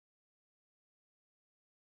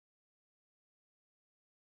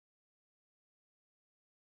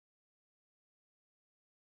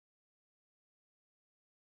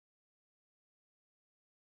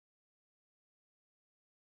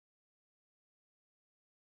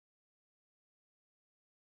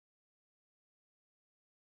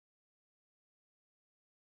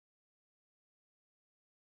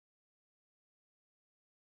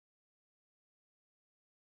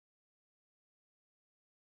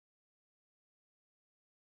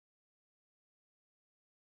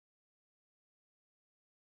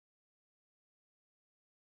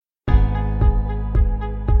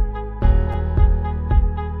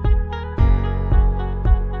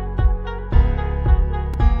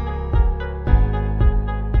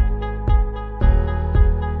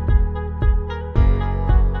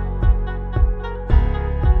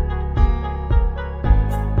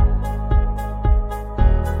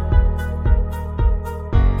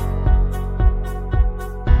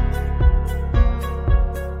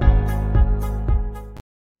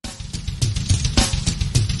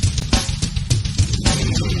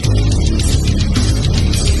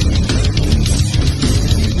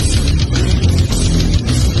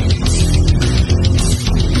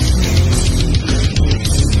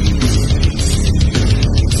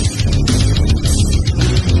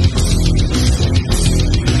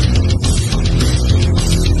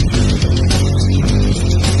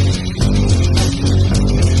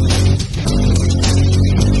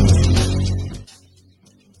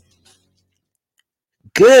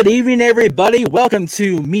Good evening, everybody. Welcome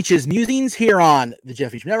to Meach'S Musings here on the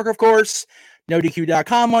Jeff Meach Network, of course,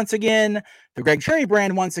 NoDQ.com once again, the Greg Cherry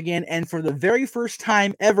brand once again, and for the very first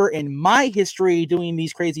time ever in my history doing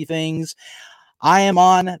these crazy things, I am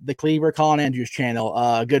on the Cleaver Colin Andrews channel,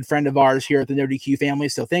 a good friend of ours here at the NoDQ family.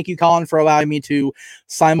 So thank you, Colin, for allowing me to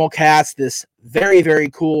simulcast this very, very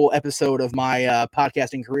cool episode of my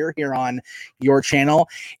podcasting career here on your channel.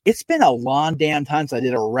 It's been a long damn time since I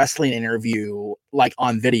did a wrestling interview like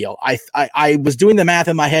on video. I was doing the math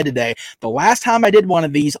in my head today. The last time I did one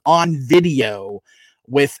of these on video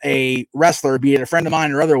with a wrestler, be it a friend of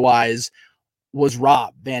mine or otherwise, was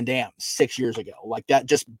Rob Van Dam 6 years ago. Like, that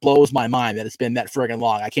just blows my mind that it's been that friggin'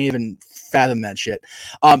 long. I can't even fathom that shit.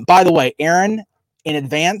 By the way, Aaron, in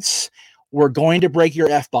advance, we're going to break your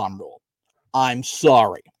F-bomb rule. I'm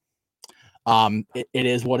sorry. It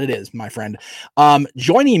is what it is, my friend.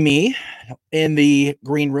 Joining me in the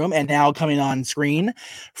green room and now coming on screen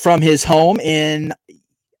from his home in,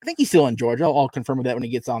 I think he's still in Georgia. I'll confirm with that when he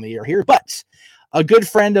gets on the air here, but a good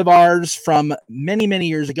friend of ours from many, many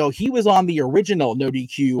years ago. He was on the original No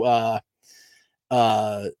DQ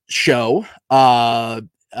show,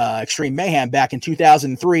 Extreme Mayhem, back in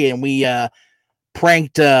 2003, and we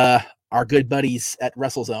pranked our good buddies at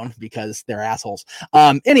WrestleZone because they're assholes.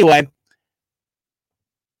 Anyway,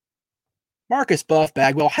 Marcus Buff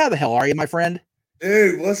Bagwell, how the hell are you, my friend?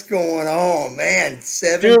 Dude, what's going on, man?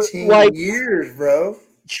 17 years, bro.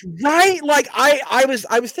 Right? Like I was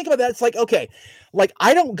thinking about that. It's like, okay, like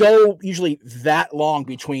I don't go usually that long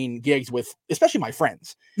between gigs with, especially my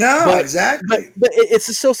friends. No, exactly. But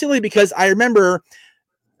it's so silly because I remember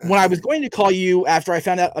when I was going to call you after I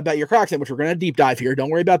found out about your car accident, which we're going to deep dive here. Don't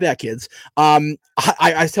worry about that, kids. I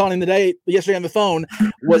was telling him yesterday on the phone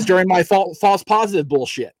was during my false positive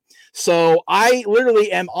bullshit. So I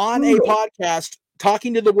literally am on a podcast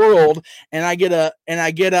talking to the world, and I get a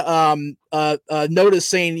notice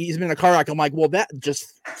saying he's been in a car wreck. I'm like, well, that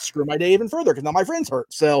just screwed my day even further because now my friend's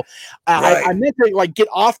hurt. So I meant to like get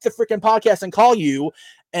off the freaking podcast and call you,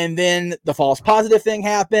 and then the false positive thing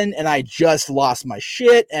happened, and I just lost my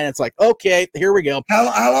shit. And it's like, okay, here we go.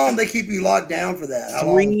 How long they keep you locked down for that?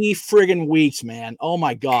 3 friggin' weeks, man. Oh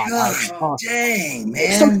my god. Dang,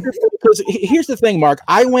 man. So, because here's the thing, Mark.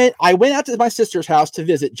 I went out to my sister's house to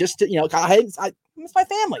visit, just to, it's my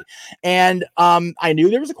family, and I knew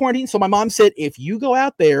there was a quarantine. So my mom said, if you go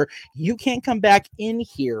out there, you can't come back in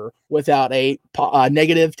here without a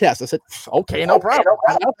negative test. I said, okay, no problem.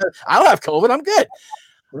 I don't have COVID. I'm good.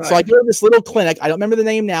 Right. So I go to this little clinic. I don't remember the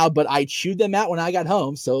name now, but I chewed them out when I got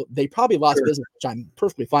home. So they probably lost business, which I'm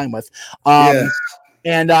perfectly fine with.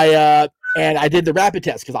 And I did the rapid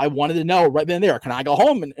test because I wanted to know right then and there, can I go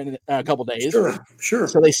home in a couple days? Sure.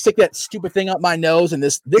 So they stick that stupid thing up my nose, and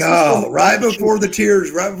this right before the tears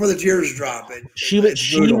drop. She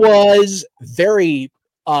was very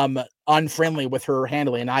unfriendly with her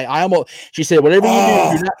handling. And she said, whatever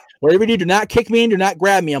you do, do not kick me and do not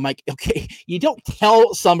grab me. I'm like, okay, you don't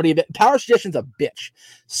tell somebody that power suggestion's a bitch.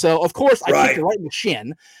 So of course I kicked her right in the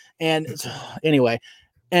shin. And anyway,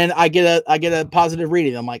 and I get a positive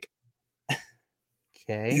reading. I'm like,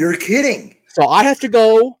 okay, you're kidding. So I have to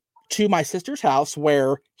go to my sister's house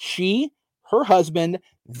where her husband,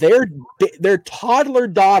 their toddler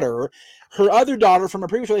daughter, her other daughter from a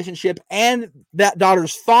previous relationship, and that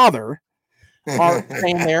daughter's father are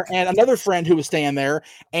staying there, and another friend who was staying there,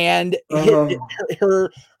 and her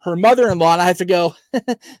mother-in-law, and I have to go,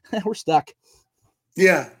 we're stuck.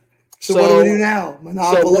 Yeah. So what do we do now?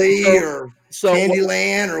 Monopoly or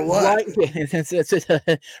Candyland or what?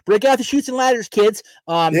 Right. Break out the chutes and ladders, kids.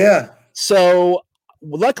 So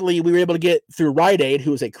luckily we were able to get through Rite Aid,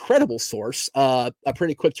 who is a credible source, a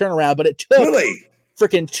pretty quick turnaround, but it took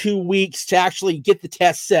freaking 2 weeks to actually get the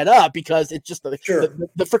test set up because it's just the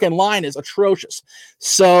freaking line is atrocious.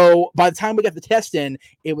 So by the time we got the test in,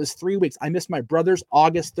 it was 3 weeks. I missed my brother's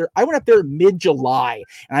August 3rd. I went up there mid-July,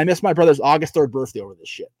 and I missed my brother's August 3rd birthday over this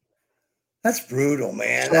shit. That's brutal,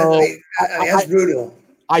 man. That's brutal.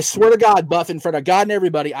 I swear to God, Buff, in front of God and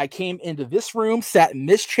everybody, I came into this room, sat in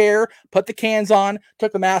this chair, put the cans on,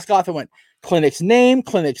 took the mask off, and went, clinic's name,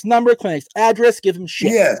 clinic's number, clinic's address, give him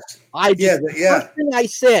shit. Yes. The first thing I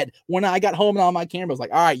said when I got home and on my camera was like,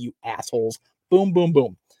 all right, you assholes. Boom, boom,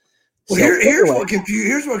 boom. Well, here's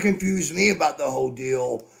what confused me about the whole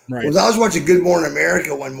deal. Right. Was I was watching Good Morning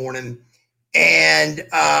America one morning, and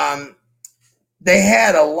they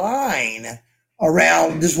had a line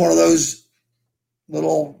around just one of those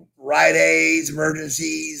little Rite Aids,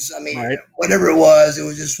 emergencies. I mean, whatever it was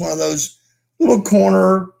just one of those little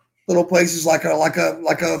corner little places like a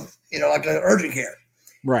urgent care.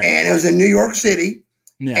 Right. And it was in New York City.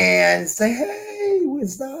 Yeah. And say, hey,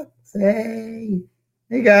 what's up? Hey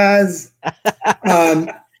guys.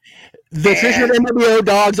 The tradition of MLBO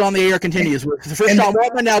dogs on the air continues with the first Sean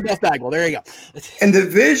Waltman, now Buff Bagwell. There you go. And the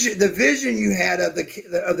vision you had of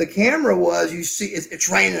the camera was, you see it's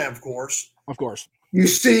raining, of course. Of course. You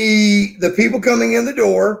see the people coming in the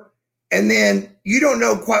door, and then you don't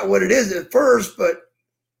know quite what it is at first, but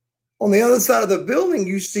on the other side of the building,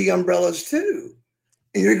 you see umbrellas too.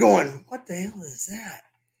 And you're going, what the hell is that?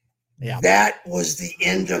 Yeah. That was the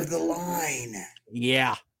end of the line.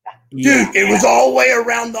 Yeah. Dude, it was all the way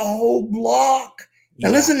around the whole block. Now,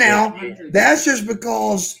 listen now, that's just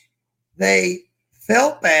because they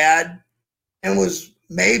felt bad and was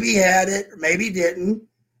maybe had it or maybe didn't,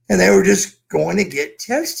 and they were just going to get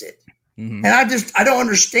tested. Mm-hmm. And I don't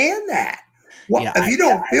understand that. If you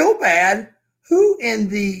don't feel bad, who in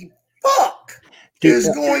the fuck is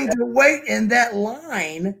going to wait in that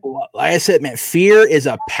line? Like I said, man, fear is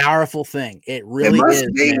a powerful thing. It really is.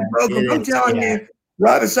 Be, bro, I'm telling you,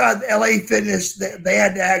 right beside the LA Fitness, they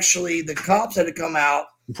had to actually, the cops had to come out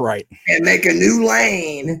and make a new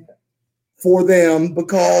lane for them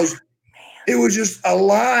because it was just a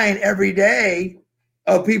line every day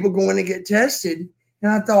of people going to get tested.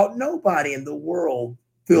 And I thought, nobody in the world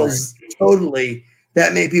feels totally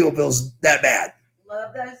that many people feels that bad.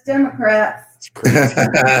 Love those Democrats.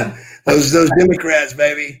 those Democrats,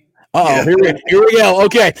 baby. Here we go.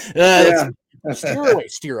 Okay.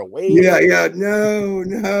 Steer away. Yeah.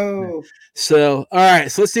 No. So, all right.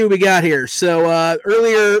 So let's see what we got here. So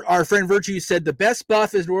earlier, our friend Virtue said the best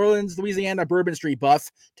buff is New Orleans, Louisiana, Bourbon Street buff.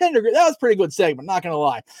 10 degrees. That was a pretty good segment. Not gonna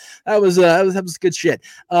lie. That was good shit.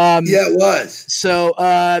 It was. So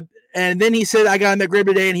and then he said, I got a McRib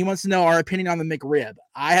today, and he wants to know our opinion on the McRib.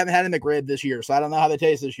 I haven't had a McRib this year, so I don't know how they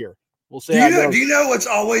taste this year. We'll see. Do you know what's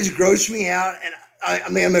always grossed me out? And I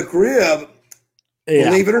mean, a McRib,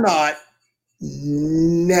 believe it or not,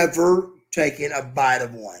 never taken a bite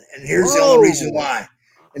of one. And here's the only reason why.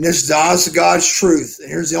 And this is honest to God's truth. And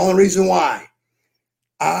here's the only reason why.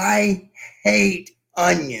 I hate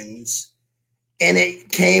onions. And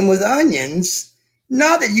it came with onions.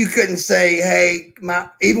 Not that you couldn't say, hey,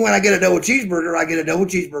 even when I get a double cheeseburger, I get a double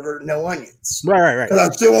cheeseburger, no onions. Right. Because I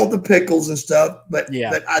still want the pickles and stuff. But they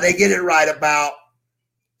get it right about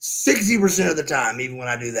 60% of the time, even when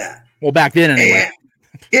I do that. Well, back then anyway.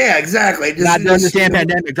 Yeah, exactly. Not to understand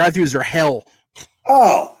pandemic. Drive-thrus are hell.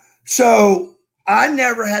 Oh, so I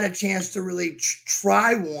never had a chance to really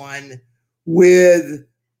try one without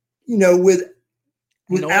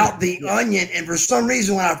the onion. And for some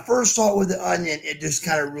reason, when I first saw it with the onion, it just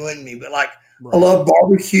kind of ruined me. But I love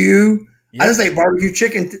barbecue. I just ate barbecue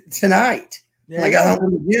chicken tonight. I got home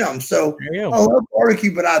from the gym. So I love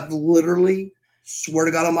barbecue, but I've literally, swear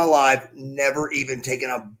to God on my life, never even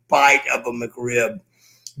taken a bite of a McRib.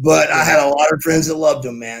 But I had a lot of friends that loved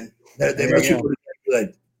them, man. They must be pretty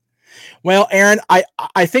good. Well, Aaron, I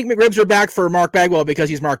think McRibs are back for Mark Bagwell because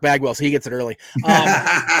he's Mark Bagwell, so he gets it early.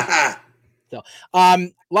 Like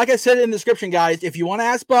I said in the description, guys, if you want to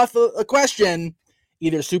ask Buff a question,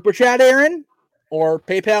 either super chat Aaron or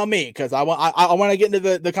PayPal me, because I want to get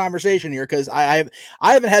into the conversation here, because I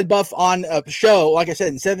haven't had Buff on a show, like I said,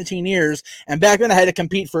 in 17 years, and back then I had to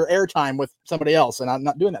compete for airtime with somebody else, and I'm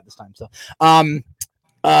not doing that this time.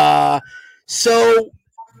 So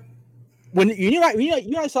when you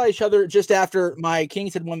and I saw each other just after my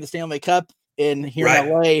Kings had won the Stanley Cup here in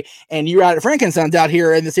LA, and you were out at Frankenstein's out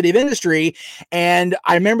here in the City of Industry, and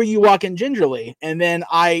I remember you walking gingerly, and then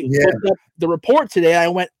I looked up the report today, and I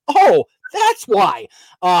went, oh, that's why.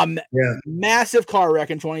 Massive car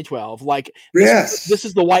wreck in 2012. This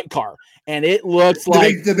is the white car, and it looks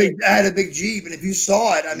like I had a big Jeep, and if you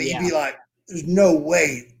saw it, I mean, you'd be like, there's no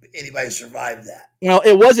way anybody survived that. Well,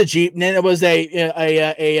 it was a Jeep, and then it was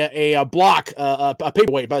a block, a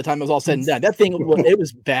paperweight. By the time it was all said and done, that thing it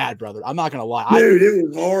was bad, brother. I'm not gonna lie, dude. It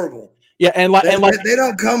was horrible. Yeah, and they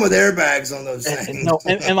don't come with airbags on those things. No,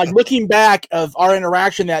 and looking back of our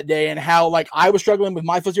interaction that day and how I was struggling with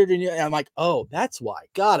my foot surgery, and I'm like, oh, that's why.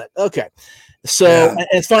 Got it. Okay. So and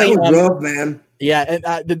it's funny, that was rough, man. Yeah, and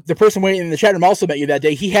the person waiting in the chat room also met you that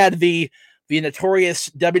day. He had the notorious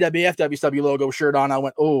WWF WCW logo shirt on. I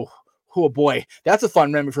went, oh boy, that's a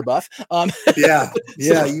fun memory for Buff. And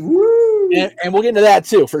we'll get into that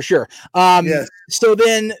too, for sure. So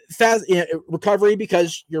then recovery,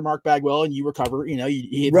 because you're Mark Bagwell and you recover, you're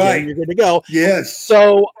good to go. Yes.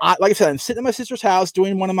 So like I said, I'm sitting at my sister's house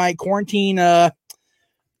doing one of my quarantine updates,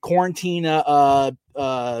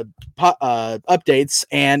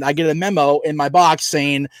 and I get a memo in my box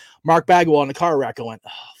saying Mark Bagwell in a car wreck. I went, oh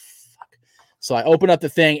fuck. So I open up the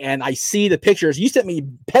thing and I see the pictures. You sent me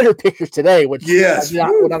better pictures today, which yes,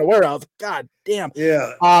 I'm not aware of. God damn.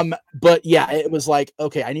 Yeah. But yeah, it was like,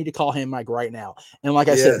 okay, I need to call him like right now. And like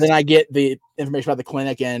I said, then I get the information about the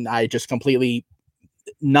clinic and I just completely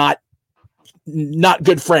not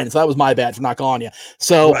good friends. That was my bad for not calling you.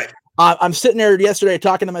 So I'm sitting there yesterday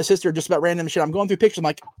talking to my sister just about random shit. I'm going through pictures. I'm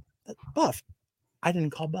like, Buff. I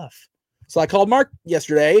didn't call Buff. So I called Mark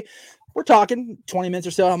yesterday. We're talking 20 minutes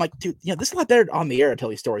or so. I'm like, dude, this is a lot better on the air to tell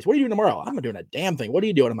these stories. What are you doing tomorrow? I'm not doing a damn thing. What are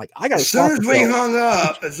you doing? I'm like, I got to. As soon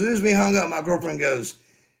as we hung up, my girlfriend goes,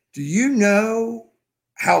 do you know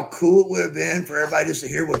how cool it would have been for everybody just to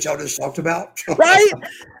hear what y'all just talked about? Right.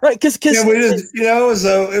 Because we just,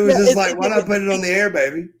 so it was just like, why not put it on the air,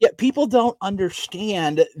 baby? Yeah. People don't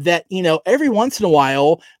understand that, every once in a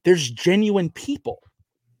while there's genuine people.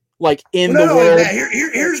 Like in the world. That,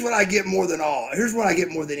 here's what I get more than all. Here's what I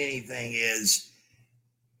get more than anything is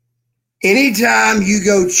anytime you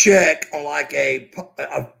go check on like a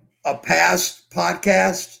past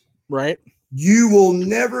podcast, right? You will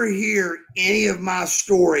never hear any of my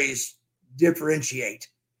stories differentiate.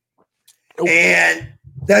 Oh. And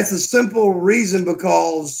that's a simple reason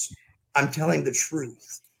because I'm telling the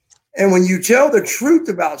truth. And when you tell the truth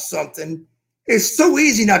about something, it's so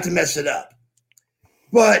easy not to mess it up.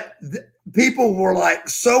 But people were like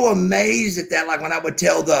so amazed at that, like when I would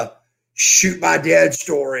tell the shoot my dad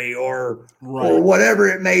story or whatever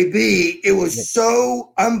it may be, it was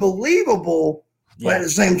so unbelievable. But at the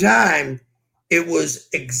same time, it was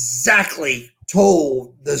exactly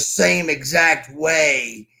told the same exact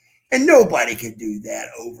way. And nobody could do that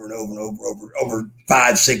over and over and over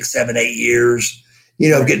 5, 6, 7, 8 years,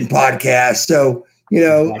 getting podcasts. So,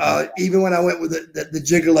 even when I went with the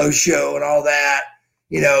Gigolo show and all that,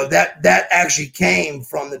 that actually came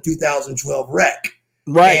from the 2012 wreck.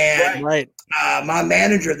 Right. And, my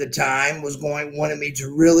manager at the time wanted me to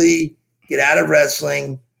really get out of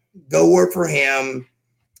wrestling, go work for him.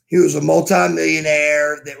 He was a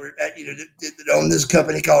multimillionaire that owned this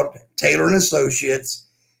company called Taylor and Associates.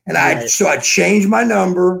 And I changed my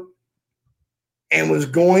number and was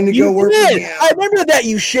going to go work for him. I remember that,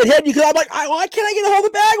 you shithead. Because I'm like, why can't I get a hold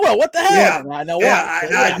of Bagwell? What the hell? Yeah, I know why.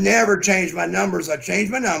 I'd never changed my numbers. I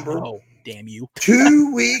changed my number. Oh, damn you.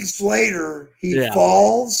 2 weeks later, he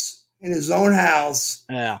falls in his own house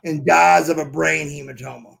and dies of a brain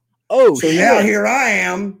hematoma. Oh, so now here I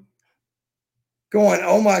am going,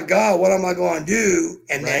 oh my God, what am I going to do?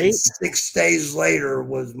 And then 6 days later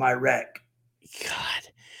was my wreck. God.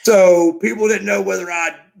 So people didn't know whether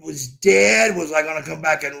I was dead. Was I going to come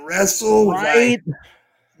back and wrestle?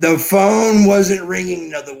 The phone wasn't ringing,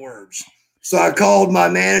 in other words. So I called my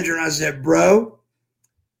manager and I said, bro,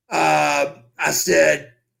 I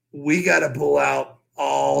said, we got to pull out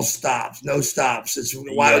all stops, no stops. It's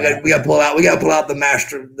why we got to pull out. We got to pull out the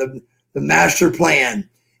master plan.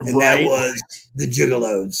 And that was the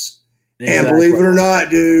Gigolos. Exactly. And believe it or not,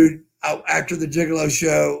 dude, after the Gigolo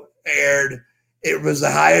show aired, it was the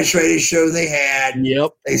highest rated show they had.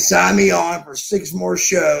 Yep. They signed me on for 6 more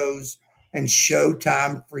shows, and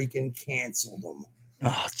Showtime freaking canceled them.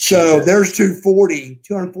 Oh, so there's 240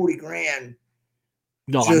 grand.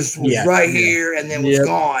 Just was right here and then was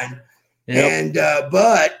gone. Yep. And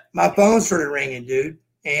but my phone started ringing, dude.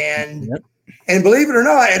 And believe it or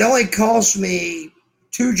not, it only cost me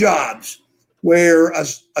 2 jobs where a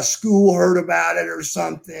school heard about it or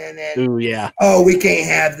something. And we can't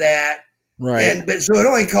have that. Right. But so it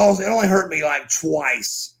only hurt me like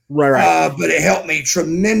twice. Right. But it helped me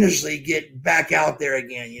tremendously get back out there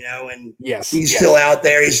again, and he's still out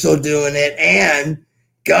there. He's still doing it. And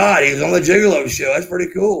God, he was on the Gigolo show. That's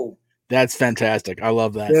pretty cool. That's fantastic. I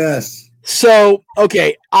love that. Yes. So,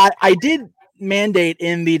 okay. I did mandate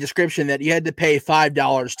in the description that you had to pay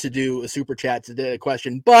 $5 to do a super chat to the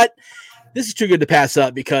question, but this is too good to pass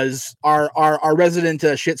up because our resident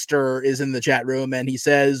shitster is in the chat room and he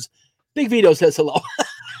says, Big Vito says hello.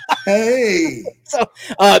 Hey. So,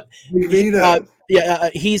 Vito.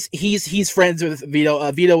 He's friends with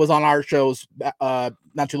Vito. Vito was on our shows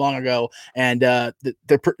not too long ago, and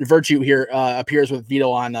the Virtue here appears with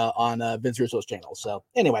Vito on Vince Russo's channel. So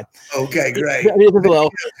anyway, okay, great.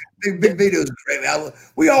 Big Vito's great.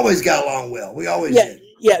 We always got along well. We always did.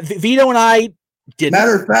 Yeah, Vito and I did.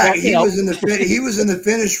 Matter of fact, he was in the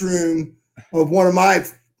finish room of one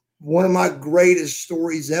of my greatest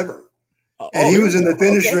stories ever. And he was in the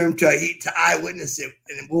finish room to eyewitness it,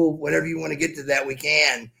 and whatever you want to get to that, we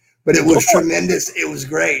can. But it was tremendous. It was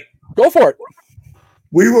great. Go for it.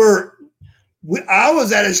 I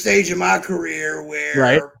was at a stage in my career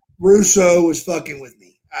where Russo was fucking with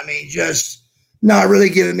me. I mean, just not really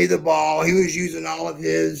giving me the ball. He was using all of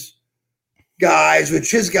his guys,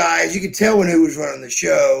 which his guys, you could tell when who was running the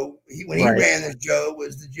show. When he ran the show, it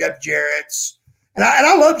was the Jeff Jarrett's. And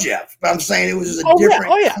I love Jeff, but I'm saying it was just a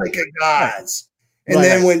different clique of guys. Right. And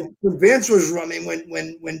then when Vince was running,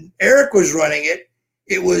 when Eric was running it,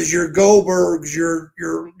 it was your Goldbergs, your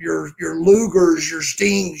Lugers, your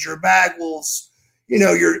Stings, your Bagwells,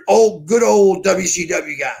 your good old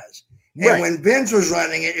WCW guys. Right. And when Vince was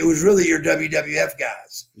running it, it was really your WWF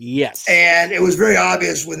guys. Yes. And it was very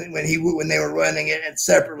obvious when they were running it, and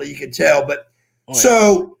separately you could tell. But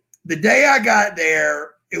so the day I got there,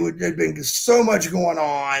 there'd been so much going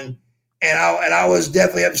on, and I was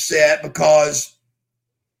definitely upset because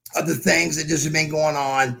of the things that just had been going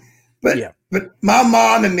on. But my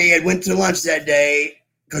mom and me had went to lunch that day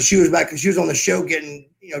because she was on the show getting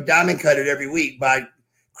diamond cutted every week by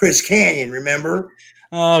Chris Canyon, remember?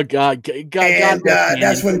 Oh God! And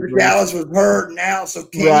that's when Dallas was hurt, and now so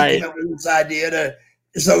Canyon came up with this idea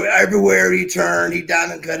so everywhere he turned, he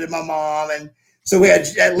diamond cutted my mom, and so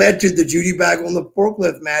that led to the Judy Bagwell on the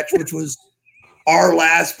forklift match, which was our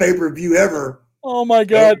last pay-per-view ever. Oh my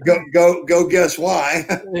God! Go! Guess why?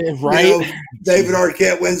 Right? David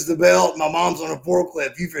Arquette wins the belt. My mom's on a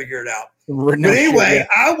forklift. You figure it out. But anyway,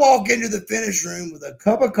 I walk into the finish room with a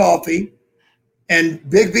cup of coffee, and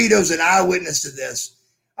Big Vito's an eyewitness to this.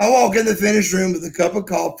 I walk in the finish room with a cup of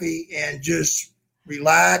coffee and just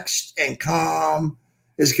relaxed and calm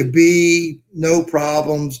as could be, no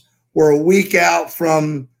problems. We're a week out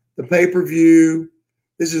from the pay-per-view.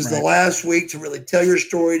 This is the last week to really tell your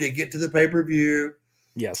story to get to the pay-per-view.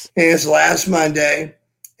 Yes. And it's last Monday.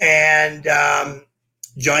 And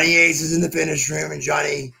Johnny Ace is in the finish room, and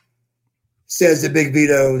Johnny says that Big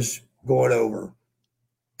Vito's going over.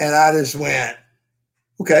 And I just went,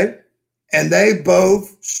 okay. And they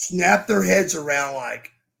both snapped their heads around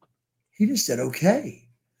like, he just said, okay.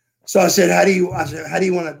 So I said, how do you want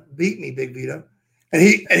to beat me, Big Vito? And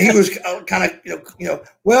he was kind of,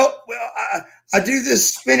 well, I do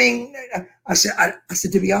this spinning. I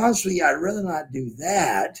said, to be honest with you, I'd rather not do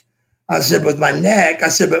that. I said, with my neck, I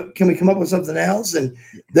said, but can we come up with something else? And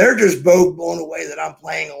they're just both blown away that I'm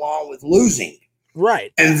playing along with losing.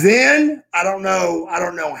 Right. And then I don't know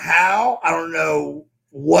how, I don't know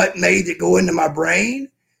what made it go into my brain,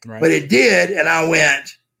 but it did. And I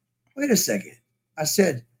went, wait a second. I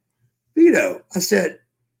said, Vito,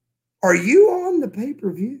 are you on the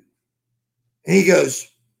pay-per-view? And he goes,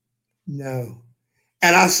 no.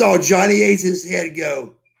 And I saw Johnny Ace's head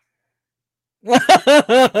go. And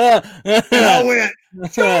I went,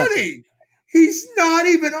 Johnny, he's not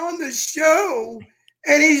even on the show,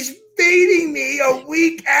 and he's beating me a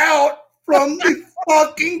week out from the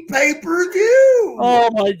fucking pay-per-view. Oh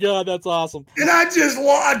my God, that's awesome. And I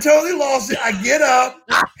totally lost it. I get up,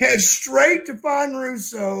 head straight to find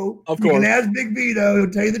Russo. Of course. You can ask Big Vito,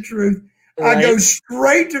 he'll tell you the truth. Right. I go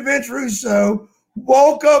straight to Vince Russo,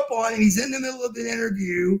 walk up on him. He's in the middle of an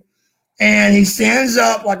interview, and he stands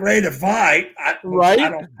up like ready to fight. I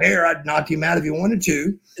don't care. I'd knock him out if he wanted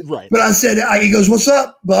to. Right. But I said, he goes, what's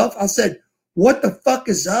up, Buff? I said, what the fuck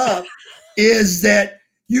is up is that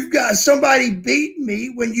you've got somebody beating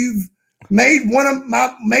me when you've made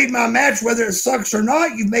my match, whether it sucks or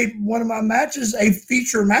not. You've made one of my matches a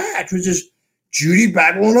feature match, which is Judy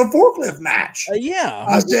Bagwell in a forklift match. Yeah.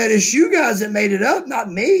 I said, it's you guys that made it up,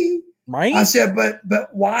 not me. Right. I said, but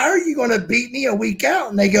why are you going to beat me a week out?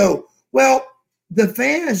 And they go, well, the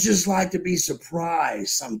fans just like to be surprised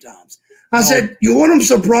sometimes. I said, you want them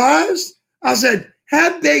surprised? I said,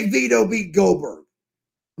 have Big Vito beat Goldberg.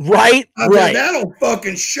 Right. I said, that'll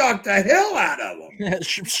fucking shock the hell out of them.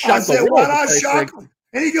 I said, why not shock them?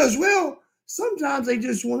 And he goes, well, sometimes they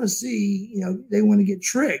just want to see, they want to get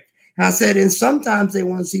tricked. And I said, and sometimes they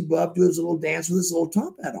want to see Buff do his little dance with his little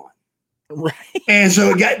top hat on. Right. And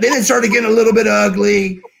so then it started getting a little bit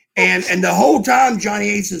ugly. And the whole time Johnny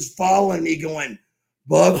Ace is following me going,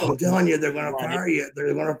 Buff, I'm telling you, they're going to fire you.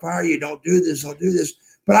 They're going to fire you. Don't do this. Don't do this.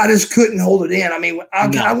 But I just couldn't hold it in. I mean,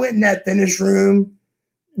 I went in that finish room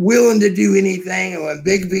willing to do anything. And when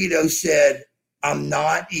Big Vito said, I'm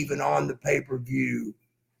not even on the pay-per-view,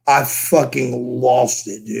 I fucking lost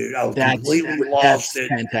it, dude. I completely lost it.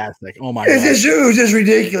 Fantastic. Oh my God. It was just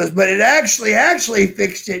ridiculous. But it actually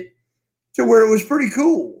fixed it to where it was pretty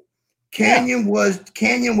cool. Canyon was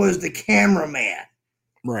the cameraman.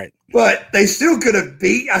 Right. But they still could have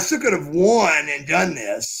I still could have won and done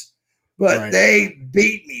this, but they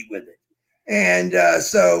beat me with it. And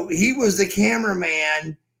so he was the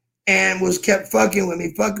cameraman and kept fucking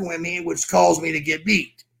with me, which caused me to get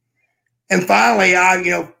beat. And finally I,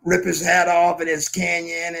 rip his hat off and his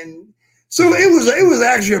Canyon. And so it was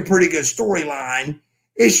actually a pretty good storyline.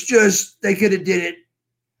 It's just, they could have did it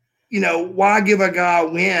why give a guy a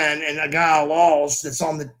win and a guy a loss that's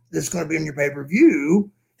going to be on your pay-per-view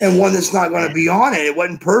and one that's not going to be on it? It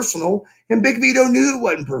wasn't personal, and Big Vito knew it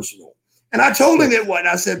wasn't personal. And I told him it wasn't.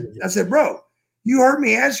 I said, bro, you heard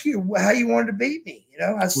me ask you how you wanted to beat me.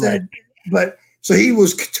 I said, but so he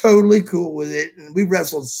was totally cool with it, and we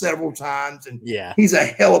wrestled several times, and he's a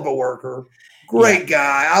hell of a worker. Great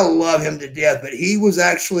guy. I love him to death, but he was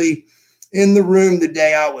actually in the room the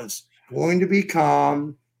day I was going to be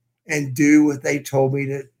calm and do what they told me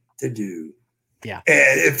to do. Yeah.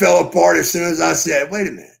 And it fell apart as soon as I said, wait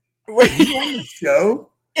a minute. Are you on the show?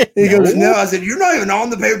 He goes, no. I said, you're not even on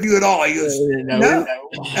the pay-per-view at all. He goes, no.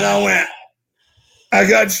 And I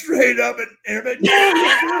got straight up and everybody,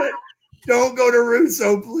 don't go to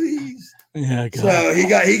Russo, please. Yeah, so he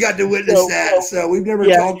got to witness that. So we've never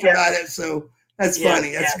talked about it. So that's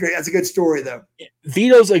funny. That's great. That's a good story, though.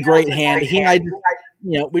 Vito's a great hand. He and I,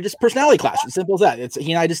 we just personality clash. As simple as that.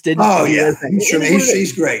 He and I just didn't. Oh yeah,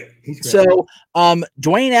 he's great. So,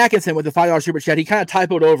 Dwayne Atkinson with the $5 super chat. He kind of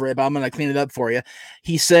typoed over it, but I'm going to clean it up for you.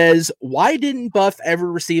 He says, "Why didn't Buff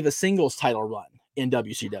ever receive a singles title run in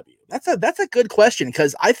WCW?" That's a good question,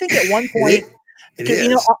 because I think at one point,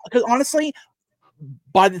 because honestly,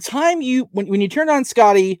 by the time when you turned on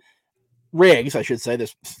Scotty Riggs, I should say,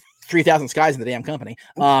 there's 3,000 Skies in the damn company.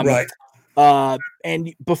 Right.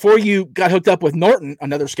 And before you got hooked up with Norton,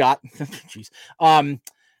 another Scott, jeez,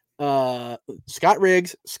 Scott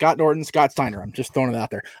Riggs, Scott Norton, Scott Steiner. I'm just throwing it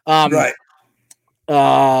out there. Right.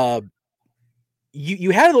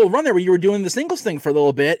 You had a little run there where you were doing the singles thing for a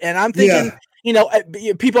little bit, and I'm thinking,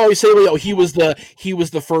 people always say, well, he was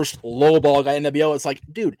the first lowball guy in NWO. It's like,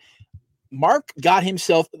 dude, Mark got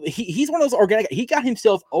himself. He's one of those organic. He got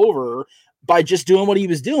himself over by just doing what he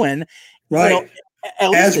was doing. Right.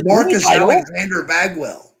 As Marcus Alexander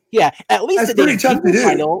Bagwell. Yeah, at least that's pretty tough to do.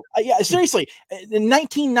 Title. Yeah, seriously. In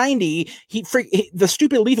 1990, the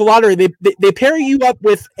stupid Lethal Lottery, they pair you up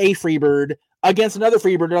with a Freebird against another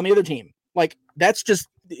Freebird on the other team. Like, that's just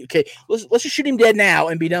okay. Let's just shoot him dead now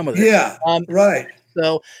and be done with it. Yeah, right.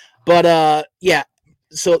 So, but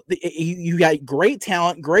so you got great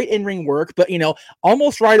talent, great in-ring work, but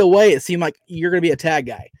almost right away it seemed like you're going to be a tag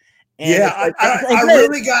guy. And I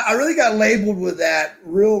really got labeled with that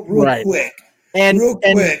real quick. And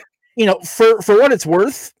for what it's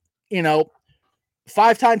worth,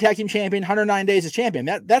 5-time tag team champion, 109 days as champion.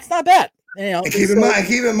 That's not bad. And keep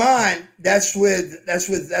in mind, that's with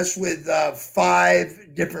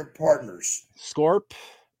 5 different partners. Scorp.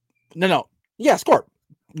 No. Yeah, Scorp.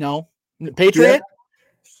 No. Patriot.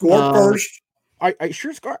 Scorp first. Are you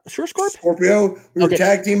sure Scorp? Scorpio. We were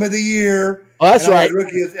tag team of the year. Oh, that's right.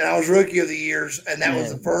 I was rookie of the years, and that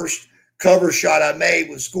was the first cover shot I made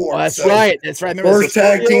with Scorp. Oh, that's right. That's right. First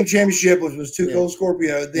tag team championship was Too Cold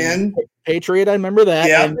Scorpio. Then Patriot, I remember that.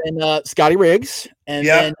 Yeah. And then Scotty Riggs. And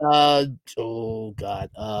then oh God.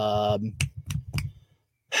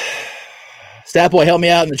 Stat Boy, help me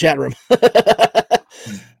out in the chat room.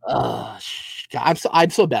 God, I'm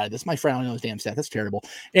so bad at this. My friend only knows damn stat. That's terrible.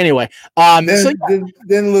 Anyway, then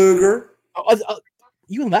Luger.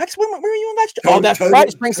 You and Lex? Where were you and Lex? Oh, that's right.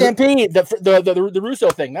 Spring Stampede, the Russo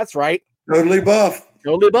thing. That's right. Totally buff,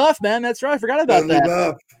 man. That's right. I forgot about that.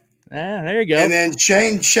 Buff. Yeah, there you go. And then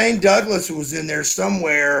Shane Douglas was in there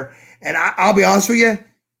somewhere. And I'll be honest with you,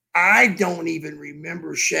 I don't even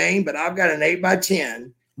remember Shane, but I've got an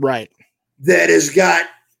 8x10. Right. That has got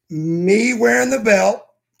me wearing the belt,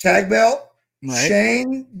 tag belt. Right.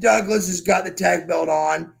 Shane Douglas has got the tag belt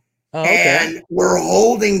on. Oh, okay. And we're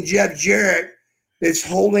holding Jeff Jarrett. It's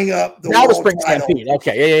holding up the world Spring title. Stampede.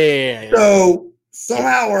 Okay, yeah. So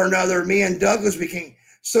somehow or another, me and Douglas became.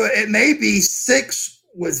 So it may be 6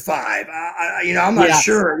 with 5. I'm not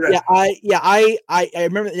sure. I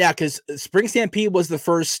remember. Yeah, because Spring Stampede was the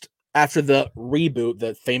first after the reboot,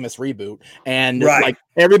 the famous reboot, and like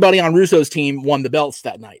everybody on Russo's team won the belts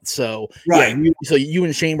that night. So so you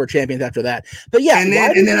and Shane were champions after that. But yeah, and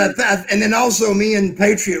then also me and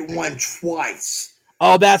Patriot won twice.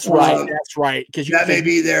 Oh, that's right. That's right. Because that may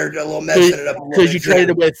be there a little messing it up. Because you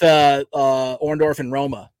traded with Orndorff and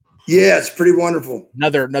Roma. Yeah, it's pretty wonderful.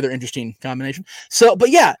 Another interesting combination. So, but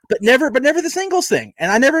never the singles thing,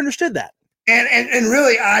 and I never understood that. And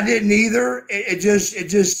really, I didn't either. It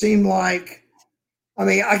just seemed like, I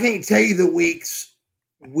mean, I can't tell you the weeks,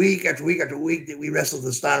 week after week after week that we wrestled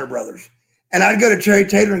the Steiner brothers, and I'd go to Terry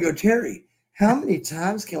Taylor and go, Terry, how many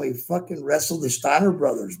times can we fucking wrestle the Steiner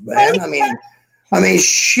brothers, man? I mean,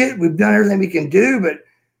 shit, we've done everything we can do, but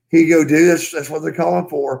he'd go, dude, that's what they're calling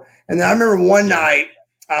for. And then I remember one night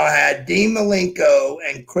I had Dean Malenko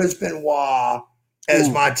and Chris Benoit as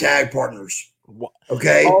my tag partners.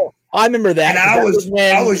 Okay. I remember that. And I was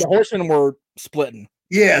the Horsemen were splitting.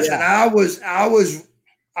 Yes, yeah. And I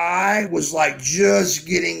was like just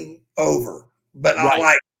getting over, but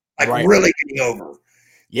I really getting over.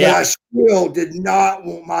 Yeah. But I still did not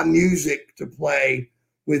want my music to play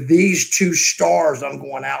with these two stars I'm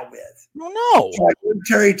going out with. No. So I go to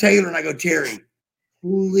Terry Taylor and I go, Terry,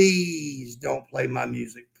 please don't play my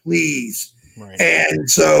music, please. Right. And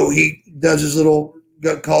so he does his little,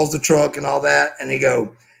 calls the truck and all that, and he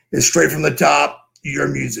go, it's straight from the top, your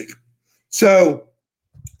music. So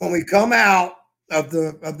when we come out of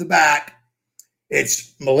the back,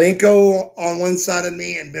 it's Malenko on one side of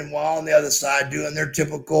me and Benoit on the other side doing their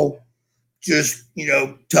typical, just,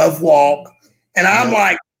 tough walk. And I'm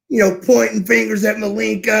like, pointing fingers at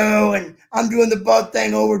Malenko, and I'm doing the butt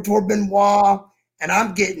thing over toward Benoit, and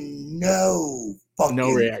I'm getting no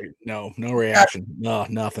reaction. No,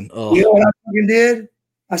 nothing. Ugh. You know what I fucking did?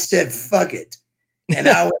 I said, fuck it. And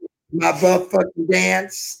I went my butt fucking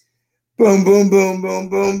dance. Boom, boom, boom, boom,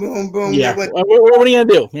 boom, boom, boom. Yeah. What are you gonna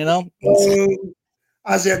do? Boom.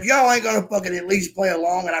 I said, if y'all ain't gonna fucking at least play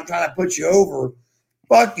along, and I'm trying to put you over,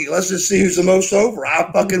 fuck you. Let's just see who's the most over.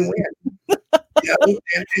 I'll fucking win.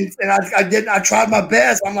 And I did. I tried my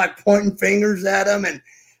best. I'm like pointing fingers at him, and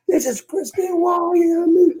this is Chris Benoit.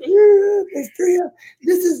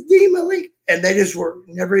 This is D. Malik, and they just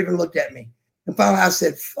never even looked at me. And finally, I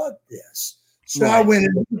said, fuck this. So I went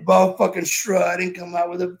in the ball fucking strut and come out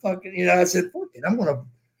with a fucking, I said, fuck it. I'm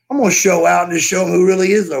gonna show out and just show them who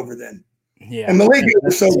really is over then. Yeah. And Malik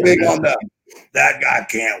was so big on that guy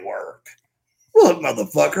can't work. Look,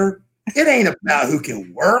 motherfucker, it ain't about who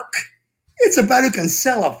can work. It's about who can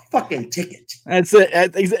sell a fucking ticket. That's it.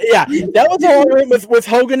 Yeah, that was the argument with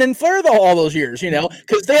Hogan and Flair all those years,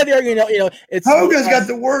 because they had the argument, it's Hogan's got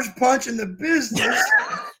the worst punch in the business.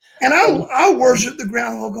 And I worship the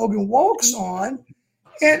ground Hulk Hogan walks on,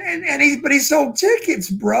 and he sold tickets,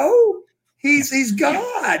 bro. He's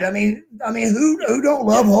God. I mean, who don't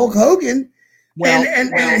love Hulk Hogan? Well, and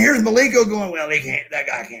here's Malenko going, well, that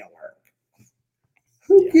guy can't work.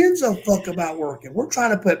 Who gives a fuck about working? We're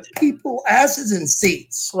trying to put people asses in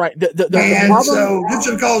seats, right? So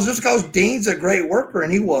just because Dean's a great worker,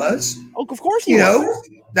 and he was, of course, he was.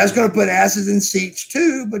 That's going to put asses in seats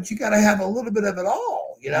too, but you got to have a little bit of it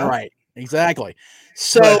all, Right, exactly.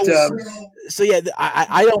 So,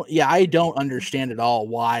 I don't understand at all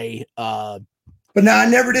why. But now I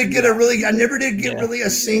never did get really a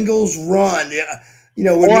singles run.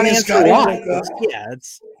 When me and Scotty broke up.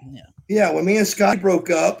 When me and Scotty broke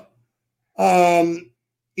up,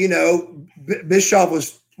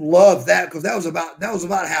 Bischoff loved that because that was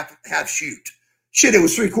about half shoot. Shit, it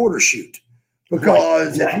was 3/4 shoot.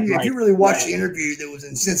 Because if you really watch the interview that was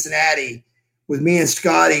in Cincinnati with me and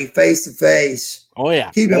Scotty face to face,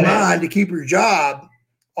 keep in mind to keep your job,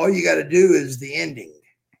 all you got to do is the ending,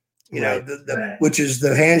 which is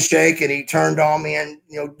the handshake, and he turned on me and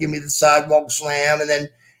give me the sidewalk slam, and then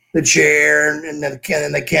the chair, and then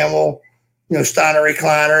the camel, Steiner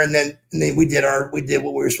recliner, and then we did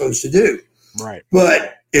what we were supposed to do. Right.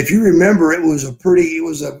 But if you remember, it was a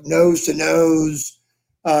nose to nose.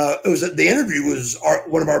 The interview was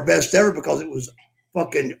one of our best ever because it was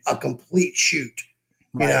fucking a complete shoot,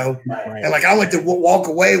 Right. And like I went to walk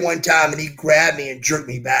away one time and he grabbed me and jerked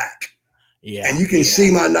me back. Yeah. And you can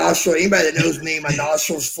see my nostril. Anybody that knows me, my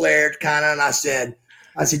nostrils flared kind of. And I said,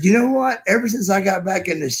 you know what? Ever since I got back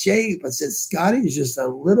into shape, I said, Scotty's just a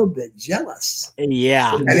little bit jealous.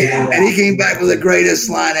 Yeah. And he came back with the greatest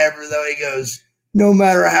line ever, though. He goes, no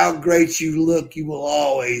matter how great you look, you will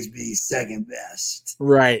always be second best.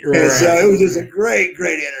 Right. And so it was just a great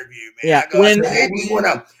interview, man. Yeah.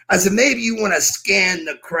 I said, maybe you want to scan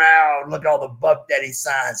the crowd, look at all the Buck Daddy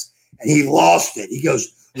signs. And he lost it. He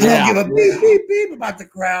goes, I don't give a beep, beep, beep about the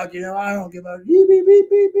crowd. I don't give a beep, beep, beep,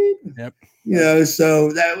 beep, beep. Yep. So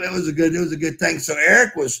it was a good thing. So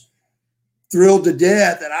Eric was thrilled to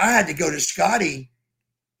death. And I had to go to Scotty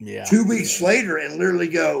 2 weeks later and literally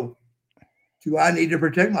go, do I need to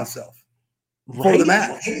protect myself for the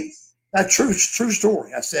match? That's true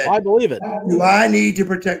story. I said, I believe it. Do I need to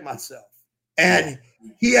protect myself? And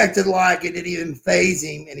he acted like it didn't even faze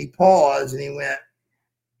him, and he paused and he went,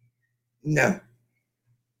 no.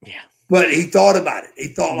 Yeah. But he thought about it. He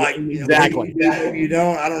thought exactly. Maybe you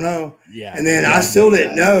don't. I don't know. Yeah. And then I still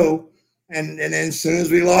didn't know. And then as soon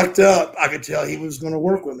as we locked up, I could tell he was going to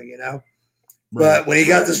work with me, But when he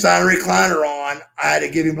got the Steiner recliner on, I had to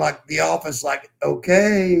give him the office,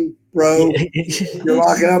 okay, bro, you're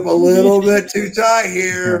locking up a little bit too tight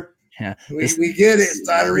here. Yeah. We get it.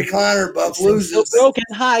 Steiner recliner, Buff loses. Still broken.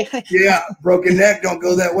 Hi. Yeah, broken neck don't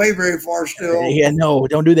go that way very far still. Yeah, no,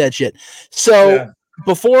 don't do that shit. So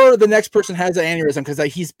before the next person has an aneurysm, because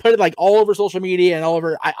he's put it like all over social media and all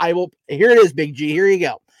over. I will. Here it is, Big G. Here you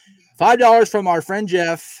go. $5 from our friend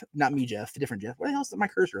Jeff. Not me, Jeff. Different Jeff. Where the hell's my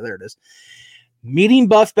cursor? There it is. Meeting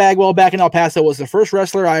Buff Bagwell back in El Paso was the first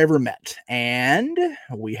wrestler I ever met, and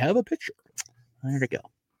we have a picture. Where'd it go?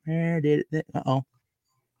 Where did it? Uh-oh.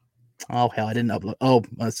 Oh, hell, I didn't upload. Oh,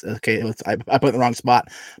 okay. I put it in the wrong spot.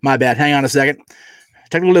 My bad. Hang on a second.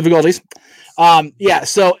 Technical difficulties. Yeah,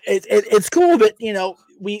 so it's cool that,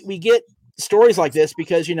 we get stories like this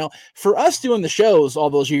because, for us doing the shows all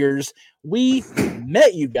those years, we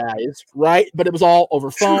met you guys, right? But it was all over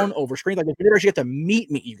phone, over screen. Like, we never actually get to meet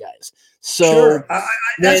you guys. So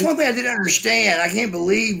that's one thing I didn't understand. I can't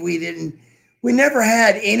believe we never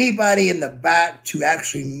had anybody in the back to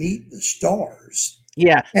actually meet the stars.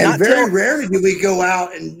 Yeah. And very rarely do we go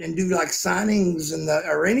out and do like signings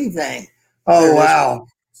or anything. Oh, wow.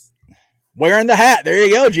 Wearing the hat. There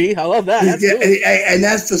you go, G. I love that. That's and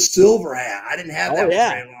that's the silver hat. I didn't have that for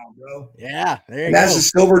very long, bro. Yeah, there you go. That's the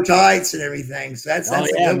silver tights and everything. So that's a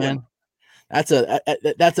good man. That's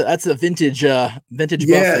a vintage buff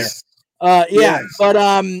yes. there. Yes.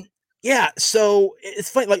 But so it's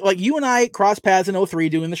funny, like you and I crossed paths in 2003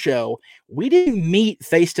 doing the show. We didn't meet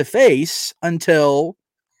face to face until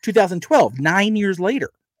 2012, 9 years later.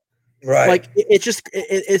 Right. Like it's just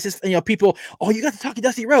people, you got to talk to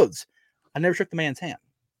Dusty Rhodes. I never shook the man's hand.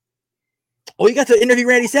 Oh, you got to interview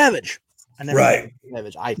Randy Savage. I never met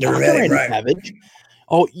Savage. I talked to Randy Savage.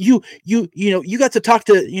 Oh, you got to talk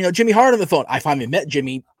to Jimmy Hart on the phone. I finally met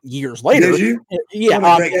Jimmy years later. Did you?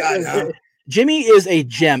 Yeah. Jimmy is a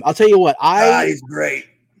gem. I'll tell you what. He's great.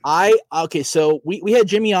 So we had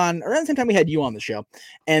Jimmy on around the same time we had you on the show,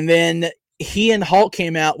 and then he and Hulk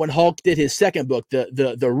came out when Hulk did his second book,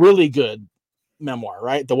 the really good memoir,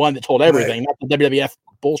 right? The one that told everything, not the WWF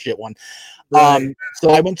bullshit one. Right.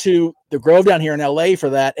 So I went to the Grove down here in LA for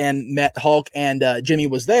that and met Hulk, and Jimmy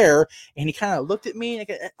was there, and he kind of looked at me and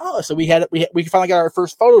so we finally got our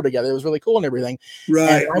first photo together. It was really cool and everything.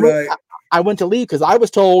 Right. I went to leave because I was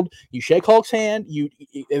told you shake Hulk's hand.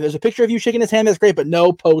 If there's a picture of you shaking his hand, that's great, but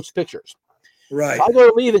no post pictures. Right. So I go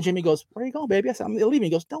to leave, and Jimmy goes, "Where are you going, baby?" I said, "I'm leaving." He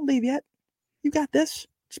goes, "Don't leave yet. You got this.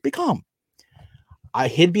 Just be calm." I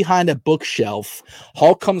hid behind a bookshelf.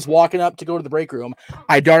 Hulk comes walking up to go to the break room.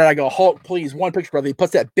 I darted. I go, "Hulk, please, one picture, brother." He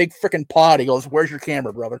puts that big freaking pod. He goes, "Where's your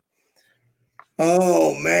camera, brother?"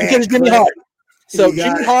 Oh man, because Jimmy Hart. So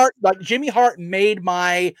Jimmy Hart made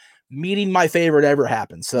my meeting my favorite ever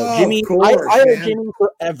happen. So Jimmy, I owe Jimmy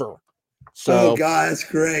forever. So God, that's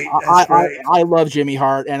great. I love Jimmy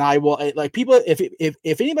Hart, and I will like people.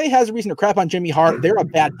 If anybody has a reason to crap on Jimmy Hart, they're a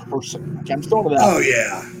bad person. Okay, I'm still with that. Oh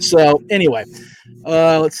yeah. So anyway,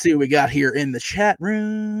 let's see what we got here in the chat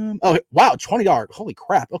room. Oh wow, $20. Holy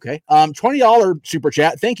crap. Okay, $20 super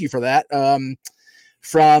chat. Thank you for that.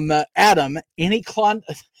 From Adam. Any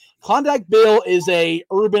Klondike Bill is a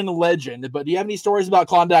urban legend, but do you have any stories about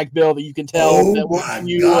Klondike Bill that you can tell? Oh my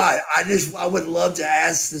God. I would love to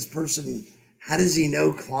ask this person, how does he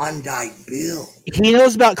know Klondike Bill? He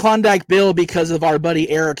knows about Klondike Bill because of our buddy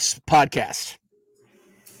Eric's podcast.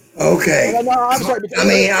 Okay. No, I'm sorry.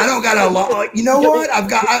 I don't got a lot. You know what?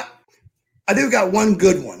 I do got one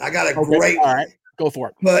good one. I got a great one. All right. Go for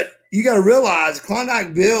it. But you got to realize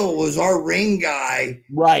Klondike Bill was our ring guy.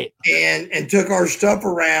 Right. And took our stuff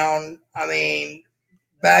around. I mean,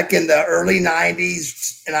 back in the early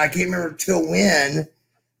 90s, and I can't remember till when,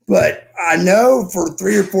 but I know for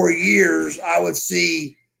 3 or 4 years, I would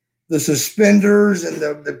see the suspenders and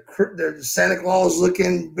the Santa Claus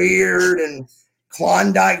looking beard, and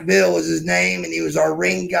Klondike Bill was his name, and he was our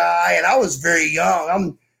ring guy. And I was very young.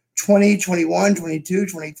 I'm 20, 21, 22,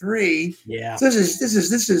 23. Yeah. So this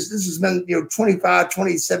has been 25,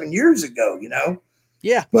 27 years ago,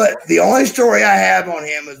 Yeah. But the only story I have on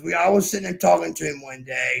him is I was sitting and talking to him one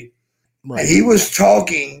day, and he was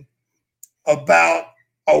talking about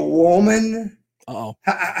a woman. Uh-oh.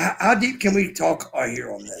 How deep can we talk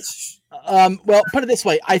here on this? Well, put it this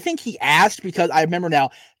way. I think he asked because I remember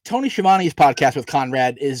now Tony Schiavone's podcast with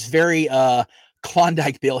Conrad is very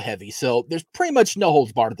Klondike Bill heavy, so there's pretty much no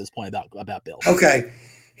holds barred at this point about Bill. Okay,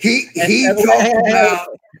 he talked about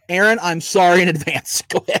Aaron. I'm sorry in advance.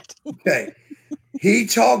 Go ahead. Okay, he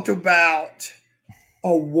talked about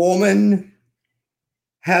a woman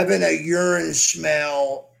having a urine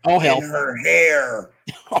smell in her hair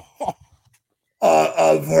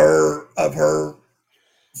of her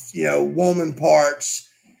woman parts,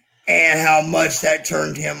 and how much that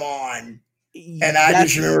turned him on. And I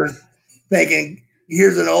just remember thinking,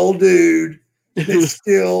 here's an old dude that's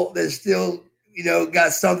still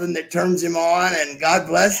got something that turns him on, and God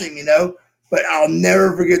bless him, But I'll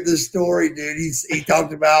never forget this story, dude. He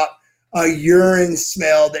talked about a urine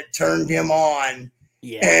smell that turned him on.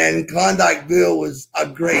 Yeah. And Klondike Bill was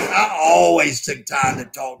I always took time to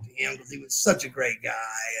talk to him because he was such a great guy.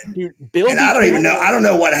 And, dude, and I don't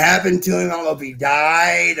know what happened to him. I don't know if he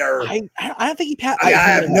died or. I don't think he passed. I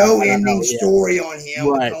have no ending story on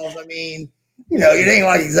him because, I mean, it ain't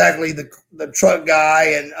like exactly the truck guy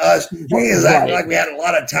and us. It ain't exactly like we had a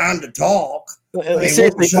lot of time to talk. I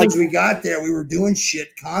mean, once we got there, we were doing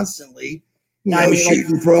shit constantly.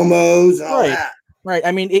 Shooting promos and all that. Right.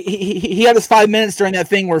 I mean, he had his 5 minutes during that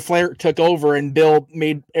thing where Flair took over and Bill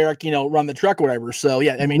made Eric, run the truck or whatever. So,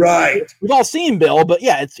 yeah, I mean, we've all seen Bill, but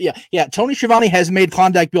yeah, Tony Schiavone has made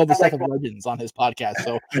Klondike Bill the second legends on his podcast.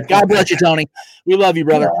 So, God bless you, Tony. We love you,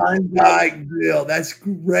 brother. Klondike Bill. That's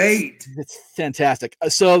great. It's fantastic.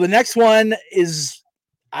 So, the next one is,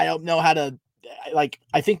 I don't know how to,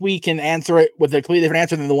 I think we can answer it with a completely different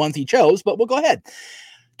answer than the ones he chose, but we'll go ahead.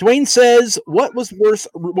 Dwayne says, what was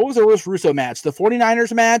the worst Russo match, the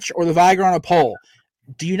 49ers match or the Viagra on a pole?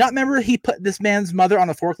 Do you not remember he put this man's mother on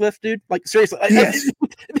a forklift, dude? Like, seriously. Yes.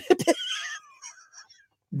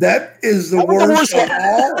 That is the worst of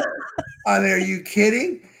all. I mean, are you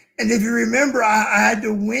kidding? And if you remember, I had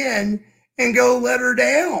to win and go let her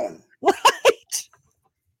down. Right.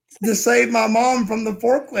 To save my mom from the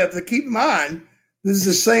forklift. To keep in mind, this is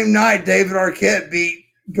the same night David Arquette beat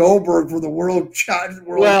Goldberg for the world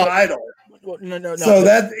title. No. So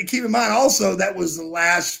that, keep in mind also, that was the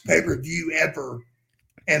last pay-per-view ever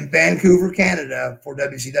in Vancouver, Canada for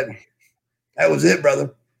WCW. That was it,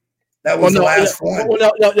 brother. That was the last one.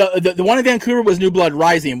 No. The one in Vancouver was New Blood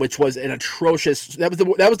Rising, which was an atrocious. That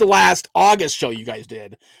was the last August show you guys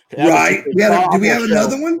did. Right. Do we have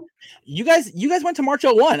another one? You guys went to March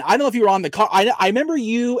 01. I don't know if you were on the car. I remember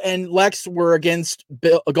you and Lex were against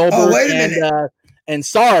Goldberg and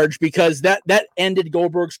Sarge because that ended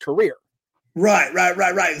Goldberg's career. Right.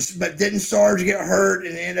 But didn't Sarge get hurt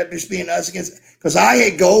and end up just being us against? Because I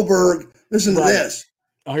hit Goldberg. Listen to this.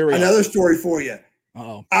 Oh, here we go. Another story for you.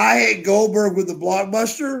 Uh-oh. I hit Goldberg with the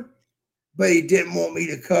blockbuster, but he didn't want me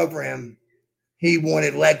to cover him. He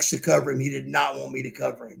wanted Lex to cover him. He did not want me to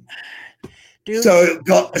cover him. Dude. So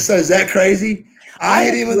is that crazy? I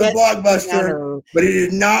hit him with a blockbuster, but he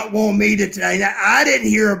did not want me to. I didn't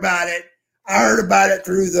hear about it. I heard about it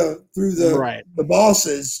through the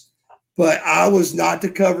bosses, but I was not to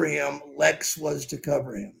cover him. Lex was to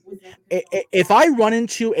cover him. If I run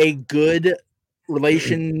into a good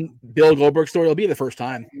relation Bill Goldberg story, it'll be the first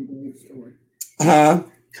time.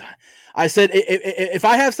 I said if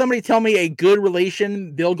I have somebody tell me a good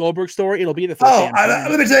relation Bill Goldberg story, it'll be the first time.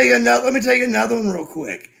 Let me tell you another one real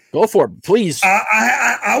quick. Go for it, please.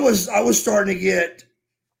 I was starting to get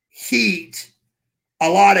heat, a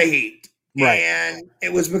lot of heat. Right. And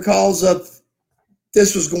it was because of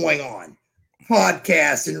this was going on,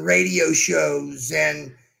 podcasts and radio shows,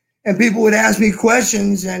 and people would ask me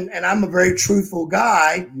questions, and I'm a very truthful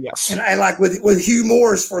guy. Yes. And I like with Hugh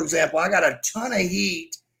Morris, for example, I got a ton of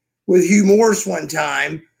heat with Hugh Morris one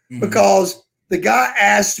time because the guy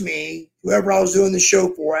asked me, whoever I was doing the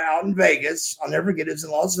show for out in Vegas, I'll never forget, it was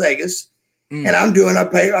in Las Vegas, and I'm doing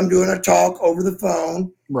a talk over the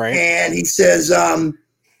phone, right? And he says,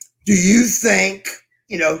 do you think,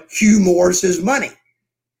 Hugh Morris is money?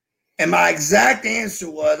 And my exact answer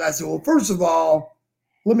was, I said, well, first of all,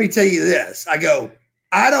 let me tell you this. I go,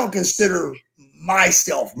 I don't consider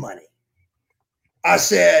myself money. I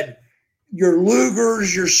said, your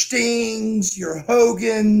Lugers, your Stings, your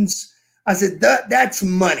Hogans. I said, that's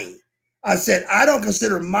money. I said, I don't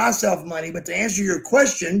consider myself money, but to answer your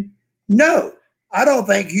question, no, I don't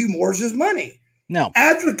think Hugh Morris is money. No.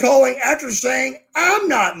 After saying I'm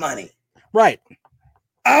not money. Right.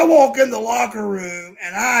 I walk in the locker room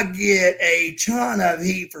and I get a ton of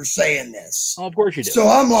heat for saying this. Oh, of course you do. So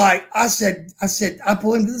I'm like, I said, I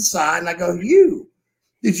pull him to the side and I go,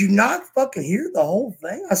 did you not fucking hear the whole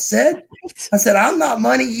thing? I said, I'm not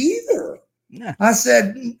money either. Yeah. I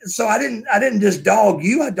said, so I didn't just dog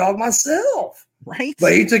you, I dogged myself. Right.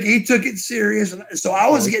 But he took it serious. And so I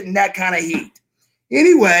was getting that kind of heat.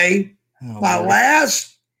 Anyway, my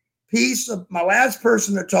last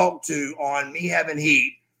person to talk to on me having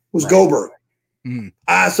heat was Goldberg.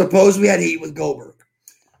 I suppose we had heat with Goldberg.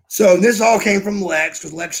 So this all came from Lex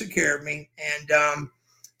because Lex took care of me. And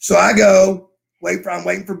so I go, I'm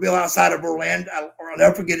waiting for Bill outside of Orlando, or I'll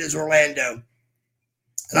never forget his Orlando.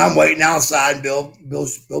 And I'm waiting outside, and Bill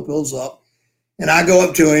pulls up. And I go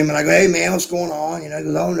up to him and I go, hey man, what's going on? He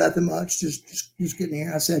goes, oh, nothing much. Just getting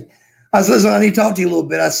here. I said, listen, I need to talk to you a little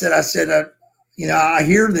bit. I said, I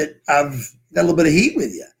hear that I've got a little bit of heat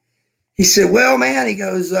with you. He said, well, man, he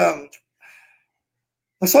goes,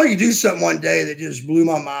 I saw you do something one day that just blew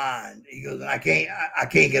my mind. He goes, I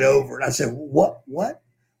can't get over it. I said, what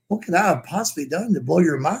could I have possibly done to blow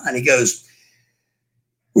your mind? He goes,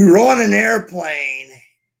 we were on an airplane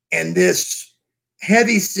and this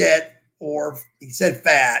heavy set, or he said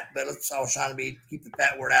fat, but I was trying to keep the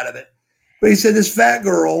fat word out of it. But he said, this fat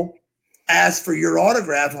girl asked for your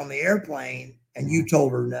autograph on the airplane and you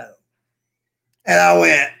told her no. And I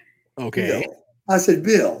went, okay. Bill. I said,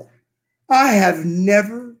 Bill, I have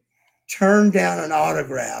never turned down an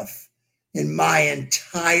autograph in my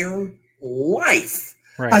entire life.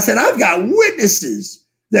 Right. I said, I've got witnesses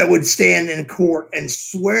that would stand in court and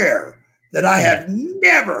swear that I have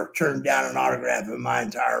never turned down an autograph in my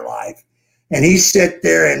entire life. And he sat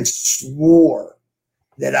there and swore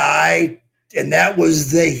that and that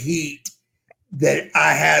was the heat that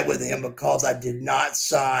I had with him because I did not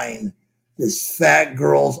sign this fat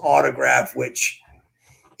girl's autograph, which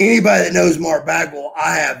anybody that knows Mark Bagwell,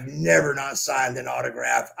 I have never not signed an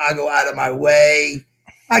autograph. I go out of my way.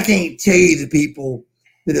 I can't tell you the people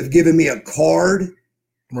that have given me a card.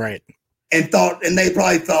 Right. And they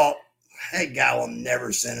probably thought, that guy will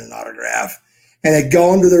never send an autograph. And had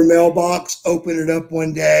gone to their mailbox, opened it up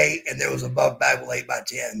one day, and there was a Buff Bagwell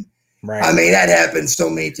 8x10. Right. I mean, that happened so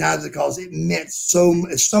many times because it meant so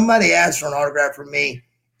much. If somebody asked for an autograph from me,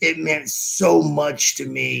 it meant so much to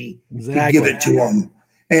me to give it to them.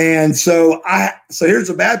 And so here's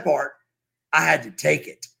the bad part. I had to take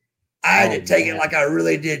it. I had to take it like I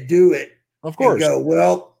really did do it. Of course. And go,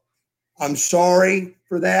 well, I'm sorry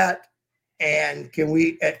for that. And can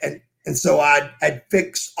we, and so I'd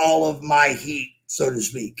fix all of my heat, so to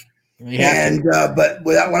speak. And, but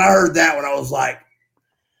when I heard that one, I was like,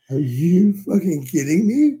 are you fucking kidding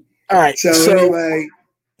me? All right. So anyway.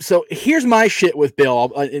 So here's my shit with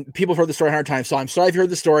Bill. And people have heard the story 100 times. So I'm sorry if you heard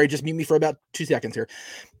the story. Just mute me for about 2 seconds here.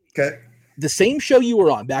 Okay. The same show you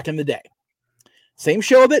were on back in the day. Same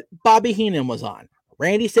show that Bobby Heenan was on.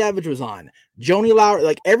 Randy Savage was on. Joni Lauer,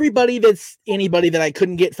 like anybody that I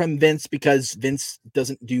couldn't get from Vince because Vince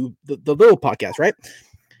doesn't do the little podcast, right?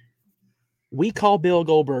 We call Bill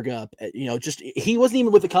Goldberg up, he wasn't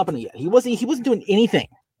even with the company yet. He wasn't doing anything.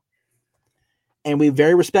 And we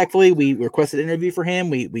very respectfully, we requested an interview for him.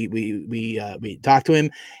 We talked to him.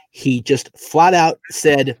 He just flat out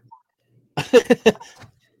said,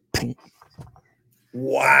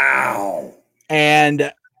 wow.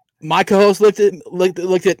 And my co-host looked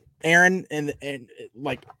at Aaron and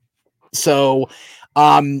like, so,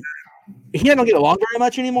 he don't get along very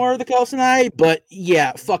much anymore, the co-host and I, but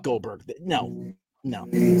yeah, fuck Goldberg. No. Yeah.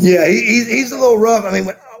 He's a little rough. I mean,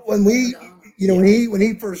 when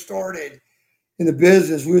he first started in the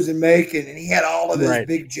business, we was in Macon, and he had all of his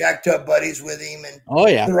big jacked up buddies with him, and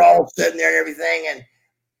they're all sitting there and everything.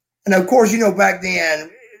 And of course, back then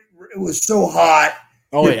it was so hot.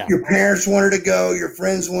 Your parents wanted to go, your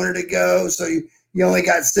friends wanted to go. So you only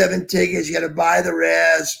got 7 tickets. You had to buy the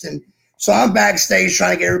rest. And so I'm backstage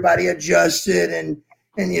trying to get everybody adjusted and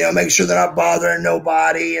make sure they're not bothering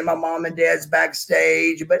nobody. And my mom and dad's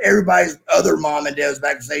backstage, but everybody's other mom and dad's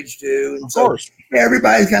backstage too. And so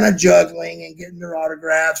everybody's kind of juggling and getting their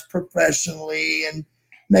autographs professionally and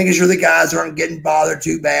making sure the guys aren't getting bothered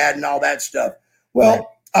too bad and all that stuff.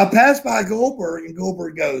 Well, I passed by Goldberg, and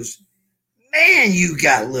Goldberg goes, man, you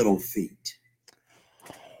got little feet.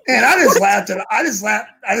 And I just laughed it. I just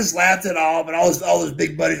laughed it off, and all those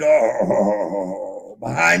big buddies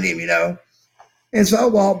behind him, And so I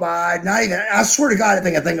walked by. I swear to God,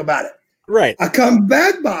 I think about it. Right. I come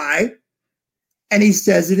back by, and he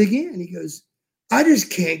says it again. He goes, I just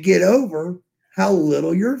can't get over how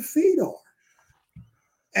little your feet are.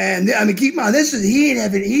 And I mean, keep in mind, he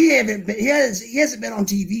hasn't been on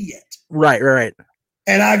TV yet. Right.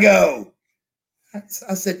 And I go,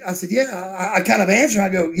 I said, yeah. I kind of answer. I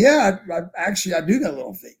go, yeah. I do got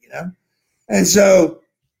little feet, And so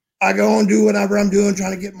I go and do whatever I'm doing,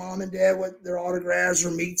 trying to get mom and dad with their autographs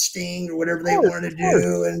or meet Sting or whatever they wanted to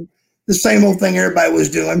do, and the same old thing everybody was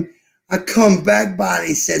doing. I come back by, and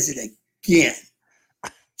he says it again.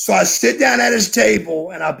 So I sit down at his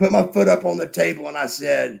table, and I put my foot up on the table, and I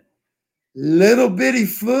said, little bitty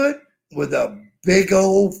foot with a big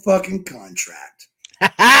old fucking contract.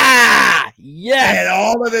 Yeah. And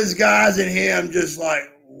all of his guys and him just like,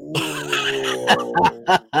 whoa.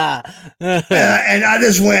 And I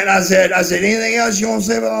just went, I said, anything else you want to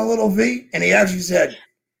say about my little feet? And he actually said,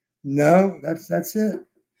 no, that's it.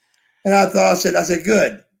 And I said,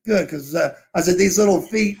 good. Because I said, these little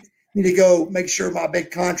feet need to go make sure my big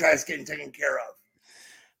contract's getting taken care of.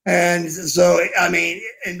 And so, I mean,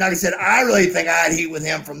 and like I said, I really think I had heat with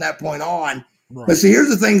him from that point on. Right. But see, here's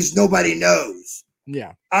the things nobody knows.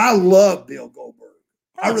 Yeah. I love Bill Goldberg.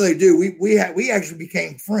 I really do. We actually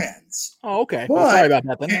became friends. Oh, okay. Well, sorry about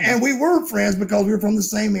that then. And we were friends because we were from the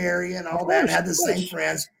same area and all that, had the same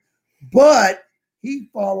friends. But he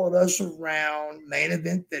followed us around Main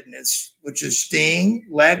Event Fitness, which is Sting,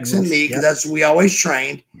 Lex, and me, because that's what we always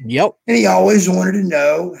trained. Yep. And he always wanted to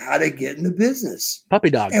know how to get in the business.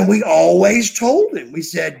 Puppy dog. And we always told him. We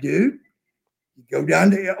said, dude, you go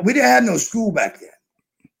down to, we didn't have no school back then.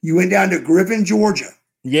 You went down to Griffin, Georgia.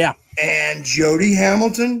 Yeah. And Jody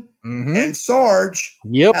Hamilton and Sarge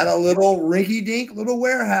had a little rinky-dink little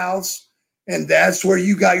warehouse. And that's where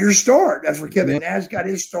you got your start. That's where Kevin Nash got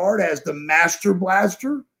his start as the Master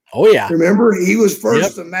Blaster. Oh, yeah. Remember, he was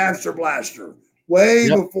first the Master Blaster, way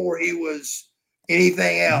before he was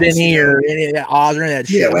anything else. Vinny or any Oz or that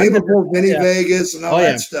shit. Yeah, way before Vinny Vegas and all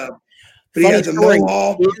that stuff. But he had the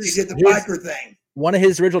mohawk. He did the biker thing. One of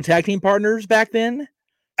his original tag team partners back then?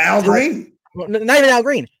 Al Green. Not even Al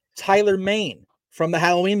Green. Tyler Mane from the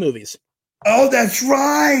Halloween movies. Oh, that's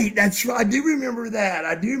right. That's right. I do remember that.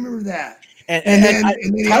 And then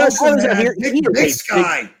Tyler's out here. Big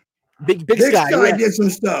Sky. Big Sky did some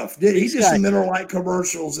stuff. He did some Mineral Light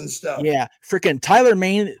commercials and stuff. Yeah. Freaking Tyler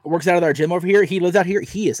Mane works out of our gym over here. He lives out here.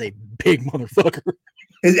 He is a big motherfucker.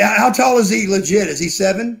 How tall is he legit? Is he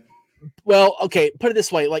 7? Well, okay, put it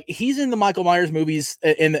this way. Like, he's in the Michael Myers movies,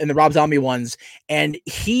 in the Rob Zombie ones, and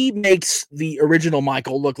he makes the original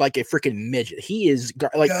Michael look like a freaking midget. He is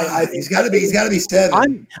like, he's got to be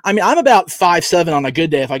 7. I'm about 5'7" on a good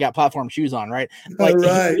day if I got platform shoes on, right? Like,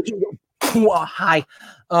 hi.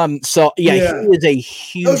 So yeah, he is a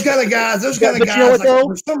huge. Those kind of guys. Like,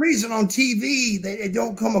 for some reason on TV, they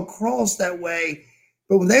don't come across that way.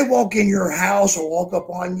 But when they walk in your house or walk up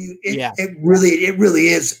on you, it really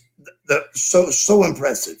is so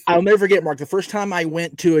impressive. I'll never forget, Mark, the first time I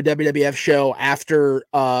went to a WWF show after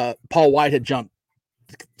Paul White had jumped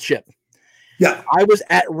ship. Yeah, I was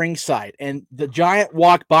at ringside, and the Giant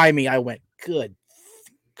walked by me. I went, "Good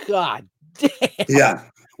God damn!" Yeah.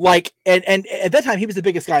 Like, and at that time he was the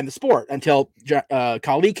biggest guy in the sport until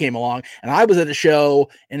Khali came along, and I was at a show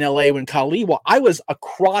in LA when Khali. Well, I was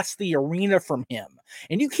across the arena from him,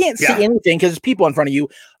 and you can't see anything because there's people in front of you.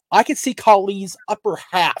 I could see Khali's upper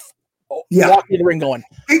half walking the ring going.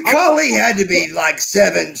 Khali had to be like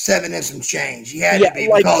seven and some change. He had to be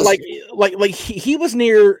like he was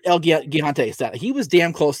near El Gigante. He was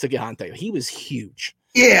damn close to Gigante. He was huge.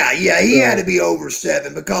 Yeah, he had to be over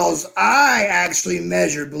 7 because I actually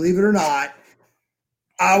measured, believe it or not.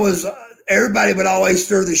 I was, everybody would always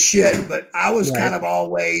stir the shit, but I was kind of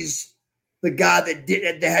always the guy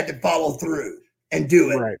that had to follow through and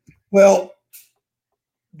do it. Right. Well,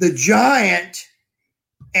 the Giant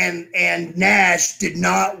and Nash did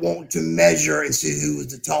not want to measure and see who was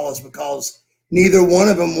the tallest because neither one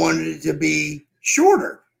of them wanted it to be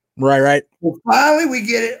shorter. Right. Well, finally, we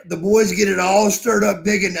get it. The boys get it all stirred up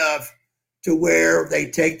big enough to where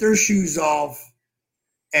they take their shoes off,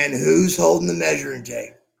 and who's holding the measuring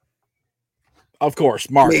tape? Of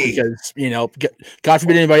course, Mark, because God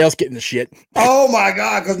forbid anybody else getting the shit. Oh my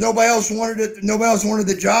God, because nobody else wanted it. Nobody else wanted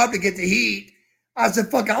the job to get the heat. I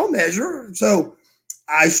said, "Fuck, I'll measure." So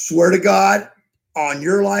I swear to God, on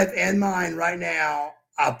your life and mine, right now,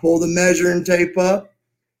 I pull the measuring tape up.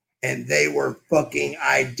 And they were fucking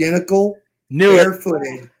identical,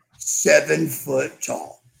 barefooted, 7 foot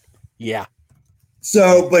tall. Yeah.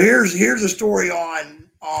 So, but here's a story on.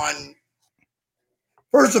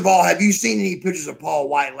 First of all, have you seen any pictures of Paul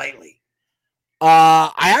White lately?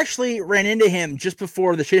 I actually ran into him just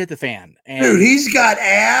before the shit hit the fan. And dude, he's got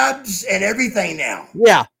abs and everything now.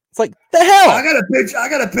 Yeah, it's like the hell. I got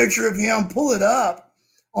a picture of him. Pull it up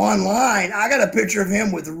online. I got a picture of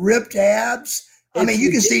him with ripped abs. I mean,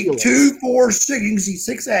 you can see 2, 4, 6. You can see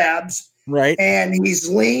 6 abs. Right. And he's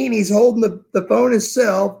lean. He's holding the phone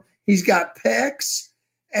himself. He's got pecs.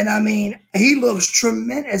 And I mean, he looks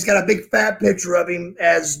tremendous. He's got a big fat picture of him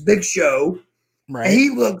as Big Show. Right. And he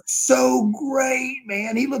looks so great,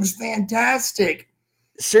 man. He looks fantastic.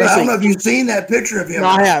 Seriously. But I don't know if you've seen that picture of him. No,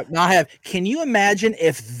 I have. Can you imagine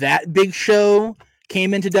if that Big Show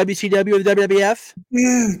came into WCW or the WWF?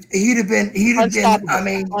 Dude, he'd have been, I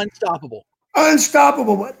mean,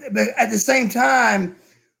 unstoppable, but at the same time,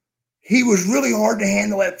 he was really hard to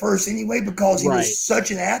handle at first anyway because he was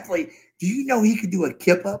such an athlete. Do you know he could do a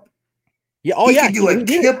kip up? Yeah, he could do a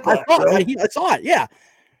kip up. I saw it. Yeah.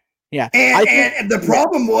 And the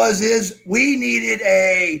problem is we needed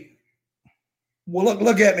a. Well,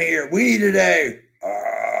 look at me here. We needed a.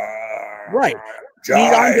 Right.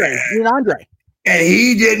 Need Andre. And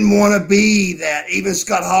he didn't want to be that. Even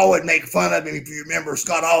Scott Hall would make fun of him. If you remember,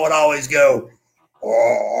 Scott Hall would always go,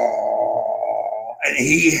 "Oh," and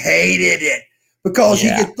he hated it. because he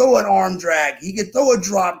could throw an arm drag, he could throw a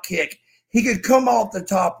drop kick, he could come off the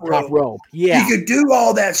top rope. Yeah, he could do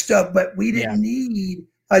all that stuff, but we didn't need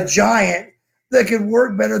a giant that could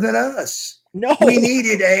work better than us. No, we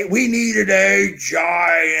needed a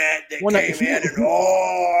giant that came in and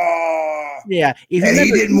and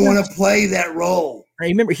he didn't want to play that role. I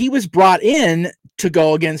remember he was brought in to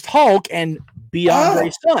go against Hulk and be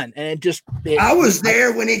Andre's son, and I was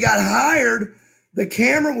there when he got hired. The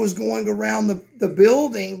camera was going around the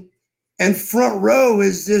building, and front row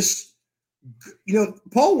is this.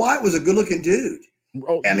 Paul White was a good-looking dude.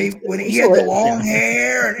 I mean, when he had the long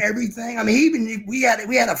hair and everything. I mean, we had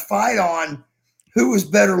a fight on who was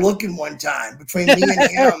better looking one time between me and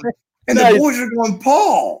him, and the boys are going,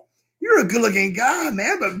 Paul, you're a good-looking guy,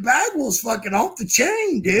 man, but Bagwell's fucking off the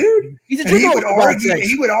chain, dude. He's a and he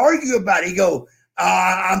would argue about it. He'd go,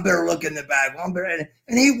 I'm better looking than Bagwell. I'm better.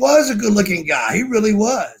 And he was a good-looking guy. He really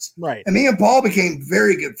was. Right. And me and Paul became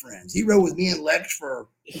very good friends. He rode with me and Lex for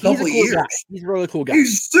a couple of years. He's a really cool guy.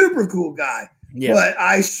 He's a super cool guy. Yeah. But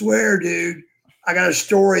I swear, dude, I got a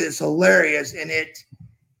story that's hilarious, and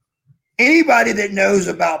anybody that knows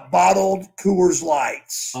about bottled Coors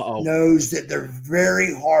Lights knows that they're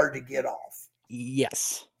very hard to get off.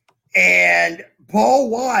 Yes. And Paul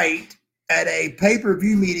White at a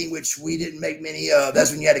pay-per-view meeting, which we didn't make many of,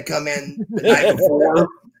 that's when you had to come in the night before.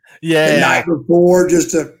 Night before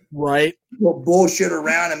just to bullshit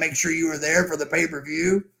around and make sure you were there for the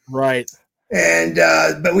pay-per-view. Right. And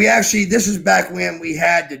but we actually, this is back when we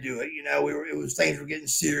had to do it. Things were getting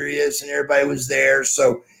serious and everybody was there.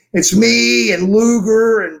 So it's me and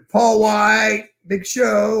Luger and Paul White, Big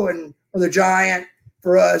Show, or the Giant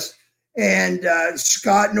for us, and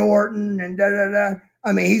Scott Norton and da-da-da.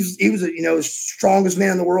 I mean, he was the strongest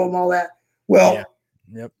man in the world and all that. Well,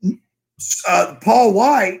 Paul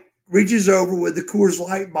White reaches over with the Coors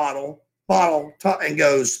Light bottle and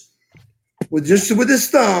goes with his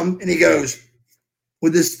thumb, and he goes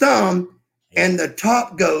with his thumb, and the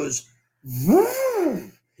top goes,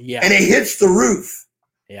 and it hits the roof.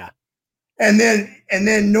 Yeah. And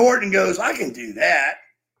then Norton goes, I can do that.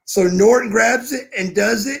 So Norton grabs it and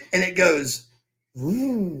does it, and it goes,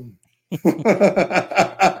 and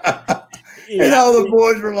all the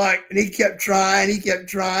boys were like, and he kept trying,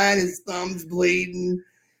 his thumb's bleeding.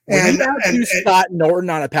 And Scott Norton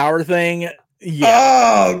on a power thing.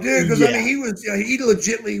 Yeah. Oh, dude, because I mean, he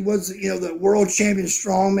legitimately was, the world champion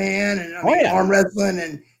strongman and arm wrestling,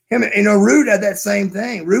 and him, Rude had that same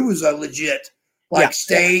thing. Rude was a legit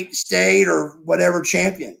state or whatever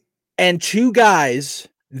champion. And two guys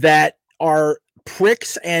that are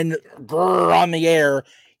pricks and grrr on the air.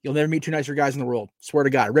 You'll never meet two nicer guys in the world. Swear to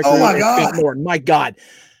God. Rick Rude my God. Scott Norton. My God.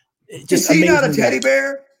 Is he not a teddy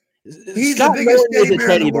bear? He's Scott the biggest Norton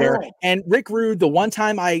teddy bear in the world. And Rick Rude, the one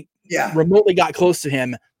time I remotely got close to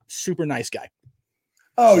him, super nice guy.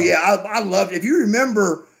 Oh, yeah. I loved it. If you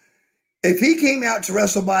remember, if he came out to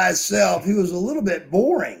wrestle by himself, he was a little bit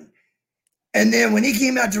boring. And then when he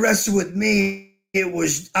came out to wrestle with me, I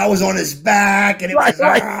was on his back, and it was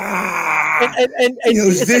and it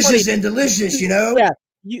was vicious and delicious, Yeah.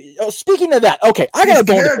 Speaking of that, okay, I got a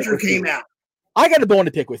bone to pick with you. I got a bone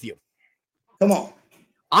to pick with you. Come on.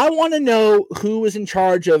 I want to know who was in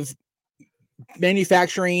charge of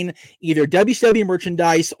manufacturing either WCW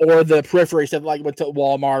merchandise or the periphery stuff, like went to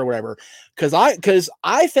Walmart or whatever. Because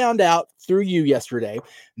I found out through you yesterday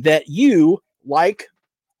that you, like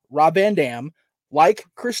Rob Van Dam, like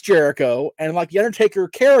Chris Jericho, and like the Undertaker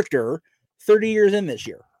character, 30 years in this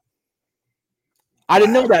year. I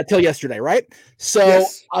didn't know that till yesterday, right? So,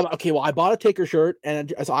 okay, well, I bought a Taker shirt,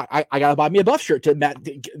 and so I got to buy me a Buff shirt to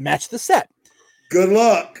match the set. Good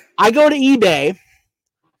luck. I go to eBay.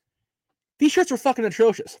 These shirts are fucking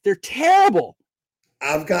atrocious. They're terrible.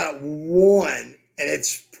 I've got one, and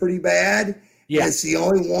it's pretty bad. Yeah. It's the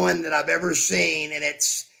only one that I've ever seen, and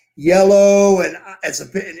it's yellow, and it's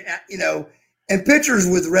and pictures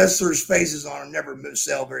with wrestlers' faces on them never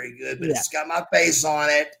sell very good, but it's got my face on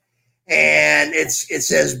it, and it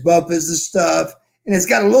says Buff is the stuff, and it's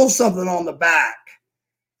got a little something on the back.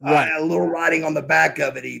 A little writing on the back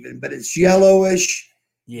of it even, but it's yellowish.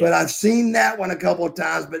 Yeah. But I've seen that one a couple of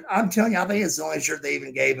times, but I'm telling you, I think it's the only shirt they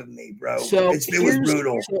even gave of me, bro. So it was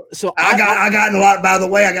brutal. So I got in a lot, by the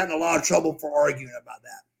way, I got in a lot of trouble for arguing about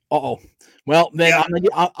that. Uh-oh. Well, then I'm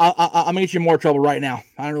gonna get you in more trouble right now.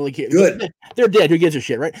 I don't really care. Good. They're dead. Who gives a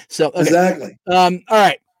shit, right? So okay. Exactly. All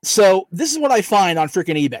right. So this is what I find on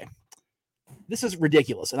freaking eBay. This is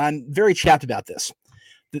ridiculous, and I'm very chapped about this.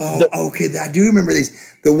 Okay. I do remember these.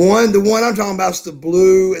 The one I'm talking about is the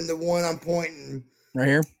blue, and the one I'm pointing right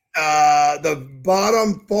here. The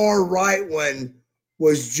bottom far right one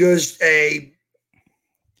was just a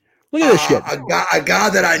Look at this shit. A guy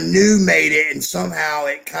that I knew made it, and somehow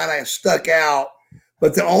it kind of stuck out.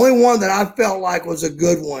 But the only one that I felt like was a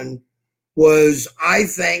good one was, I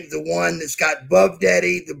think, the one that's got Buff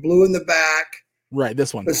Daddy, the blue in the back. Right,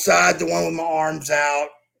 this one. Beside the one with my arms out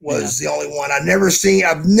was the only one. I've never seen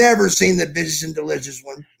the Vicious and Delicious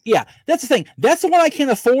one. Yeah, that's the thing. That's the one I can't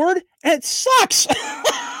afford, and it sucks.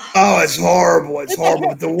 Oh, it's horrible. It's horrible.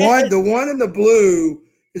 But the one in the blue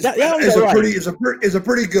is a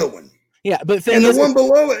pretty good one. Yeah, but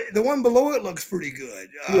the one below it looks pretty good.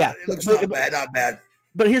 Yeah, it looks not bad.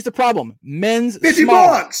 But here's the problem: men's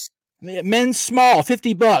 $50. Men's small,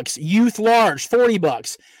 $50. Youth large,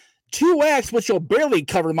 $40. 2X, which will barely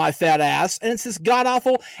cover my fat ass, and it's just god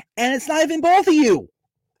awful, and it's not even both of you.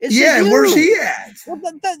 And where's he at? So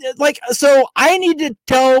I need to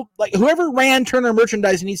tell, whoever ran Turner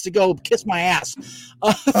Merchandise needs to go kiss my ass. Dude,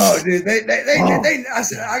 I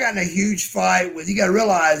said, I got in a huge fight with. You got to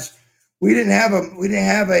realize we didn't have a.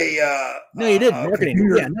 No, you didn't. Marketing.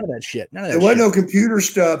 Computer. Yeah, none of that shit. There wasn't no computer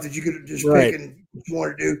stuff that you could just pick and what you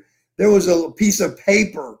wanted to do. There was a piece of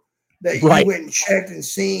paper that you went and checked and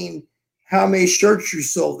seen how many shirts you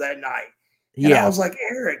sold that night. And I was like,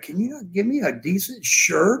 Eric, can you not give me a decent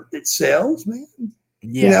shirt that sells, man?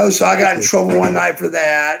 Yeah. So I got in trouble one night for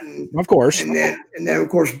that. And of course. And then of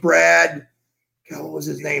course, Brad, what was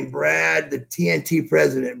his name? Brad, the TNT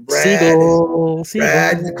president. Brad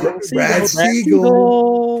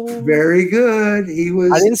Siegel. Very good. He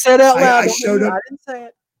was. I didn't say it out loud. I showed up. I didn't say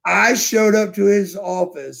it. I showed up to his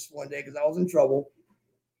office one day because I was in trouble.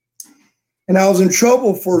 And I was in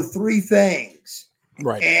trouble for 3 things.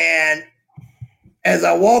 Right. And as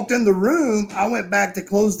I walked in the room, I went back to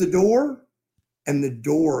close the door, and the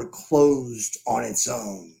door closed on its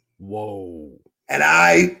own. Whoa. And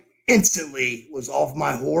I instantly was off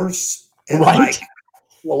my horse. And I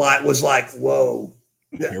was like, whoa.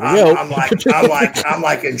 I'm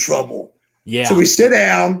like in trouble. Yeah. So we sit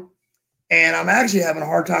down. And I'm actually having a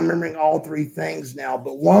hard time remembering all 3 things now.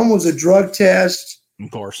 But one was a drug test. Of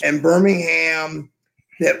course. In Birmingham.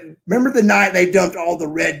 Remember the night they dumped all the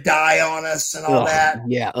red dye on us and all that?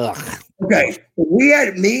 Yeah. Okay. We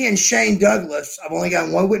had me and Shane Douglas. I've only got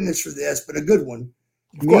one witness for this, but a good one.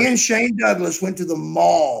 Me and Shane Douglas went to the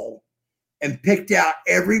mall and picked out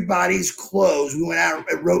everybody's clothes. We went out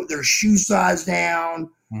and wrote their shoe size down,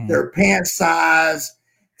 their pant size,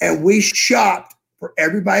 and we shopped for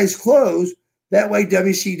everybody's clothes. That way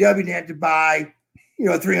WCW didn't have to buy, a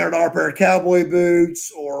 $300 pair of cowboy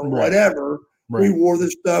boots or whatever. Right. We wore the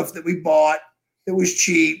stuff that we bought that was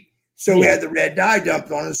cheap. So we had the red dye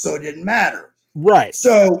dumped on us, so it didn't matter. Right.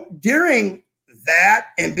 So during that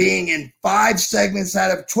and being in 5 segments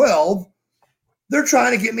out of 12, they're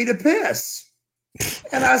trying to get me to piss.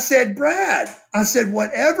 And I said, Brad,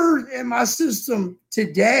 whatever in my system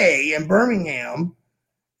today in Birmingham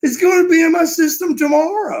is going to be in my system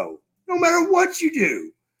tomorrow, no matter what you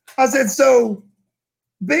do. I said, so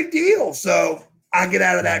big deal. So I get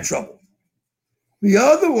out of that trouble. The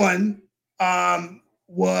other one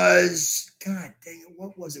was, God dang it,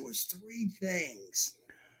 what was it? It was 3 things.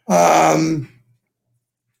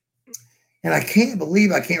 And I can't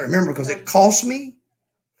believe I can't remember because it cost me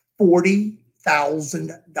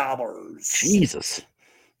 $40,000. Jesus.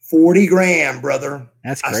 40 grand, brother.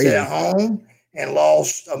 That's crazy. I sat at home and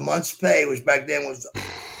lost a month's pay, which back then was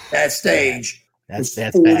that stage. That's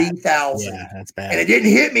 40,000. Yeah, that's bad. And it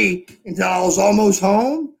didn't hit me until I was almost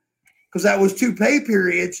home because that was 2 pay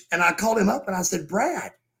periods. And I called him up and I said,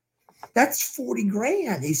 Brad, that's 40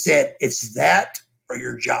 grand. He said, it's that or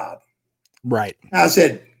your job. Right. I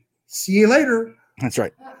said, see you later. That's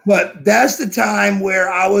right. But that's the time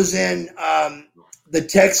where I was in the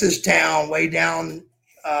Texas town way down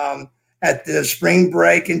at the spring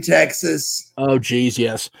break in Texas. Oh, geez,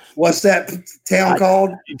 yes. What's that town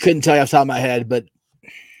called? I couldn't tell you off the top of my head, but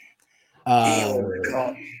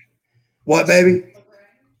what, baby?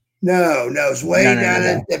 No, it's way down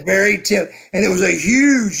at the very tip, and it was a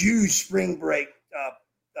huge spring break.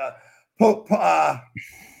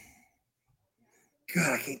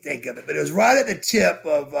 God, I can't think of it, but it was right at the tip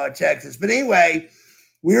of Texas. But anyway,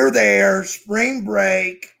 we were there, spring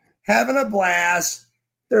break, having a blast.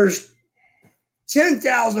 There's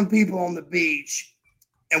 10,000 people on the beach,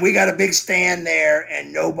 and we got a big stand there,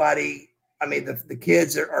 and nobody. I mean, the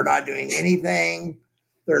kids are not doing anything.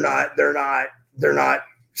 They're not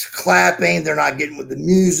clapping. They're not getting with the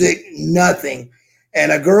music. Nothing.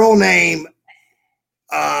 And a girl named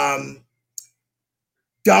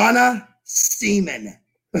Donna Seaman,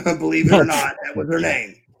 believe it or not, that was her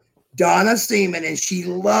name. Donna Seaman, and she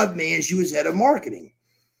loved me, and she was head of marketing.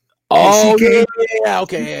 Oh, she yeah,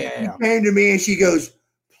 okay. She came to me, and she goes,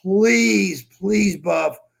 please,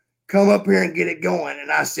 Buff, come up here and get it going.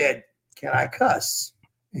 And I said, can I cuss?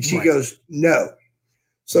 And she goes, no.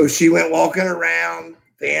 So she went walking around.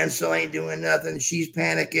 Van still ain't doing nothing. She's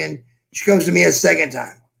panicking. She comes to me a second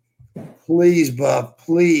time. Please, Buff,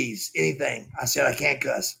 please, anything. I said, I can't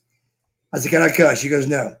cuss. I said, can I cuss? She goes,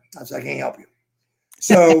 no. I said, I can't help you.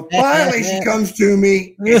 So finally she comes to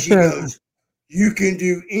me and she goes, you can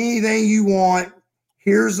do anything you want.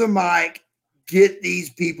 Here's the mic. Get these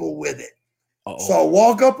people with it. Uh-oh. So I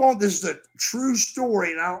walk up on, this is a true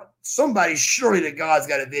story. Now, somebody surely to God's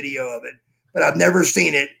got a video of it, but I've never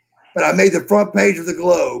seen it. But I made the front page of the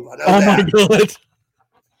Globe. I know that. My God.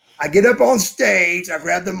 I get up on stage, I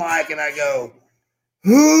grab the mic, and I go,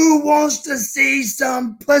 who wants to see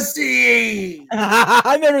some pussy?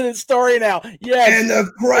 I remember this story now. Yes. And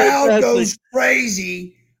the crowd goes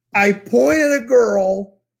crazy. I point at a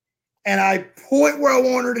girl, and I point where I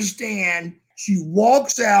want her to stand. She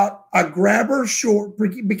walks out. I grab her short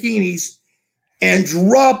bikinis and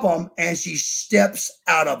drop them, and she steps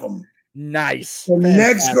out of them. Nice. The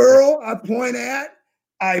next girl I point at,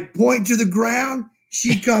 I point to the ground.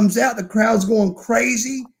 She comes out. The crowd's going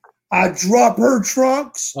crazy. I drop her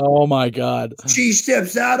trunks. Oh, my God. She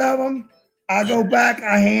steps out of them. I go back.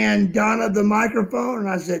 I hand Donna the microphone, and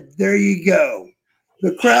I said, there you go.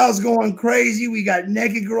 The crowd's going crazy. We got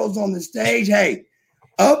naked girls on the stage. Hey,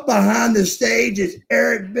 up behind the stage is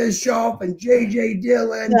Eric Bischoff and J.J.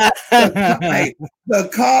 Dillon. The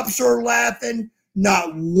cops are laughing.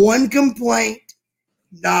 Not one complaint.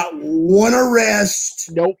 Not one arrest.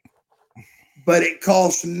 Nope. But it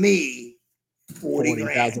cost me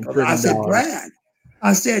 $40,000. I said, Brad,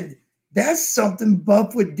 I said, that's something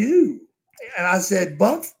Buff would do. And I said,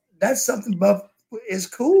 Buff, that's something Buff is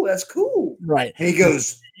cool. That's cool. Right. And he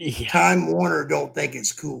goes, Time Warner don't think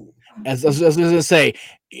it's cool. As I was going to say,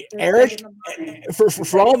 Eric,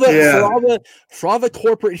 for all the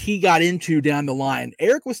corporate he got into down the line,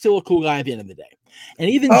 Eric was still a cool guy at the end of the day. And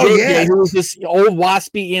even JJ, who was this old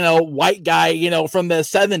waspy, white guy, from the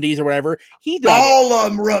 70s or whatever, he did all of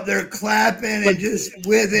them were up there clapping and just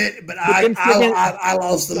with it. But I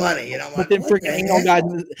lost the money, But then freaking guys,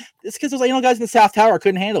 it's because those guys in the South Tower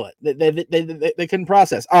couldn't handle it. They couldn't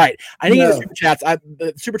process. All right, I need to get super chats.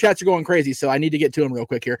 The super chats are going crazy, so I need to get to them real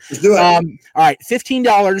quick here. Let's do it. All right,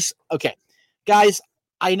 $15. Okay, guys,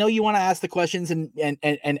 I know you want to ask the questions and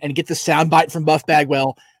get the soundbite from Buff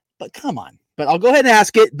Bagwell, but come on. But I'll go ahead and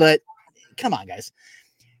ask it, but come on, guys.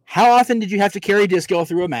 How often did you have to carry Disco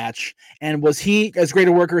through a match? And was he as great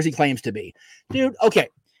a worker as he claims to be? Dude, okay.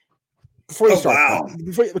 Before you start.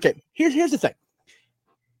 Okay, here's the thing.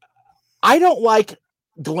 I don't like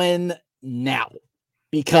Glenn now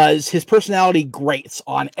because his personality grates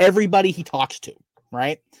on everybody he talks to,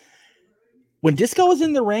 right? When Disco was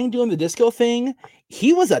in the ring doing the Disco thing,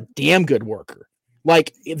 he was a damn good worker.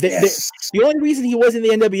 Like the only reason he was in the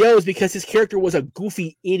NWO is because his character was a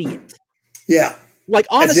goofy idiot. Yeah. Like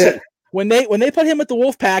honestly, when they put him at the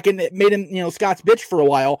Wolfpack and it made him, Scott's bitch for a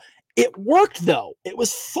while, it worked though. It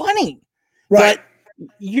was funny. Right. But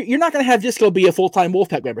you're not going to have Disco be a full-time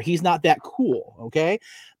Wolfpack member. He's not that cool. Okay.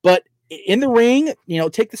 But in the ring,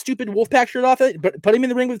 take the stupid Wolfpack shirt off it, but put him in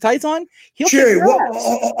the ring with the tights on. He'll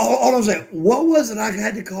hold on a second. What was it I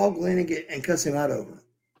had to call Glenn and cuss him out over?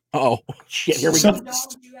 Oh shit! Here we go.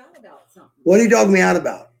 What did he dog me out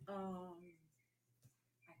about?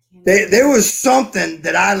 There was something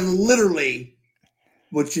that I literally,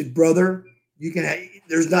 brother, you can.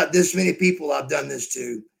 There's not this many people I've done this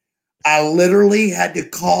to. I literally had to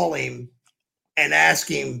call him and ask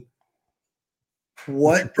him,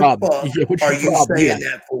 "What the fuck are you saying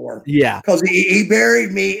that for?" Yeah, because he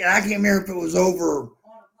buried me, and I can't remember if it was over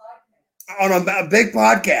on a big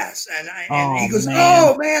podcast, and he goes, man.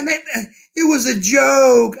 "Oh man, it was a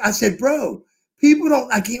joke." I said, "Bro, people don't."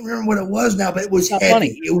 I can't remember what it was now, but it was heavy.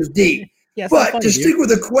 Funny. It was deep. Yeah, but funny, to stick with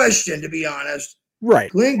the question, to be honest, right?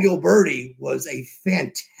 Glenn Gilberti was a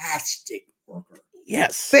fantastic worker.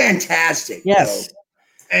 Yes, fantastic. Yes,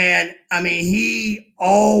 and I mean, he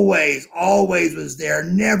always was there.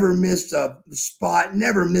 Never missed a spot.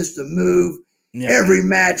 Never missed a move. Yeah. Every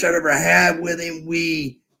match I've ever had with him,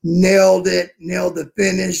 we nailed the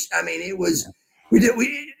finish. I mean, it was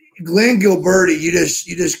Glenn Gilberti, you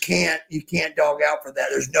just can't dog out for that.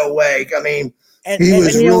 There's no way. I mean, he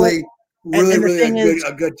was really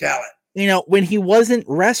a good talent. When he wasn't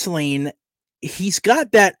wrestling, he's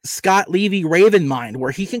got that Scott Levy Raven mind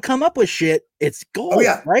where he can come up with shit. It's gold,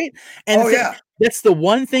 right? And that's the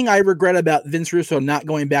one thing I regret about Vince Russo not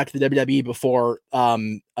going back to the WWE before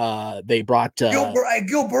they brought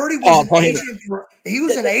Gilberti was an agent. He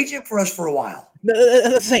was an agent for us for a while.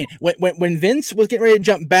 That's the same. When Vince was getting ready to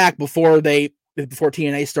jump back before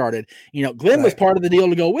TNA started, Glenn was part of the deal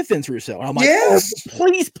to go with Vince Russo. And I'm like,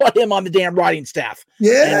 please put him on the damn writing staff.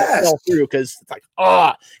 Yes. Fell through because it's like,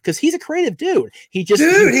 because he's a creative dude. He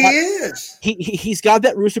is. He's got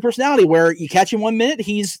that Russo personality where you catch him 1 minute,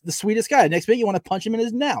 he's the sweetest guy. The next minute, you want to punch him in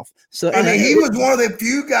his mouth. So he was one of the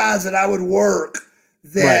few guys that I would work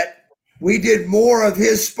that we did more of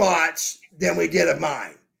his spots than we did of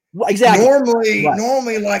mine. Well, exactly.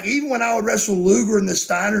 Normally, like even when I would wrestle Luger and the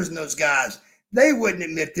Steiners and those guys, they wouldn't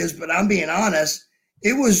admit this, but I'm being honest.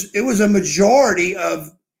 It was a majority of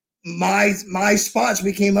my spots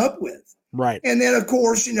we came up with. Right. And then of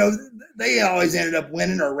course, they always ended up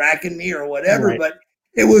winning or racking me or whatever, but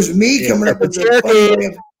it was me coming up with the funny way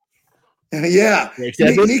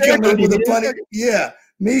of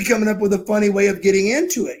me coming up with a funny way of getting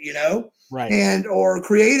into it, right. And or a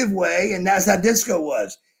creative way, and that's how Disco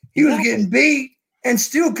was. He was getting beat and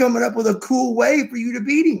still coming up with a cool way for you to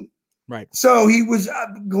beat him. Right. So he was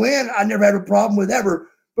Glenn. I never had a problem with ever.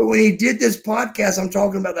 But when he did this podcast, I'm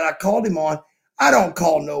talking about that I called him on. I don't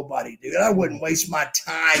call nobody, dude. I wouldn't waste my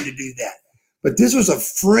time to do that. But this was a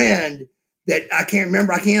friend that I can't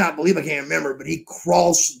remember. I can't remember. But he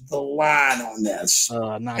crossed the line on this.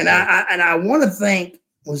 I want to think,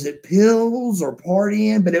 was it pills or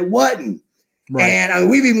partying? But it wasn't. Right. And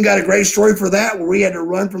we've even got a great story for that where we had to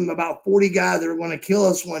run from about 40 guys that were going to kill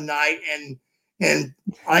us one night and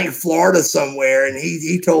I think Florida somewhere. And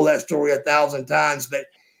he told that story 1,000 times, but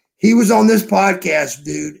he was on this podcast,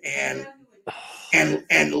 dude, and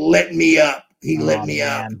let me up. He let me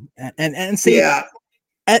up. And see,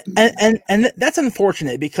 and that's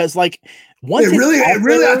unfortunate because once you know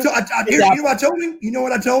what I told him? You know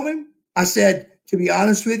what I told him? I said, to be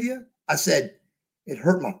honest with you, I said, it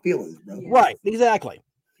hurt my feelings, bro. Right, exactly.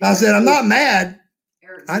 I said, I'm not mad.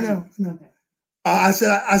 I know. I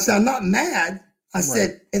said, I'm not mad. I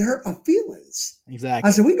said, it hurt my feelings. Exactly.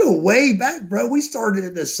 I said, we go way back, bro. We started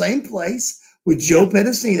at the same place with Joe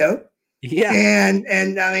Pedicino. Yeah.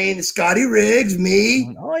 And I mean, Scotty Riggs,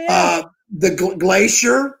 me, the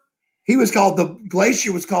Glacier.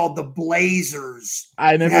 Glacier was called the Blazers.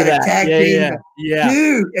 I remember that. Yeah.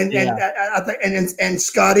 Dude. I think and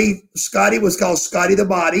Scotty was called Scotty the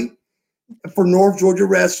Body for North Georgia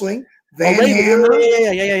Wrestling. Van Hammer.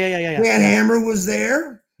 Yeah. Van Hammer was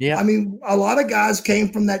there. Yeah. I mean, a lot of guys came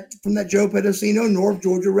from that Joe Pedicino North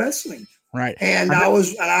Georgia Wrestling. Right. And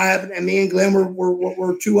me and Glenn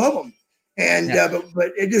were two of them. And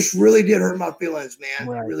but it just really did hurt my feelings, man.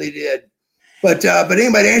 Right. It really did. But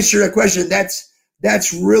anyway, to answer your question,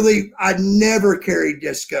 that's really, I never carried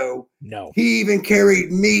Disco. No. He even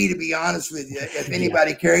carried me, to be honest with you. If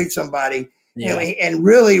anybody carried somebody, and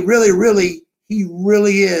really, really, really, he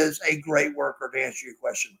really is a great worker, to answer your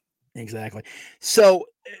question. Exactly. So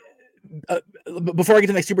before I get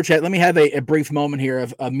to the next super chat, let me have a brief moment here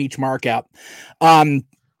of Meach Markout.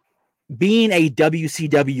 Being a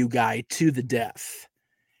WCW guy to the death,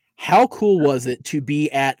 how cool was it to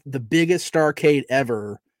be at the biggest Starrcade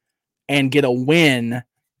ever and get a win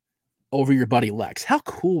over your buddy Lex? How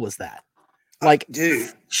cool was that?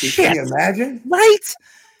 Dude, can you imagine? Right?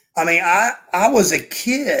 I mean, I was a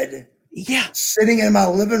kid sitting in my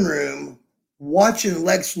living room watching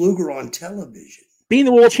Lex Luger on television. Being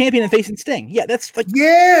the world champion and facing Sting. Yeah, that's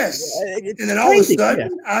yes. And then all of a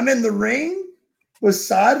sudden, I'm in the ring with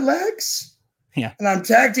Side Lex. Yeah. And I'm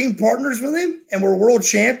tag team partners with him, and we're world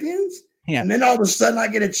champions. Yeah. And then all of a sudden, I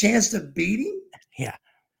get a chance to beat him. Yeah.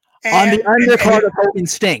 On the undercard of Hogan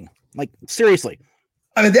Sting. Seriously.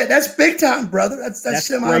 I mean, that's big time, brother. That's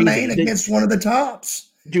semi-main against one of the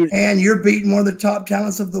tops. Dude. And you're beating one of the top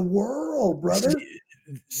talents of the world, brother.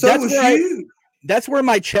 So was huge. That's where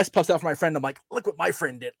my chest puffs out for my friend. I'm like, look what my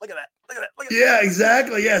friend did. Look at that. Yeah,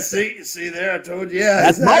 exactly. Yeah, see there. I told you. Yeah,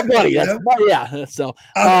 that's my buddy. So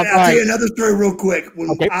I'll tell you another story real quick.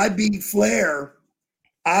 When I beat Flair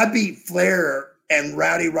and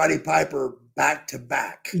Roddy Piper back to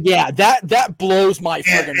back. Yeah, that blows my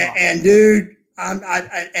friggin' mind. And dude,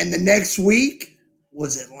 and the next week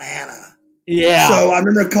was Atlanta. Yeah. So I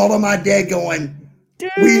remember calling my dad, going, "Dude,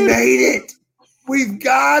 we made it. We've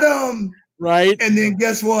got him." Right. And then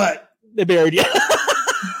guess what? They buried you.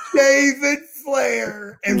 David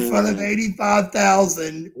Flair in front of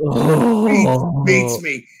 85,000 beats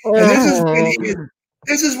me. And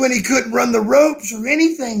this is when he couldn't run the ropes or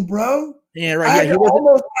anything, bro. Yeah, right. I Yeah,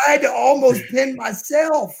 had to almost pin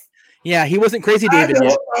myself. Yeah, he wasn't crazy I had David to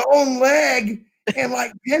yet. hook my own leg and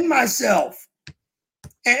like pin myself.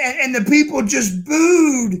 And the people just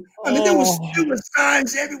booed. I mean, there was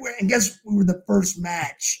signs everywhere. And guess we were the first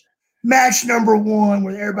match. Match number 1,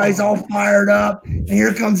 where everybody's all fired up. And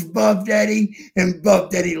here comes Buff Daddy, and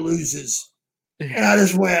Buff Daddy loses. And I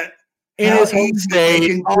just went, in his home state, they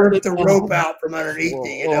can rip the rope out from underneath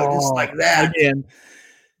you, just like that. Again.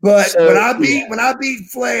 But when I beat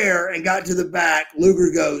Flair and got to the back,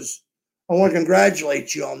 Luger goes, "I want to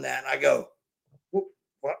congratulate you on that." And I go, "What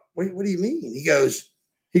do you mean?" He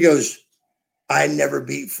goes, "I never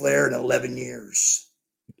beat Flair in 11 years.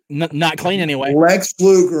 Not clean anyway. Lex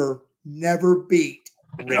Luger never beat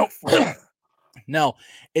Ric Flair." No,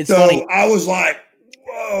 it's so funny. I was like,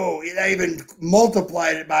 "Whoa!" I even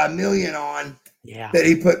multiplied it by 1,000,000 on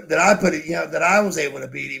that I was able to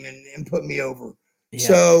beat him and put me over. Yeah.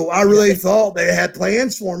 So I really thought they had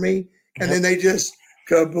plans for me, and then they just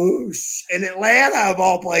kaboosh in Atlanta of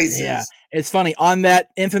all places. Yeah, it's funny on that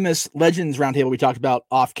infamous Legends roundtable we talked about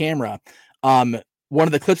off camera. One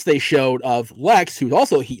of the clips they showed of Lex, who's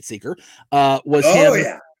also a heat seeker,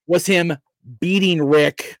 was him beating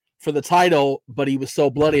Rick for the title, but he was so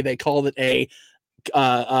bloody they called it a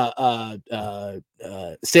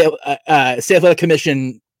State Athletic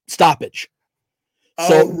Commission stoppage.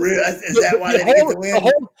 So really? Is that why they get the win?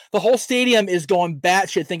 The whole stadium is going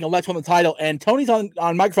batshit thinking Lex won the title, and Tony's on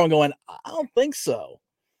microphone going, "I don't think so."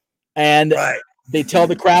 And they tell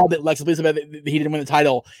the crowd that Lex is pleased about that he didn't win the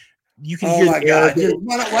title. You can hear my God.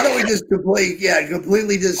 Why don't we just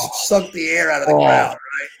completely just suck the air out of the crowd,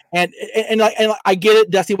 right? And I get it,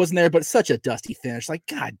 Dusty wasn't there, but it's such a Dusty finish. Like,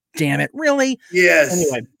 God damn it, really? Yes.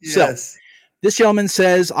 Anyway, so this gentleman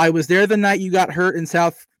says, "I was there the night you got hurt in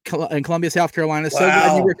Columbia, South Carolina. So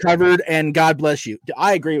glad you recovered, and God bless you."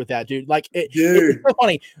 I agree with that, dude. Like, it's so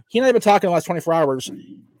funny. He and I have been talking the last 24 hours.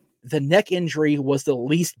 The neck injury was the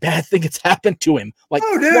least bad thing that's happened to him. Like,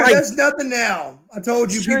 that's nothing now. I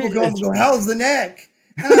told you, people go, "How's the neck?"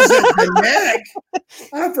 And I said, "The neck?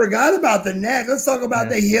 I forgot about the neck. Let's talk about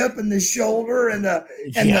the hip and the shoulder and the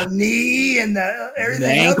knee and the everything.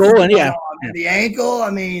 The ankle and the ankle.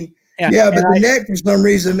 I mean, but the neck for some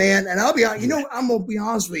reason, man. And I'll be honest, I'm gonna be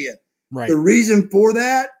honest with you. Right. The reason for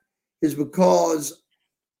that is because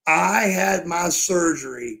I had my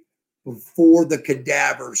surgery before the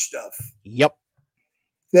cadaver stuff. Yep.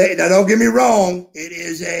 Now, don't get me wrong. It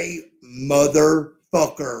is a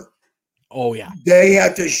motherfucker. Oh, yeah. They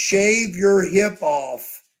have to shave your hip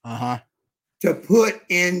off to put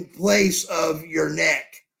in place of your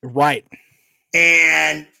neck. Right.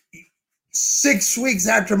 And 6 weeks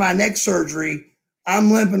after my neck surgery, I'm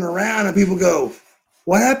limping around and people go,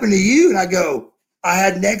 "What happened to you?" And I go, "I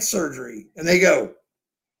had neck surgery." And they go,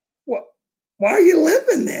 "What? Why are you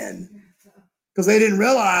limping then?" Because they didn't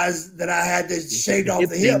realize that I had this shaved off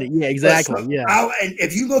the hip. Yeah, exactly. And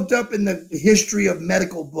if you looked up in the history of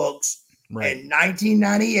medical books, in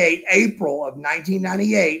 1998, April of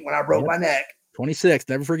 1998, when I broke my neck, 26,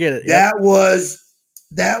 never forget it.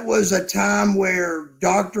 That was a time where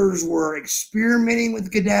doctors were experimenting with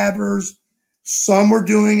cadavers. Some were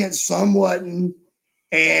doing it, some wasn't.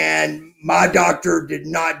 And my doctor did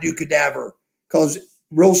not do cadaver because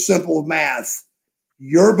real simple math.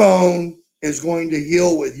 Your bone is going to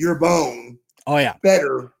heal with your bone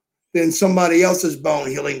better than somebody else's bone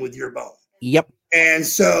healing with your bone. Yep. And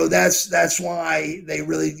so that's why they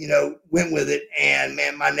really, went with it. And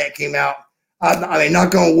man, my neck came out. I mean,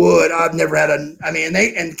 knock on wood, I've never had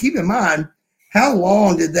and keep in mind, how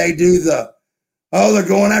long did they do they're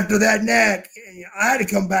going after that neck? And I had to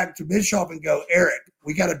come back to Bischoff and go, "Eric,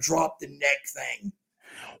 we got to drop the neck thing."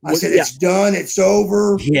 I said, "It's done. It's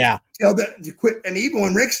over." Yeah. Tell them to quit. And even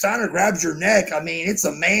when Rick Steiner grabs your neck, I mean, it's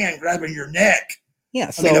a man grabbing your neck.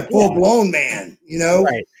 Yeah. I mean, a full-blown man,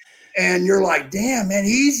 Right. And you're like, "Damn, man,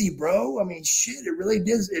 easy, bro." I mean, shit, it really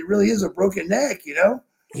is a broken neck,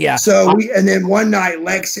 Yeah. So and then one night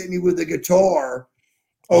Lex hit me with the guitar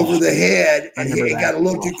over the head and it got a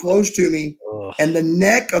little too close to me. And the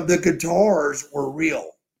neck of the guitars were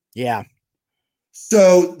real. Yeah.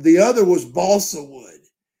 So the other was balsa wood,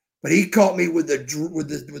 but he caught me with the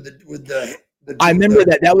I remember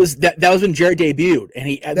that was when Jared debuted,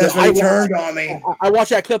 and that's when he turned on me. I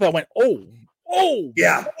watched that clip. I went, oh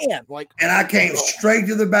yeah, man, and I came straight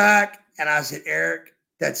to the back, and I said, "Eric,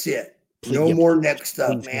 that's it. No more neck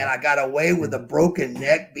stuff, man. I got away with a broken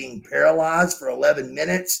neck, being paralyzed for 11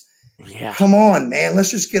 minutes. Yeah, come on, man.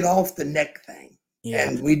 Let's just get off the neck thing." Yeah.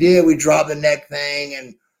 And we did. We dropped the neck thing,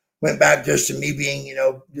 and went back just to me being,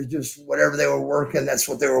 just whatever they were working. That's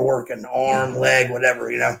what they were working, arm, leg,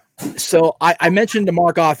 whatever, So I mentioned to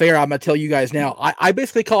Mark off air. I'm going to tell you guys now. I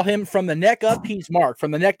basically call him from the neck up. He's Mark.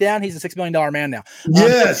 From the neck down, he's a $6 million man now.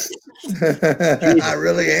 Yes, I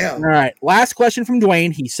really am. All right. Last question from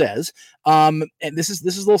Dwayne. He says, and this is a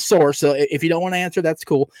little sore. So if you don't want to answer, that's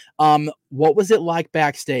cool. What was it like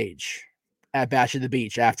backstage at Bash at the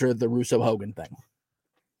Beach after the Russo Hogan thing?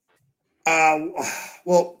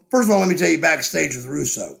 Well, first of all, let me tell you backstage with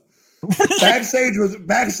Russo. backstage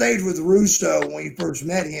with Russo when you first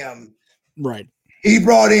met him. Right. He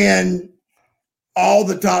brought in all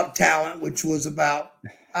the top talent, which was about,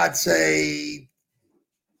 I'd say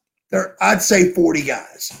 40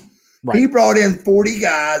 guys. Right. He brought in 40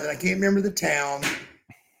 guys, and I can't remember the town,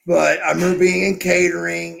 but I remember being in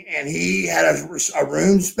catering, and he had a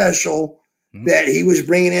room special that he was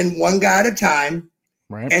bringing in one guy at a time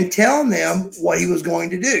and telling them what he was going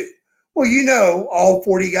to do. Well, all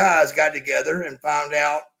 40 guys got together and found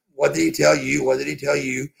out, what did he tell you? What did he tell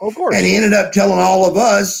you? Of course. And he ended up telling all of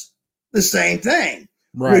us the same thing,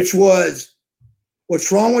 which was,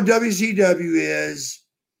 what's wrong with WCW is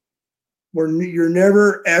you're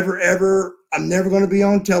never, ever, ever, I'm never going to be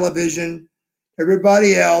on television.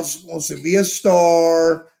 Everybody else wants to be a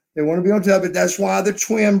star. They want to be on television. That's why the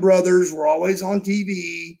twin brothers were always on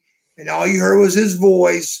TV, and all you heard was his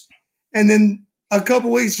voice. And then a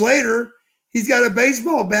couple weeks later, he's got a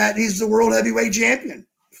baseball bat. He's the world heavyweight champion,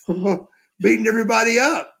 beating everybody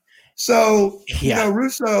up. So,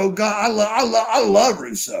 Russo, God, I love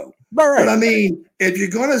Russo. But I mean, if you're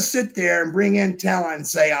going to sit there and bring in talent and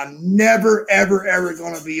say, I'm never, ever, ever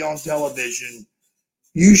going to be on television,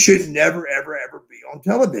 you should never, ever, ever be on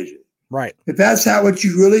television. Right. If that's what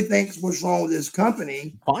you really think is what's wrong with this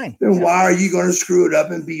company, fine. Then why are you going to screw it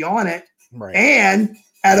up and be on it? Right. And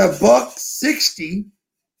at $1.60,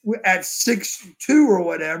 at 6'2" or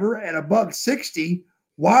whatever, at $1.60,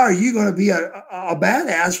 why are you going to be a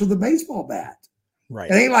badass with a baseball bat?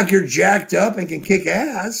 Right. It ain't like you're jacked up and can kick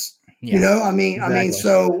ass. Yeah, I mean,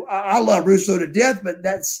 so I love Russo to death, but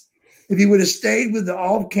if he would have stayed with the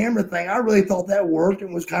off-camera thing, I really thought that worked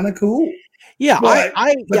and was kind of cool. Yeah, but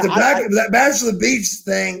that Bash of the Beach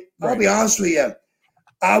thing, I'll be honest with you,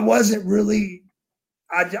 I wasn't really.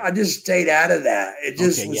 I just stayed out of that. It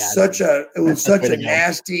just was such a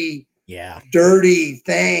nasty, dirty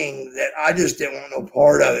thing that I just didn't want no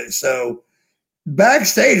part of it. So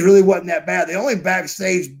backstage really wasn't that bad. The only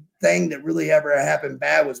backstage thing that really ever happened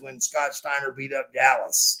bad was when Scott Steiner beat up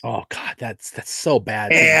Dallas. Oh God, that's so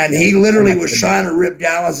bad. And he literally was trying to rip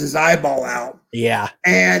Dallas's eyeball out. Yeah.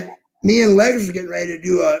 And me and Legs were getting ready to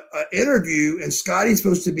do an interview, and Scotty's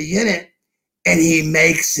supposed to be in it, and he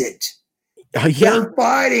makes it. They're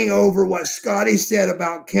fighting over what Scotty said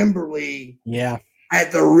about Kimberly. Yeah.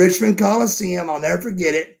 At the Richmond Coliseum. I'll never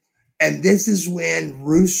forget it. And this is when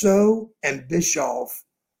Russo and Bischoff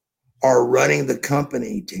are running the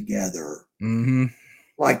company together. Mm-hmm.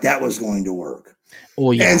 Like that was going to work.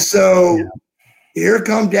 Oh, yeah. And so here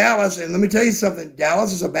come Dallas. And let me tell you something.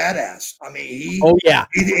 Dallas is a badass. I mean, he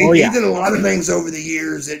did a lot of things over the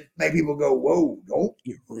years that make people go, whoa, don't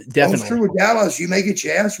screw with Dallas. You may get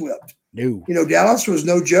your ass whipped. No. Dallas was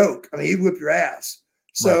no joke. I mean, he'd whip your ass.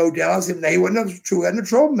 So Dallas, he wasn't a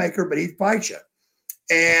troublemaker, but he'd fight you.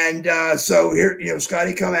 And so here,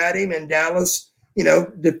 Scotty come at him, and Dallas,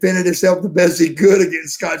 defended himself the best he could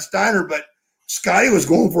against Scott Steiner. But Scotty was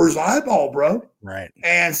going for his eyeball, bro. Right.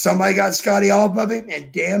 And somebody got Scotty off of him,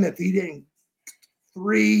 and damn if he didn't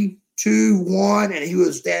 3, 2, 1, and he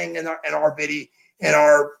was standing in our video, in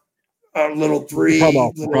our little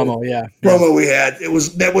promo we had.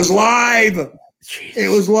 That was live. Jesus. It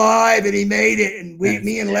was live, and he made it. And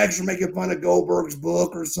me and Lex were making fun of Goldberg's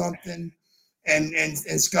book or something, and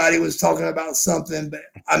Scotty was talking about something, but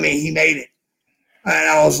I mean, he made it, and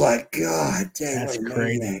I was like, God damn, that's what a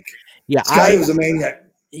crazy. maniac. Yeah, Scotty was a maniac.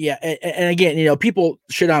 Yeah, and again, people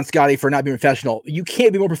shit on Scotty for not being professional. You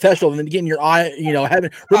can't be more professional than getting your eye, having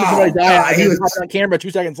somebody die and then popping on camera 2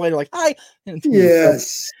 seconds later, like, hi.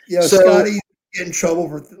 Yes, Scotty get in trouble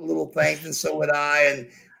for little things, and so would I, and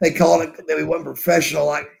they called it that we weren't professional.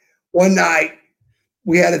 Like one night,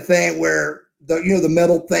 we had a thing where the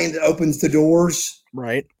metal thing that opens the doors.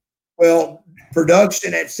 Right. Well,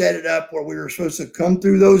 production had set it up where we were supposed to come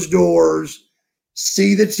through those doors,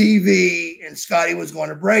 see the TV, and Scotty was going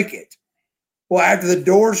to break it. Well, after the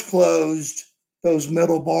doors closed, those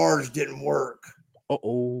metal bars didn't work.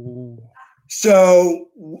 Uh-oh. So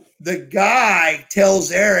the guy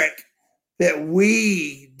tells Eric that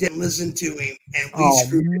we didn't listen to him, and we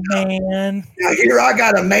screwed it up. Now here I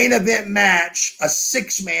got a main event match, a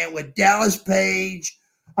 6-man with Dallas Page.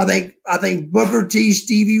 I think Booker T,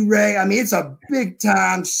 Stevie Ray. I mean, it's a big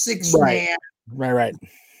time 6-man right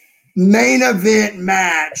main event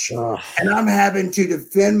match, and I'm having to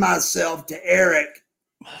defend myself to Eric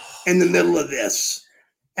in the middle of this.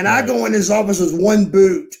 And I go in his office with one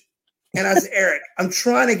boot, and I said, Eric, I'm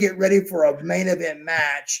trying to get ready for a main event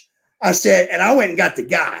match. I said, and I went and got the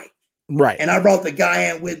guy. Right. And I brought the guy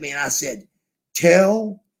in with me, and I said,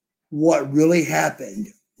 tell what really happened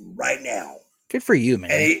right now. Good for you,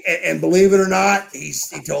 man. And believe it or not, he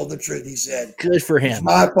told the truth. He said, good for him. It's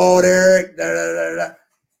my fault, Eric. Da, da, da, da.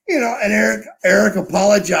 You know, and Eric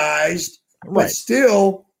apologized, but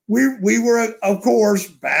still, we were, of course,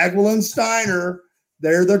 Bagwell and Steiner.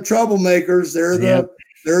 They're the troublemakers. They're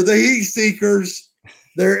the heat seekers.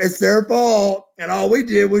 It's their fault, and all we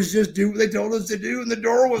did was just do what they told us to do, and the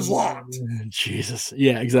door was locked. Jesus,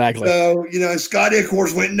 yeah, exactly. So Scotty, of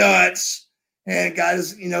course, went nuts and got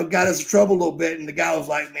us in trouble a little bit. And the guy was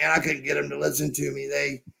like, "Man, I couldn't get him to listen to me."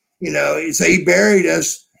 So he buried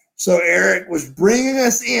us. So Eric was bringing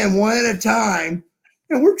us in one at a time,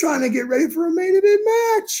 and we're trying to get ready for a main event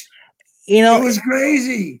match. It was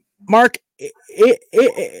crazy, Mark.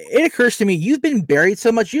 It occurs to me you've been buried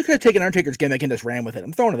so much you could have taken Undertaker's gimmick and just ran with it.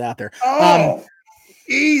 I'm throwing it out there.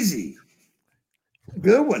 Easy.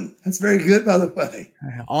 Good one. That's very good, by the way.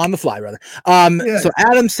 On the fly, brother. So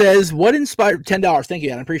Adam says, what inspired $10? Thank you,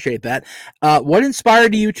 Adam. Appreciate that. What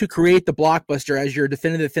inspired you to create the Blockbuster as your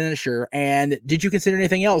definitive finisher? And did you consider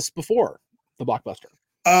anything else before the Blockbuster?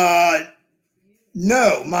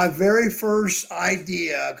 No, my very first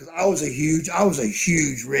idea, because I was a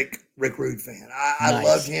huge Rick Rude fan. I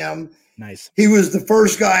loved him. Nice. He was the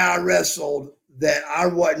first guy I wrestled that I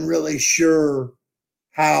wasn't really sure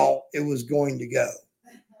how it was going to go.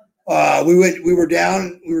 We were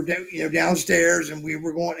downstairs, and we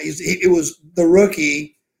were going. It was the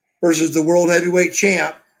Rookie versus the world heavyweight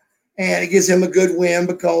champ, and it gives him a good win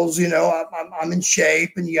because I'm in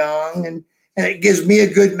shape and young, and it gives me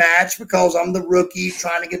a good match because I'm the Rookie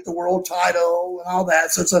trying to get the world title and all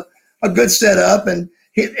that. So it's a good setup, and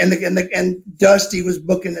Dusty was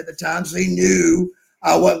booking at the time, so he knew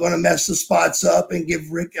I wasn't going to mess the spots up and I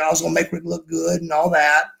was going to make Rick look good and all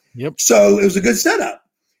that. Yep. So it was a good setup.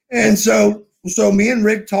 And so me and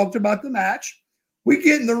Rick talked about the match. We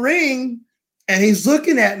get in the ring, and he's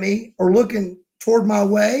looking at me or looking toward my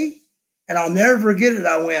way, and I'll never forget it.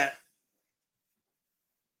 I went,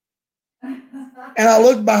 and I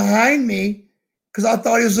looked behind me because I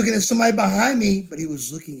thought he was looking at somebody behind me, but he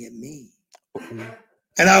was looking at me.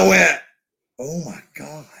 And I went, oh, my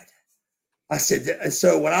God. I said,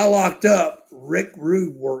 so when I locked up, Rick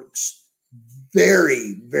Rude works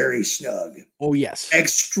very, very snug. Oh, yes.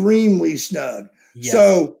 Extremely snug. Yes.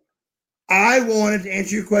 So I wanted to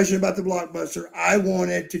answer your question about the Blockbuster. I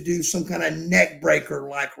wanted to do some kind of neck breaker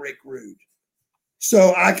like Rick Rude.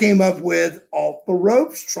 So I came up with Off the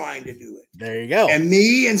Ropes trying to do it. There you go. And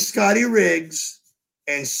me and Scotty Riggs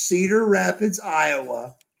in Cedar Rapids,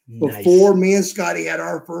 Iowa, before me and Scotty had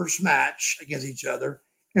our first match against each other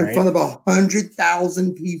in front of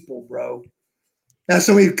 100,000 people, bro. That's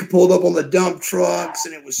when we pulled up on the dump trucks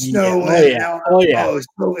and it was snowing.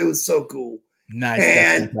 It was so cool.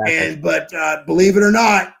 Nice. But believe it or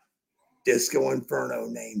not, Disco Inferno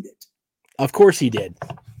named it. Of course he did.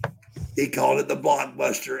 He called it the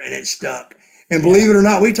Blockbuster, and it stuck. And believe it or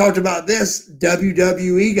not, we talked about this.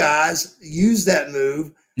 WWE guys use that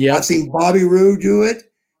move. Yeah, I've seen Bobby Roode do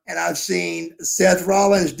it, and I've seen Seth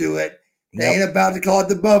Rollins do it. They ain't about to call it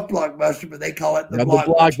the Buff Blockbuster, but they call it the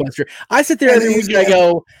Blockbuster. I sit there every week and I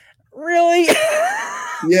go, really?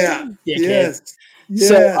 Yeah. Yes.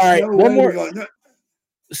 So, all right, one more.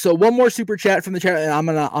 So one more super chat from the chat, and I'm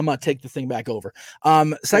gonna take the thing back over.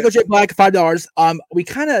 Psycho J Black, $5. We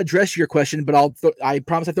kind of addressed your question, but I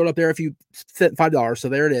promise I throw it up there if you fit $5. So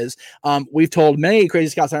there it is. We've told many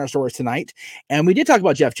Crazy Scott Steiner stories tonight, and we did talk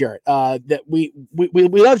about Jeff Jarrett. That we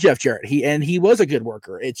love Jeff Jarrett. He was a good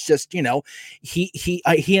worker. It's just he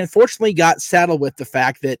unfortunately got saddled with the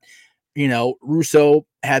fact that Russo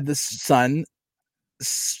had the sun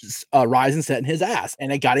rise and set in his ass,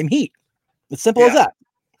 and it got him heat. It's simple as that.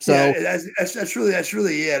 So that's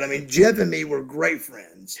really it. I mean, Jeff and me were great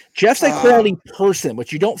friends. Jeff's a quality person,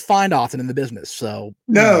 which you don't find often in the business. So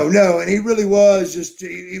no, and he really was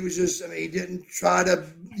he was just. I mean, he didn't try to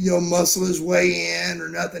muscle his way in or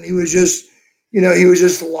nothing. He was just he was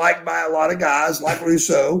just liked by a lot of guys like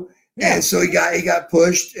Russo, and so he got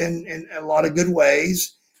pushed in a lot of good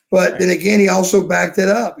ways. But then again, he also backed it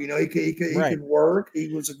up. He could work.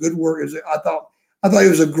 He was a good worker. I thought he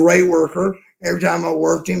was a great worker. Every time I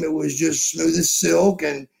worked him, it was just smooth as silk,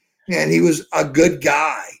 and he was a good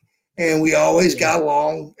guy. and we always got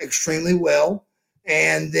along extremely well.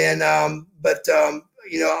 And then,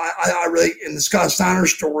 you know, I really, in the Scott Steiner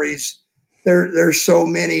stories, there's so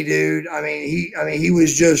many, dude. I mean, he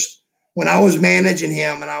was just, when I was managing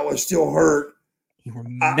him and I was still hurt,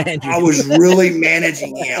 I was really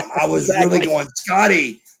managing him. I was really going,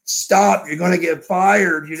 Scotty, stop! You're going to get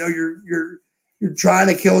fired. You know, you're trying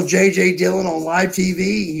to kill JJ Dillon on live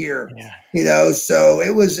TV here. Yeah. You know, so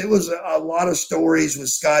it was a lot of stories with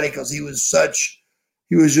Scotty because he was just.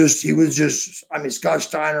 I mean, Scott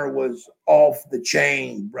Steiner was off the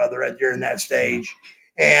chain, brother, right there in that stage,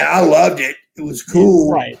 and I loved it. It was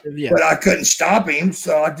cool, right? Yeah. But I couldn't stop him,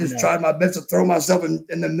 so I just tried my best to throw myself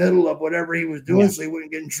in the middle of whatever he was doing, so he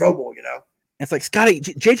wouldn't get in trouble. You know, it's like Scotty,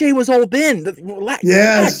 JJ was all Ben.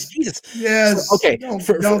 Yes, Jesus. Yes. So, okay,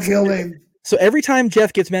 don't kill him. So every time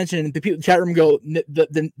Jeff gets mentioned, the people in the chat room go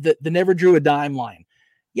the never drew a dime line.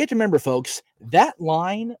 You have to remember, folks, that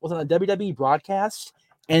line was on a WWE broadcast,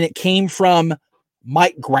 and it came from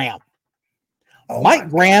Mike Graham. Mike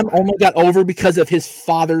Graham only got over because of his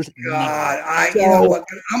father's God. You know what?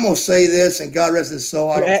 I'm gonna say this, and God rest his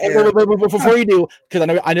soul. Before you do,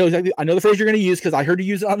 because I know the phrase you're going to use because I heard you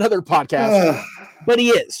use it on another podcast. But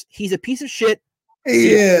he's a piece of shit. He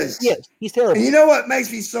is. He's terrible. And you know what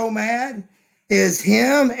makes me so mad is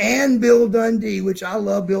him and Bill Dundee, which I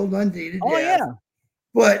love Bill Dundee to death. Yeah.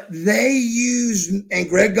 But they use, and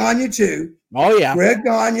Greg Gagne too. Oh yeah. Greg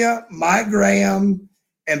Gagne, Mike Graham,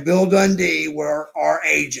 and Bill Dundee were our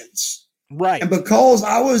agents. Right. And because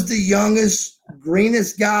I was the youngest,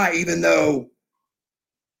 greenest guy, even though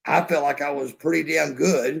I felt like I was pretty damn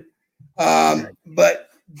good, but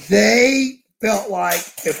they felt like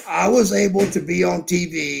if I was able to be on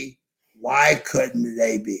TV, why couldn't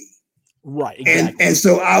they be? Right. Exactly. And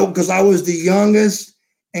so because I was the youngest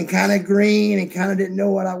and kind of green and kind of didn't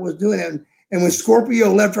know what I was doing. And when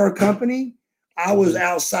Scorpio left our company, I was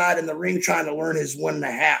outside in the ring trying to learn his 1.5.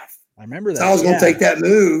 I remember that. So I was going to take that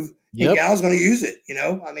move. Yep. And I was going to use it. You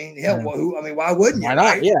know, I mean, hell, why wouldn't you? Why not?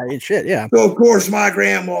 Right? Yeah, it's shit. Yeah. So of course, my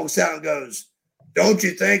Graham walks out and goes, "Don't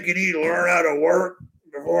you think you need to learn how to work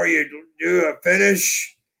before you do a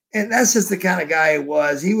finish?" And that's just the kind of guy he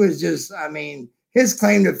was. He was just, I mean, his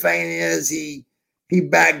claim to fame is he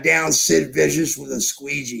backed down Sid Vicious with a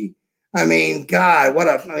squeegee. I mean, God,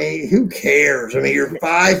 who cares? I mean, you're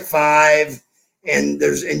 5'5", and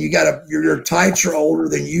your tights are older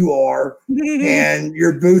than you are, and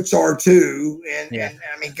your boots are too. And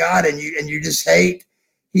I mean, God, and you just he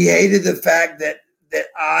hated the fact that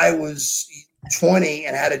I was 20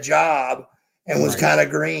 and had a job and was kind of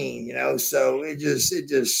green, you know. So it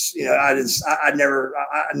just, you know, I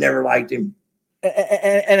never liked him.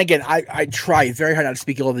 And again, I try very hard not to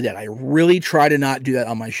speak ill of the dead. I really try to not do that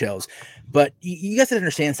on my shows. But you guys have to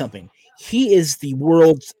understand something. He is the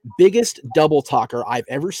world's biggest double talker I've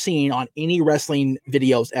ever seen on any wrestling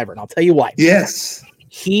videos ever. And I'll tell you why. Yes.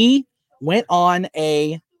 He went on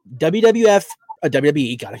a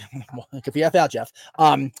WWE, got it, if you have out, Jeff,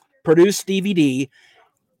 produced DVD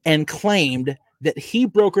and claimed that he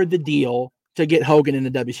brokered the deal to get Hogan in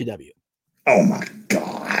the WCW. Oh my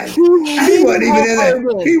God. He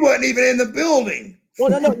wasn't even in the building.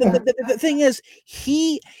 Well, no. The thing is,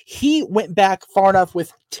 he went back far enough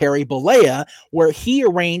with Terry Bollea where he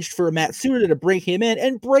arranged for Matt Suda to bring him in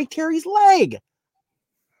and break Terry's leg.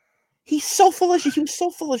 He's so full of shit. He was so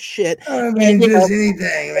full of shit. I mean,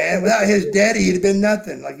 anything, man. Without his daddy, he'd have been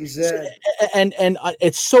nothing, like you said. And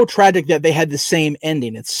it's so tragic that they had the same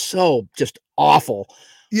ending. It's so just awful.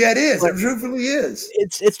 Yeah, it is. But it truthfully is.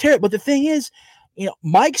 It's terrible. But the thing is, you know,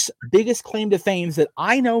 Mike's biggest claim to fame is that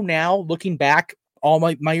I know now, looking back all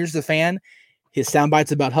my years as a fan, his sound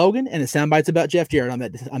bites about Hogan and his sound bites about Jeff Jarrett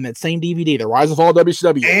on that same DVD, The Rise of All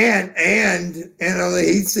WCW. And on the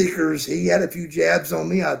Heat Seekers, he had a few jabs on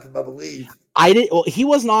me, I believe. I did. Well, he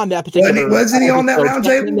wasn't on that particular. Wasn't he on that round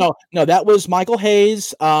table? No, that was Michael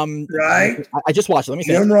Hayes. Right. I just watched it. Let me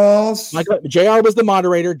see. Jim Ross. JR was the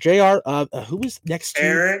moderator. JR. Who was next to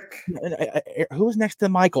Eric? Who was next to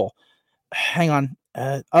Michael? Hang on.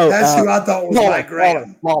 That's who I thought was Mike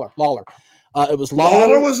Graham. Lawler. It was Lawler.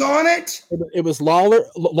 Lawler was on it. It was Lawler.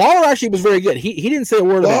 Lawler actually was very good. He didn't say a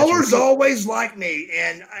word. Lawler's always like me,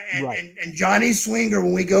 and Johnny Swinger,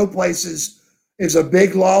 when we go places, is a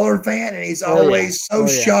big Lawler fan, and he's always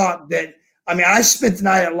shocked that. I mean, I spent the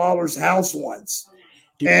night at Lawler's house once,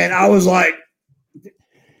 and I was like,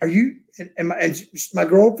 "Are you?" And my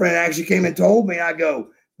girlfriend actually came and told me. I go,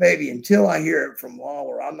 "Baby, until I hear it from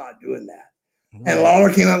Lawler, I'm not doing that." And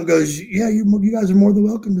Lawler came up and goes, "Yeah, you guys are more than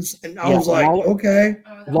welcome." And I was like, "Okay."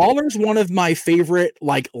 Lawler's one of my favorite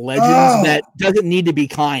legends that doesn't need to be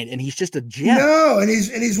kind, and he's just a gem. No, and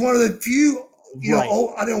he's one of the few. I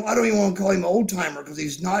don't even want to call him old timer because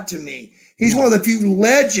he's not to me. He's one of the few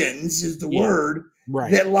legends, is the word,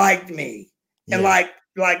 that liked me, and like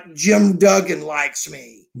Jim Duggan likes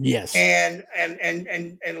me. Yes, and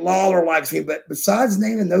Lawler likes me. But besides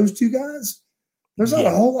naming those two guys, there's not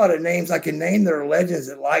a whole lot of names I can name that are legends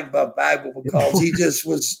that like Buff Bagwell, because he just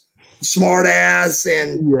was smart ass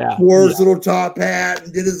and wore his little top hat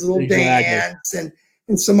and did his little dance, and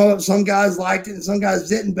some guys liked it and some guys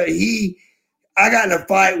didn't. But I got in a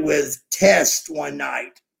fight with Test one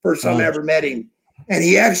night, first time I ever met him, and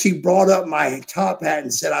he actually brought up my top hat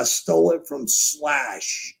and said I stole it from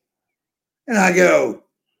Slash. And I go,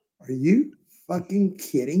 "Are you fucking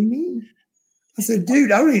kidding me?" I said,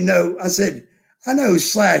 "Dude, I don't even know." I said, "I know who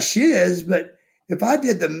Slash is, but if I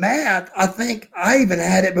did the math, I think I even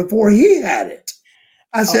had it before he had it."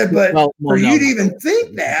 I said, "But for you to even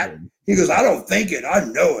think that," he goes, "I don't think it. I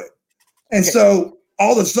know it." And so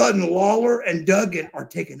all of a sudden, Lawler and Duggan are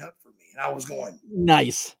taking up for me. And I was going,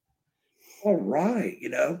 nice. All right,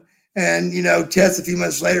 And, Tess a few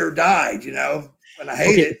months later died, and I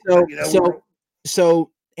hate it. So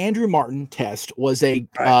Andrew Martin Test was a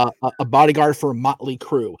bodyguard for Motley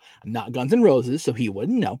Crue, not Guns N' Roses, so he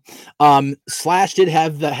wouldn't know. Slash did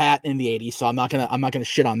have the hat in the 80s, so I'm not gonna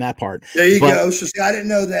shit on that part. There you go. So see, I didn't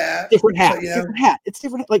know that. Different hat. But, different hat. It's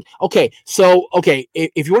different.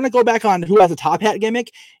 If you want to go back on who has a top hat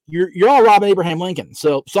gimmick, you're all Robin Abraham Lincoln.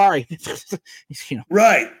 So sorry.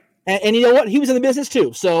 Right. And you know what? He was in the business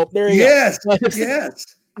too. So there you go.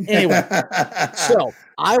 Yes. Anyway, so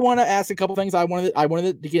I want to ask a couple things I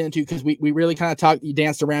wanted to get into, because we really kind of you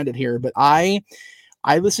danced around it here, but I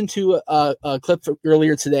listened to a clip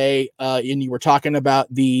earlier today, and you were talking about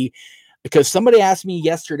because somebody asked me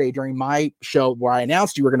yesterday during my show where I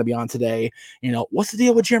announced you were going to be on today, what's the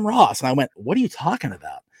deal with Jim Ross? And I went, "What are you talking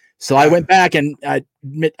about?" So I went back and I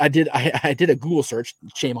did a Google search.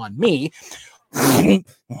 Shame on me.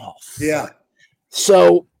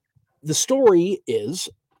 So the story is,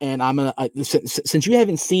 and I'm gonna since you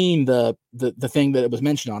haven't seen the thing that it was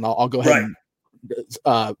mentioned on, I'll go ahead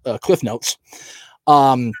and cliff notes.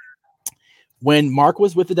 When Mark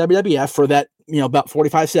was with the WWF for that, about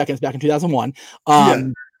 45 seconds back in 2001,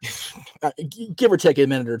 give or take a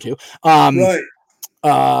minute or two,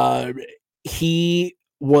 he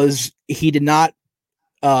did not,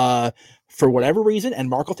 for whatever reason, and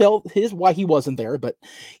Mark will tell why he wasn't there, but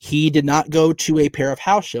he did not go to a pair of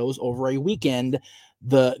house shows over a weekend,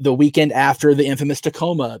 the weekend after the infamous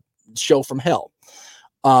Tacoma show from hell.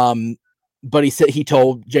 But he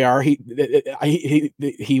told JR he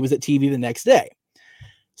was at TV the next day.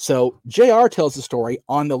 So JR tells the story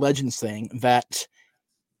on the Legends thing that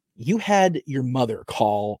you had your mother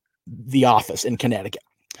call the office in Connecticut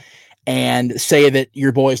and say that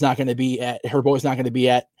her boy's not going to be at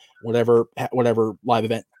whatever live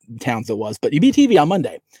event towns it was, but you be TV on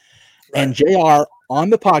Monday. And JR on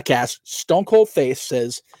the podcast, stone cold face,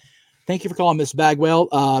 says, "Thank you for calling Miss Bagwell.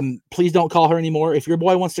 Please don't call her anymore. If your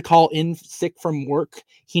boy wants to call in sick from work,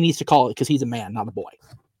 he needs to call it because he's a man, not a boy.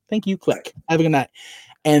 Thank you. Click. Have a good night."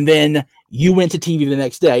 And then you went to TV the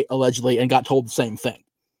next day, allegedly, and got told the same thing.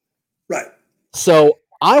 Right. So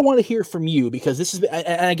I want to hear from you, because this is,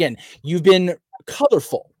 and again, you've been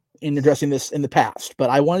colorful in addressing this in the past,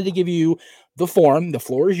 but I wanted to give you the forum. The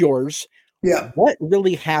floor is yours. Yeah. What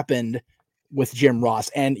really happened with Jim Ross?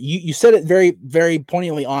 And you said it very, very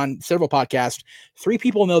poignantly on several podcasts. 3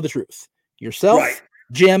 people know the truth: yourself,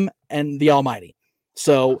 Jim, and the Almighty.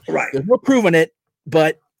 So there's no proving it,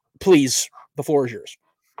 but please, the floor is yours.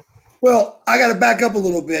 Well, I got to back up a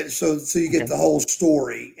little bit so you get the whole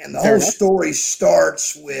story. And the whole story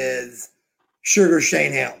starts with Sugar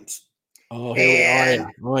Shane Helms. Oh, yeah.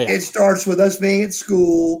 It starts with us being at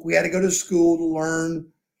school. We had to go to school to learn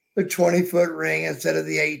the 20-foot ring instead of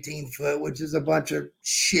the 18-foot, which is a bunch of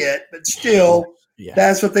shit. But still,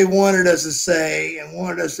 that's what they wanted us to say and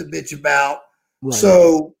wanted us to bitch about. Right.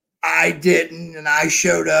 So I didn't, and I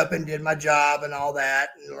showed up and did my job and all that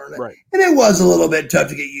and learned it. Right. And it was a little bit tough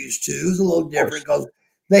to get used to. It was a little different because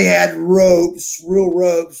they had ropes, real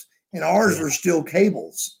ropes, and ours were still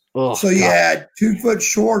cables. Oh, so you had 2 foot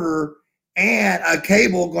shorter and a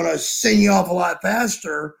cable going to send you off a lot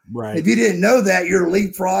faster. Right. If you didn't know that, you're a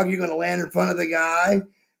leapfrog, you're going to land in front of the guy,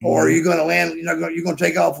 or you're going to land, you're going to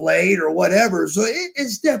take off late or whatever. So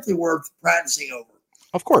it's definitely worth practicing over.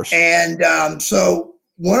 Of course. And so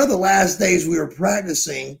one of the last days we were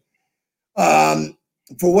practicing, for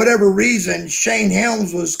whatever reason, Shane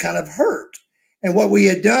Helms was kind of hurt. And what we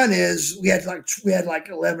had done is we had like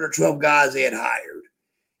 11 or 12 guys they had hired.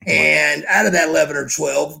 And out of that 11 or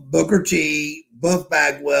 12, Booker T, Buff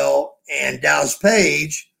Bagwell, and Dallas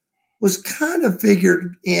Page was kind of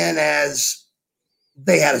figured in as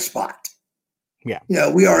they had a spot. Yeah.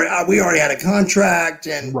 We already had a contract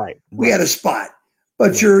and we had a spot.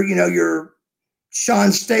 But your Sean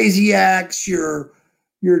Stasiaks, your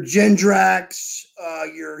Gendrax,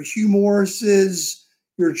 your Hugh Morrises,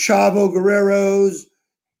 your Chavo Guerreros,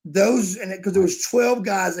 those, and because there was 12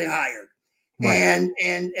 guys they hired. Right.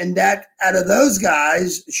 And that out of those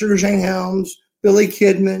guys, Sugar Shane Helms, Billy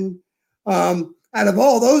Kidman, out of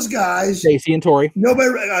all those guys, Stacey and Tori,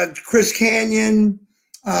 nobody, Chris Canyon.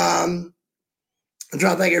 I'm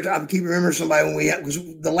trying to think. I keep remembering somebody because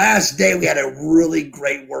the last day we had a really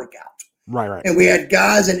great workout. Right. And we had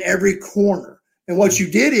guys in every corner. And what you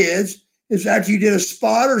did is after you did a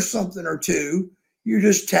spot or something or two, you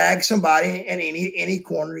just tag somebody in any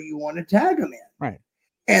corner you want to tag them in. Right.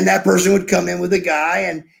 And that person would come in with a guy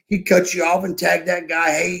and he'd cut you off and tag that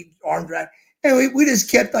guy. Hey, arm drag. And we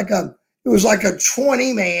just kept it was like a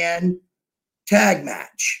 20-man tag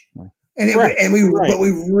match. And we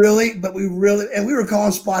were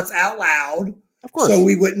calling spots out loud. Of course. So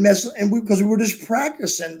we wouldn't mess, because we were just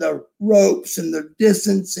practicing the ropes and the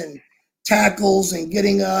distance and tackles and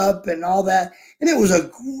getting up and all that. And it was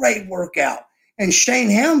a great workout. And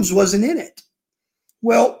Shane Helms wasn't in it.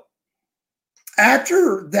 Well,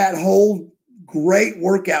 after that whole great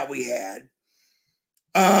workout we had,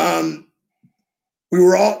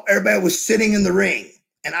 everybody was sitting in the ring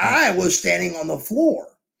and I was standing on the floor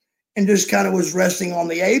and just kind of was resting on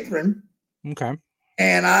the apron. Okay.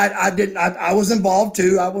 And I was involved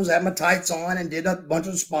too. I had my tights on and did a bunch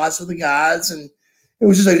of spots with the guys, and it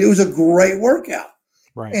was a great workout.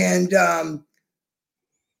 Right. And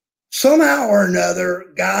somehow or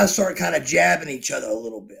another, guys started kind of jabbing each other a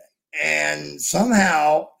little bit. And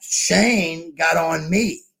somehow Shane got on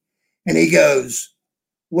me, and he goes,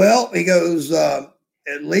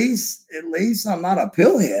 at least I'm not a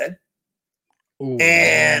pillhead. Ooh,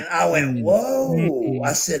 and I went, whoa.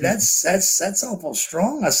 I said, that's awful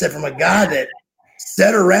strong. I said, from a guy that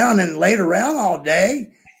sat around and laid around all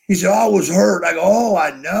day. He said, I was hurt. I go, oh,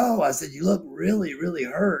 I know. I said, you look really, really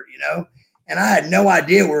hurt, And I had no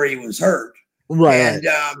idea where he was hurt. Right. And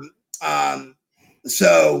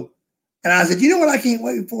and I said, you know what I can't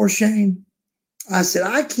wait for, Shane? I said,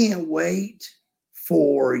 I can't wait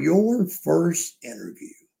for your first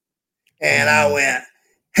interview. And I went,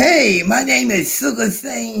 hey, my name is Sugar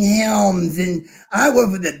Shane Helms, and I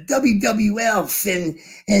work for the WWF,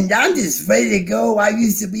 and I'm just ready to go. I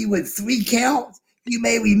used to be with 3 Count, you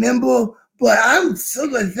may remember, but I'm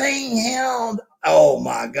Sugar Shane Helms. Oh,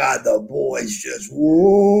 my God, the boys just,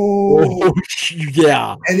 whoa.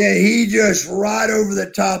 Yeah. And then he just right over the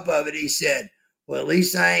top of it, he said, well, at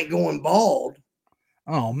least I ain't going bald.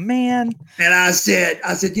 Oh, man. And I said,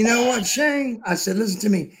 you know what, Shane? I said, listen to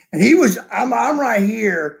me. And I'm right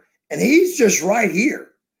here, and he's just right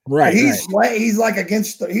here. Right. He's like he's like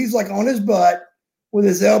on his butt with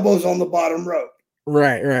his elbows on the bottom rope.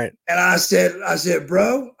 Right. And I said,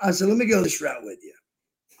 bro, let me go this route with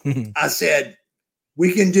you. I said,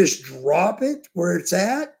 we can just drop it where it's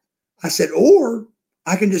at. I said, or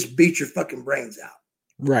I can just beat your fucking brains out.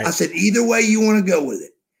 Right. I said, either way you want to go with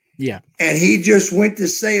it. Yeah. And he just went to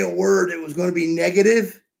say a word that was going to be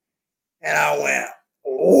negative. And I went,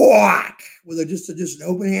 whack, with just an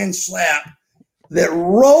open hand slap that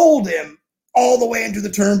rolled him all the way into the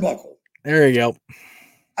turnbuckle. There you go.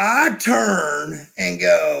 I turn and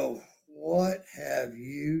go, what have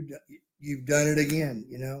you done? You've done it again.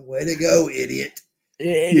 Way to go, idiot.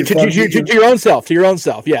 To your own self.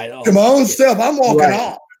 Yeah. To my own self. I'm walking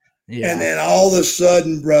off. Yeah. And then all of a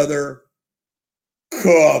sudden, brother,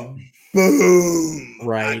 kaboom.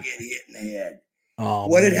 Right. I get hit in the head. Oh,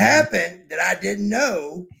 what had happened that I didn't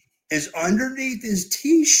know is underneath his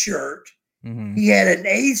T-shirt, he had an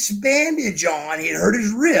ace bandage on. He had hurt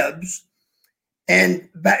his ribs. And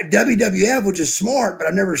WWF, which is smart, but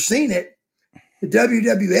I've never seen it, the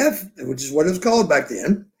WWF, which is what it was called back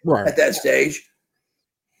then, at that stage,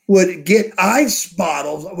 would get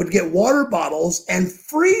water bottles and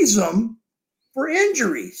freeze them for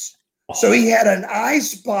injuries. So he had an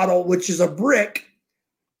ice bottle, which is a brick,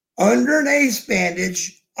 under an ace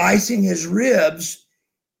bandage, icing his ribs.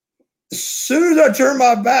 As soon as I turn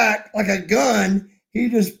my back like a gun, he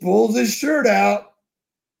just pulls his shirt out,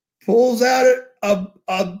 pulls out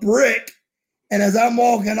a brick, and as I'm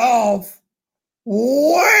walking off,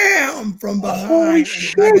 wham, from behind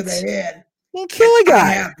the back of the head. He killed a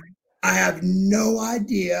guy. I have no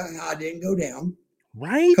idea how I didn't go down.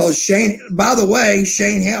 Right? Because by the way,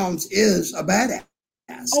 Shane Helms is a badass.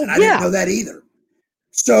 Oh, and I didn't know that either.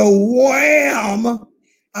 So wham,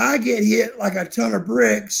 I get hit like a ton of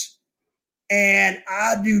bricks. And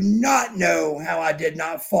I do not know how I did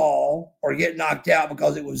not fall or get knocked out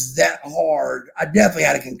because it was that hard. I definitely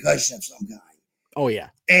had a concussion of some kind. Oh, yeah.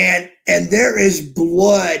 And there is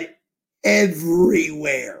blood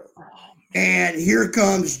everywhere. And here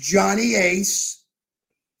comes Johnny Ace,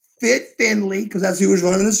 Fit Finley, because that's who was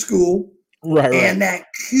running the school. Right. And that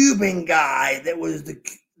Cuban guy that was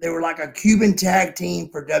they were like a Cuban tag team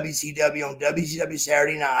for WCW on WCW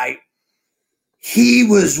Saturday Night. He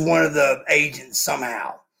was one of the agents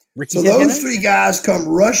somehow. So those three guys come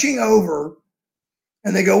rushing over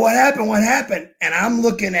and they go, what happened? What happened? And I'm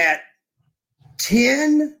looking at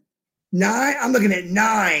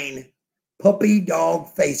 9 puppy dog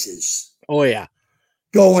faces. Oh, yeah.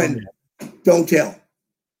 Going, don't tell.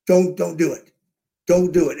 Don't do it.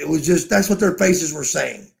 Don't do it. It was just, that's what their faces were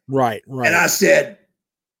saying. Right. And I said,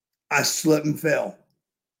 I slipped and fell.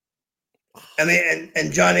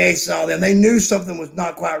 And Johnny Ace saw them. They knew something was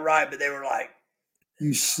not quite right, but they were like,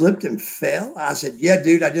 you slipped and fell? I said, yeah,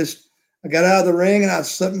 dude, I got out of the ring and I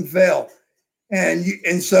slipped and fell.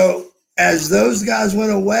 And so as those guys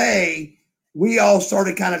went away, we all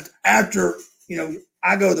started kind of after,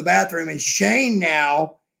 I go to the bathroom and Shane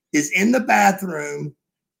now is in the bathroom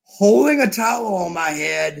holding a towel on my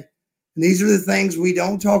head. And these are the things we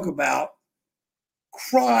don't talk about.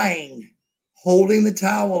 Crying, holding the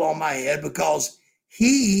towel on my head because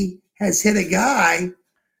he has hit a guy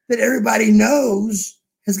that everybody knows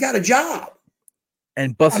has got a job.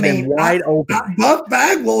 And busted him wide open. Buck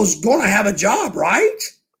Bagwell's going to have a job, right?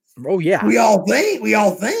 Oh, yeah. We all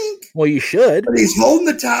think. Well, you should. But he's holding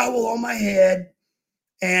the towel on my head,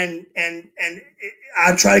 and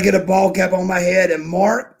I try to get a ball cap on my head, and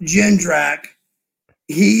Mark Jindrak,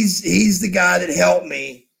 he's the guy that helped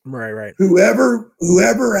me. Right. Whoever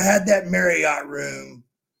had that Marriott room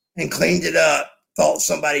and cleaned it up thought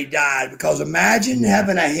somebody died, because imagine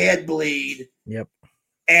having a head bleed. Yep.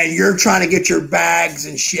 And you're trying to get your bags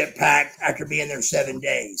and shit packed after being there 7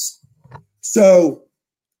 days. So,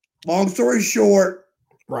 long story short,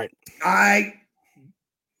 right.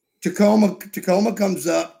 Tacoma comes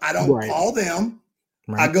up. I don't call them.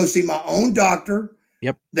 Right. I go see my own doctor.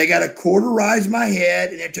 Yep. They got to cauterize my head,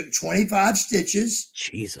 and it took 25 stitches.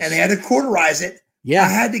 Jesus. And they had to cauterize it. Yeah. I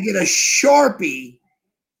had to get a Sharpie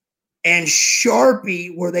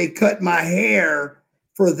where they cut my hair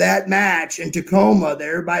for that match in Tacoma.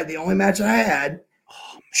 The only match I had.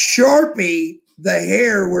 Sharpie the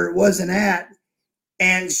hair where it wasn't at.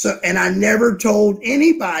 And I never told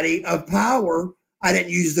anybody of Power. I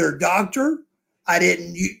didn't use their doctor.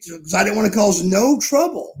 Because I didn't want to cause no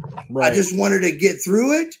trouble. Right. I just wanted to get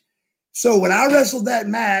through it. So when I wrestled that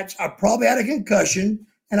match, I probably had a concussion,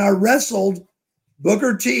 and I wrestled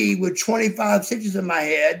Booker T with 25 stitches in my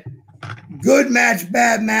head. Good match,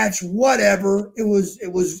 bad match, whatever. It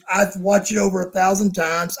was. I've watched it over 1,000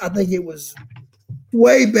 times. I think it was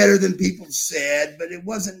way better than people said, but it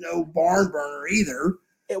wasn't no barn burner either.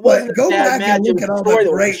 It wasn't. Go back and look at all the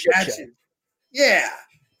great matches. Yeah.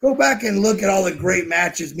 Go back and look at all the great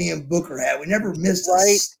matches me and Booker had. We never missed a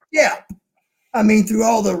step. I mean, through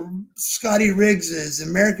all the Scotty Riggses,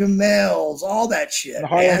 American Males, all that shit.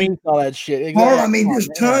 Harlem, all that shit. Exactly. There's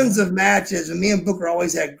tons of matches, and me and Booker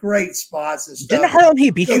always had great spots and stuff. Didn't Harlem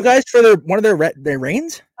Heat beat you guys for one of their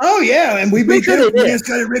reigns? Oh yeah, and we beat them. Me and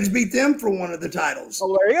Scotty Riggs beat them for one of the titles.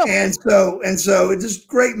 Oh, there you go. And so it's just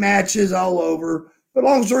great matches all over. But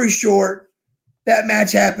long story short, that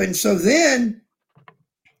match happened. So then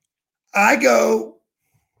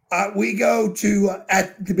we go to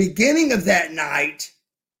at the beginning of that night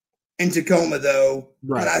in Tacoma, though.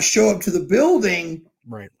 Right. And I show up to the building.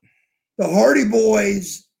 Right. The Hardy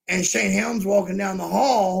Boys and Shane Helms walking down the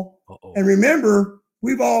hall. Uh-oh. And remember,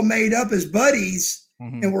 we've all made up as buddies,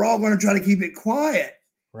 and we're all going to try to keep it quiet.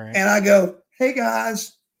 Right. And I go, hey,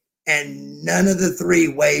 guys. And none of the three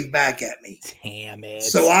wave back at me. Damn it.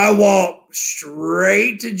 So I walk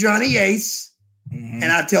straight to Johnny Ace. And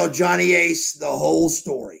I tell Johnny Ace the whole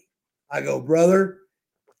story. I go, brother,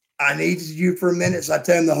 I need you for a minute. So I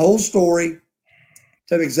tell him the whole story,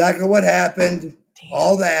 tell him exactly what happened,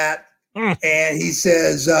 all that. And he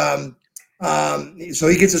says, so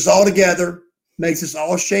he gets us all together, makes us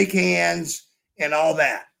all shake hands and all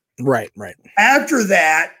that. Right. After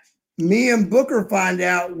that, me and Booker find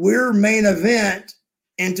out we're main event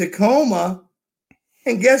in Tacoma.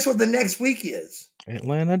 And guess what the next week is?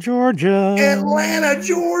 Atlanta, Georgia.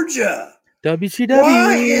 WCW.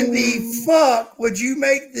 Why in the fuck would you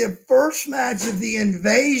make the first match of the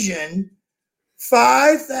invasion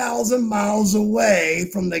 5,000 miles away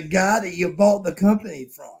from the guy that you bought the company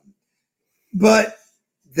from. But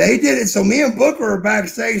they did it. So me and Booker are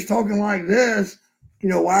backstage talking like this.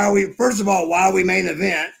 First of all, why are we main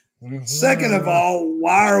event? Mm-hmm. Second of all,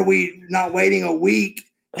 why are we not waiting a week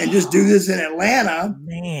and just do this in Atlanta?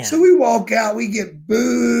 Man. So we walk out, we get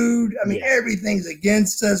booed. I mean, everything's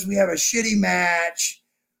against us. We have a shitty match.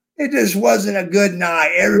 It just wasn't a good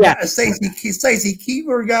night. Everybody, Stacey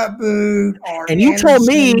Keeper got booed. And you told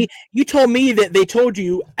me that they told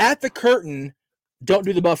you at the curtain, don't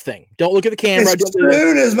do the buff thing. Don't look at the camera. As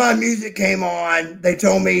soon as my music came on, they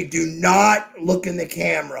told me, do not look in the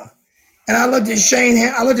camera. And I looked at Shane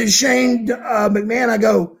McMahon. I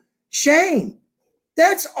go, Shane,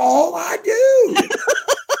 that's all I do.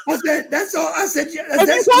 I said, that's all. I said,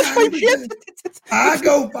 that's I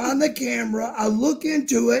go find the camera. I look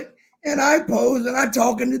into it and I pose and I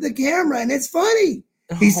talk into the camera and it's funny.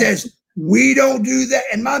 He says, we don't do that.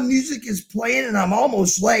 And my music is playing and I'm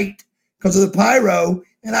almost late because of the pyro.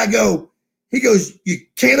 And he goes, you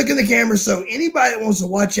can't look in the camera. So anybody that wants to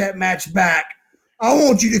watch that match back, I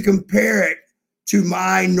want you to compare it to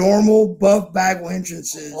my normal Buff Bagwell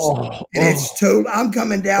entrances. It's total. I'm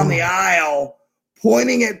coming down the aisle,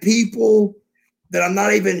 pointing at people that I'm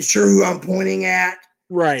not even sure who I'm pointing at.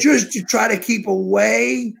 Right. Just to try to keep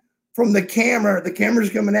away from the camera. The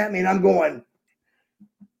camera's coming at me and I'm going,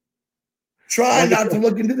 trying not to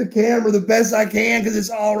look into the camera the best I can because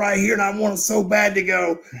it's all right here. And I want it so bad to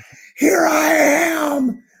go, here I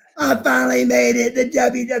am. I finally made it. The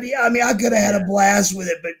WWE. I mean, I could have had a blast with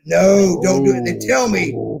it, but no, don't do it. They tell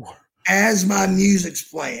me as my music's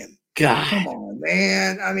playing. God. Come on,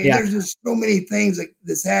 man. I mean, there's just so many things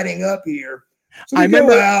that's adding up here. So I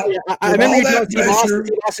remember all that pressure.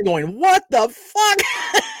 Austin going, what the fuck?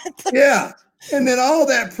 Yeah. And then all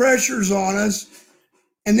that pressure's on us.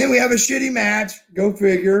 And then we have a shitty match. Go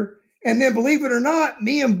figure. And then, believe it or not,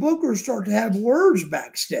 me and Booker start to have words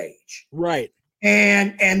backstage. Right.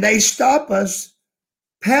 And they stop us.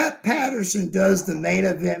 Pat Patterson does the main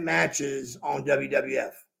event matches on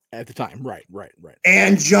WWF. At the time. Right.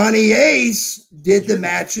 And Johnny Ace did the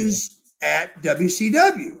matches at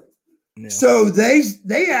WCW. Yeah. So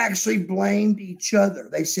they actually blamed each other.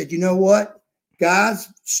 They said, you know what? Guys,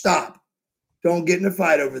 stop. Don't get in a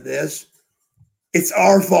fight over this. It's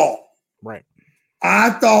our fault. Right. I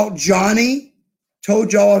thought Johnny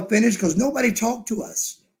told y'all to finish because nobody talked to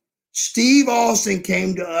us. Steve Austin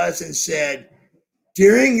came to us and said,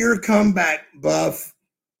 during your comeback, Buff,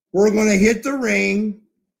 we're going to hit the ring.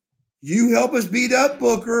 You help us beat up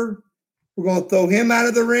Booker. We're going to throw him out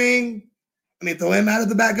of the ring. Throw him out of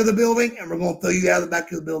the back of the building, and we're going to throw you out of the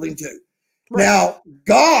back of the building too. Right. Now,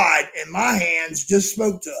 God in my hands just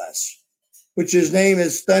spoke to us, which his name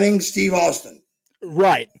is Stunning Steve Austin.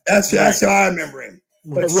 Right. That's how I remember him.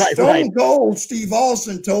 But Stone Cold Steve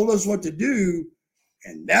Austin told us what to do,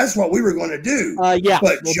 and that's what we were going to do.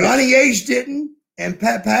 But Johnny Ace didn't, and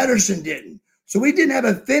Pat Patterson didn't. So we didn't have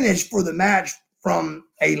a finish for the match from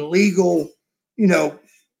a legal,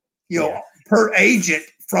 per agent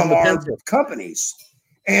from our companies.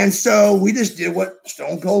 And so we just did what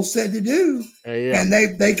Stone Cold said to do. And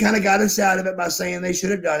they kind of got us out of it by saying they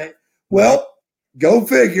should have done it. Well, go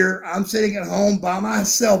figure. I'm sitting at home by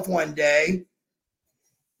myself one day.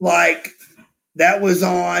 Like that was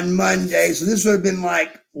on Monday. So this would have been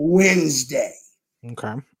like Wednesday.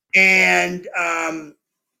 Okay. And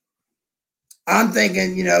I'm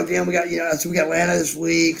thinking, damn, we got, so we got Atlanta this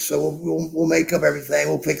week. So we'll make up everything.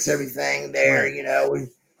 We'll fix everything there,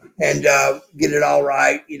 and get it all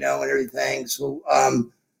right, and everything. So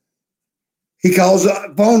he calls,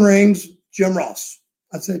 phone rings, Jim Ross.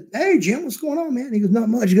 I said, hey, Jim, what's going on, man? He goes, not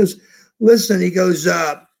much. He goes, listen,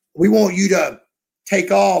 we want you to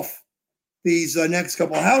take off these next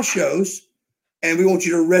couple of house shows, and we want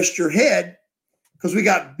you to rest your head because we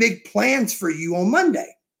got big plans for you on Monday.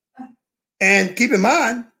 And keep in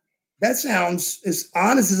mind, that sounds as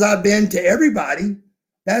honest as I've been to everybody.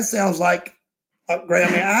 That sounds like great.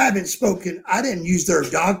 I haven't spoken. I didn't use their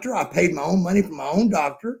doctor. I paid my own money for my own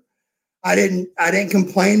doctor. I didn't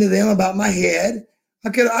complain to them about my head. I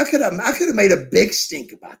could have made a big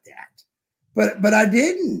stink about that, but I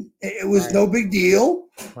didn't. It was no big deal.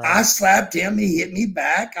 Right. I slapped him. He hit me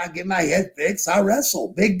back. I get my head fixed. I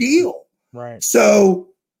wrestle. Big deal. Right. So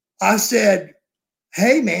I said,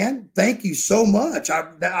 hey man, thank you so much.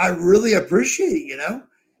 I really appreciate it,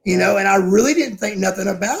 and I really didn't think nothing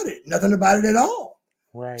about it at all.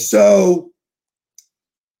 Right. So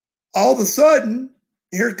all of a sudden,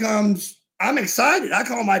 here comes, I'm excited. I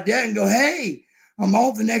call my dad and go, hey, I'm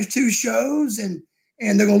off the next 2 shows and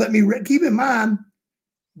they're going to let me, keep in mind,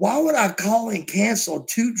 why would I call and cancel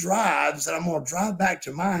 2 drives that I'm going to drive back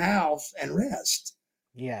to my house and rest?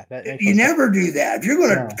 Yeah, you never do that. If you're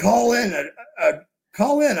going to call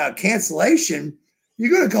in a cancellation, you're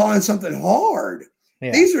going to call in something hard.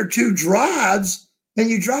 Yeah. These are 2 drives, and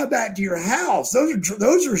you drive back to your house.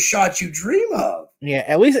 Those are shots you dream of. Yeah,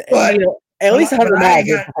 at least at least 100 miles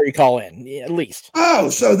before you call in. Yeah, at least. Oh,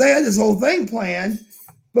 so they had this whole thing planned,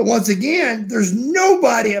 but once again, there's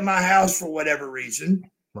nobody at my house for whatever reason.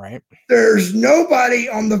 Right. There's nobody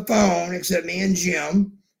on the phone except me and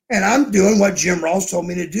Jim. And I'm doing what Jim Ross told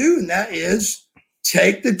me to do, and that is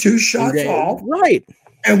take the 2 shots off. Right.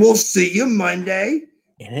 And we'll see you Monday.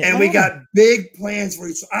 And we got big plans for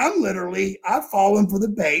you. So I've fallen for the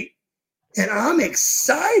bait, and I'm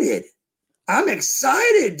excited. I'm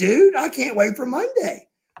excited, dude. I can't wait for Monday.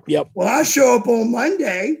 Yep. Well, I show up on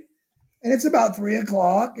Monday, and it's about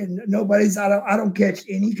 3:00, and I don't catch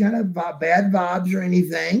any kind of bad vibes or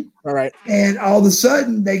anything. All right. And all of a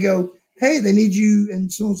sudden, they go, hey, they need you in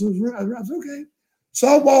so-and-so's room. I was okay. So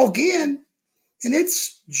I walk in, and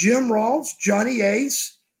it's Jim Ross, Johnny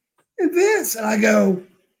Ace, and Vince. And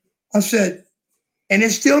I said, and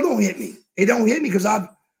it still don't hit me. It don't hit me because I've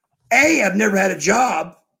never had a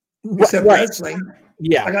job except wrestling.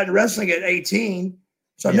 Yeah. I got into wrestling at 18.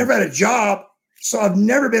 So I've never had a job. So I've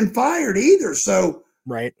never been fired either. So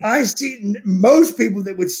I see most people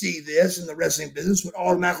that would see this in the wrestling business would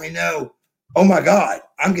automatically know, oh my God,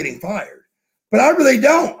 I'm getting fired. But I really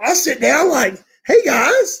don't. I sit down like, hey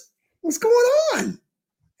guys, what's going on?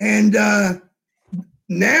 And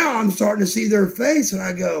now I'm starting to see their face and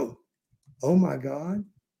I go, oh my God,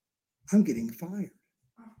 I'm getting fired.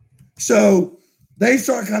 So they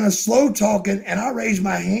start kind of slow talking and I raise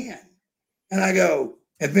my hand and I go,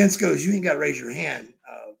 and Vince goes, you ain't got to raise your hand,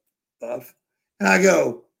 Buff. And I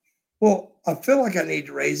go, well, I feel like I need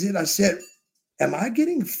to raise it. I said, am I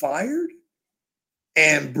getting fired?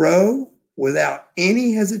 And bro, without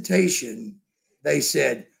any hesitation, they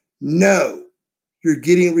said, no, you're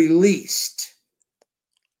getting released.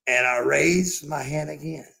 And I raised my hand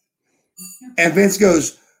again. And Vince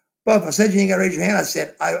goes, Buff, I said you ain't got to raise your hand. I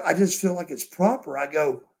said, I just feel like it's proper. I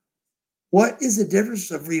go, what is the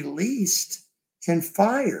difference of released and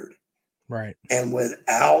fired? Right. And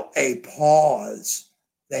without a pause,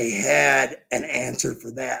 they had an answer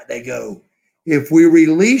for that. They go, if we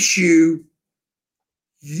release you,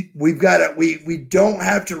 we don't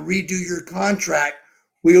have to redo your contract.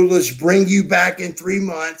 We'll just bring you back in 3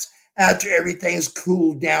 months after everything's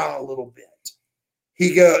cooled down a little bit.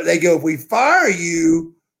 They go, if we fire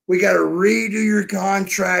you, we got to redo your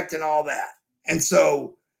contract and all that. And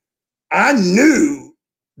so I knew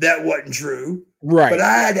that wasn't true. Right. But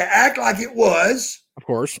I had to act like it was. Of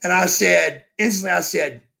course. And I said,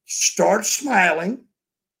 start smiling,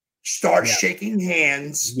 start shaking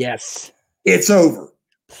hands. Yes. It's over.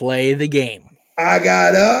 Play the game. I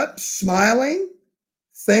got up, smiling,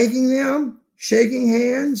 thanking them, shaking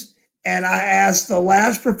hands, and I asked the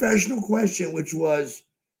last professional question, which was,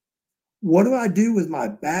 what do I do with my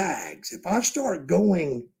bags? If I start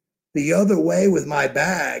going the other way with my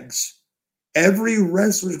bags, every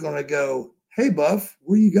wrestler's going to go, hey, Buff,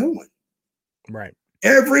 where are you going? Right.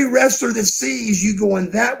 Every wrestler that sees you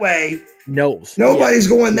going that way knows. Nobody's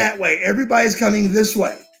going that way. Everybody's coming this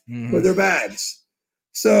way with their bags.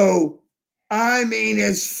 So, I mean,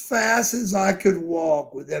 as fast as I could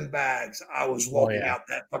walk with them bags, I was walking out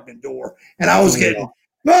that fucking door. And I was getting,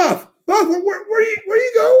 Buff, where are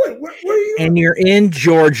you going? Where are you going? And you're in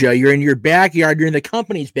Georgia. You're in your backyard. You're in the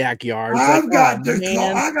company's backyard. I got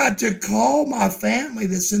to call my family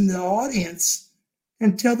that's in the audience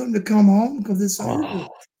and tell them to come home because it's over.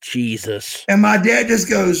 Jesus. And my dad just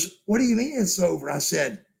goes, what do you mean it's over? I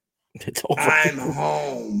said, it's over. I'm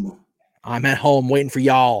home. I'm at home waiting for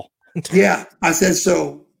y'all. Yeah. I said,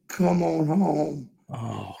 so come on home.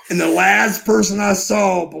 Oh. And the last person I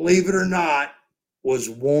saw, believe it or not, was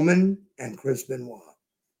Woman and Chris Benoit.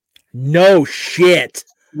 No shit.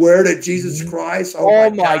 Where did Jesus Christ?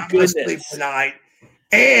 Oh my goodness. Sleep tonight.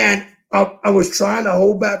 And I was trying to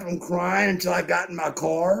hold back from crying until I got in my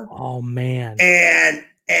car. Oh man. And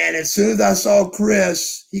as soon as I saw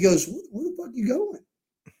Chris, he goes, where the fuck are you going?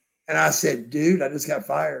 And I said, dude, I just got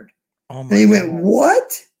fired. Oh my and he went,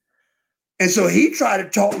 what? And so he tried to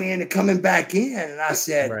talk me into coming back in. And I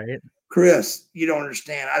said, Chris, you don't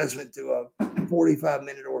understand. I just went through a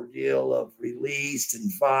 45-minute ordeal of released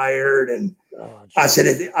and fired. And I said,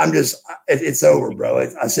 it's over, bro.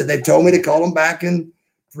 I said, they told me to call him back in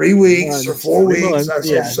 3 weeks or 4 weeks. I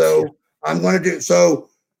said, so I'm going to do it. So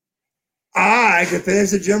to finish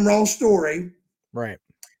the Jim Ross story, right?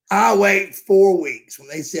 I wait 4 weeks when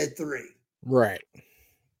they said 3. Right.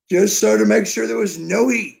 just so to make sure there was no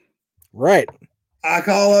heat. Right. I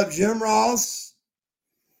call up Jim Ross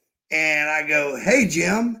and I go, "Hey,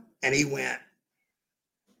 Jim." And he went,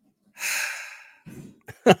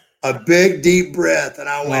 a big deep breath. And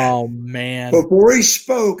I went, "Oh, man." Before he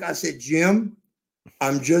spoke, I said, "Jim,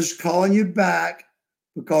 I'm just calling you back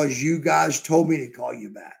because you guys told me to call you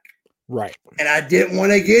back." Right. And I didn't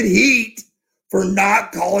want to get heat for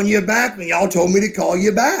not calling you back when y'all told me to call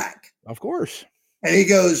you back. Of course. And he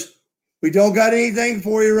goes, "We don't got anything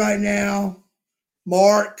for you right now.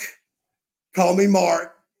 Mark, call me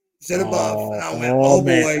Mark instead of Buff." And I went, "Oh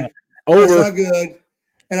boy, that's not good."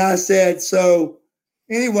 And I said, "So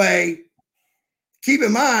anyway, keep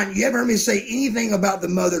in mind, you haven't heard me say anything about the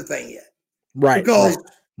mother thing yet." Right. Because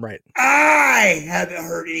right. I haven't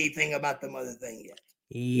heard anything about the mother thing yet.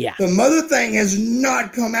 Yeah. The mother thing has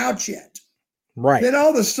not come out yet. Right. Then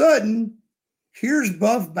all of a sudden, here's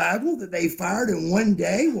Buff Bagwell that they fired in one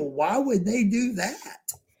day. Well, why would they do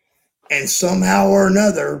that? And somehow or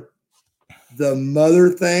another, the mother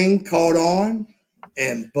thing caught on,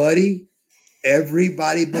 and buddy,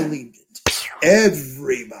 everybody believed it.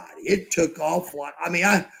 Everybody. It took off like,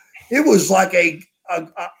 it was like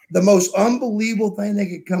the most unbelievable thing they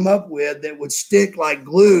could come up with that would stick like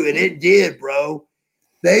glue, and it did, bro.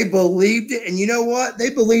 They believed it, and you know what?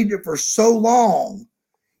 They believed it for so long,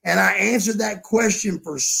 and I answered that question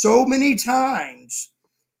for so many times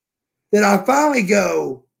that I finally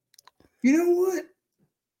go, you know what?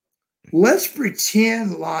 Let's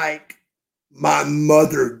pretend like my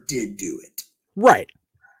mother did do it. Right.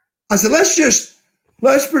 I said,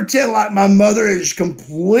 let's pretend like my mother is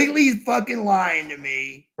completely fucking lying to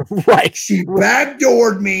me. Right. She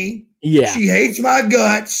backdoored me. Yeah. She hates my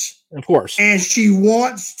guts. Of course. And she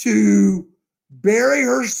wants to bury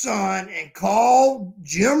her son and call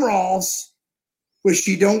Jim Ross, which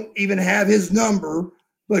she don't even have his number,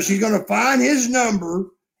 but she's going to find his number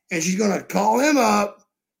and she's going to call him up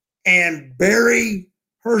and bury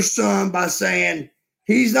her son by saying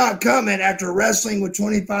he's not coming after wrestling with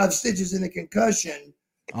 25 stitches and a concussion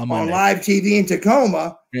on live TV in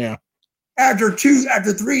Tacoma. Yeah. After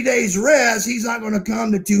 3 days rest, he's not going to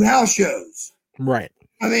come to 2 house shows. Right.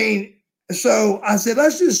 So I said,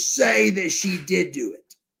 let's just say that she did do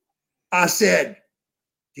it. I said,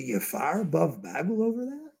 do you fire Buff Bagwell over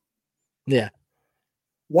that? Yeah.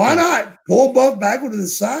 Why not pull Buff Bagwell to the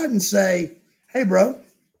side and say, hey, bro,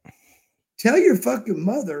 tell your fucking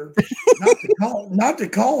mother not to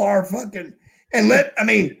call our fucking, and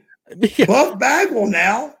Buff Bagwell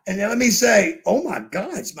now, and then let me say, oh my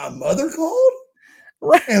God, it's my mother called?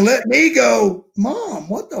 Right. And let me go, Mom,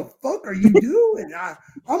 what the fuck are you doing?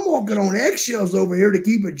 I'm walking on eggshells over here to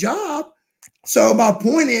keep a job. So my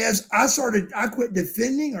point is, I quit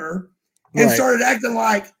defending her and started acting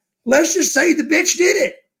like, let's just say the bitch did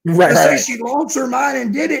it. Right. Let's say she lost her mind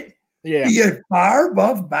and did it. Yeah. Do you fire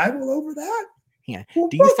Buff Bagwell over that? Yeah. Well,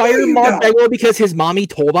 do you fire Mark Bagwell because his mommy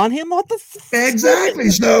told on him? What the fuck? Exactly.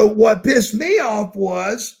 So what pissed me off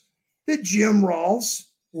was that Jim Ross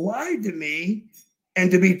lied to me. And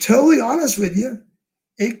to be totally honest with you,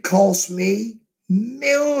 it cost me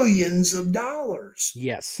millions of dollars.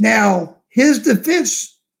 Yes. Now, his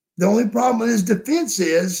defense, the only problem with his defense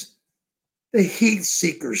is the Heat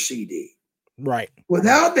Seeker CD. Right.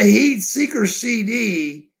 Without the Heat Seeker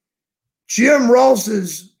CD, Jim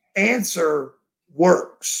Ross's answer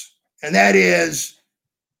works. And that is,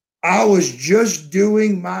 I was just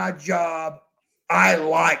doing my job. I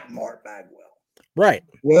like Mark Bagwell. Right.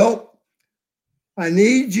 Well, I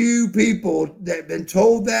need you people that have been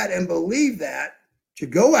told that and believe that to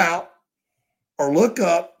go out or look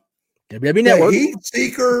up WWE Network, Heat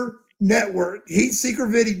Seeker Network, Heat Seeker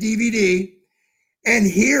video DVD, and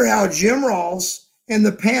hear how Jim Ross and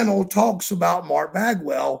the panel talks about Mark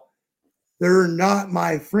Bagwell. They're not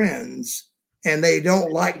my friends, and they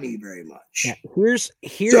don't like me very much. Yeah,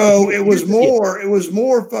 it was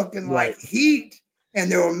more fucking like heat,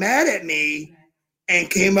 and they were mad at me. And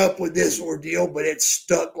came up with this ordeal, but it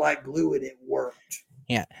stuck like glue and it worked.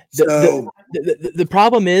 Yeah. The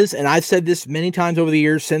problem is, and I've said this many times over the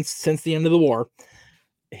years since the end of the war,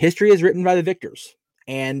 history is written by the victors,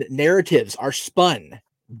 and narratives are spun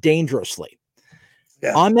dangerously.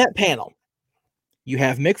 Yeah. On that panel, you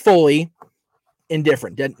have Mick Foley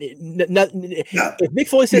indifferent. If Mick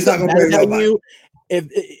Foley says something bad about you,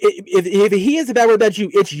 if he has a bad word about you,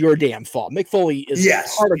 it's your damn fault. Mick Foley is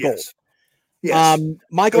part of gold. Yes.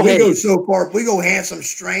 Michael Hayes. We go so far. We go handsome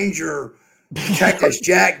stranger, Cactus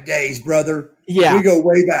Jack days, brother. Yeah. We go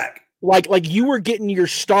way back. Like you were getting your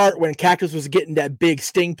start when Cactus was getting that big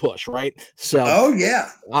sting push, right? So. Oh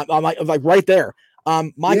yeah. I'm like right there.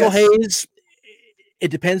 Michael Hayes. it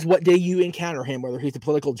depends what day you encounter him, whether he's a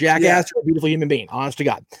political jackass or a beautiful human being. Honest to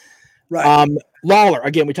God. Right. Lawler,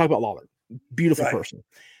 again, we talked about Lawler. Beautiful person.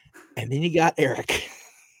 And then you got Eric.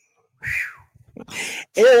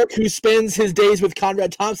 Eric, who spends his days with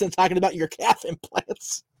Conrad Thompson talking about your calf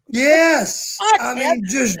implants. Yes. I mean,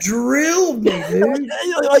 just drilled me, dude.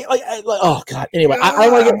 Oh, God. Anyway, I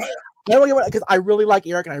don't want to get because I really like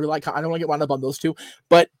Eric and I don't want to get wound up on those two.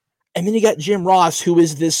 But and then you got Jim Ross, who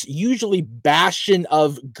is this usually bastion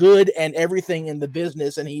of good and everything in the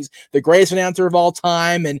business, and he's the greatest announcer of all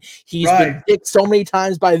time, and he's been picked so many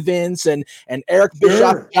times by Vince, and Eric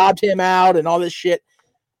Bischoff jobbed him out and all this shit.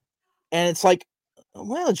 And it's like,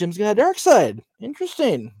 well, Jim's got a dark side.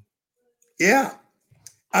 Interesting. Yeah.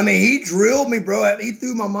 I mean, he drilled me, bro. He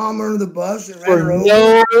threw my mom under the bus and ran her over.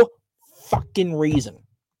 No fucking reason.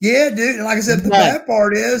 Yeah, dude. And like I said, the bad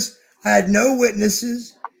part is I had no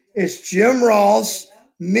witnesses. It's Jim Ross,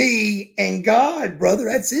 me, and God, brother.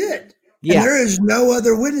 That's it. Yeah. And there is no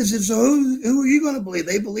other witnesses. So who are you going to believe?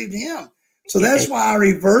 They believed him. So that's why I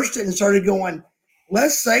reversed it and started going,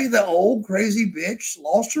 let's say the old crazy bitch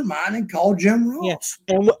lost her mind and called Jim Ross.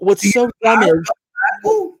 Yeah. And what's so dumb is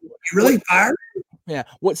you really fired? Yeah.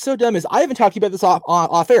 What's so dumb is I haven't talked to you about this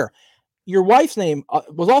off air. Your wife's name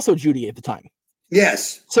was also Judy at the time.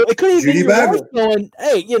 Yes. So it could have been your Bagwell. wife going,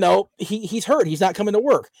 hey, he's hurt. He's not coming to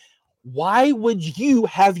work. Why would you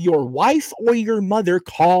have your wife or your mother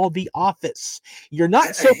call the office? You're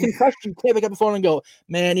not so concussed you can't pick up the phone and go,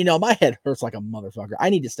 man, my head hurts like a motherfucker. I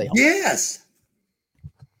need to stay home. Yes.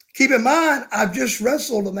 Keep in mind, I've just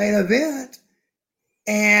wrestled a main event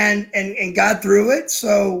and got through it.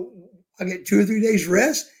 So I get 2 or 3 days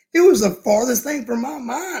rest. It was the farthest thing from my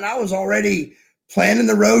mind. I was already planning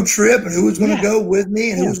the road trip and who was going to go with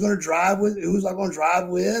me and who was going to drive with, who was I going to drive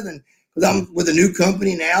with. And because I'm with a new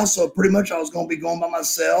company now. So pretty much I was going to be going by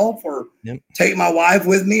myself or take my wife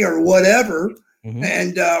with me or whatever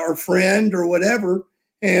and, or friend or whatever.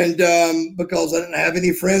 And because I didn't have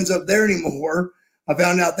any friends up there anymore, I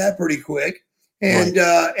found out that pretty quick. And,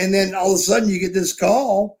 and then all of a sudden you get this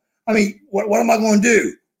call. I mean, what am I going to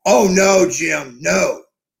do? Oh no, Jim, no,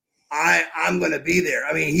 I'm going to be there.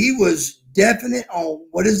 I mean, he was definite on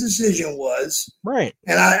what his decision was. Right.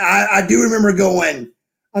 And I do remember going,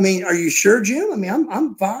 I mean, are you sure, Jim? I mean,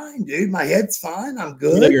 I'm fine, dude. My head's fine. I'm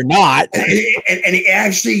good. No, you're not. And he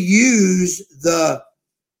actually used the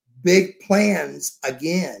big plans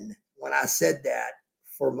again when I said that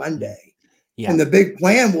for Monday. Yeah. And the big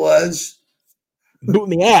plan was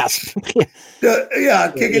booting the ass. kicking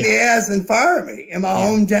the ass and fire me in my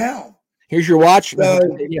hometown. Here's your watch. So,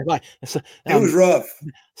 it was rough.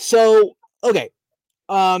 So, okay.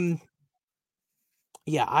 I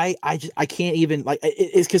can't even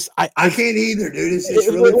it's because I can't either, dude. It's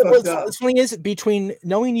really fucked up. What's funny is between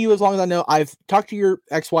knowing you as long as I know, I've talked to your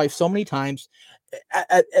ex-wife so many times.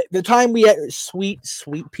 At the time we had sweet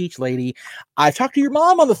peach lady, I've talked to your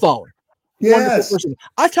mom on the phone. Yes.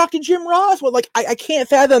 I've talked to Jim Ross. Well, I can't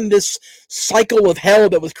fathom this cycle of hell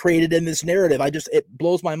that was created in this narrative. It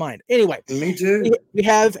blows my mind. Anyway, me too. We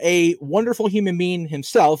have a wonderful human being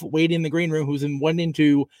himself waiting in the green room who's wanting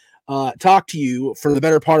to talk to you for the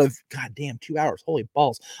better part of goddamn 2 hours. Holy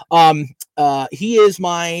balls. He is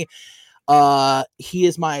my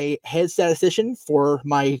head statistician for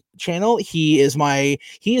my channel. He is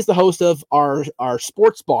the host of our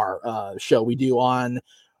sports bar show we do on.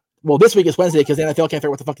 Well, this week is Wednesday because the NFL can't figure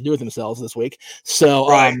out what the fuck to do with themselves this week. So,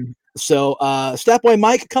 Statboy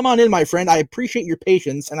Mike, come on in, my friend. I appreciate your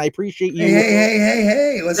patience and I appreciate you.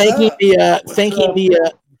 Hey, what's thanking up? Thanking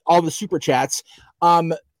all the super chats.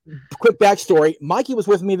 Quick backstory: Mikey was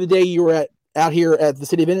with me the day you were out here at the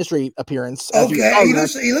City of Industry appearance. Okay,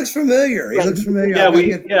 he looks familiar. He looks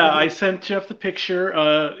familiar. Yeah, I sent Jeff the picture.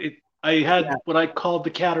 I had what I called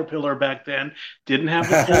the caterpillar back then. Didn't have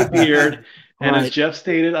the full beard. And as Jeff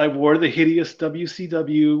stated, I wore the hideous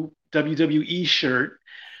WCW WWE shirt.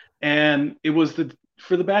 And it was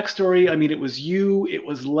for the backstory, I mean, it was you, it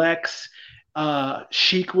was Lex,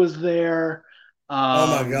 Sheik was there.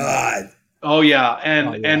 Oh my God. Oh yeah.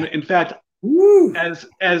 And in fact, as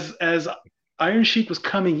Iron Sheik was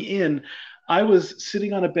coming in, I was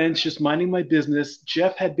sitting on a bench just minding my business.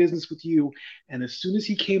 Jeff had business with you. And as soon as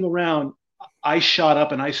he came around, I shot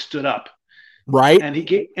up and I stood up. Right. And he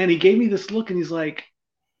gave me this look and he's like,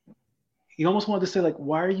 he almost wanted to say, like,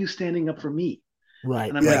 why are you standing up for me? Right.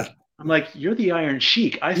 And I'm like, you're the Iron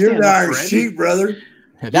Sheik. You're the Iron Sheik, brother.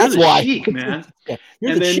 That's why. Sheik, man.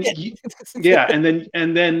 And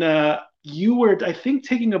then you were, I think,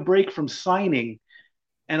 taking a break from signing.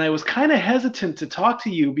 And I was kind of hesitant to talk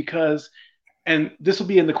to you because, and this will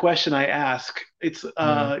be in the question I ask. It's,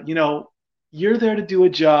 you're there to do a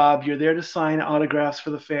job. You're there to sign autographs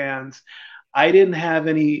for the fans. I didn't have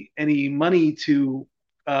any money to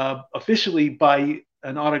officially buy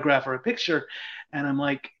an autograph or a picture, and I'm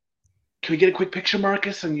like, can we get a quick picture,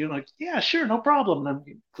 Marcus? And you're like, yeah, sure, no problem. And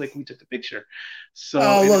then click, we took the picture. So,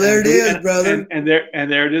 there it is, brother. And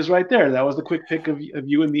there it is right there. That was the quick pic of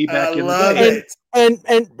you and me back in the day.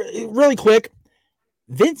 And really quick,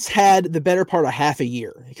 Vince had the better part of half a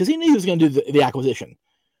year because he knew he was going to do the acquisition.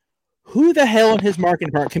 Who the hell in his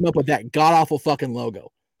marketing part came up with that god awful fucking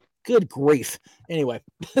logo? Good grief. Anyway,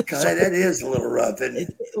 God, that is a little rough, isn't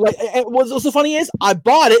it? What's so funny is I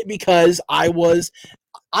bought it because I was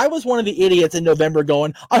one of the idiots in November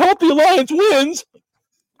going, I hope the Alliance wins.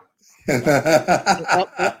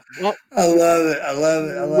 I love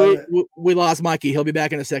it. We lost Mikey. He'll be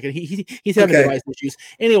back in a second. He's having device issues.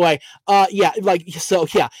 Anyway, when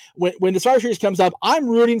the Star Series comes up, I'm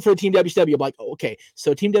rooting for Team WCW. I'm like, okay,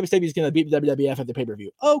 so Team WCW is going to beat the WWF at the pay-per-view.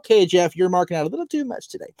 Okay, Jeff, you're marking out a little too much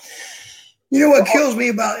today. You know what kills me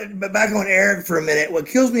about, back on Eric for a minute, what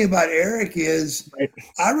kills me about Eric is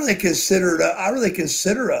I really consider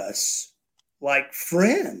us like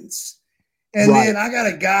friends. And then I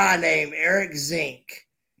got a guy named Eric Zink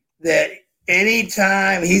that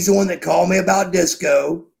anytime, he's the one that called me about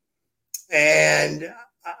disco, and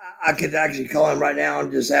I could actually call him right now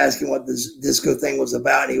and just ask him what this disco thing was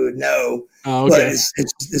about, and he would know. Oh, okay. But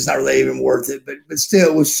it's not really even worth it. But still,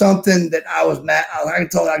 it was something that I was mad. I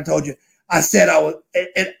told you. I said I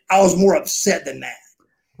was more upset than mad.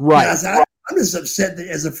 Right. And I said, I'm just upset that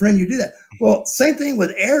as a friend you do that. Well, same thing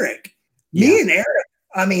with Eric. Yeah. Me and Eric,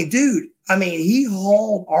 I mean, dude, he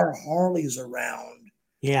hauled our Harleys around.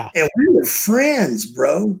 Yeah. And we were friends,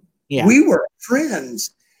 bro. Yeah. We were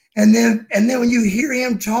friends. And then when you hear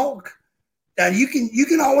him talk, you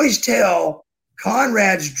can always tell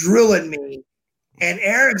Conrad's drilling me, and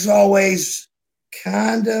Eric's always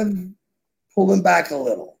kind of pulling back a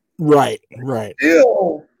little. Right.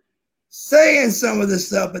 Still saying some of this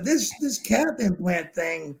stuff, but this calf implant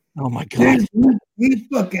thing. Oh my God. He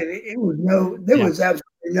fucking, there was absolutely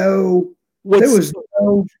no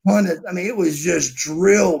fun. It was just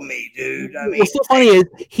drill me, dude. What's so funny is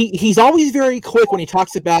he's always very quick when he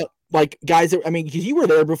talks about like guys that, because you were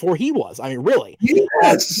there before he was. Really.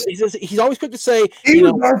 Yes. He's always quick to say he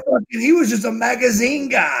was just a magazine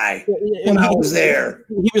guy when I was there.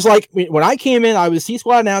 He was like, when I came in, I was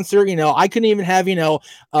C-Squad announcer. I couldn't even have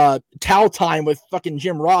towel time with fucking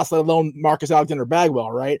Jim Ross, let alone Marcus Alexander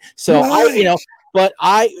Bagwell, right? So right. But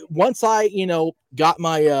once I got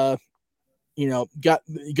my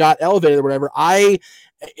got elevated or whatever, I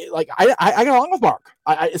got along with Mark.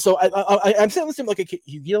 I'm saying, listen, like,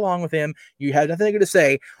 you get along with him, you have nothing good to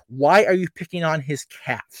say. Why are you picking on his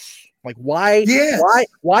cats? Like, why? Yes.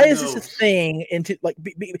 Why is this a thing?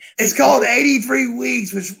 It's called 83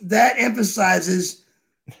 weeks, which that emphasizes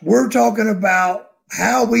we're talking about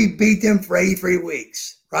how we beat them for 83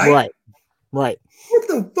 weeks, right? Right. What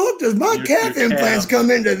the fuck does my calf implants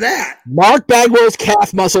come into that? Mark Bagwell's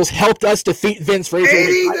calf muscles helped us defeat Vince for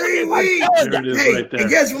 83 weeks. And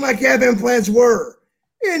guess what my calf implants were?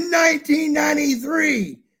 In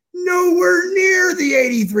 1993. Nowhere near the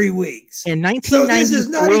 83 weeks. In 1993. So this is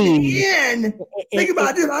not even in. Think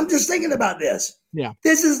about this. I'm just thinking about this. Yeah.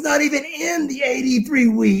 This is not even in the 83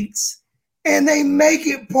 weeks. And they make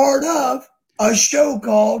it part of a show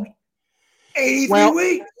called 83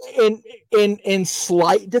 weeks. In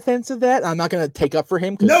slight defense of that, I'm not going to take up for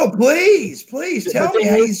him. No, please tell me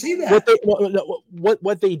how you see that.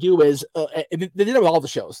 What they do is they did it with all the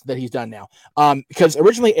shows that he's done now. Because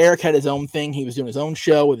originally Eric had his own thing, he was doing his own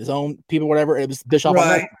show with his own people, whatever. It was Bischoff.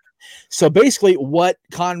 Right. So basically, what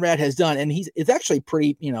Conrad has done, and it's actually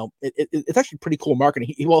pretty, it's actually pretty cool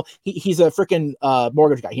marketing. He's a freaking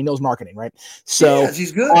mortgage guy. He knows marketing, right? So yes,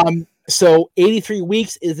 he's good. So 83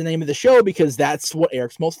 weeks is the name of the show because that's what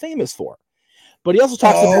Eric's most famous for. But he also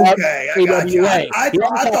talks about AWA. I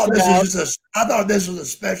thought this was a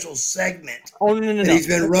special segment. Oh, no. He's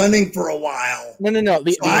been running for a while. No.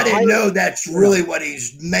 I didn't know that's really what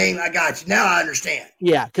he's main. I got you. Now I understand.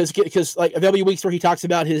 Yeah, because like there'll be weeks where he talks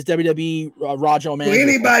about his WWE Raw General Manager. So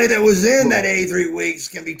anybody that was in that 83 weeks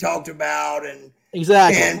can be talked about.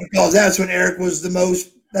 Exactly. And because that's when Eric was the most.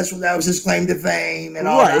 That was his claim to fame and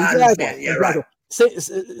all that. Exactly. I understand. Yeah, right.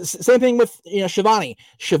 Same thing with Shivani.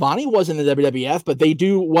 Shivani was in the WWF, but they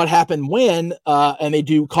do What Happened When, and they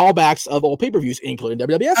do callbacks of old pay-per-views, including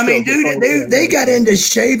WWF. Dude, they got into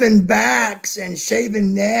shaving backs and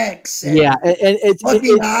shaving necks. And and it's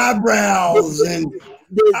fucking eyebrows. And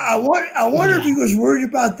I wonder if he was worried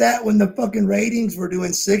about that when the fucking ratings were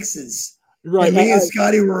doing sixes. Right. And me and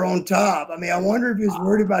Scotty were on top. I wonder if he was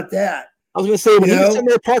worried about that. I was going to say, when he was sitting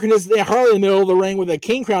there parking his Harley in the middle of the ring with a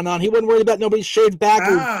king crown on, he wasn't worried about nobody's shaved back.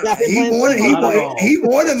 He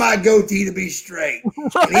wanted my goatee to be straight.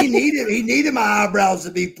 Right. And he needed my eyebrows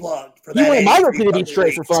to be plugged for that. He wanted my goatee to be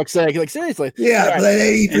straight, for fuck's sake. Like, seriously. Yeah, right. For that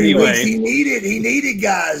 83 weeks, he needed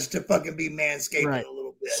guys to fucking be manscaping a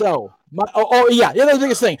little bit. So, that's the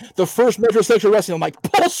biggest thing. The first metrosexual wrestling, I'm like,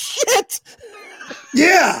 bullshit.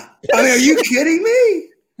 Yeah. I mean, are you kidding me?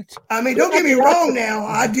 I mean, don't get me wrong now.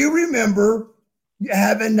 I do remember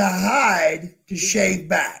having to hide to shave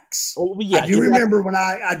backs. Oh, yeah, I do remember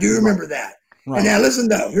that. Right. And now listen,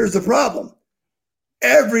 though, here's the problem.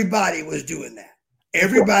 Everybody was doing that.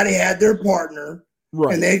 Everybody had their partner,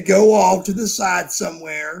 and they'd go off to the side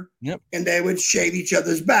somewhere, and they would shave each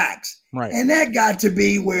other's backs. Right. And that got to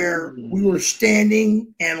be where we were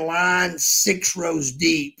standing in line 6 rows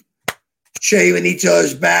deep, shaving each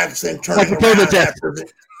other's backs and turning around after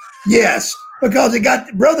it. Yes, because it got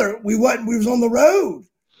we was on the road,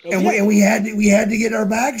 and we had to get our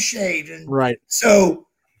backs shaved, and so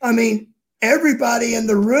I mean everybody in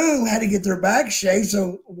the room had to get their back shaved.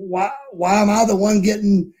 So why am I the one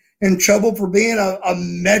getting in trouble for being a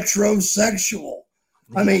metrosexual?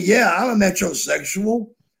 I mean, yeah, I'm a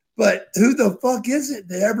metrosexual, but who the fuck is it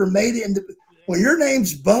that ever made it into? When your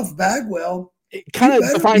name's Buff Bagwell, it kind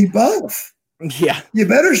of be Buff. Yeah, you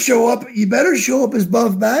better show up. You better show up as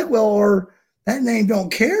Buff Bagwell, or that name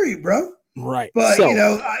don't carry, bro. Right. But like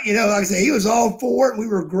I said, he was all for it. We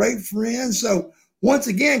were great friends. So once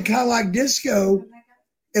again, kind of like Disco,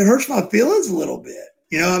 it hurts my feelings a little bit.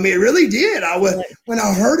 I mean, it really did. When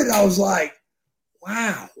I heard it, I was like,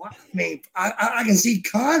 wow. I mean, I can see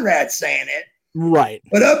Conrad saying it. Right.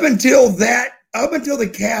 But up until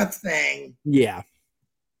the calf thing,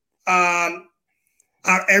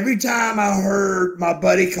 every time I heard my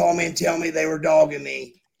buddy call me and tell me they were dogging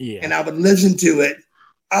me, and I would listen to it,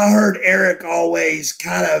 I heard Eric always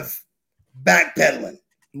kind of backpedaling.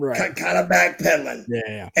 Right. Kind of backpedaling.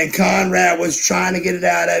 Yeah. And Conrad was trying to get it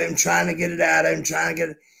out of him,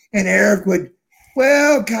 and Eric would,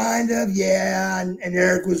 well, kind of, yeah. And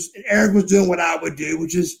Eric was doing what I would do,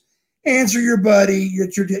 which is answer your buddy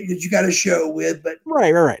that you got a show with, but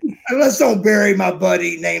right. Let's don't bury my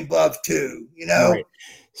buddy named Buff too, Right.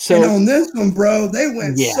 So and on this one, bro, they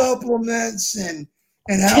went supplements and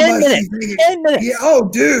how 10 much? Minutes, 10 minutes. Yeah. Oh,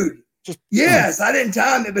 dude. Yes, I didn't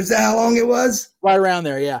time it, but is that how long it was? Right around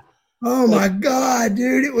there, yeah. Oh my God,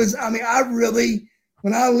 dude. It was, I mean,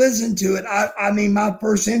 when I listened to it, I mean, my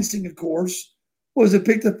first instinct, of course, was to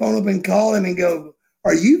pick the phone up and call him and go,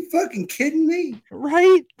 are you fucking kidding me?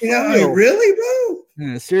 Right. I mean, really, bro?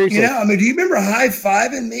 Yeah, seriously. I mean, do you remember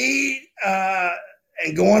high-fiving me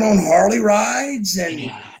and going on Harley rides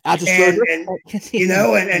and paying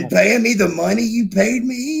me the money you paid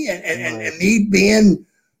me and me being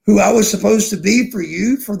who I was supposed to be for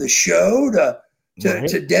you, for the show,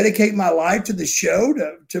 to dedicate my life to the show,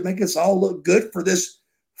 to make us all look good for this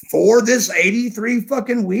 83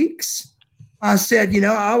 fucking weeks. I said,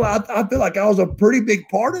 I feel like I was a pretty big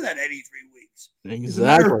part of that 83 weeks. Exactly. As a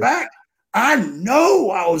matter of fact, I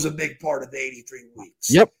know I was a big part of the 83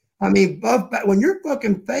 weeks. Yep. I mean, when your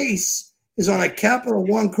fucking face is on a Capital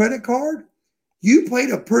One credit card, you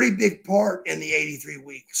played a pretty big part in the 83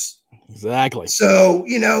 weeks. Exactly. So,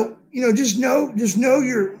 just know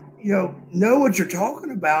know what you're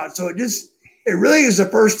talking about. So it really is the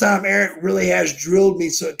first time Eric really has drilled me.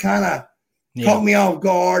 So it kind of caught me off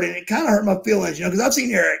guard, and it kind of hurt my feelings, because I've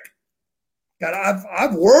seen Eric. God,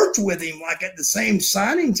 I've worked with him like at the same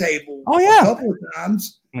signing table a couple of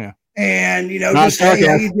times. Yeah. And just hey,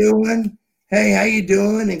 how you doing? Hey, how you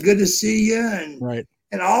doing? And good to see you.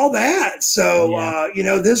 And all that. So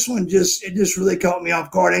this one just really caught me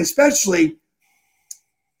off guard, and especially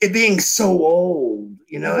it being so old.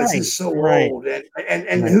 It's just so old,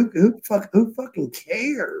 and who fucking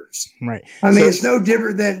cares? Right. I mean, it's no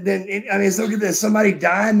different than somebody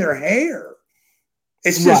dyeing their hair.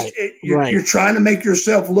 It's just you're trying to make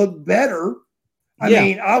yourself look better. I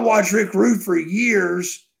mean, I watched Rick Rude for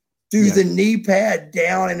years do the knee pad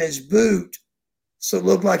down in his boot, so it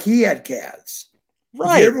looked like he had calves.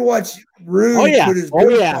 Right. Did you ever watch Rude put his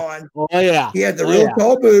boots on? Oh yeah. He had the real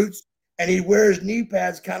tall boots, and he'd wear his knee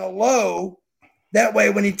pads kind of low. That way,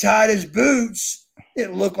 when he tied his boots,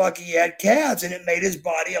 it looked like he had calves, and it made his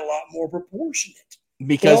body a lot more proportionate.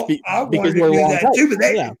 Because I wanted to do that too, but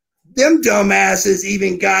them dumbasses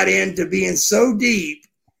even got into being so deep.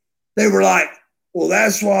 They were like, well,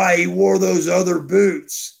 that's why he wore those other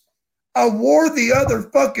boots. I wore the other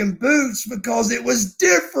fucking boots because it was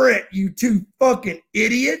different, you two fucking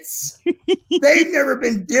idiots. They've never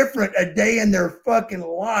been different a day in their fucking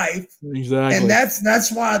life. Exactly. And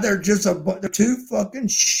that's why they're just they're two fucking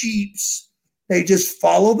sheeps. They just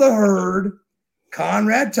follow the herd.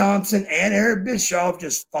 Conrad Thompson and Eric Bischoff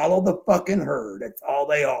just follow the fucking herd. That's all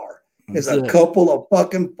they are. Is a couple of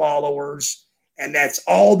fucking followers, and that's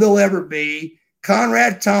all they'll ever be.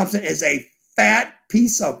 Conrad Thompson is a fat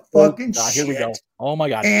piece of fucking shit. Here we go. Oh my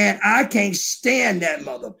God. And I can't stand that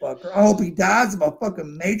motherfucker. I hope he dies of a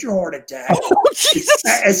fucking major heart attack. Oh, Jesus.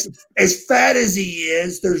 As fat as he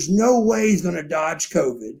is, there's no way he's going to dodge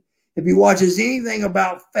COVID. If he watches anything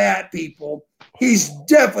about fat people, he's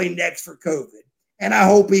definitely next for COVID. And I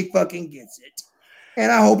hope he fucking gets it.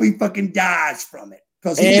 And I hope he fucking dies from it.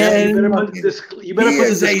 Because you better put a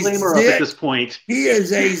disclaimer up at this point. He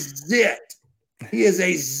is a zit. He is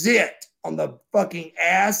a zit on the fucking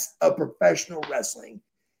ass of professional wrestling.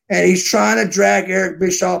 And he's trying to drag Eric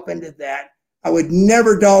Bischoff into that. I would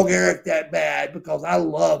never dog Eric that bad because I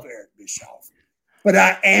love Eric Bischoff. But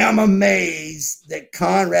I am amazed that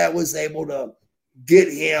Conrad was able to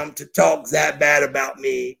get him to talk that bad about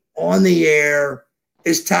me on the air,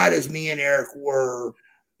 as tight as me and Eric were.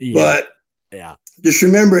 Yeah. But just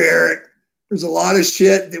remember, Eric, there's a lot of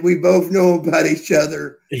shit that we both know about each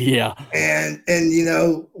other. Yeah. And you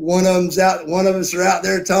know, one of us are out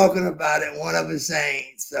there talking about it, one of us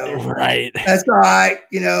ain't. So right. That's all right,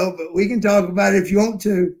 you know, but we can talk about it if you want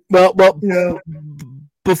to. Well, you know.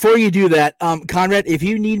 Before you do that, Conrad, if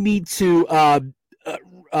you need me to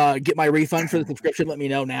get my refund for the subscription, let me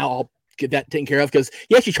know now. I'll get that taken care of because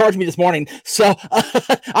he actually charged me this morning, so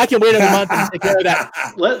I can wait another month and take care of that.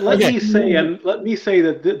 Let me say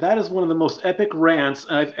that is one of the most epic rants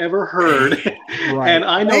I've ever heard, right. And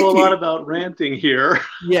I know a lot about ranting here.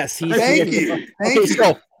 Yes, thank you.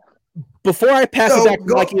 So before I pass it back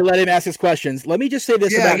to Mikey and let him ask his questions, let me just say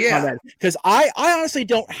this about Conrad, because I honestly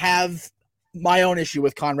don't have my own issue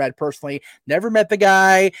with Conrad personally. Never met the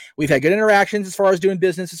guy. We've had good interactions as far as doing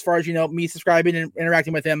business, as far as, you know, me subscribing and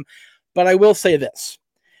interacting with him. But I will say this.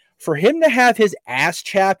 For him to have his ass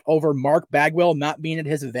chapped over Mark Bagwell not being at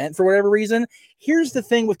his event for whatever reason, here's the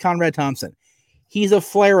thing with Conrad Thompson. He's a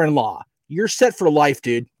Flair-in-law. You're set for life,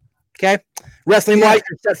 dude. Okay? Wrestling life,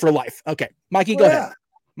 you're set for life. Okay. Mikey, go ahead.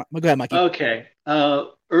 Go ahead, Mikey. Okay.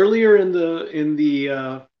 Earlier in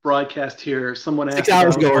the broadcast here, someone asked 6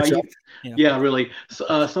 hours ago or so. Yeah, really.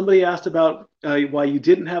 Somebody asked about why you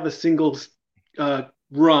didn't have a singles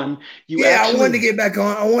run. I wanted to get back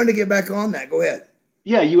on that. Go ahead.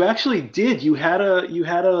 Yeah, you actually did. You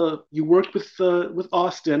worked with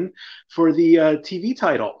Austin for the TV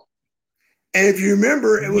title. And if you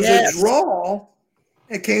remember, it was a draw.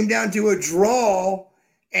 It came down to a draw,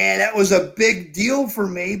 and that was a big deal for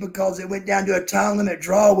me because it went down to a time limit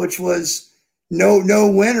draw, which was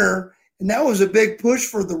no winner. And that was a big push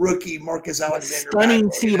for the rookie, Marcus Alexander.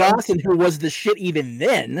 Stunning Steve Austin, who was the shit even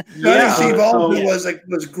then. Steve Austin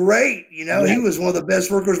was great. You know, he was one of the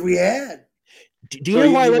best workers we had. Do you know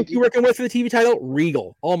who I liked you working with for the TV title?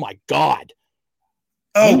 Regal. Oh, my God.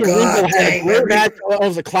 Oh, God. That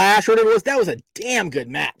was a clash or whatever it was. That was a damn good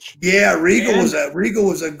match. Yeah, Regal was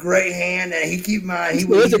a great hand. And keep in mind, he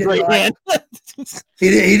was a great hand. He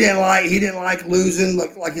didn't like losing.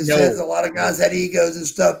 Like he says, a lot of guys had egos and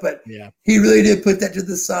stuff, but he really did put that to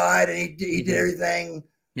the side, and he did everything.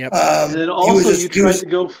 Yep. And then also you tried to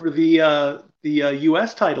go for the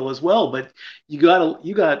U.S. title as well, but you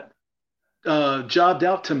got jobbed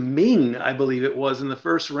out to Ming, I believe it was, in the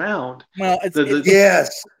first round. Well,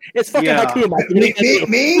 it's fucking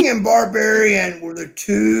Ming and Barbarian were the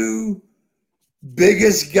two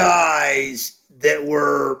biggest guys that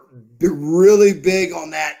were really big on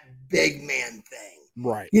that big man thing.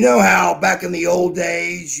 Right. You know how back in the old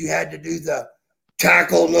days you had to do the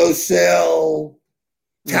tackle, no sell,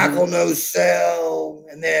 no sell,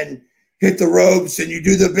 and then hit the ropes and you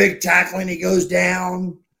do the big tackle and he goes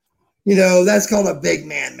down. You know, that's called a big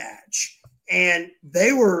man match. And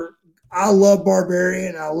I love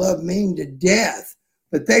Barbarian. I love Ming to death,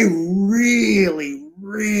 but they really,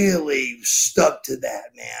 really stuck to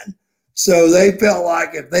that, man. So they felt like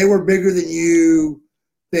if they were bigger than you,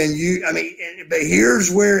 but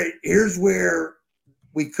here's where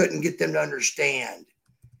we couldn't get them to understand.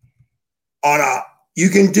 You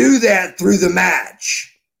can do that through the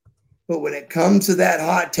match, but when it comes to that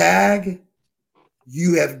hot tag,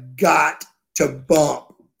 you have got to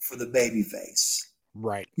bump for the babyface.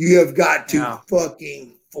 Right. You have got to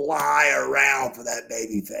fucking fly around for that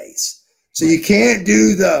babyface. So you can't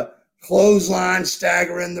do the clothesline,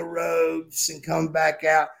 stagger in the ropes, and come back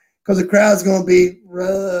out because the crowd's going to be,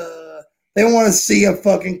 They want to see a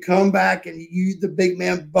fucking comeback and use the big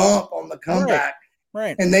man bump on the comeback.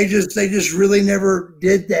 Right. And they just really never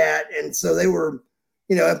did that. And so they were,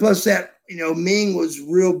 and plus that, Ming was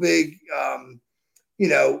real big,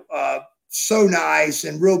 so nice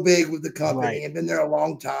and real big with the company and been there a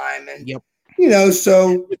long time. And,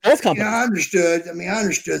 so, I understood. I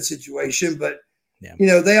understood the situation, but,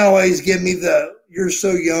 they always give me you're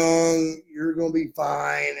so young, you're going to be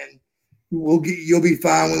fine. And you'll be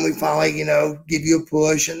fine when we finally, give you a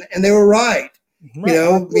push. And they were right.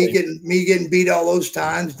 Me getting beat all those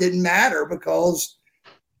times didn't matter because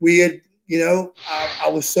we had, I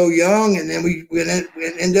was so young, and then when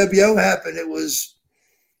NWO happened, it was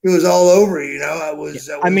all over.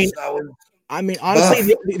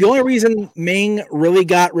 Honestly, the only reason Ming really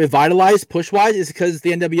got revitalized push wise is because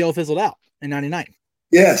the NWO fizzled out in '99.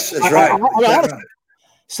 Yes, that's right.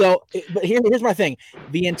 So, but here's my thing.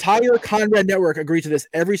 The entire Conrad network agrees to this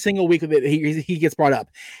every single week that he gets brought up.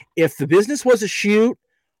 If the business was a shoot,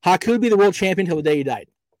 Haku would be the world champion until the day he died.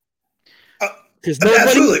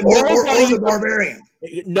 Absolutely. Or the Barbarian.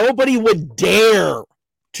 Nobody would dare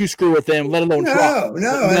to screw with them, let alone try.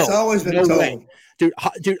 No, it's always been told. Way. Dude,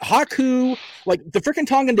 Haku, like the freaking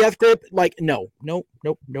Tongan death grip, like, no. I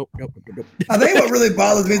think what really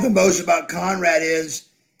bothers me the most about Conrad is,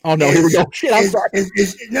 oh no, here we go. Shit, I'm sorry.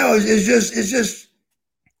 It's just.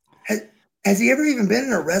 Has he ever even been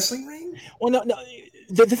in a wrestling ring? Well, no.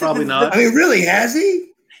 Probably not. Really, has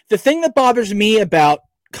he? The thing that bothers me about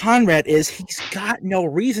Conrad is he's got no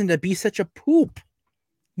reason to be such a poop.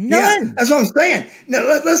 None. Yeah, that's what I'm saying.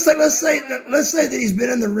 No, let's say that he's been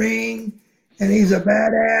in the ring and he's a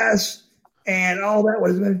badass and all that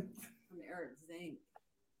was. From Eric Zink,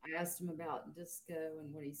 I asked him about disco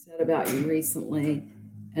and what he said about you recently.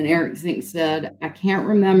 And Eric Zink said, I can't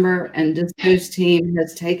remember, and Disco's team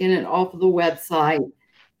has taken it off of the website.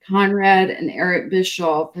 Conrad and Eric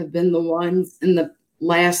Bischoff have been the ones in the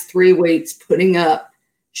last 3 weeks putting up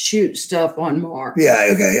shoot stuff on Mark. Yeah,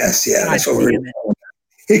 okay, yes, yeah, that's what we're doing.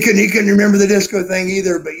 He couldn't remember the disco thing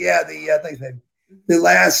either, but yeah, thanks, baby. The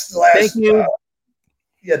last. Thank you.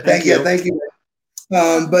 Thank you.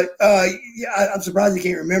 I'm surprised he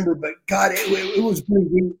can't remember, but God, it was pretty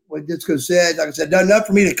deep what Disco said. Like I said, not enough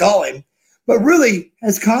for me to call him. But really,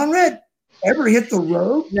 has Conrad ever hit the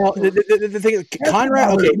road? No, the thing is,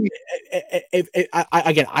 Conrad,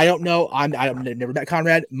 okay, I don't know. I've never met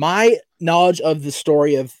Conrad. My knowledge of the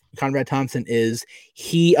story of Conrad Thompson is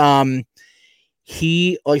he, like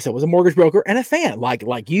I said, was a mortgage broker and a fan,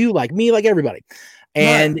 like you, like me, like everybody.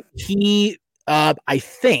 And he, I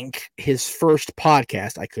think his first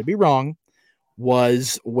podcast, I could be wrong,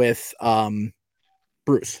 was with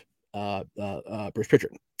Bruce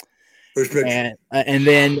Pritchard. And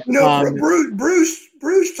then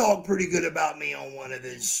Bruce talked pretty good about me on one of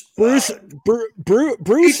his. Bruce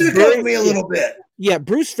he took me a little bit. Yeah,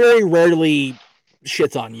 Bruce very rarely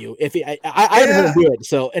shits on you. If I haven't heard him do it.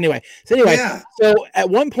 So anyway, so at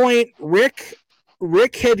one point, Rick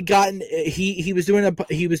had gotten he was doing a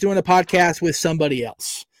podcast with somebody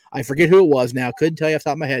else. I forget who it was now. Couldn't tell you off the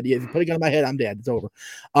top of my head. If you put a gun in my head, I'm dead. It's over.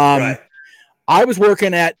 I was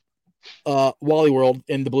working at Wally World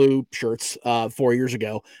in the blue shirts 4 years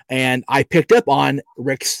ago, and I picked up on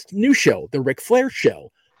Rick's new show, the Ric Flair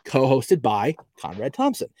Show, co-hosted by Conrad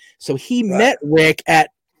Thompson. So he met Rick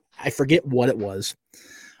at, I forget what it was.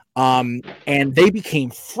 And they became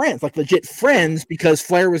friends, like legit friends, because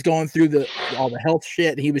Flair was going through all the health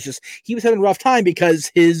shit. He was having a rough time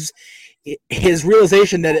because his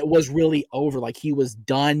realization that it was really over, like he was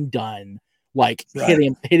done, like hit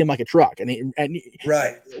him like a truck. And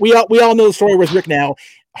we all know the story with Rick now.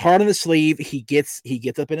 Hard on the sleeve, he gets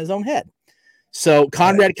up in his own head. So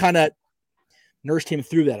Conrad kind of nursed him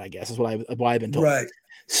through that, I guess, is what I've been told.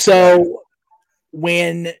 So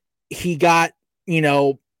when he got,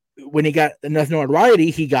 when he got enough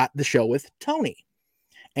notoriety, he got the show with Tony.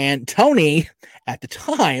 And Tony, at the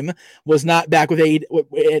time, was not back with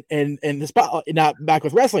and the spot, not back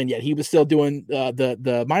with wrestling yet. He was still doing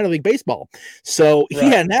the minor league baseball. So he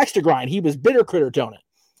had an axe to grind. He was bitter critter Tony.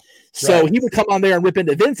 So he would come on there and rip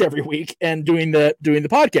into Vince every week and doing the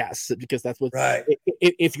podcasts, because that's what.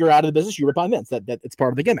 If you're out of the business, you rip on Vince. That it's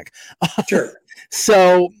part of the gimmick. Sure.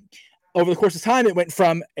 So over the course of time, it went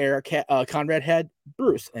from Eric. Conrad had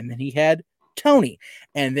Bruce, and then he had Tony,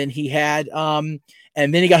 and then he had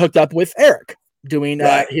and then he got hooked up with Eric doing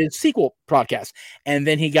his sequel podcast, and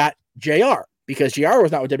then he got JR because JR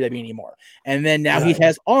was not with WWE anymore, and then now he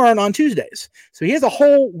has Arn on Tuesdays, so he has a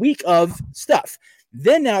whole week of stuff.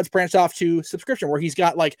 Then now it's branched off to subscription, where he's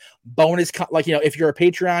got like bonus, if you're a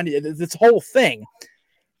Patreon, this whole thing.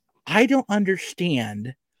 I don't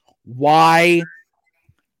understand why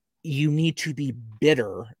you need to be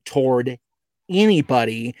bitter toward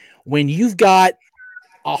anybody when you've got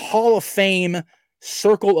a Hall of Fame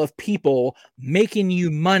circle of people making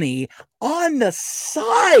you money on the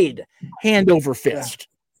side, hand over fist.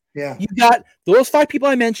 Yeah. You've got those 5 people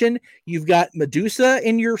I mentioned. You've got Medusa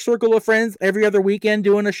in your circle of friends every other weekend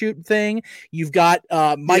doing a shoot thing. You've got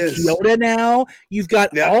Mike Chioda now. You've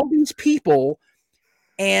got all these people,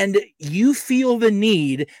 and you feel the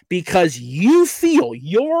need because you feel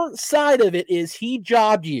your side of it is he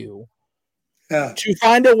jobbed you to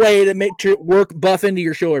find a way to make to work buff into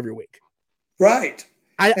your show every week. Right.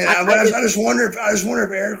 I just wonder if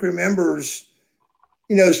Eric remembers,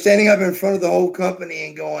 standing up in front of the whole company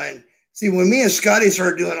and going, see, when me and Scotty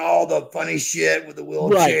started doing all the funny shit with the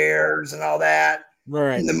wheelchairs and all that,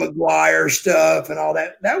 and the McGuire stuff and all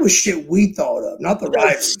that, that was shit we thought of, not the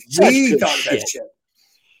writers. We thought of that shit.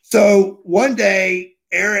 So one day,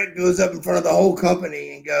 Eric goes up in front of the whole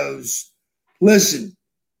company and goes, listen,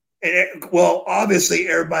 obviously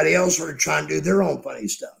everybody else were trying to do their own funny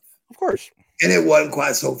stuff. Of course. And it wasn't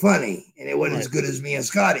quite so funny, and it wasn't as good as me and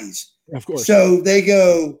Scotty's. Of course. So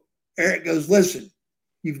Eric goes, listen,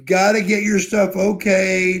 you've got to get your stuff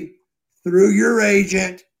okayed through your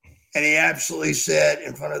agent. And he absolutely said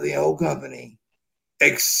in front of the whole company,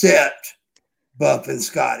 except Buff and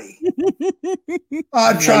Scotty.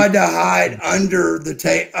 I tried to hide under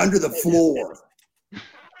the floor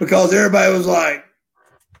because everybody was like,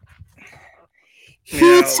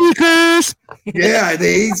 heat seekers. Yeah, the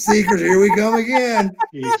heat seekers. Here we come again.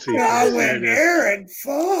 I went, Eric,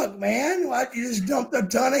 fuck, man. Why you just dumped a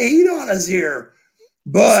ton of heat on us here?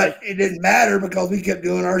 But it didn't matter because we kept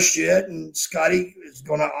doing our shit, and Scotty is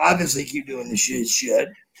going to obviously keep doing the shit.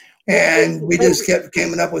 And we just kept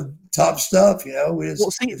coming up with top stuff,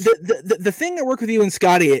 the thing that worked with you and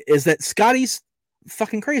Scotty is that Scotty's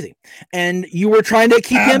fucking crazy, and you were trying to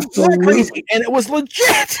keep him crazy, and it was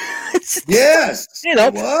legit. Yes,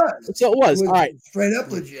 it was. So it was. All right, straight up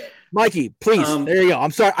legit. Mikey, please. There you go.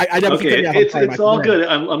 I'm sorry. I never. Okay, it's all good.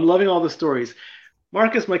 I'm loving all the stories.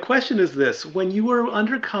 Marcus, my question is this: when you were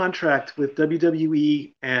under contract with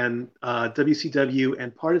WWE and WCW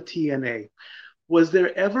and part of TNA, was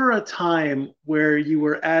there ever a time where you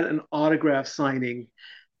were at an autograph signing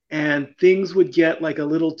and things would get like a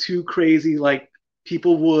little too crazy, like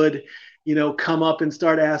people would, come up and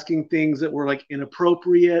start asking things that were like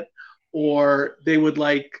inappropriate, or they would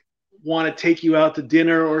like want to take you out to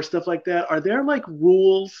dinner or stuff like that? Are there like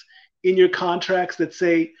rules in your contracts that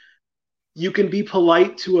say you can be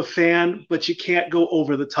polite to a fan, but you can't go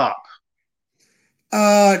over the top? To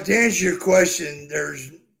answer your question,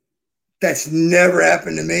 that's never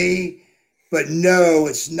happened to me, but no,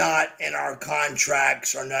 it's not in our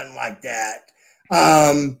contracts or nothing like that.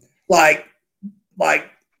 The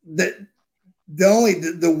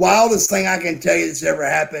wildest thing I can tell you that's ever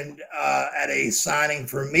happened at a signing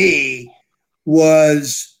for me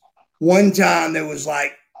was one time there was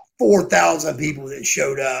like 4,000 people that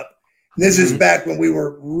showed up. This is back when we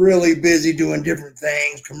were really busy doing different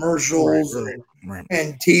things, commercials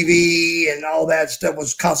and TV and all that stuff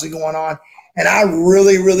was constantly going on. And I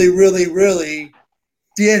really, really, really, really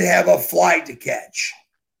did have a flight to catch.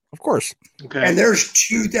 Of course. Okay. And there's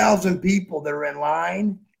 2,000 people that are in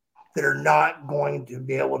line that are not going to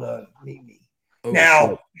be able to meet me. Oh,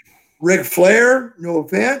 now, Ric Flair, no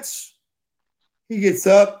offense, he gets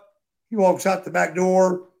up, he walks out the back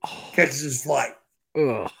door, catches his flight.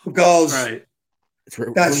 Because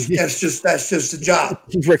that's just the job.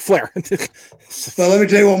 He's Ric Flair. So let me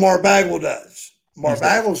tell you what Mark Bagwell does. Mark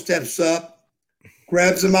Bagwell steps up,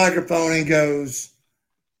 grabs the microphone, and goes,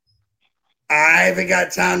 I haven't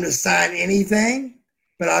got time to sign anything,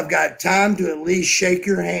 but I've got time to at least shake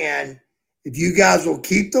your hand. If you guys will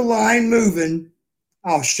keep the line moving,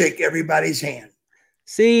 I'll shake everybody's hand.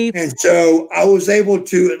 See? And so I was able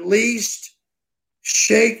to at least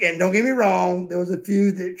shake, and don't get me wrong, there was a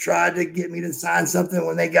few that tried to get me to sign something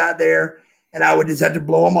when they got there, and I would just have to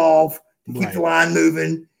blow them off to keep the line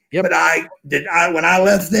moving. Yep. But when I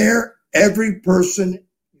left there, every person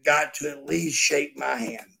got to at least shake my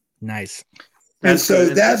hand. Nice. And so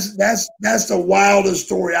that's the wildest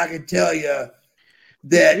story I could tell you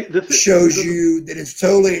that shows you that it's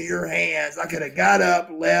totally in your hands. I could have got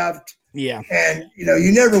up, left. Yeah. And,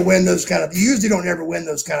 you never win those you usually don't ever win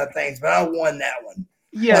those kind of things, but I won that one.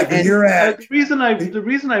 Yeah. Like the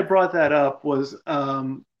reason I brought that up was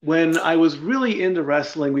when I was really into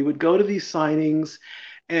wrestling, we would go to these signings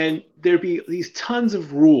and there'd be these tons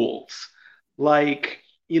of rules. Like,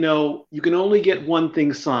 you can only get one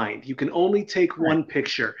thing signed. You can only take one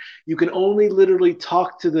picture. You can only literally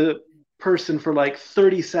talk to the person for like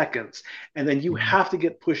 30 seconds, and then you have to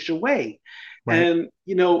get pushed away. Right. And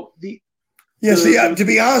to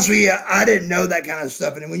be honest with you, I didn't know that kind of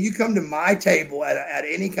stuff. And when you come to my table at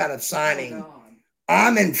any kind of signing,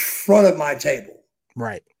 I'm in front of my table.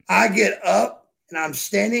 Right. I get up and I'm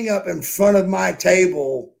standing up in front of my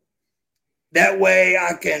table. That way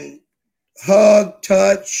I can hug,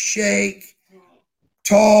 touch, shake,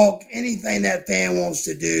 talk, anything that fan wants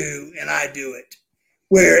to do, and I do it.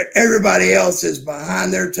 Where everybody else is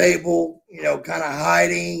behind their table, kind of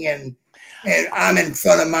hiding, and I'm in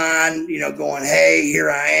front of mine, going, hey, here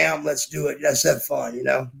I am, let's do it. Let's have fun,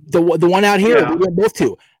 The one out here, we went both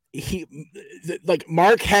to.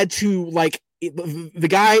 Mark had to,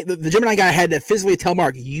 the Gemini guy had to physically tell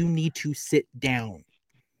Mark, you need to sit down.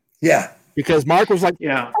 Yeah. Because Mark was like,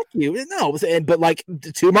 fuck you. No, but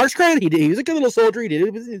to Mark's credit, he did. He was a good little soldier.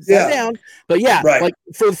 He sat down. But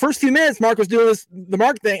for the first few minutes, Mark was doing the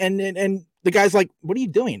Mark thing, and the guy's like, what are you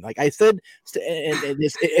doing? Like I said,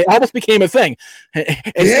 it almost became a thing.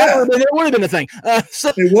 It would have been a thing.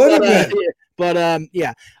 It would have been. But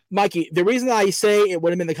Mikey, the reason I say it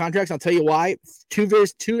would have been the contracts, I'll tell you why. Two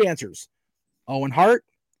answers. Owen Hart,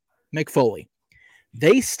 Mick Foley.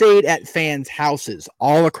 They stayed at fans' houses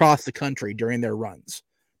all across the country during their runs.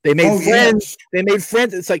 They made friends. Yes. They made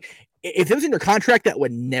friends. It's like, if it was in their contract, that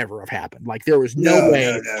would never have happened. Like, there was no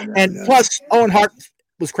way. Plus, Owen Hart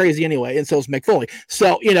was crazy anyway, and so was Mick Foley.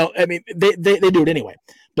 So, they do it anyway.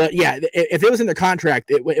 But, if it was in their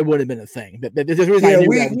contract, it would have been a thing. There's a reason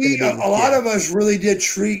a lot of us really did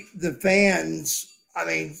treat the fans,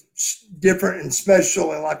 different and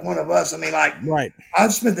special, and like one of us, right.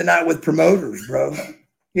 I've spent the night with promoters, bro,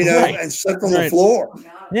 and slept on the floor,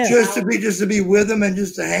 just to be with them and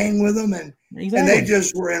just to hang with them, and they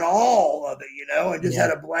just were in awe of it, and just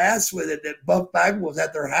had a blast with it. That Buff Bagwell was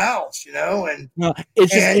at their house, and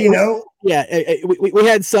we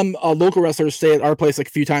had some local wrestlers stay at our place a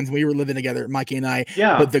few times when we were living together, Mikey and I.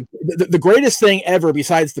 Yeah. But the greatest thing ever,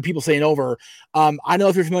 besides the people staying over, I don't know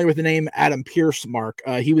if you're familiar with the name Adam Pearce, Mark.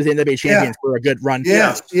 He was the NWA champion for a good run.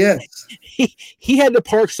 Yes. He had to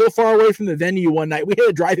park so far away from the venue one night. We had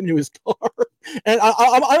to drive him to his car. And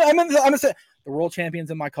I'm gonna say the world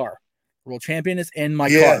champion's in my car. World champion is in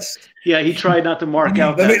my car. Yeah, he tried not to mark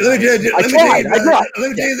out. Let me tell you the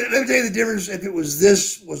the difference. If it was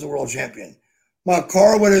the world champion, my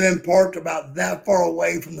car would have been parked about that far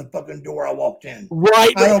away from the fucking door I walked in.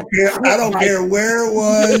 Right. I don't care where it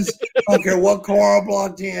was. I don't care what car I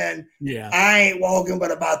blocked in. Yeah. I ain't walking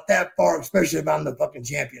but about that far, especially if I'm the fucking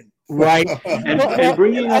champion. Right. and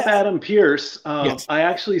bringing up Adam Pearce, I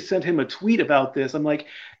actually sent him a tweet about this. I'm like,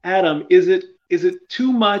 Adam, is it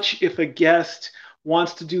too much if a guest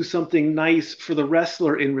wants to do something nice for the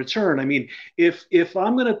wrestler in return? I mean, if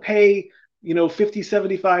I'm going to pay, $50,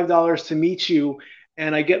 $75 to meet you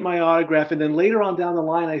and I get my autograph, and then later on down the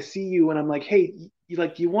line, I see you and I'm like, hey,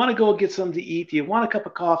 do you want to go get something to eat? Do you want a cup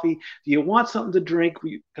of coffee? Do you want something to drink?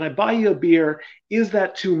 Can I buy you a beer? Is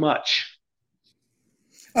that too much?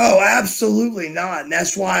 Oh, absolutely not. And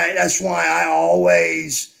that's why I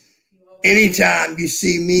always, anytime you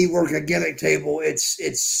see me work a gimmick table,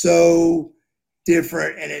 it's so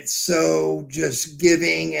different and it's so just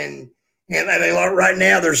giving. And right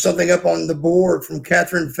now there's something up on the board from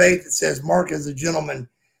Catherine Faith that says Mark is a gentleman.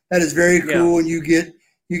 That is very cool. And you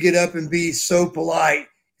get up and be so polite.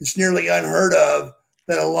 It's nearly unheard of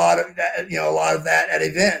that a lot of that at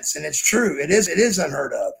events. And it's true. It is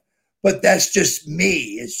unheard of. But that's just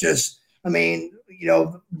me. It's just,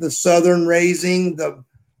 the Southern raising, the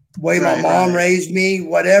way my mom raised me,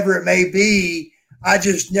 whatever it may be, I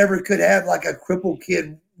just never could have like a crippled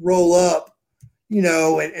kid roll up,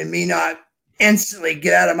 and me not instantly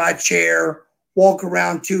get out of my chair, walk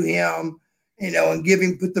around to him,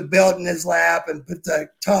 and put the belt in his lap and put the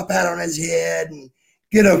top hat on his head and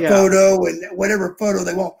get a photo and whatever photo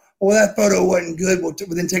they want. Well, that photo wasn't good. Well,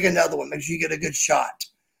 then take another one. Make sure you get a good shot.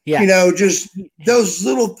 Yeah. Just those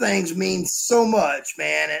little things mean so much,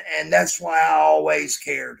 man. And that's why I always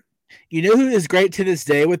cared. You know who is great to this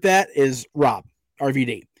day with that is Rob,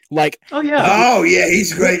 RVD.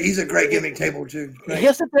 He's great. He's a great gimmick table too.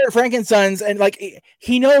 He'll sit there at Frank and Sons and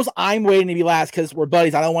he knows I'm waiting to be last because we're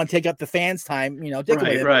buddies. I don't want to take up the fans' time,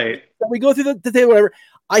 Right. So we go through the table, whatever.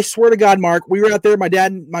 I swear to God, Mark, we were out there, my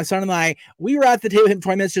dad, my son and I, we were at the table with him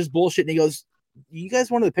 20 minutes just bullshit, and he goes, you guys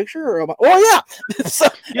wanted the picture? Or because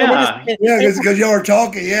y'all are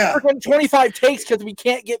talking, We're 25 takes because we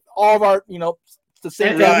can't get all of our, the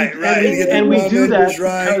same thing. And we do that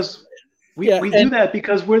because we do that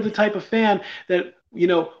because we're the type of fan that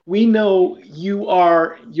we know you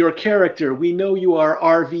are your character. We know you are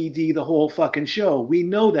RVD the whole fucking show. We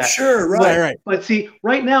know that. Sure, right. But see,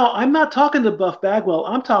 right now, I'm not talking to Buff Bagwell.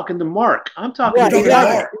 I'm talking to Mark. I'm talking to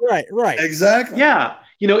Mark. Right. Exactly. Yeah.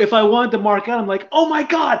 If I wanted to mark out, I'm like, oh my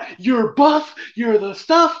God, you're Buff, you're the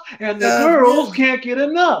stuff, and the girls can't get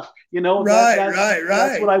enough.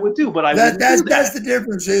 That's what I would do. But that's the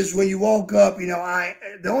difference is when you walk up,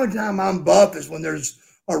 the only time I'm Buff is when there's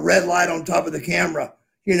a red light on top of the camera.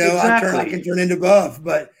 Exactly. I can turn into Buff,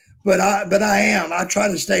 but I try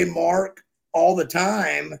to stay Mark all the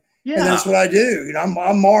time. Yeah. And that's what I do.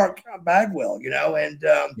 I'm Mark Bagwell, and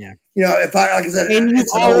if I, like I said, and you've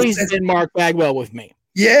always been Mark Bagwell with me.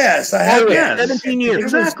 Yes, I have. Yes. 17 years.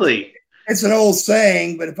 Exactly. It's an old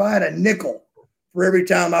saying, but if I had a nickel for every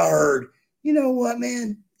time I heard, you know what,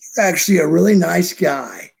 man, you're actually a really nice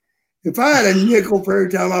guy. If I had a nickel for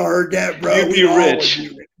every time I heard that, bro, you'd be rich.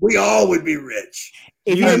 We all would be rich.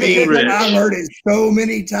 I've heard it so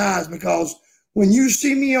many times because when you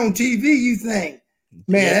see me on TV, you think,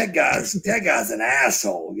 man, that guy's an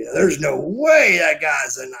asshole. There's no way that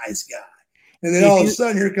guy's a nice guy. And then all of a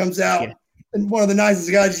sudden, here comes out one of the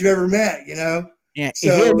nicest guys you've ever met. Yeah.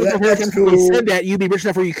 So that's cool. You said that you'd be rich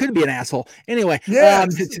enough where you could be an asshole. Anyway,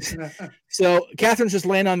 so Catherine's just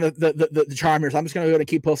laying on the charm here. So I'm just going to go ahead and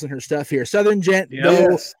keep posting her stuff here. Southern gent,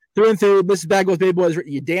 through and through. Mrs. Bagwell's baby boys.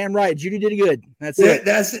 You damn right. Judy did good. That's it.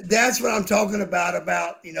 That's what I'm talking about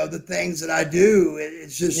the things that I do.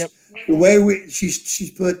 It's just the way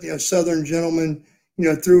she's put Southern gentleman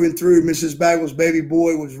through and through. Mrs. Bagwell's baby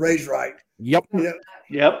boy was raised right. Yep.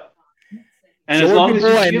 Yep. And as long as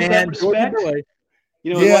you give that respect.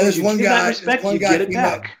 There's one guy get it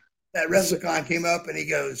back. That WrestleCon came up and he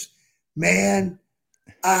goes, man,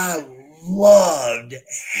 I loved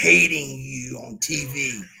hating you on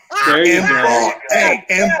TV.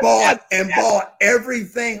 And bought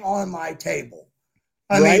everything on my table.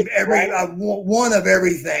 I mean, one of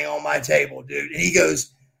everything on my table, dude. And he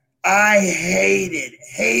goes, I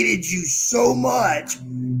hated you so much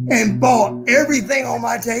and bought everything on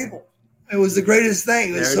my table. It was the greatest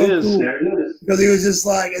thing. It was cool. Because he was just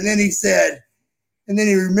like, and then he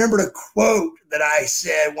remembered a quote that I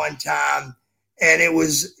said one time, and it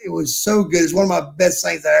was so good. It's one of my best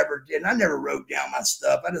things I ever did. And I never wrote down my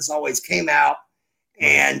stuff. I just always came out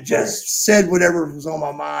and just said whatever was on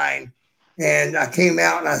my mind. And I came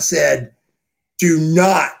out and I said, do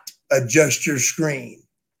not adjust your screen.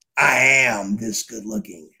 I am this good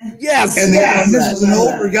looking. Yes. And this was an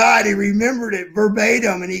older guy, and he remembered it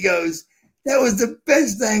verbatim, and he goes, that was the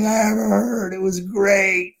best thing I ever heard. It was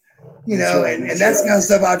great. And that's the kind of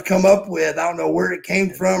stuff I'd come up with. I don't know where it came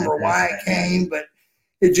from or why it came, but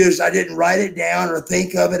I didn't write it down or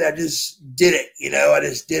think of it. I just did it, I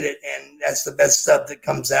just did it. And that's the best stuff that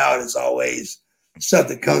comes out is always stuff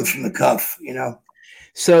that comes from the cuff,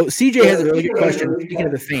 So CJ has a really good question. Speaking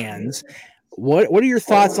of the fans, what are your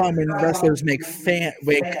thoughts on when wrestlers make fun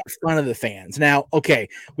of the fans? Now, okay,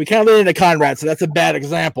 we kind of lead into Conrad, so that's a bad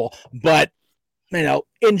example. But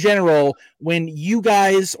in general, when you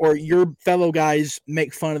guys or your fellow guys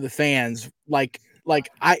make fun of the fans, let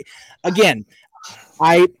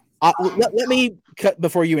me cut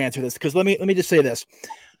before you answer this, because let me just say this.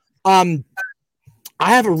 I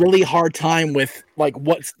have a really hard time with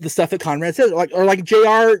what's the stuff that Conrad says, or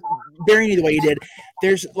JR burying you the way he did.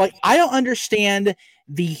 There's I don't understand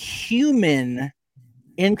the human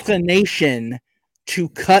inclination to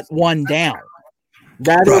cut one down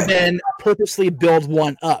rather than purposely build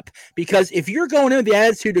one up. Because if you're going in with the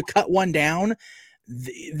attitude to cut one down,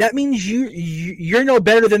 that means you're no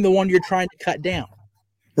better than the one you're trying to cut down.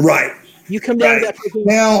 Right. You come down to that person.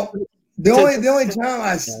 Now, the only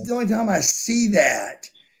time I see that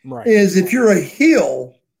is if you're a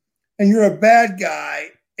heel and you're a bad guy.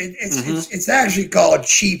 It's actually called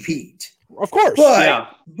cheap heat. Of course.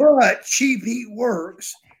 But cheap heat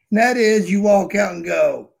works. And that is you walk out and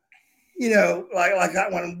go, when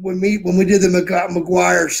we did the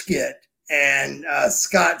McGuire skit and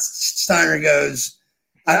Scott Steiner goes,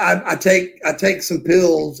 I take some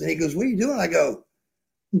pills, and he goes, what are you doing? I go,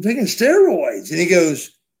 I'm taking steroids. And he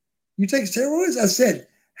goes, you take steroids? I said,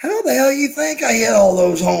 how the hell you think I hit all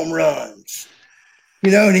those home runs?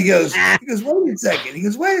 And he goes, wait a second.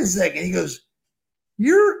 He goes,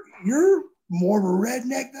 you're more of a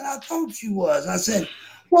redneck than I thought you was. I said,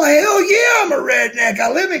 well, hell yeah, I'm a redneck.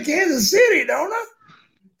 I live in Kansas City, don't I?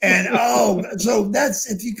 And so that's,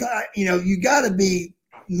 if you got to be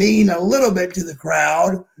mean a little bit to the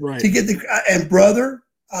crowd to get and brother,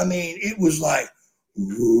 I mean, it was like,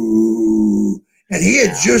 ooh. And he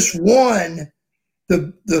had just won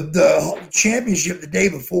the championship the day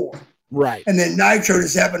before. Right. And then Nitro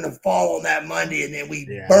just happened to fall on that Monday, and then we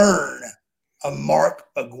burn a Mark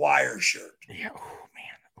Aguirre shirt. Yeah. Oh,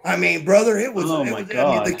 man. I mean, brother, it was. Oh, my God.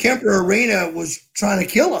 I mean, the Kemper Arena was trying to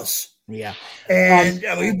kill us. Yeah. And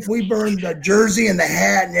we burned the jersey and the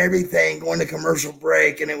hat and everything going to commercial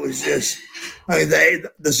break. And it was just, I mean,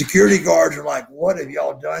 the security guards are like, what have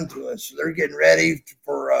y'all done to us? So they're getting ready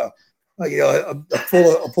for, a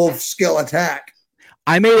full scale attack.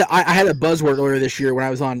 I had a buzzword earlier this year when I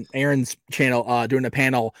was on Aaron's channel doing a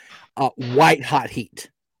panel, white hot heat.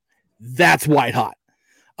 That's white hot.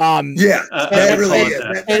 That really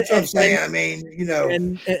is. That's what I'm saying. I mean,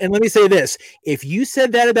 and let me say this: if you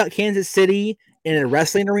said that about Kansas City in a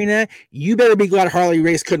wrestling arena, you better be glad Harley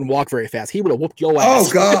Race couldn't walk very fast. He would have whooped your ass.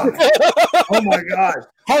 Oh God! Oh my God!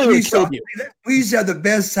 Harley would have killed you. We used to have the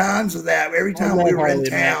best times with that. Every time we were in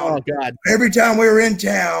town. Oh God! Every time we were in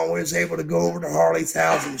town, we was able to go over to Harley's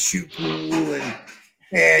house and shoot pool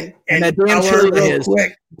and that damn chili real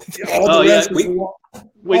quick. All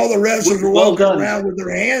the wrestlers were walking around with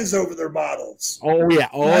their hands over their bottles. Oh yeah.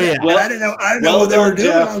 Well, I didn't know what they were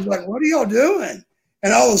doing. Jeff. I was like, "What are y'all doing?"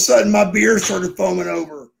 And all of a sudden, my beer started foaming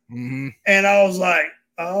over, and I was like,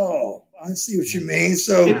 "Oh, I see what you mean."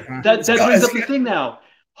 So that brings up the thing now.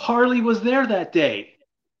 Harley was there that day.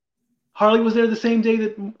 Harley was there the same day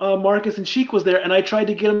that Marcus and Sheik was there, and I tried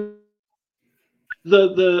to get him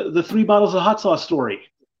the 3 bottles of hot sauce story.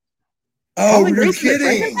 Oh, you're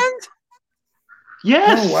kidding!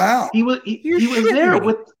 Yes. Oh, wow. He was there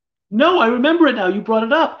with. No, I remember it now. You brought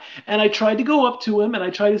it up, and I tried to go up to him and I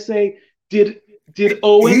tried to say, "Did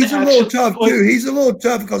Owen?" He's a little tough too. He's a little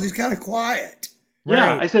tough because he's kind of quiet.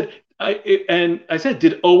 Yeah, right. I said,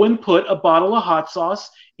 "Did Owen put a bottle of hot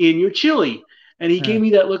sauce in your chili?" And he gave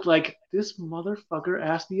me that look like, this motherfucker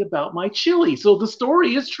asked me about my chili. So the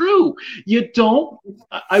story is true.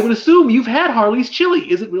 I would assume you've had Harley's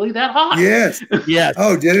chili. Is it really that hot? Yes. Yes.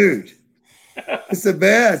 Oh, dude. It's the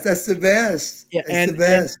best. That's the best. Yeah, it's the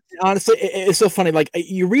best. And honestly, it's so funny. Like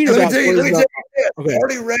you read let about. Me tell you this.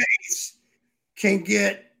 Harley Race can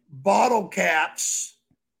get bottle caps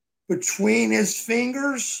between his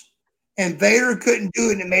fingers, and Vader couldn't do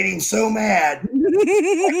it, and it made him so mad.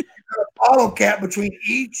 A bottle cap between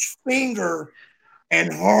each finger,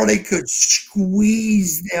 and Harley could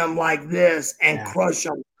squeeze them like this and crush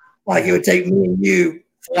them, like it would take me and you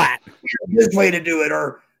flat. This way to do it,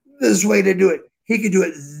 or this way to do it. He could do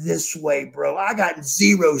it this way, bro. I got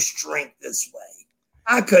zero strength this way.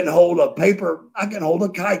 I couldn't hold a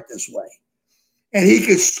kite this way. And he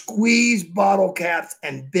could squeeze bottle caps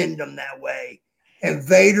and bend them that way. And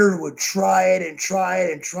Vader would try it and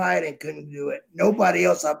couldn't do it. Nobody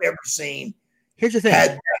else I've ever seen had that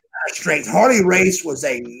kind of strength. Harley Race was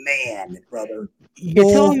a man, brother.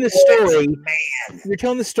 You're telling the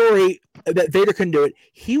story that Vader couldn't do it.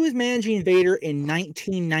 He was managing Vader in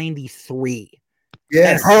 1993.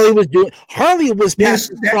 Yes. And Harley was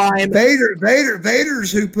past his prime.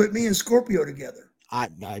 Vader's who put me and Scorpio together.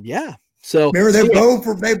 Yeah. So remember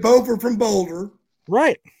they both were from Boulder.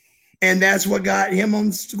 Right. And that's what got him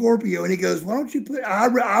on Scorpio. And he goes, why don't you put,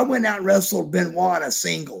 I went out and wrestled Benoit in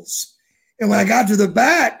singles. And when I got to the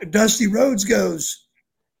back, Dusty Rhodes goes,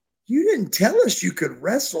 you didn't tell us you could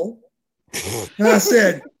wrestle. And I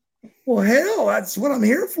said, well, hell, that's what I'm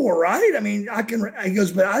here for, right? I mean, he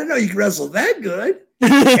goes, but I didn't know you could wrestle that good.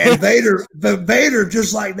 And Vader,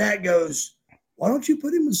 just like that, goes, why don't you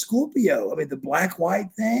put him in Scorpio? I mean, the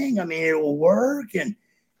black-white thing, I mean, it will work. And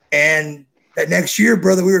that next year,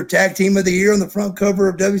 brother, we were tag team of the year on the front cover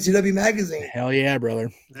of WCW magazine. Hell yeah,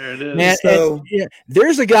 brother. There it is. Man, so,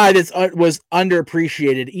 there's a guy that was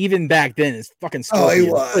underappreciated even back then. It's fucking Scorpio. Oh, he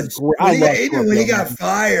was. Even when he got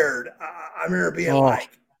fired, I remember being like,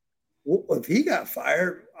 well, if he got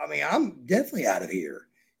fired, I mean, I'm definitely out of here.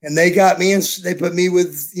 And they got me and they put me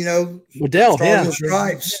with, with Dell,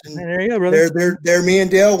 Stripes. And there you go, brother. There, me and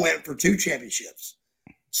Dell went for 2 championships.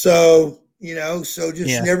 So, you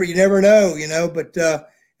never know, but,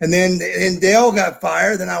 and then Dale got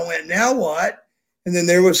fired. Then I went, now what? And then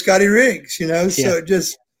there was Scotty Riggs, so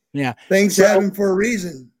things happen for a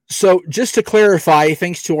reason. So just to clarify,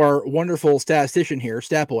 thanks to our wonderful statistician here,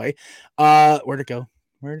 Statboy, where'd it go?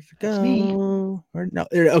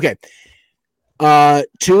 Okay.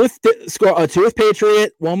 2 with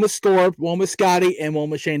Patriot, 1 with Scorp, 1 with Scotty, and 1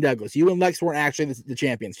 with Shane Douglas. You and Lex weren't actually the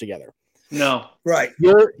champions together. No, right.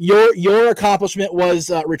 Your accomplishment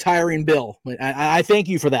was retiring Bill. I thank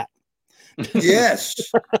you for that. Yes,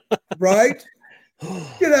 right.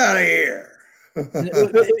 Get out of here.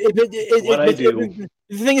 What I do.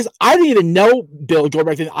 The thing is, I didn't even know Bill go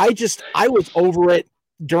back then. I was over it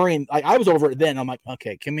during, like, I was over it then. I'm like,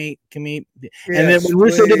 okay, can we? Yes, and then when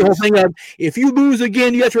Russo did the whole thing of, if you lose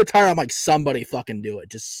again, you have to retire. I'm like, somebody fucking do it,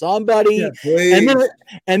 just somebody. Yeah,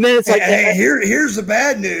 and then it's like, hey, here's the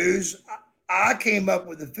bad news. I came up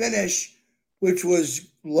with the finish, which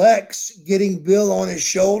was Lex getting Bill on his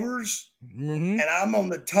shoulders, and I'm on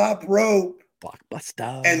the top rope.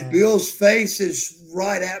 Blockbuster. And Bill's face is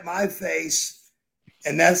right at my face,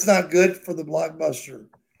 and that's not good for the Blockbuster.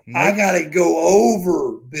 Nope. I got to go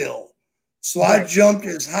over Bill. So I jumped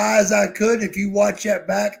as high as I could. If you watch that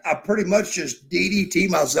back, I pretty much just DDT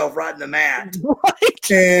myself right in the mat.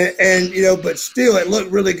 Right. And you know, but still, it looked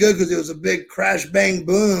really good because it was a big crash, bang,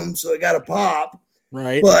 boom. So it got a pop.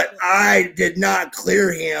 Right. But I did not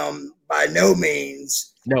clear him by no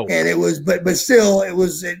means. No. And it was, but still,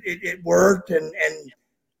 it worked. And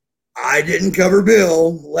I didn't cover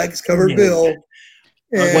Bill. Lex covered Bill.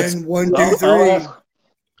 And 1, 2, 3.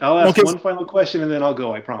 I'll ask one final question and then I'll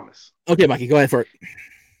go, I promise. Okay, Mikey, go ahead for it.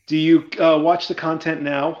 Do you watch the content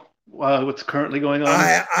now? What's currently going on?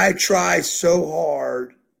 I try so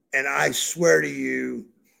hard, and I swear to you,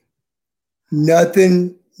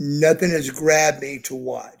 nothing has grabbed me to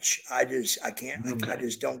watch. I can't. I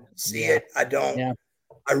just don't see it. I don't. Yeah.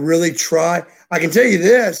 I really try. I can tell you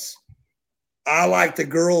this. I like the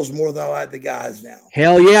girls more than I like the guys now.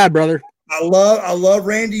 Hell yeah, brother. I love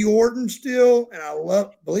Randy Orton still, and I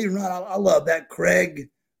love, believe it or not, I love that Craig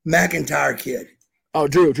McIntyre kid. Oh,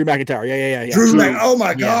 Drew McIntyre. Yeah. Drew. Oh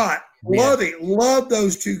my God, love it. Love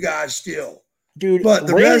those two guys still, dude. But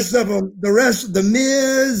the rest of them, the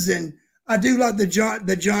Miz, and I do like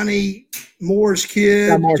the Johnny Morris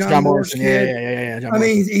kid. John Morris kid. Yeah. I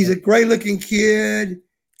mean, he's a great looking kid.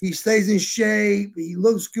 He stays in shape. He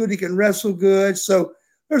looks good. He can wrestle good. So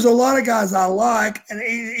there's a lot of guys I like, and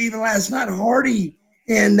even last night, Hardy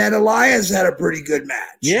and that Elias had a pretty good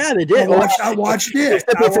match. Yeah, they did. I watched it.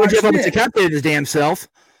 Decapitated his damn self.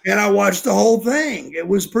 And I watched the whole thing. It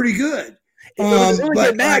was pretty good. It was a really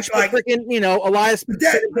good match. Like freaking, Elias. Let me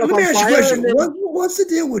ask you a question. What's the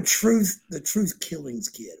deal with the Truth Killings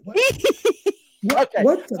kid? What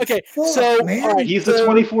the fuck, so man? He's the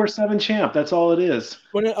 24/7 champ. That's all it is.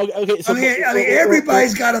 Okay, so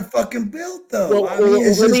everybody's got a fucking belt, though.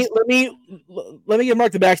 Let me give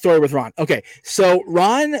Mark the backstory with Ron. Okay, so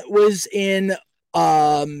Ron was in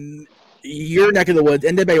your neck of the woods,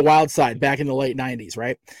 NWA Wildside, back in the late '90s,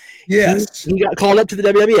 right? Yes. He got called up to the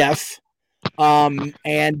WWF.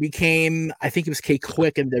 And became, I think it was K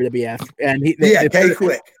Quick in the WWF, and K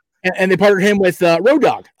Quick. And they partnered him with Road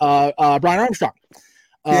Dogg, Brian Armstrong.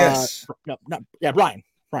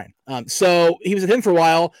 Brian. So he was with him for a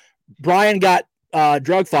while. Brian got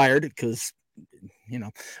drug fired because,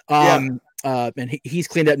 and he's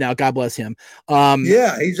cleaned up now. God bless him.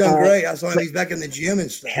 He's done great. I saw him. He's back in the gym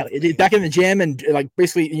and stuff. Back in the gym and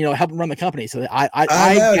basically, helping run the company. So I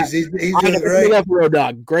know he's doing great. I love Road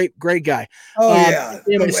Dogg. Great guy. Oh yeah.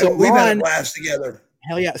 Anyway, so we've had a blast together.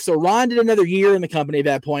 Hell yeah. So Ron did another year in the company at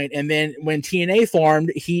that point, and then when TNA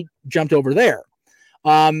formed, he jumped over there.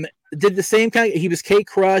 Did the same kind of, he was K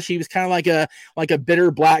Crush. He was kind of like a bitter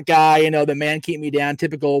black guy, the man keep me down,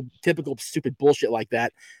 typical stupid bullshit like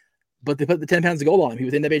that. But they put the 10 pounds of gold on him. He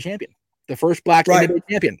was NWA champion, the first black NWA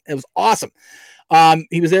champion. It was awesome.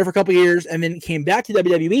 He was there for a couple of years and then came back to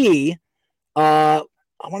WWE. I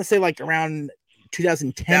want to say around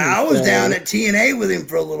 2010. Now, I was down at TNA with him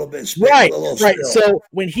for a little bit. Right. So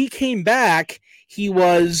when he came back, he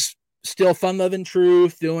was still Fun Loving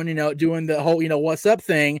Truth, doing the whole, what's up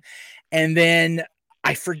thing. And then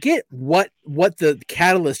I forget what the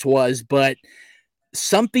catalyst was, but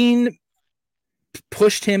something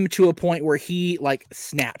pushed him to a point where he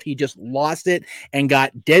snapped. He just lost it and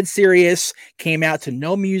got dead serious, came out to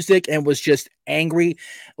no music and was just angry,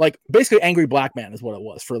 basically angry black man is what it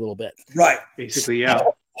was for a little bit. Right. Basically, yeah.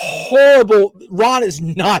 Horrible. Ron is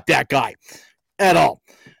not that guy at all.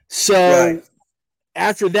 So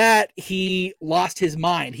after that, he lost his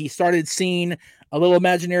mind. He started seeing a little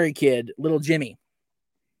imaginary kid, little Jimmy.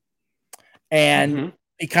 And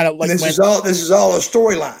he kind of this is all a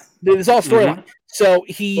storyline. It's all storyline. So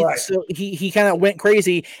he kind of went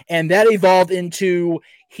crazy, and that evolved into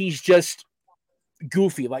he's just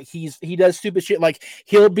goofy. He does stupid shit.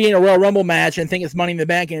 He'll be in a Royal Rumble match and think it's Money in the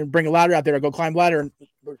Bank and bring a ladder out there or go climb ladder. And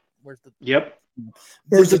where's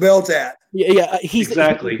the belt at? Yeah. He's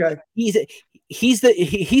the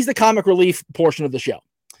comic relief portion of the show.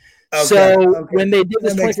 Okay, so when they did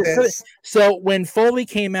this 24/7, so when Foley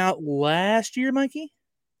came out last year, Mikey,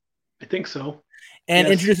 I think so. And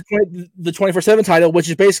introduced the 24/7 title, which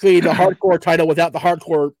is basically the hardcore title without the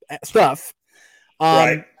hardcore stuff.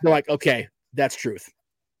 They're like, okay, that's truth.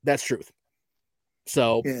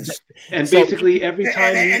 So, yes. And basically every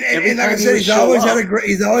time, and like I said, he's always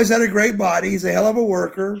had a great body. He's a hell of a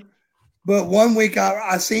worker. But one week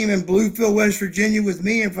I see him in Bluefield, West Virginia, with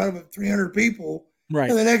me in front of 300 people. Right.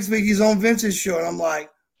 And the next week he's on Vince's show, and I'm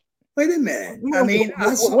like, wait a minute. I mean,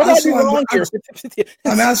 I saw him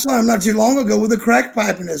not too long ago with a crack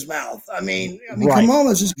pipe in his mouth. I mean, right. Come on,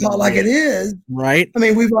 let's just call it like it is. Right. I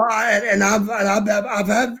mean,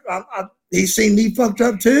 he's seen me fucked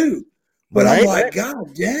up too. But I'm like,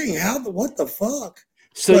 God dang, what the fuck?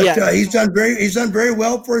 So he's done very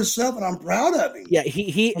well for himself, and I'm proud of him. Yeah,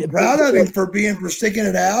 I'm proud of him for sticking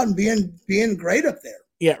it out and being great up there.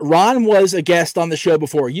 Yeah, Ron was a guest on the show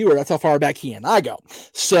before you were. That's how far back he and I go.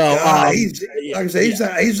 So he's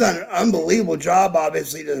done an unbelievable job,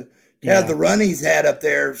 obviously, to have the run he's had up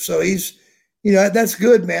there. So he's, that's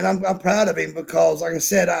good, man. I'm proud of him because, like I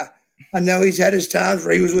said, I know he's had his times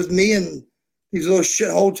where he was with me in these little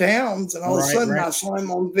shithole towns, and all of a sudden I saw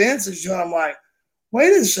him on Vince's show. I'm like,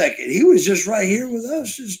 wait a second, he was just right here with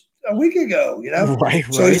us just a week ago, Right.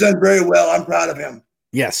 So he's done very well. I'm proud of him.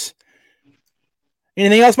 Yes.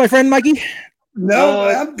 Anything else, my friend Mikey? No,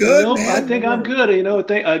 I'm good. No, man. I think I'm good.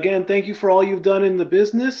 Thank you for all you've done in the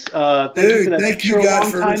business. Thank you for that picture a long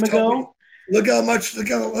time ago. Look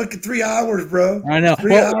at 3 hours, bro. I know.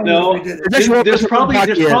 3 hours. There's probably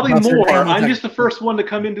more. I'm just the first one to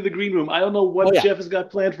come into the green room. I don't know what Jeff has got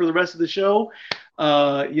planned for the rest of the show.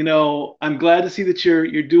 I'm glad to see that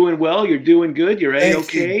you're doing well. You're doing good. You're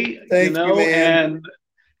A-okay. Thank you, man. And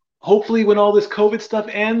hopefully when all this COVID stuff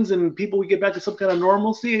ends and we get back to some kind of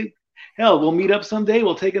normalcy, hell, we'll meet up someday.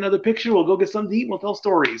 We'll take another picture. We'll go get something to eat. We'll tell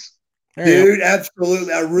stories. Dude,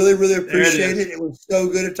 absolutely. I really, really appreciate it. It was so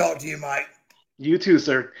good to talk to you, Mike. You too,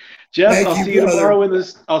 sir. Jeff, I'll see you tomorrow in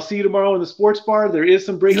the sports bar. There is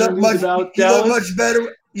some breaking news about Dallas.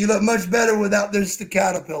 You look much better without the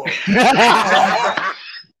caterpillar.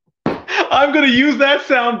 I'm going to use that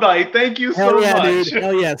soundbite. Thank you so much. Dude.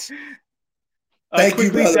 Hell yes. Thank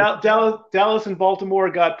you, brother. Dallas and Baltimore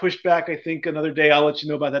got pushed back, I think, another day. I'll let you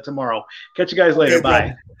know about that tomorrow. Catch you guys later. Okay,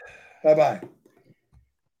 bye. Bye-bye.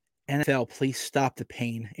 NFL, please stop the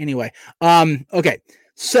pain. Anyway, okay.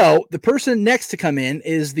 So the person next to come in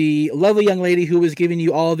is the lovely young lady who was giving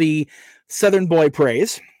you all the Southern boy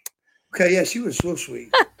praise. Okay, yeah, she was so sweet.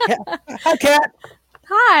 Hi, Kat.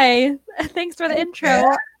 Hi. Thanks for the intro.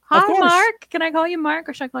 Kat. Hi, Mark. Can I call you Mark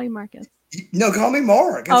or should I call you Marcus? No, call me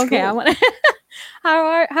Mark. That's okay, cool. I want to.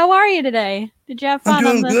 How are you today? Did you have fun?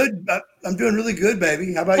 I'm doing good. I'm doing really good,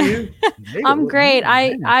 baby. How about you? I'm great.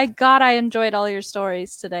 I enjoyed all your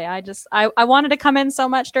stories today. I wanted to come in so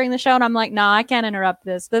much during the show, and I'm like, no, I can't interrupt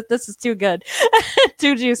this. This is too good,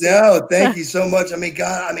 too juicy. No, thank you so much. I mean,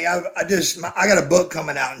 God, I got a book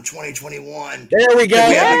coming out in 2021. There we go.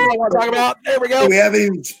 I want to talk about. There we go. We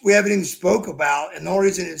haven't even spoke about, and the only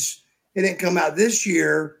reason it didn't come out this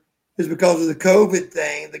year is because of the COVID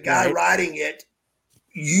thing. The guy writing it,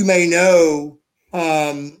 you may know,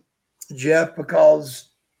 Jeff, because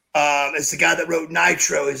it's the guy that wrote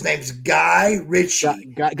Nitro. His name's Guy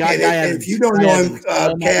Ritchie. Guy and if you don't know him,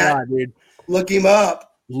 Kat, look him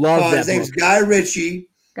up. Love that. His name's Guy Ritchie,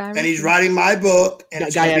 and he's writing my book, and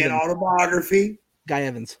it's going to be an autobiography. Guy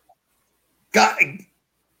Evans.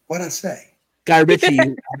 What'd I say? Guy Ritchie, I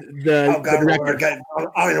don't know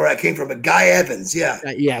where I came from, but Guy Evans, yeah.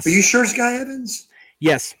 Yes. Are you sure it's Guy Evans?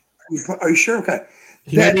 Yes. Are you sure? Okay.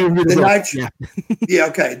 Yeah.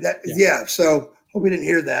 Okay. So hope we didn't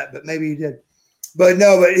hear that, but maybe you did. But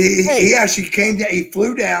no, but he actually came down. He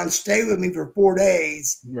flew down, stayed with me for 4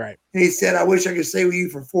 days. Right. And he said, "I wish I could stay with you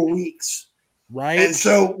for 4 weeks." Right. And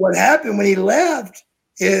so what happened when he left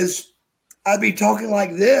is I'd be talking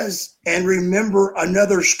like this and remember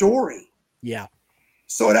another story. Yeah.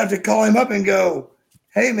 So I'd have to call him up and go,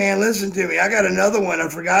 "Hey man, listen to me. I got another one I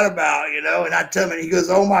forgot about, And I'd tell him, and he goes,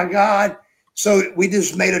 "Oh my God." So we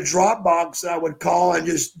just made a Dropbox that I would call and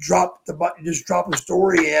just drop a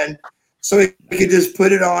story in, so he could just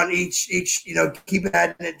put it on each, keep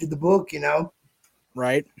adding it to the book,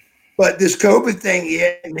 Right. But this COVID thing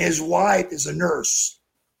hit, and his wife is a nurse.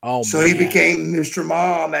 Oh, so he became Mr.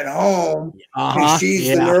 Mom at home, and she's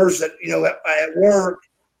the nurse at at work.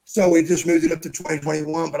 So we just moved it up to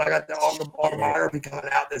 2021. But I got the autobiography coming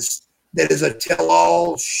out that is a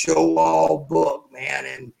tell-all, show-all book, man,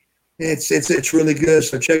 and it's really good.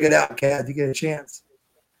 So check it out, Kat, if you get a chance.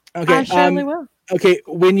 Okay, I surely will. Okay,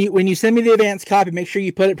 when you send me the advance copy, make sure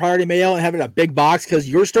you put it priority mail and have it in a big box because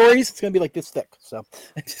your stories it's gonna be like this thick. So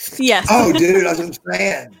yes. Oh, dude, that's what I'm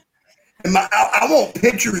saying. And I want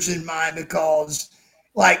pictures in mine because,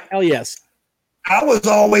 hell yes. I was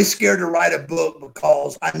always scared to write a book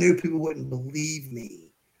because I knew people wouldn't believe me.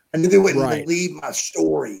 I knew they wouldn't believe my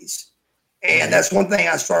stories. And that's one thing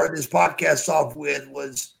I started this podcast off with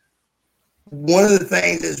was one of the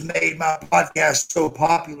things that's made my podcast so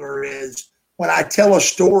popular is when I tell a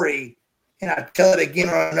story and I tell it again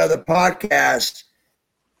on another podcast,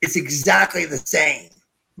 it's exactly the same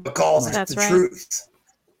because it's the truth.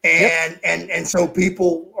 And so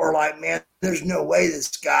people are like, man, there's no way this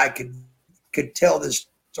guy could tell this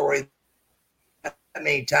story that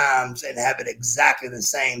many times and have it exactly the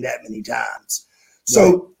same that many times.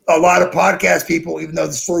 So a lot of podcast people, even though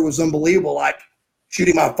the story was unbelievable, like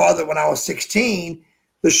shooting my father when I was 16,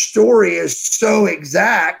 the story is so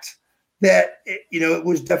exact that it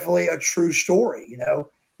was definitely a true story,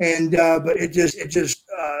 And but it just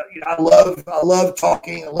I love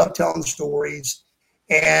talking, I love telling stories,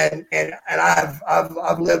 and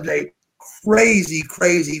I've lived a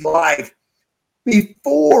crazy life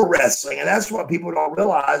before wrestling, and that's what people don't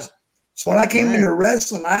realize. So when I came into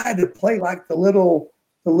wrestling, I had to play like the little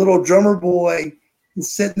drummer boy and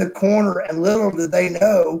sit in the corner, and little did they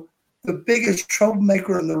know the biggest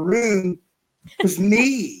troublemaker in the room was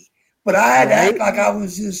me. But I had to act like I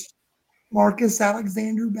was just Marcus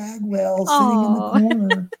Alexander Bagwell sitting in the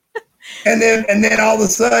corner. And then all of a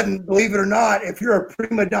sudden, believe it or not, if you're a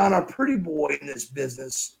prima donna pretty boy in this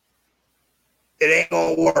business, it ain't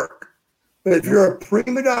gonna work. But if you're a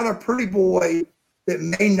prima donna pretty boy that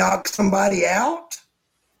may knock somebody out,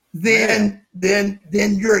 then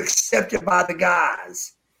you're accepted by the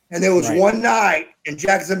guys. And there was one night in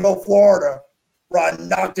Jacksonville, Florida, where I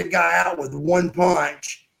knocked a guy out with one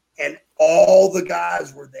punch, and all the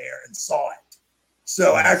guys were there and saw it.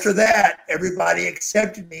 So after that, everybody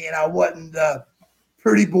accepted me, and I wasn't the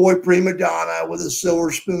pretty boy prima donna with a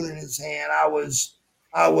silver spoon in his hand. I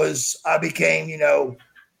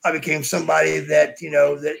became somebody that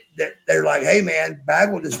that they're like, hey man,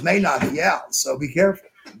 Bagwell just may knock you out, so be careful.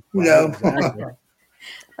 Exactly.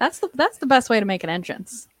 That's the best way to make an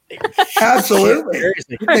entrance. Absolutely.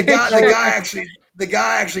 The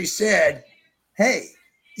guy actually said, hey,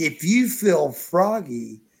 if you feel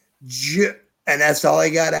froggy, and that's all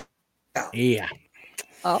he got out. Yeah.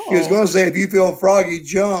 Oh. He was going to say, if you feel froggy,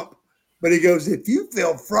 jump. But he goes, if you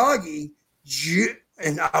feel froggy,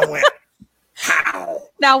 and I went, how?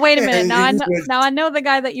 Now, wait a minute. Now I know the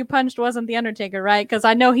guy that you punched wasn't The Undertaker, right? Because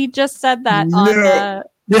I know he just said that on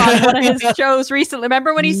one of his shows recently.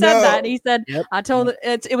 Remember when he said that? He said, I told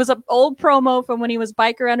it was an old promo from when he was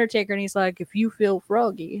Biker Undertaker, and he's like, if you feel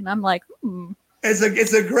froggy. And I'm like,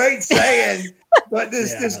 It's a great saying, but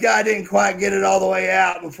this guy didn't quite get it all the way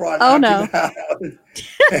out before I knocked him out.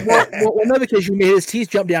 well, no, because you made his teeth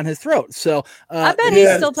jump down his throat. So I bet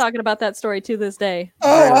he's still talking about that story to this day.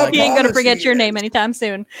 Oh, he ain't gonna forget your name anytime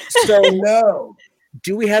soon. So no,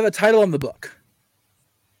 do we have a title on the book?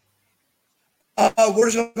 We're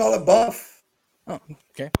just gonna call it Buff. Oh,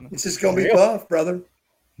 okay. It's just gonna be Buff, brother.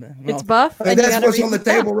 Well, it's Buff. And that's what's on the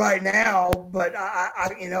table right now. But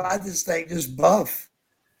I just think just Buff.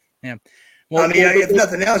 Yeah. Well, if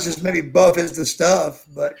nothing else, just maybe Buff is the stuff.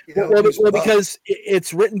 But because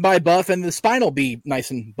it's written by Buff, and the spine will be nice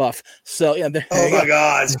and buff. So yeah. Oh my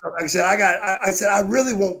God! So, like I said, I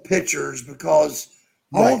really want pictures because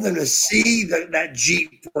I want them to see that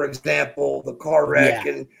Jeep, for example, the car wreck,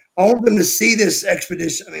 and I want them to see this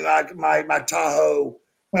expedition. I mean, my Tahoe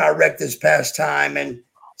when I wrecked this past time, and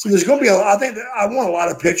so there's going to be I think that I want a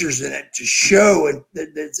lot of pictures in it to show and that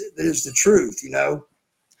it's the truth.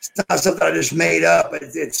 It's not something I just made up.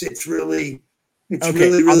 It's really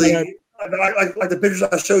really like the pictures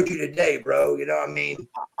I showed you today, bro.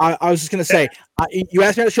 I was just going to say, you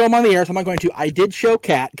asked me to show them on the air, so I'm not going to. I did show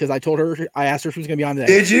Kat because I asked her if she was going to be on there.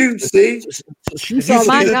 Did you see? So she saw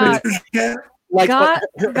the pictures.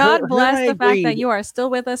 God bless the fact that you are still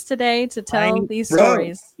with us today to tell these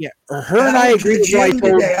stories. Yeah, her and I agreed with what I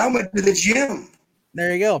told. I went to the gym.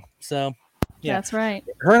 There you go. So, yeah, that's right.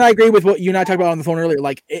 Her and I agree with what you and I talked about on the phone earlier.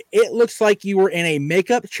 Like, it looks like you were in a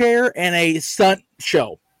makeup chair and a stunt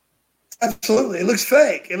show. Absolutely, it looks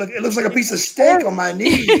fake. It looks like a piece of steak on my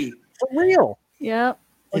knee. For real. Yep.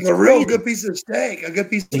 Like a real good piece of steak, a good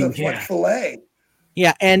piece of filet.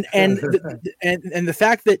 Yeah, and the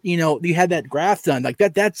fact that you had that graft done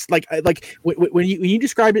that's like when you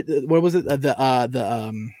described it, what was it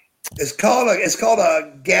It's called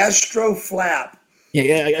a gastro flap.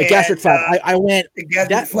 Yeah, a gastric flap. I went a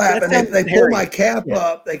gastric flap, and they pull my calf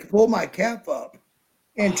up. They pull my calf up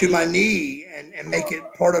into my knee and make it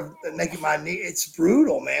making my knee. It's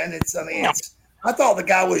brutal, man. I thought the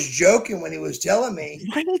guy was joking when he was telling me,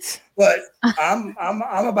 but I'm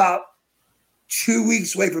about 2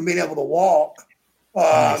 weeks away from being able to walk.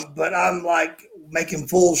 But I'm like making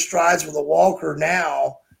full strides with a walker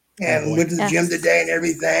now. and went to the gym today and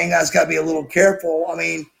everything. I just got to be a little careful. I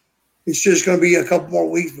mean, it's just going to be a couple more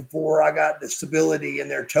weeks before I got the stability in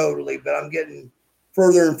there totally, but I'm getting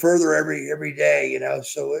further and further every day,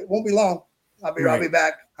 so it won't be long. I'll be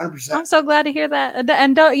back 100%. I'm so glad to hear that.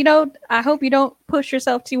 And don't, I hope you don't push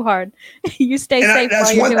yourself too hard. You stay safe.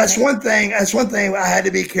 That's one thing I had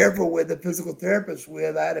to be careful with the physical therapist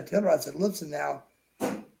with. I had to tell her, I said, listen now,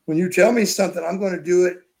 when you tell me something, I'm going to do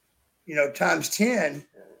it, times 10.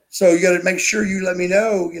 So you got to make sure you let me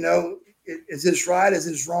know, is this right? Is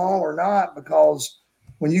this wrong or not? Because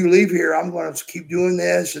when you leave here, I'm going to keep doing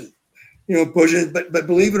this and, pushing it. But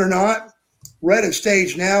believe it or not, we're at a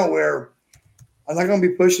stage now where I'm not going to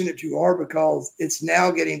be pushing it too hard because it's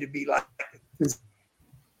now getting to be like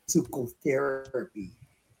physical therapy.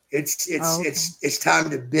 It's time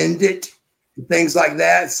to bend it and things like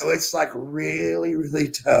that. So it's like really, really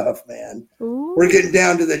tough, man. Ooh. We're getting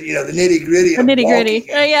down to the nitty gritty. The nitty gritty.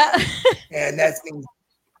 Yeah. And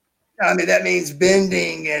that means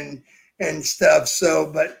bending and stuff. So,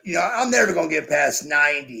 but I'm never going to get past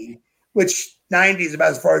 90, which 90 is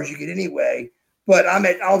about as far as you get anyway. But I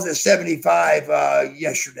was at 75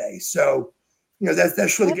 yesterday. So,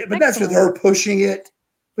 that's really good. But that's with her pushing it.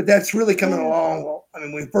 But that's really coming along. Well, I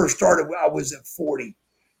mean, when we first started, I was at 40.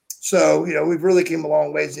 So, we've really came a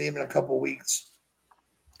long ways in even a couple of weeks.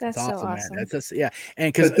 That's so awesome. Man. That's yeah.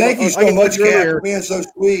 And because thank you so much, Kat, for being so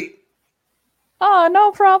sweet. Oh, no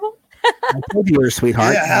problem. I told you were a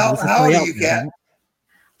sweetheart. Yeah, how old are you, Kat?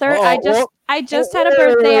 I just had a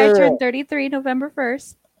birthday. I turned 33 November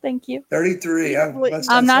 1st. Thank you. 33.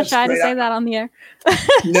 I'm not shy to say that on the air.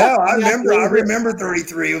 No, I remember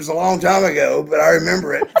 33. It was a long time ago, but I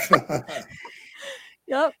remember it.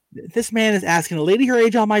 Yep. This man is asking a lady her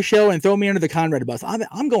age on my show and throw me under the Conrad bus.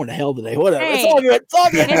 I'm going to hell today. Whatever. Hey, it's all good. It's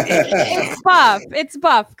all good. It's buff. It's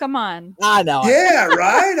buff. Come on. I know. Yeah,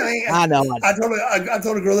 right? I know. I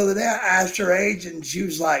told a girl the other day, I asked her age, and she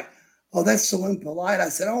was like, oh, that's so impolite. I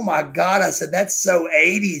said, oh, my God. I said, that's so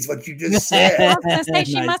 80s what you just said. I was going to say,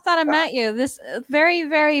 she must not have met you. This very,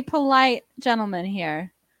 very polite gentleman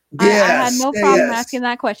here. Yes, I had no problem asking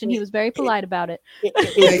that question. He was very polite about it.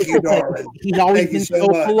 Thank you, darling. He's always been so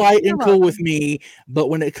polite and cool with me, but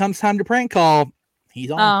when it comes time to prank call,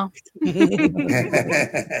 he's on.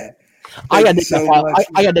 I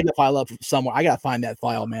gotta dig the file up somewhere. I gotta find that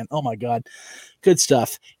file, man. Oh my God. Good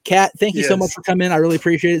stuff. Kat, thank you so much for coming. I really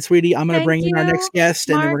appreciate it, sweetie. I'm gonna bring in our next guest,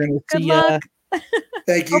 Mark, and then we're gonna see you.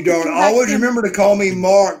 Thank you, darling. Always remember to call me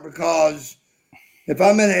Mark, because if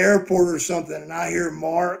I'm in an airport or something and I hear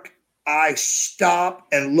Mark, I stop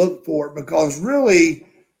and look for it, because really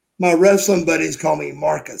my wrestling buddies call me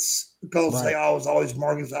Marcus, because they always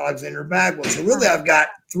Marcus Alexander Bagwell. So really I've got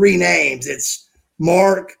 3 names. It's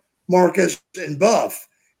Mark, Marcus, and Buff.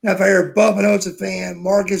 Now, if I hear Buff, I know it's a fan.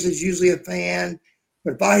 Marcus is usually a fan.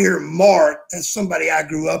 But if I hear Mark, that's somebody I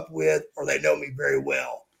grew up with or they know me very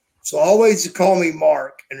well. So always call me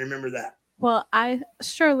Mark, and remember that. Well, I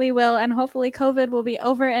surely will. And hopefully COVID will be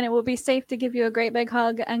over and it will be safe to give you a great big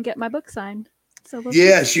hug and get my book signed. So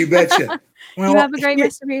yes, you betcha. You have a great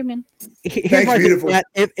rest of your evening. Thanks, beautiful.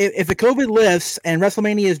 If the COVID lifts and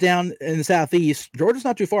WrestleMania is down in the Southeast, Georgia's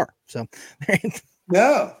not too far. So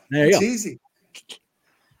no, it's easy.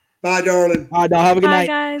 Bye, darling. Bye, doll. Have a good night.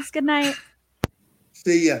 Bye, guys. Good night.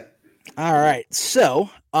 See ya. All right. So,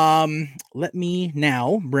 let me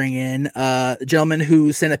now bring in a gentleman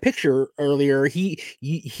who sent a picture earlier. He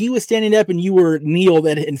was standing up and you were kneeled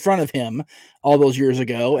in front of him all those years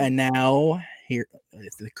ago, and now here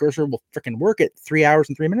the cursor will freaking work at 3 hours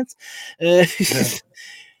and 3 minutes.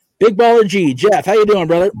 Big Baller G, Jeff, how you doing,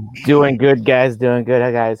 brother? Doing good, guys. Doing good.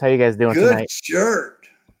 Hi, guys. How you guys doing tonight? Good shirt.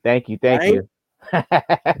 Thank you. Thank you.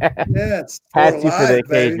 Yes. Had to for the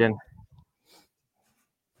occasion.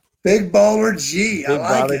 Big Baller G. Big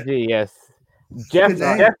Baller G, yes.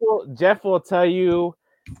 Jeff will tell you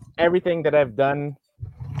everything that I've done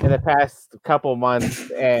in the past couple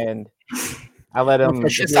months, and I let him.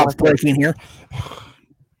 Stop breaking here.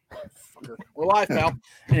 We're live, pal.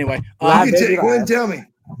 Anyway, go ahead and tell me.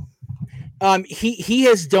 He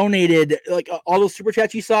has donated, like, all those super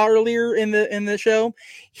chats you saw earlier in the show.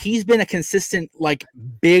 He's been a consistent, like,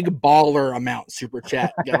 big baller amount super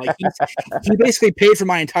chat. Like he basically paid for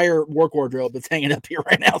my entire work wardrobe that's hanging up here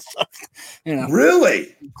right now. So,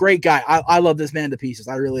 really great guy. I love this man to pieces.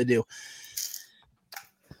 I really do.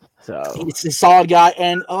 So he's a solid guy,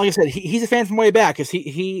 and like I said, he's a fan from way back. Because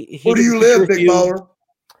he Where do you live, Big Baller?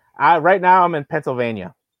 Right now I'm in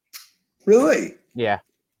Pennsylvania. Really? Yeah.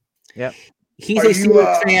 Yep. He's a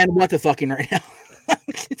Steelers fan. What the fucking right now?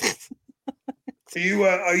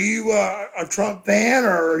 Are you a Trump fan,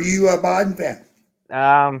 or are you a Biden fan?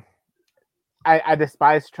 I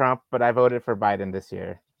despise Trump, but I voted for Biden this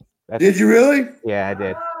year. Did you really? Yeah, I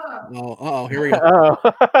did. Oh, here we go.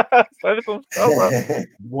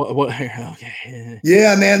 What? Okay.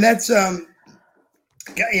 Yeah, man, that's you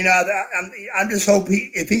know, I'm just hope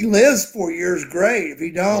if he lives 4 years, great. If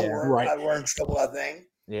he don't, we're in trouble, I think.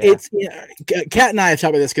 Yeah. It's Kat and I have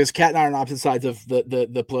talked about this because Kat and I are on opposite sides of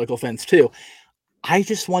the political fence too. I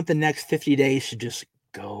just want the next 50 days to just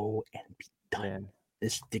go and be done.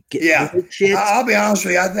 To get shit. I'll be honest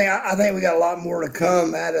with you. I think we got a lot more to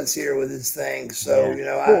come at us here with this thing. So you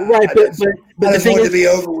know, but I the just thing want is, to be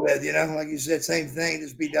over with. You know, like you said, same thing,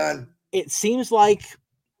 just be done. It seems like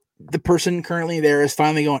the person currently there is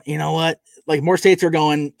finally going. You know what? Like more states are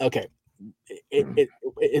going. Okay,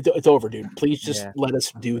 it's over, dude. Please just let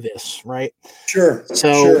us do this, right? Sure.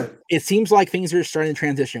 So it seems like things are starting to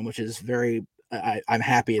transition, which is very. I'm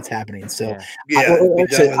happy it's happening. So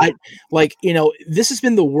I like, you know, this has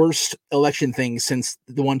been the worst election thing since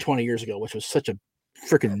the one 20 years ago, which was such a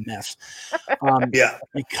freaking mess.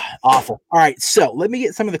 Awful. All right, so let me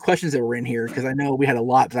get some of the questions that were in here because I know we had a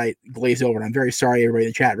lot that I glazed over, and I'm very sorry, everybody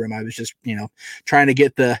in the chat room. I was just, you know, trying to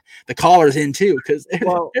get the callers in too. Because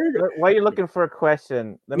while you're looking for a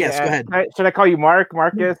question, go ahead. Should I call you Mark?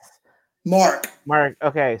 Marcus? Mark.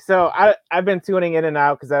 Okay, so I've been tuning in and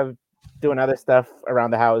out because I've doing other stuff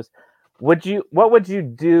around the house. What would you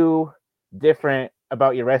do different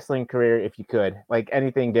about your wrestling career if you could? Like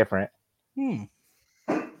anything different?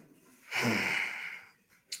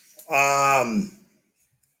 I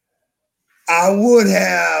would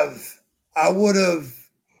have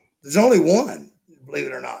there's only one, believe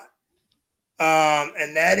it or not.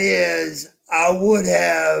 And that is I would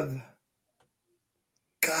have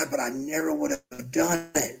but I never would have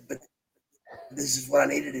done it. But this is what I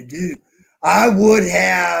needed to do. I would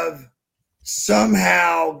have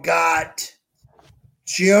somehow got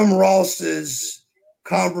Jim Ross's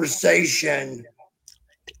conversation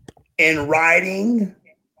in writing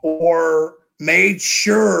or made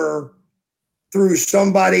sure through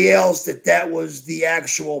somebody else that was the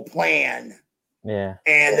actual plan. Yeah.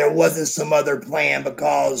 And there wasn't some other plan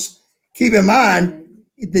because keep in mind,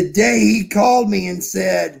 the day he called me and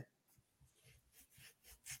said,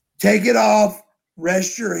 take it off,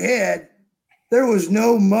 rest your head, there was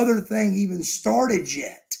no mother thing even started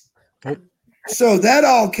yet. So that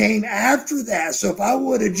all came after that. So if I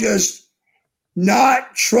would have just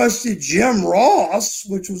not trusted Jim Ross,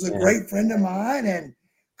 which was a great friend of mine, and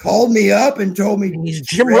called me up and told me he's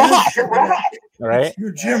Jim Ross. Right.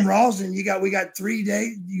 You're Jim Ross, and we got 3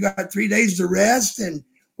 days. You got 3 days to rest, and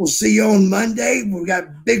we'll see you on Monday. We've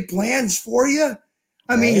got big plans for you.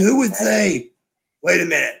 I mean, who would say, wait a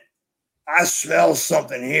minute, I smell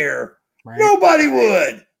something here? Right. Nobody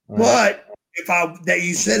would. Right. But if I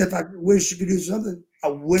wish you could do something, I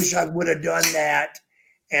wish I would have done that.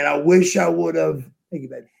 And I wish I would have, thank you,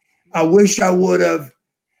 baby. I wish I would have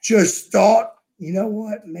just thought, you know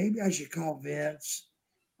what, maybe I should call Vince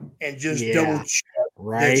and just double check.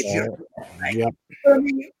 Right. Yep. I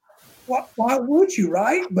mean, why would you,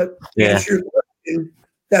 right? But that's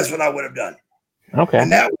what I would have done. Okay.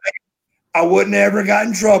 And that way, I wouldn't have ever got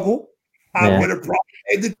in trouble. I would have probably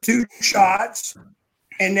made the 2 shots.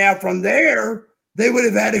 And now from there, they would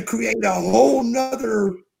have had to create a whole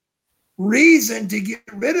nother reason to get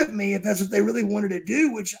rid of me if that's what they really wanted to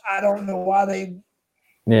do, which I don't know why they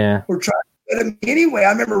were trying to get rid of me anyway.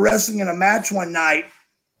 I remember wrestling in a match one night,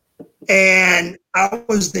 and I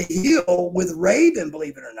was the heel with Raven,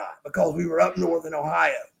 believe it or not, because we were up north in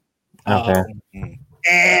Ohio. Okay.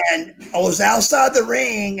 And I was outside the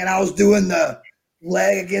ring, and I was doing the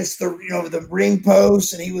leg against the ring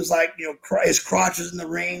post, and he was like, his crotch was in the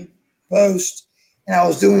ring post, and I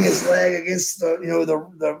was doing his leg against the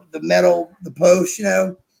metal, the post,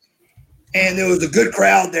 and there was a good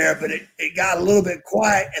crowd there, but it got a little bit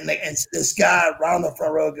quiet, and this guy right on the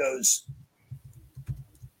front row goes,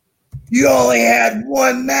 you only had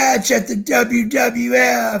 1 match at the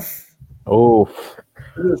WWF. Oh.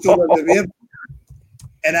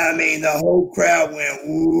 And I mean, the whole crowd went,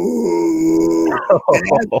 woo.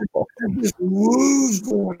 And this woo's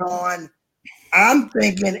going on, I'm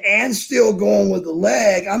thinking, and still going with the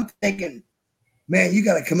leg, I'm thinking, man, you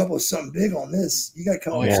got to come up with something big on this. You got to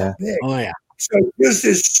come up with something big. Oh, yeah. So just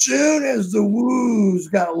as soon as the woos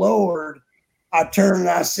got lowered, I turned and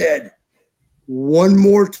I said, one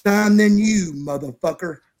more time than you,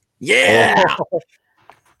 motherfucker. Yeah.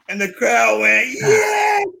 And the crowd went,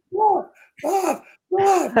 yeah.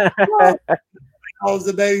 I was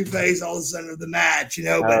the baby face all of a sudden of the match, but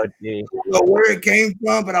I don't know where it came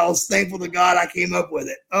from, but I was thankful to God I came up with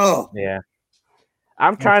it. Oh. Yeah.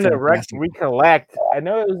 I'm trying to recollect. I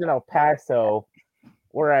know it was in El Paso,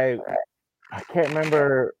 where I can't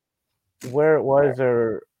remember where it was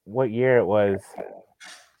or what year it was,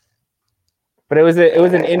 but it was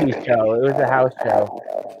an indie show. It was a house show.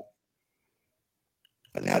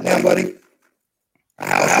 Now, buddy, a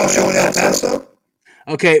house show in El Paso.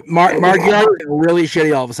 Okay, Mark, your audio is really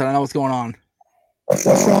shitty all of a sudden. I don't know what's going on. What's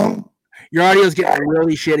wrong? Your audio is getting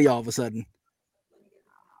really shitty all of a sudden.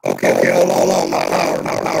 Okay, hold on. My power.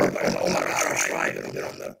 Oh my gosh, right. Get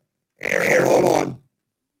on the air here. Hold on.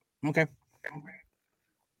 Okay.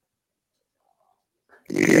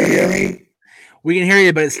 Can you hear me? We can hear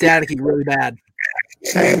you, but it's staticky really bad.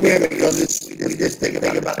 Same way because we just think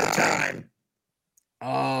about the time.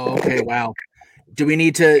 Oh, okay. Wow. Do we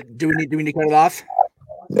need to cut it off?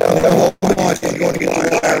 No, hold on. She's going to get you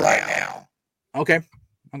wire right now. Okay.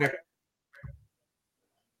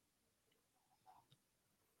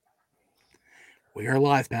 We are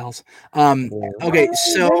live, pals. Okay,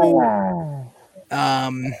 so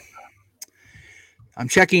I'm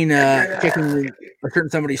checking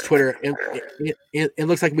somebody's Twitter. It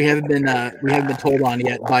looks like we haven't been told on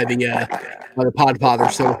yet by the pod father,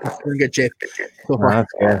 so we're in good shape so far.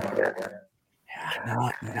 That's good.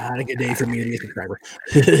 Not a good day for me to be a subscriber.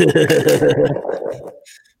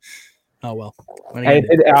 Oh well. Hey,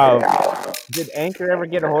 did Anchor ever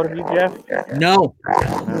get a hold of you, Jeff? No.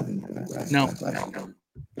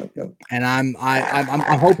 And I'm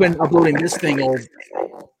hoping uploading this thing will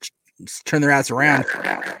turn their ass around.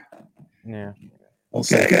 Yeah.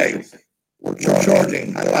 Okay. We're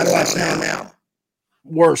charging. How do I sound now?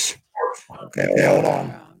 Worse. Okay, hold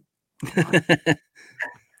on.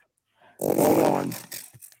 Hold on.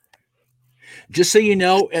 Just so you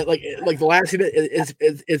know, like the last bit,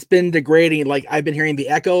 it's been degrading. Like I've been hearing the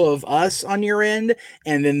echo of us on your end,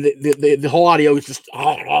 and then the whole audio is just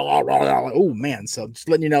oh man. So just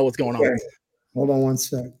letting you know what's going on. Hold on one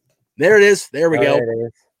sec. There it is. There we go.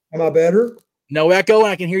 Am I better? No echo, and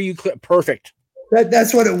I can hear you perfect.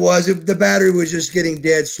 That's what it was. The battery was just getting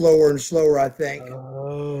dead slower and slower, I think.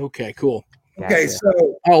 Okay, cool. Okay, so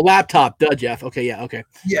laptop, duh, Jeff. Okay, yeah, okay.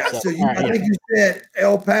 Yeah, so I think you said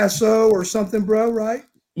El Paso or something, bro, right?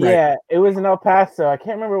 Yeah, it was in El Paso. I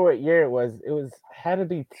can't remember what year it was. Had to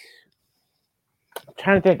be. I'm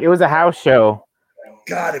trying to think. It was a house show.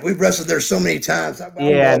 God, we've wrestled there so many times.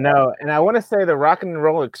 Yeah, no, and I want to say the Rock and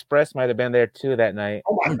Roll Express might have been there too that night.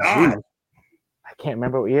 Oh my God! I can't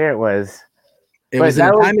remember what year it was. It was in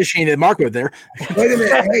a time machine that Mark was there. Wait a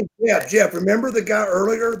minute. Hey, Jeff, remember the guy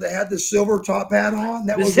earlier that had the silver top hat on?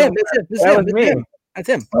 That was him. That was me. That's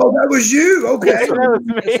him. Oh, that was you. Okay. That was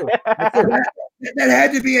me. That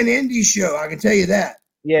had to be an indie show. I can tell you that.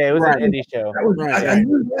 Yeah, it was an indie show. I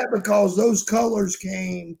knew that because those colors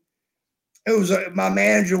came. It was my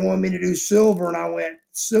manager wanted me to do silver, and I went,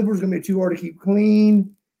 silver's going to be too hard to keep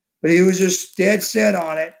clean. But he was just dead set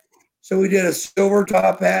on it. So we did a silver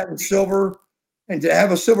top hat and silver. And to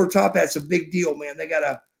have a silver top hat's a big deal, man. They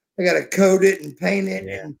gotta coat it and paint it.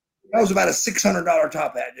 Yeah. And that was about a $600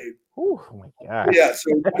 top hat, dude. Oh my God. Yeah,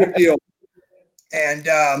 so good deal. And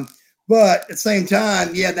but at the same time,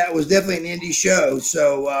 yeah, that was definitely an indie show.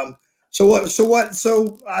 So I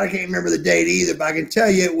can't remember the date either, but I can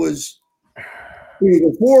tell you it was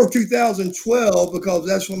before 2012 because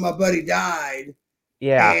that's when my buddy died.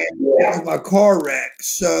 Yeah. And that was my car wreck.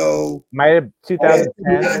 So might have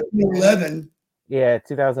 2010. 2011. Yeah,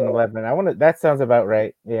 2011. That sounds about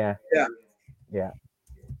right. Yeah.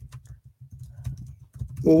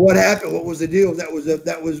 Well, what happened? What was the deal? That was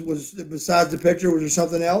besides the picture, was there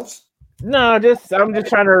something else? No, I'm just trying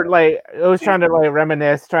to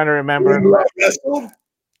reminisce, trying to remember.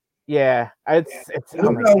 Yeah. It's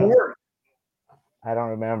oh my God. I don't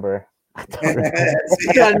remember.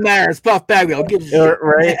 It doesn't matter. It's Buff Bagwell.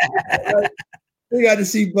 Right. We got to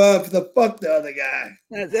see Buff. Fuck the other guy.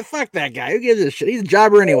 Fuck that guy. Who gives a shit? He's a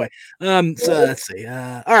jobber anyway. So let's see.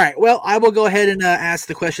 All right. Well, I will go ahead and ask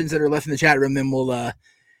the questions that are left in the chat room. Then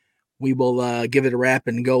we will give it a wrap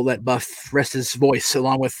and go let Buff rest his voice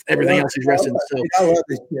along with everything else he's resting. So I love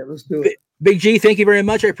this shit. Let's do it. Big G, thank you very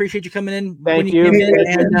much. I appreciate you coming in. Thank you.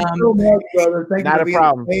 And so much, brother. Thank not you a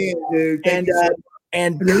problem. Dude.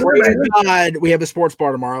 And pray to God we have a sports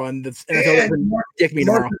bar tomorrow, and the NFL dick me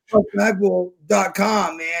tomorrow.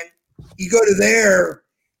 Bagwell.com, man. You go to there,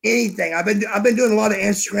 anything. I've been doing a lot of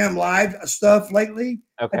Instagram live stuff lately.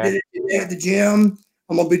 Okay. I did it at the gym.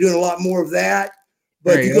 I'm gonna be doing a lot more of that.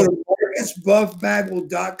 But if you go to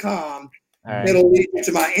MarcusBuffBagwell.com, it'll lead you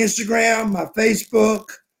to my Instagram, my Facebook.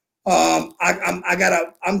 I'm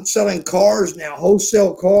selling cars now,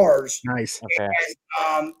 wholesale cars. Nice. Okay.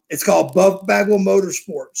 And, it's called Buff Bagwell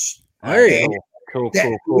Motorsports. There you go. Cool.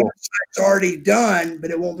 It's already done,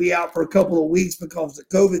 but it won't be out for a couple of weeks because of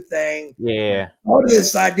the COVID thing. Yeah. All of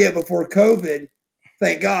this I did before COVID,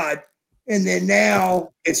 thank God. And then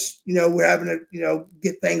now it's, we're having to,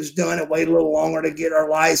 get things done and wait a little longer to get our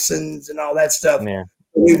license and all that stuff. Yeah.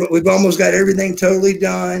 We've almost got everything totally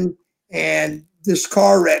done. And this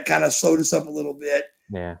car wreck kind of slowed us up a little bit.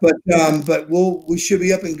 Yeah. But we should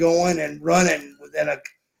be up and going and running within a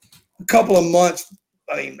couple of months.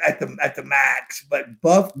 I mean, at the max. But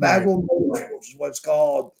Buff Bagwell Motorsports is what it's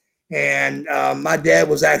called. And my dad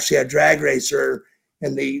was actually a drag racer.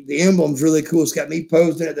 And the emblem's really cool. It's got me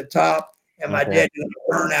posing at the top and my dad doing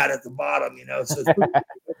a burnout at the bottom, So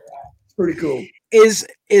it's pretty cool. Is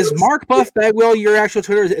Mark Buff Bagwell your actual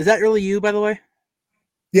Twitter? Is that really you, by the way?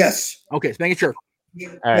 Yes. Okay, just making sure.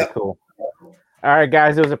 All right, cool. All right,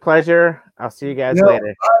 guys. It was a pleasure. I'll see you guys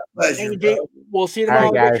later. Pleasure, we'll see you tomorrow.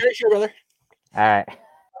 All right, guys. Sure, brother. All right.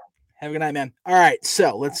 Have a good night, man. All right,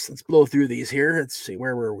 so let's blow through these here. Let's see,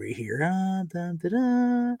 where were we here?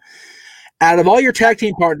 Out of all your tag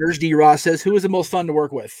team partners, D. Ross says, who was the most fun to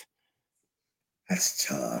work with? That's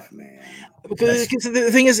tough, man. Because the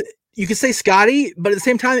thing is, you could say Scotty, but at the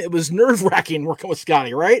same time, it was nerve-wracking working with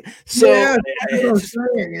Scotty, right? So, yeah, that's what I'm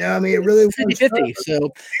saying. I mean, it really was 50-50.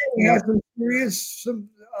 So,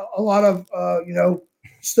 a lot of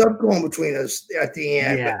stuff going between us at the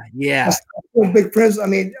end. Yeah. Big friends. I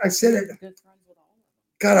mean, I said it.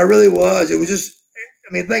 God, I really was. It was just.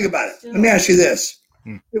 I mean, think about it. Let me ask you this.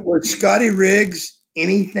 Was Scotty Riggs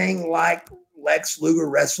anything like Lex Luger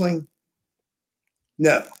wrestling?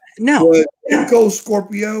 No. Was Gold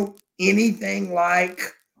Scorpio anything like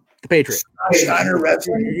the Patriot? Steiner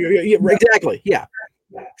wrestling? Exactly. Yeah.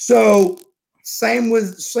 So same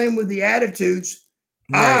with the Attitudes.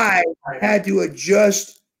 Right. I had to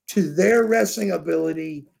adjust to their wrestling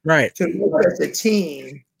ability. Right. To work as a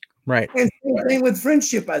team. Right. And same thing with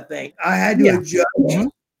friendship. I think I had to adjust.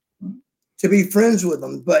 To be friends with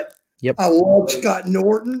them. But I love Scott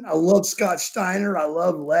Norton. I love Scott Steiner. I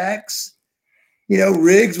love Lex.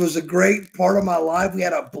 Riggs was a great part of my life. We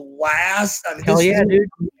had a blast. I mean, hell yeah, dude.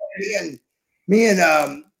 Me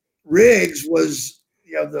and Riggs was,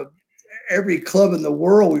 every club in the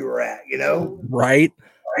world we were at, Right.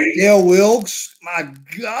 Dale Wilkes, my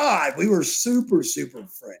God, we were super, super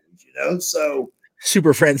friends, so.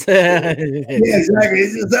 Super friends. Yeah, exactly.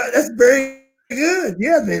 That's very good.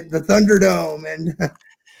 Yeah, the Thunderdome and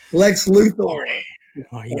Lex Luthor.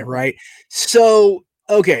 Oh, yeah, right. So,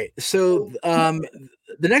 okay. So,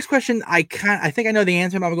 the next question, I think I know the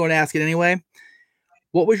answer, but I'm going to ask it anyway.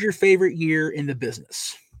 What was your favorite year in the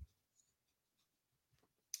business?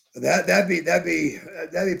 That'd be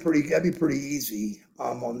pretty easy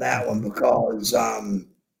on that one because I mean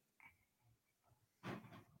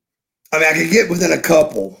I could get within a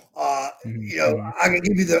couple. I can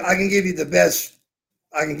give you the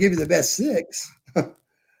best six. That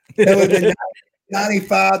would have been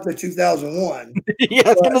 95 to 2001. Yeah, I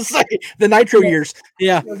was going to say the Nitro years.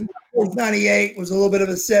 Yeah, 98 was a little bit of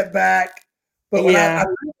a setback, but when I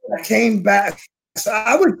came back, so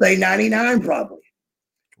I would say 99 probably.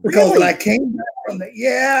 Because when I came back from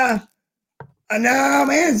I know,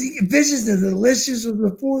 man. Vicious and Delicious was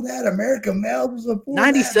before that. America Meld was before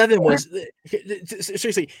 97 that. was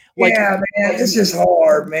seriously like, man. It's just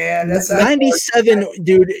hard, man. That's 97,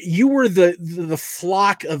 dude. You were the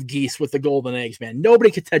flock of geese with the golden eggs, man. Nobody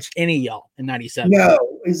could touch any of y'all in 97. No,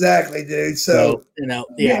 exactly, dude. So we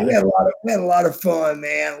had a lot of fun,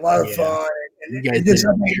 man. A lot of fun. And you guys just,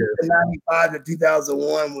 95 to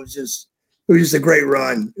 2001 was just. It was just a great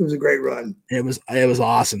run. It was a great run. It was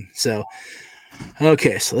awesome. So,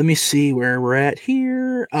 okay, so let me see where we're at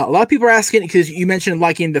here. A lot of people are asking because you mentioned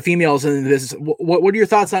liking the females in the business. What are your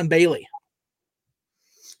thoughts on Bailey?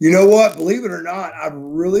 You know what? Believe it or not, I've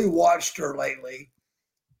really watched her lately.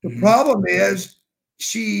 The problem is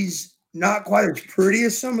she's not quite as pretty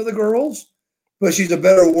as some of the girls, but she's a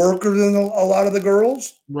better worker than a lot of the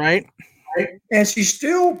girls. Right. And she's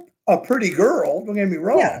still a pretty girl. Don't get me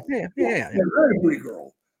wrong. Yeah. Very pretty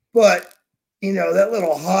girl. But, that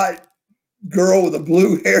little hot girl with the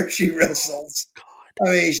blue hair she wrestles. God.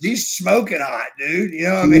 I mean, she's smoking hot, dude. You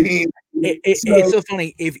know what I mean? It's so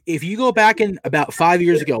funny. If you go back in about 5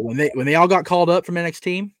 years ago when they all got called up from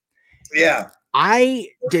NXT, I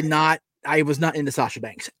was not into Sasha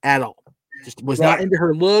Banks at all. Just was not into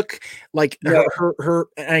her look, like her.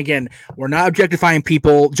 And again, we're not objectifying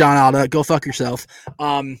people. John Alda, go fuck yourself.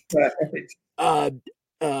 Her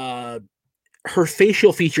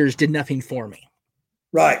facial features did nothing for me.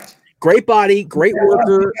 Right. Great body, great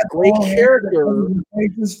worker, great character,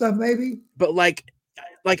 and stuff maybe. But like,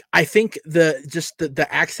 like I think the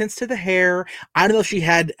accents to the hair. I don't know if she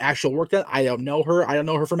had actual work done. I don't know her. I don't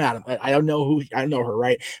know her from Adam. I don't know her,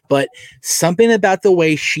 right? But something about the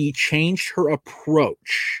way she changed her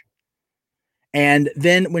approach. And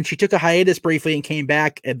then when she took a hiatus briefly and came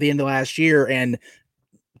back at the end of last year and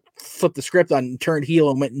flipped the script on, turned heel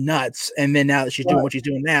and went nuts, and then now that she's doing what she's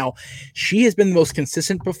doing now, she has been the most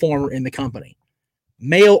consistent performer in the company,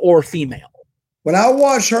 male or female. When I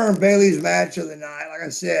watched her and Bailey's match of the night, like I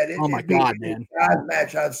said, my God, man, the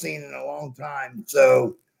match I've seen in a long time.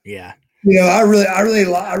 So yeah, I really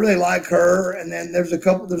like her. And then there's a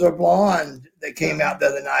blonde that came out the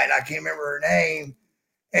other night. I can't remember her name.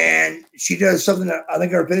 And she does something that I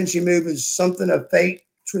think her finishing move is something of fate,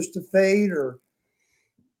 twist of fate, or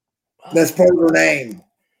that's part of her name.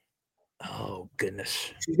 Oh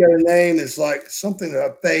goodness. She's got a name that's like something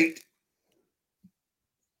of fate.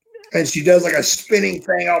 And she does like a spinning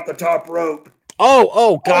thing off the top rope.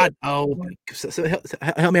 Oh God. Oh, so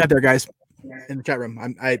help me out there, guys, in the chat room.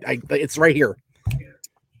 It's right here.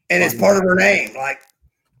 And it's part of her name, like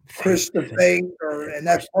Krista Fate, and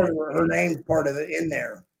that's part of her name's part of it in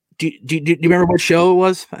there. Do you remember what show it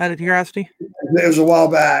was, out of curiosity? It was a while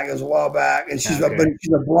back. And she's a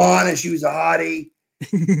blonde and she was a hottie.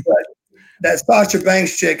 But that Sasha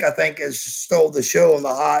Banks chick, I think, has stole the show on the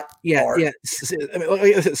hot part. Yeah. I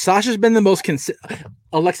mean, Sasha's been the most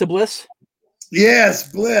Alexa Bliss?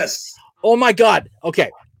 Yes, Bliss. Oh my God. Okay.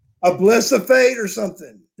 A Bliss of Fate or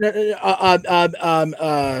something. He does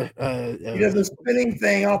a spinning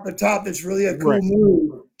thing off the top that's really a cool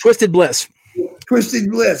move. Twisted Bliss. Twisted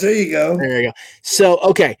Bliss. There you go. There you go. So,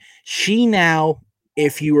 okay. She now,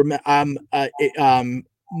 if you remember,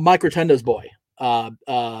 Mike Rotundo's boy,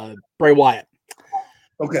 Bray Wyatt.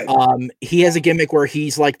 Okay. He has a gimmick where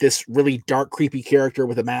he's like this really dark, creepy character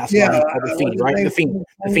with a mask on, the Fiend, right? The Fiend.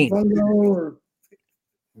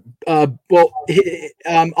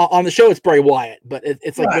 On the show it's Bray Wyatt, but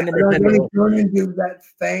it's like turn into that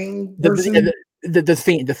thing.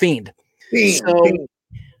 The Fiend. So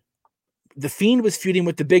the Fiend was feuding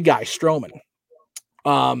with the big guy Strowman.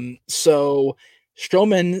 So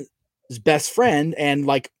Strowman's best friend and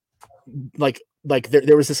like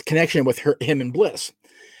there was this connection with him and Bliss.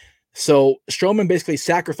 So Strowman basically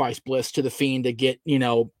sacrificed Bliss to the Fiend to get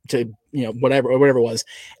whatever it was,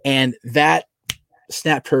 and that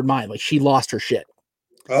snapped her mind. Like she lost her shit.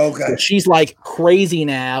 Okay. So she's like crazy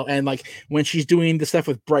now, and like when she's doing the stuff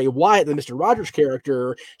with Bray Wyatt, the Mr. Rogers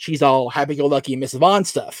character, she's all happy-go-lucky Miss Vaughn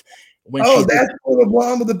stuff. That's the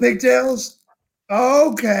blonde with the pigtails.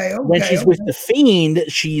 Okay. When she's with the Fiend,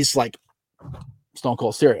 she's like stone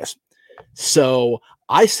cold serious. So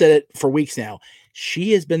I said it for weeks now.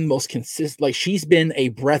 She has been the most consistent. Like she's been a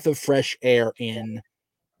breath of fresh air in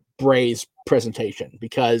Bray's presentation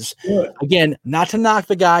because, again, not to knock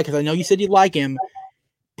the guy because I know you said you like him.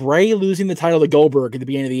 Bray losing the title to Goldberg at the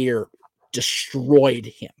beginning of the year destroyed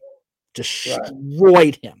him.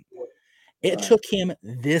 It took him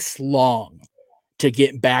this long to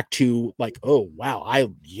get back to like, oh wow,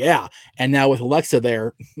 and now with Alexa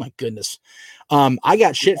there, my goodness. I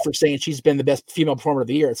got shit for saying she's been the best female performer of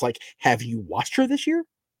the year. It's like, have you watched her this year?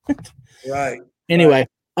 Right. Anyway,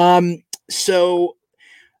 so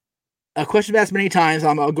a question I've asked many times,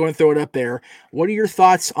 I'll go and throw it up there. What are your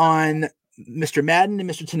thoughts on Mr. Madden and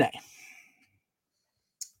Mr. Tenay?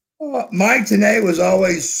 Mike Tenay was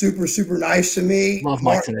always super, super nice to me. Love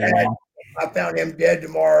Mike Tenay. I found him dead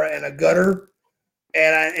tomorrow in a gutter,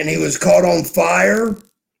 and he was caught on fire,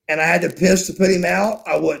 and I had to piss to put him out.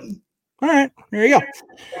 I wouldn't. All right, there you go.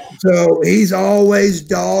 So he's always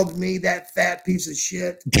dogged me, that fat piece of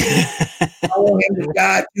shit. I want him to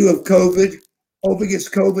die too of COVID. Hope he gets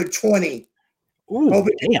COVID 20. Hope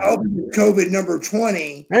he gets COVID number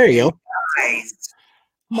 20. There you go. Nice.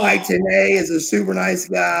 Mike Tenay is a super nice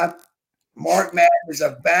guy. Mark Madden is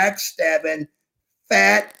a backstabbing,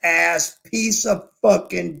 fat ass piece of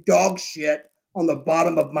fucking dog shit on the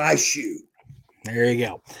bottom of my shoe. There you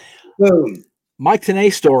go. Boom. Mike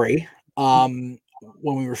Tenay's story. When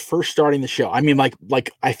we were first starting the show, I mean, like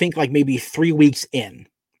I think like maybe 3 weeks in,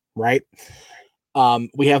 right?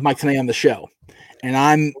 We have Mike Tenay on the show, and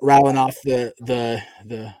I'm rattling off the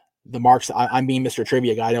marks. I'm being Mr.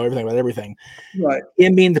 Trivia guy. I know everything about everything. Right.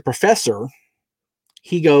 Him being the professor,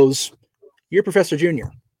 he goes, "You're Professor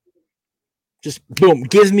Junior." Just boom,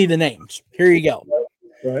 gives me the names. Here you go.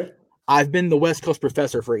 Right. I've been the West Coast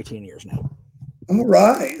professor for 18 years now. All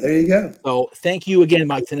right. There you go. So thank you again,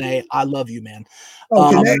 Mike Tenay. I love you, man.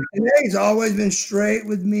 Tenay's always been straight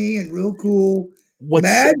with me and real cool.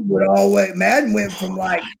 Madden went from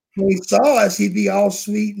like when he saw us, he'd be all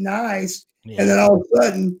sweet and nice, and then all of a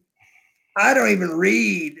sudden, I don't even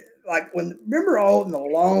read. Like remember all in a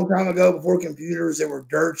long time ago before computers, there were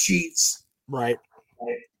dirt sheets. Right.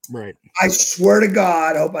 I swear to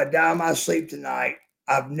God, I hope I die in my sleep tonight.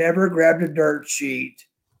 I've never grabbed a dirt sheet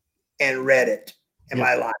and read it in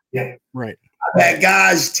my life. Yeah. Right. I've had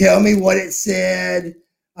guys tell me what it said.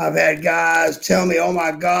 I've had guys tell me, "Oh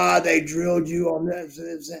my God, they drilled you on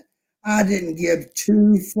this." I didn't give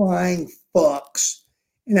two flying fucks,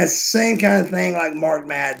 and that's the same kind of thing like Mark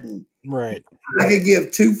Madden. Right. I could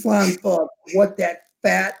give two flying fucks what that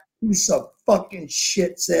fat piece of fucking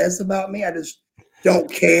shit says about me. I just don't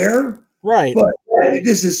care. Right. But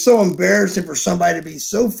this is so embarrassing for somebody to be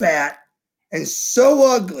so fat and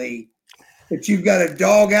so ugly that you've got to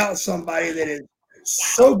dog out somebody that is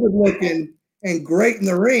so good looking and great in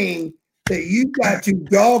the ring that you've got to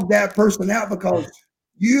dog that person out because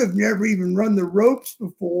you have never even run the ropes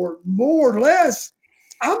before, more or less.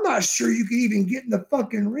 I'm not sure you could even get in the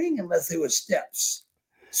fucking ring unless it was steps.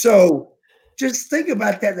 So just think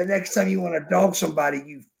about that the next time you want to dog somebody,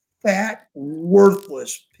 you fat,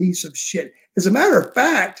 worthless piece of shit. As a matter of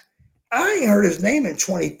fact, I ain't heard his name in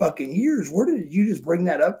 20 fucking years. Where did you just bring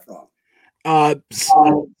that up from? One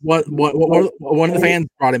of the fans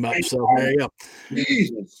brought him up, so there you go.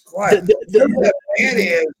 Jesus Christ. The man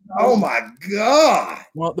is, oh my God.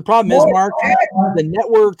 Well, the problem is, Mark, the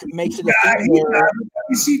network makes it a thing where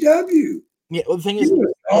WCW. Yeah, well, the thing is,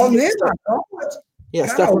 on this,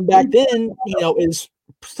 stuff from back then, is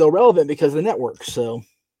still relevant because of the network. So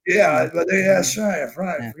yeah, but that's right. Yeah.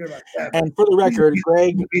 Forget about that. And for the record,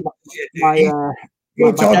 Greg,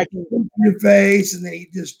 he'll talk in your face, and then he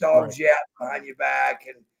just dogs you out behind your back.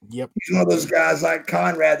 And he's one of those guys like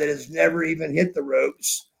Conrad that has never even hit the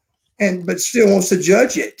ropes, but still wants to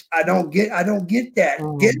judge it. I don't get that.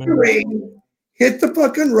 Get in the ring, hit the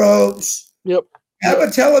fucking ropes. Yep. Have a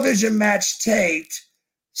television match taped,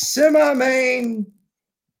 semi-main,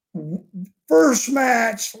 first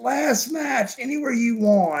match, last match, anywhere you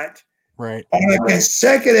want. Right. On a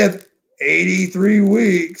consecutive 83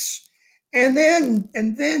 weeks. And then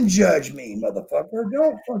judge me, motherfucker.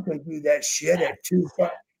 Don't fucking do that shit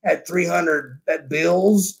at 300 at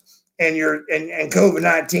Bills and and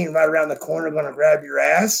COVID-19 right around the corner going to grab your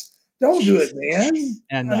ass. Don't do it, man.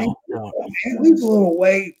 And man, lose a little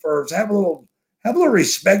weight first. Have a little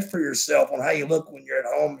respect for yourself on how you look when you're at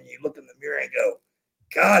home and you look in the mirror and go,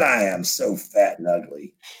 God, I am so fat and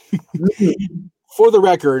ugly. For the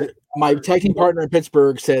record, my tag team partner in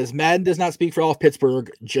Pittsburgh says Madden does not speak for all of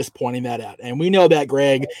Pittsburgh, just pointing that out. And we know that,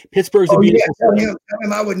 Greg. Pittsburgh's a beautiful city. Tell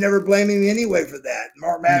him I would never blame him anyway for that.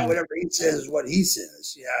 Mark Madden, whatever he says is what he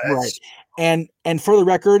says. Yeah, right. And for the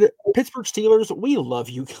record, Pittsburgh Steelers, we love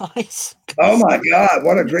you guys. Oh my God,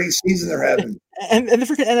 what a great season they're having. And the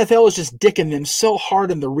freaking NFL is just dicking them so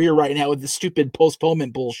hard in the rear right now with the stupid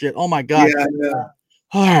postponement bullshit. Oh my God. Yeah, I know.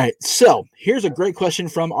 All right, so here's a great question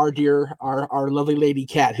from our lovely lady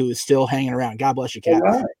Kat, who is still hanging around. God bless you, Kat.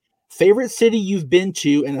 Right. Favorite city you've been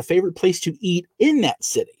to and a favorite place to eat in that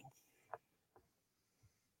city?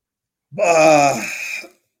 Gosh,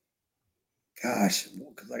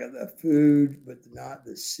 because I got that food, but not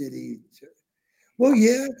the city. Well,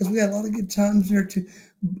 yeah, because we had a lot of good times there too.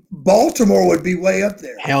 Baltimore would be way up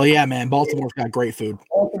there. Hell yeah, man! Baltimore's got great food.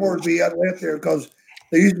 Baltimore would be way up there because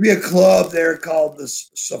there used to be a club there called the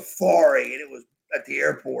Safari, and it was at the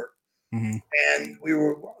airport. Mm-hmm. And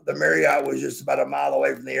the Marriott was just about a mile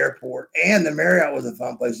away from the airport. And the Marriott was a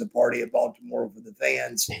fun place to party at Baltimore for the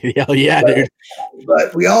fans. Hell yeah, dude.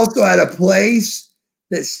 But we also had a place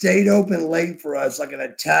that stayed open late for us, like an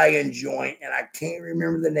Italian joint. And I can't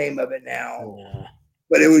remember the name of it now. Yeah.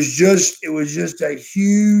 But it was just a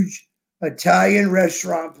huge Italian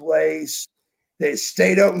restaurant place that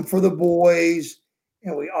stayed open for the boys.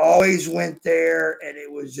 And we always went there, and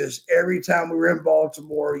it was just every time we were in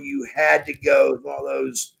Baltimore, you had to go. One of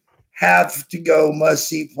those have-to-go,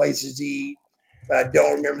 must-see places to eat. But I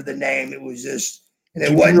don't remember the name. It was just, and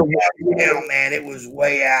it wasn't downtown, man. It was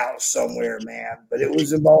way out somewhere, man. But it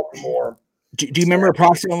was in Baltimore. Do you remember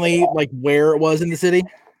approximately like where it was in the city?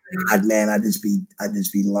 Man, I'd just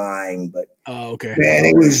be lying. But okay, man,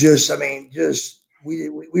 it was just. I mean, we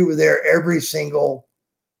were there every single.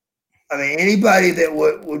 I mean, anybody that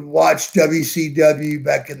would watch WCW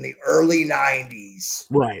back in the early 90s.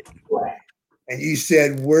 Right. And you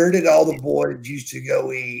said, where did all the boys used to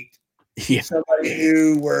go eat? Yeah. Somebody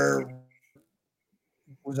who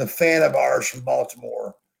was a fan of ours from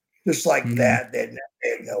Baltimore. Just like that, they'd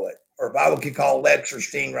know it. Or if I could call Lex or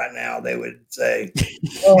Sting right now, they would say,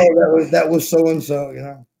 oh, that was so-and-so, you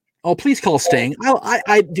know. Oh, please call Sting.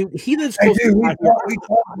 I do. He lives close to we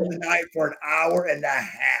talked the night for an hour and a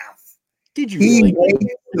half. Did you really? He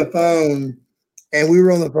the phone, and we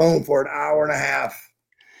were on the phone for an hour and a half.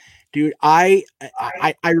 Dude, I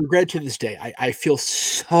regret to this day. I feel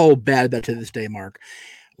so bad about it to this day, Mark.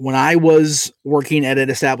 When I was working at an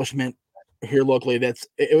establishment here locally,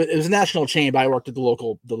 it was a national chain, but I worked at the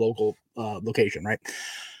local location, right?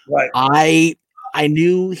 Right. I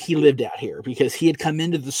knew he lived out here because he had come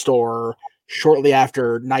into the store shortly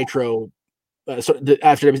after Nitro, after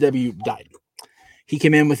WCW died. He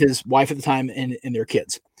came in with his wife at the time and their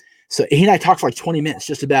kids. So he and I talked for like 20 minutes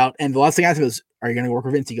just about, and the last thing I said was, "Are you going to work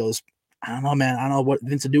with Vince?" He goes, "I don't know, man. I don't know what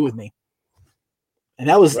Vince would do with me." And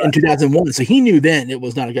that was in 2001. So he knew then it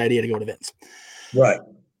was not a good idea to go to Vince. Right.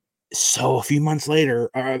 So a few months later,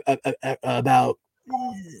 about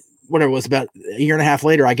whatever it was, about a year and a half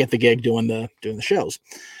later, I get the gig doing the shows,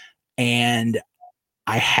 and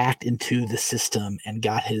I hacked into the system and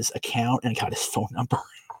got his account and got his phone number.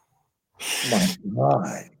 My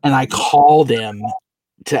God. And I called him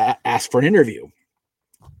to ask for an interview,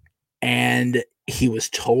 and he was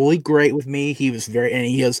totally great with me. He was and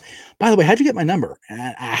he goes, "By the way, how'd you get my number?"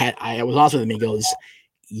 And I was honest with him. He goes,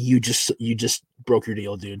 you just broke your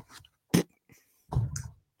deal, dude."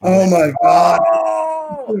 Oh my God.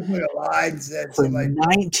 For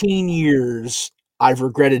 19 years, I've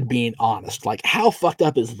regretted being honest. Like, how fucked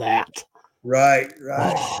up is that? Right.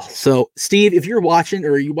 So, Steve, if you're watching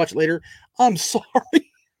or you watch it later, I'm sorry.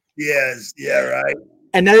 Yes. Yeah. Right.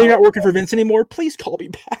 And now you're not working for Vince anymore. Please call me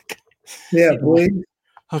back. Yeah, please.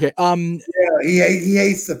 Okay. Yeah, he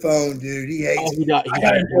hates the phone, dude. He hates. Oh, he does. I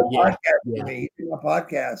got to do a podcast for me. He did a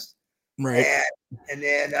podcast, right? And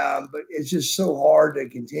then, but it's just so hard to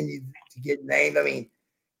continue to get named. I mean,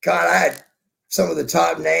 God, I had some of the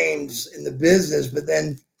top names in the business, but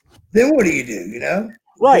then what do? You know?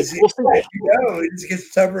 Right. Well, it just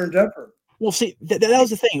gets tougher and tougher. Well, see, that was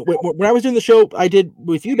the thing. When I was doing the show I did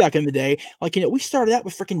with you back in the day, like, we started out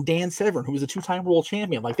with freaking Dan Severn, who was a 2-time world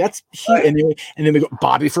champion. Like, that's right. And then we got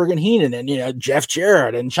Bobby friggin' Heenan, and Jeff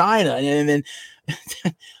Jarrett and China, and then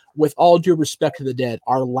with all due respect to the dead,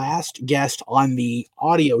 our last guest on the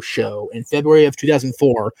audio show in February of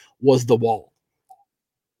 2004 was The Wall.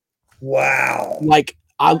 Wow! Like,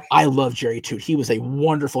 I love Jerry Toot. He was a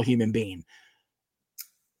wonderful human being.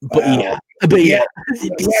 But wow. He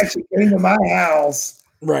actually came to my house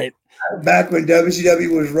right back when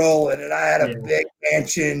WCW was rolling, and I had a big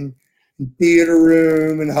mansion, theater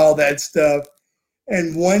room, and all that stuff.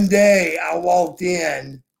 And one day I walked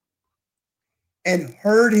in and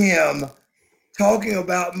heard him talking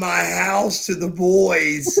about my house to the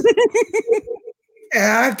boys. And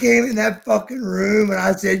I came in that fucking room and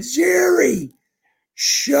I said, "Jerry,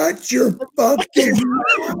 shut your fucking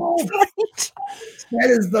mouth." That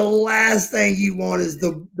is the last thing you want, is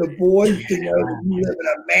the boys to know that you live in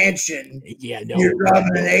a mansion. Yeah, no. You're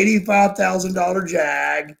driving an $85,000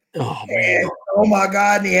 Jag. Oh, man. And, oh, my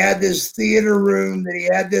God. And he had this theater room that he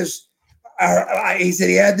had this, he said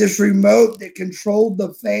he had this remote that controlled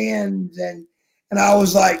the fans. And I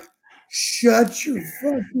was like, shut your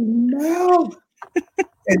fucking mouth.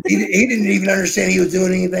 And he didn't even understand he was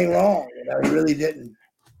doing anything wrong. He really didn't.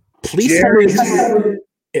 Please Jerry,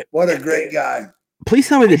 what a great guy. Please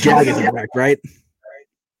tell me the Jag isn't wrecked, right?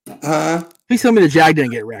 Huh? Please tell me the Jag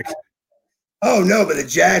didn't get wrecked. Oh no, but the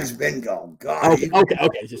Jag's been gone. God,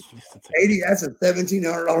 okay. Just 80. That's a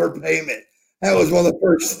 $1,700 payment. That was one of the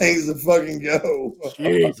first things to fucking go.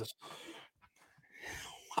 Jesus,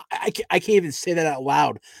 I can't even say that out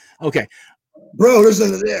loud. Okay, bro,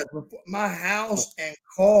 listen to this. My house and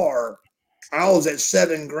car, I was at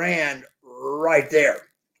 $7,000 right there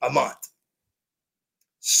a month.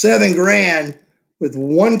 $7,000 with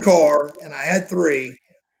one car, and I had 3.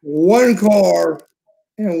 One car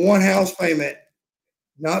and one house payment.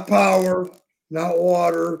 Not power, not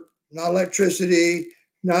water, not electricity,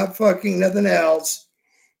 not fucking nothing else.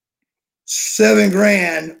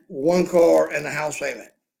 $7,000, one car, and a house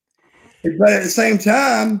payment. But at the same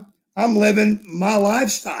time, I'm living my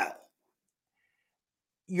lifestyle.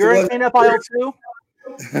 You're in cleanup aisle too?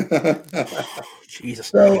 Jesus.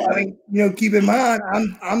 So I mean, keep in mind,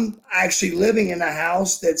 I'm actually living in a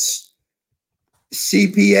house that's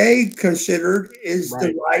CPA considered is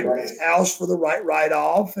the right house for the right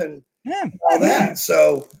write-off and all that.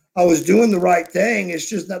 So I was doing the right thing. It's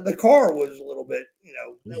just that the car was a little bit,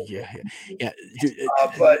 Yeah.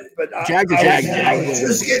 But I was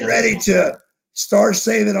just getting ready to start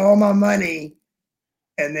saving all my money,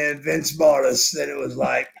 and then Vince bought us. Then it was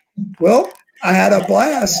like, well, I had a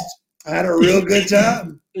blast. I had a real good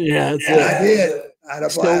time. Yeah, I did. I had a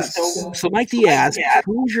blast. So Mike D asked,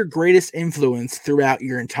 who's your greatest influence throughout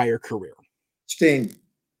your entire career? Sting.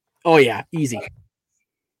 Oh yeah, easy.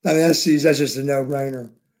 I mean, that's just a no-brainer.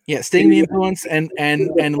 Yeah, Sting the influence and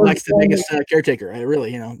Lex the biggest caretaker. I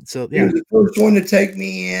really, so yeah. He was the first one to take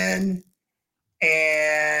me in,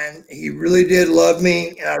 and he really did love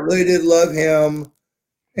me, and I really did love him.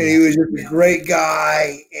 And he was just a great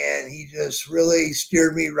guy, and he just really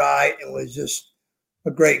steered me right and was just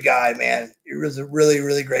a great guy, man. He was a really,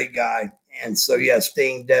 really great guy. And so, yeah,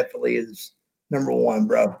 Sting definitely is number one,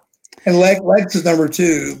 bro. And Lex is number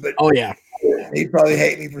two, but he'd probably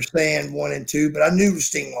hate me for saying 1 and 2, but I knew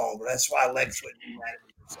Sting longer. That's why Lex wouldn't be mad at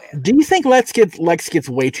me for saying. Do you think Lex gets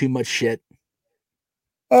way too much shit?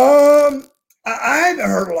 I haven't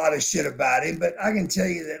heard a lot of shit about him, but I can tell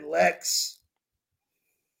you that Lex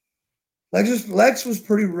was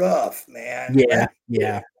pretty rough, man.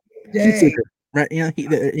 Yeah. Right. Again, He'd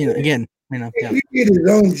be at his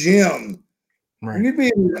own gym. Right. He'd be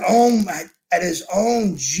at his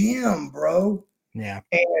own gym, bro. Yeah.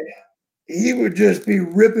 And he would just be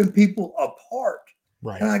ripping people apart.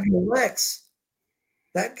 Right. And I go, Lex,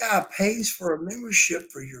 that guy pays for a membership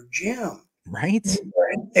for your gym. Right.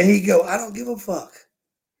 And he'd go, I don't give a fuck.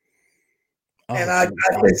 Oh, and I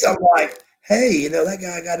said something like, hey, that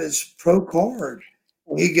guy got his pro card.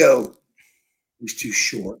 And he'd go, he's too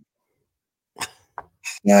short.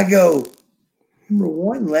 And I go, number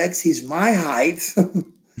one, Lex, he's my height.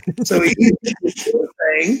 So he's the short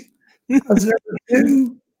thing. Number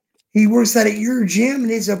two, he works out at your gym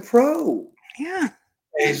and he's a pro. Yeah.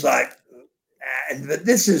 And he's like, but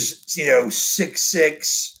this is,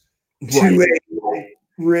 6'6", 280,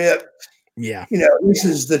 ripped. Yeah. This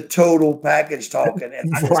is the total package talking.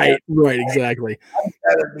 And right, exactly. I'd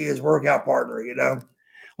rather be his workout partner,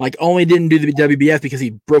 Like, only didn't do the WBF because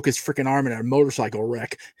he broke his freaking arm in a motorcycle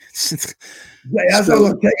wreck. I was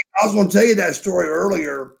going to tell you that story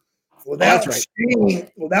earlier. Without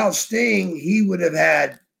Sting, he would have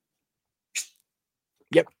had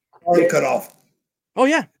arm cut off. Oh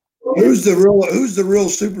yeah. Who's the real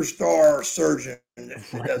superstar surgeon?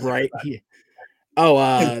 Right.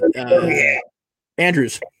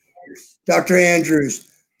 Andrews. Dr. Andrews.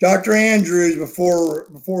 Dr. Andrews, before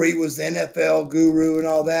he was the NFL guru and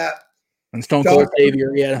all that. And Stone Cold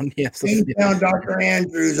Savior, He found Dr.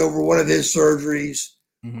 Andrews over one of his surgeries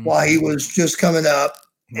while he was just coming up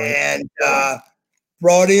and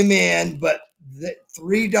brought him in. But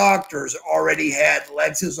 3 doctors already had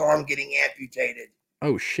Lex's arm getting amputated.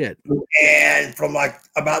 Oh, shit. And from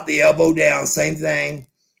about the elbow down, same thing.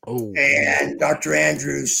 Oh. And Dr.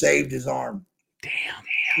 Andrews saved his arm. Damn.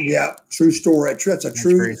 Yeah, true story. That's a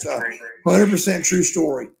 100% true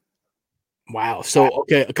story. Wow. So,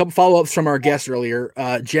 okay, a couple follow-ups from our guest earlier.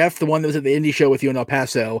 Jeff, the one that was at the indie show with you in El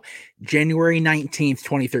Paso, January 19th,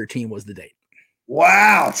 2013 was the date.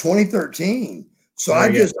 Wow, 2013. So I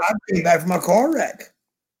came back from my car wreck.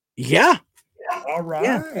 Yeah. All right.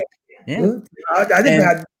 Yeah.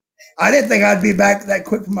 I didn't think I'd be back that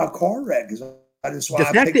quick from my car wreck. That's why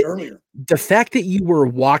I picked earlier. The fact that you were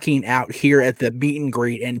walking out here at the meet and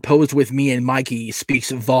greet and posed with me and Mikey speaks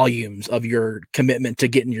volumes of your commitment to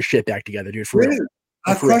getting your shit back together, dude. For real.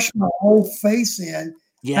 I crushed my whole face in.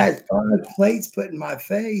 Yeah. I had 5 plates put in my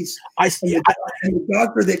face. And the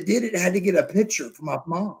doctor that did it had to get a picture from my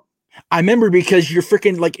mom. I remember because you're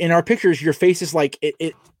freaking like in our pictures, your face is like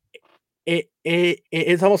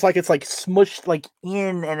it's almost like it's like smushed like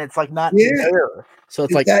in and it's like not there. So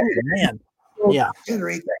it's like, oh, man. Yeah.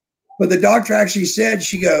 But the doctor actually said,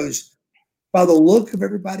 she goes, by the look of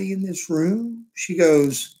everybody in this room, she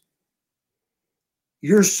goes,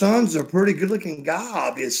 your son's a pretty good looking guy,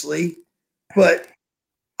 obviously, but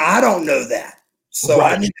I don't know that. So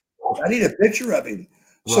I need a picture of him.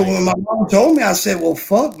 Right. So when my mom told me, I said, well,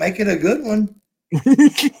 fuck, make it a good one.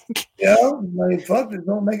 Fuck,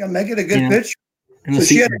 don't make it a good picture. So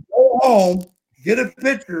she had to go home, get a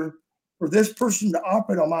picture for this person to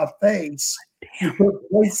operate on my face. You put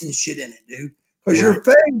plates and shit in it, dude. Because your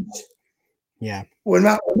face, when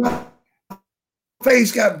my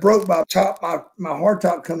face got broke by my hard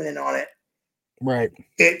top coming in on it,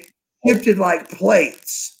 it shifted like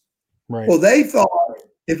plates. Right. Well, they thought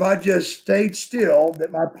if I just stayed still,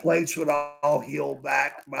 that my plates would all heal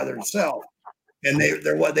back by themselves, and they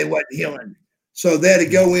wasn't healing. So they had to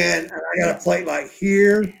go in, and I got a plate like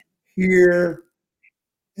here,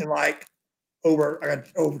 and like over. I got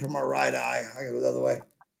over to my right eye. I go the other way.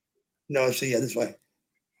 No, this way.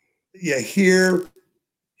 Yeah, here,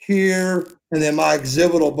 and then my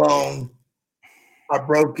occipital bone, I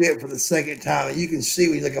broke it for the second time. And you can see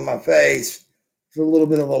when you look at my face, there's a little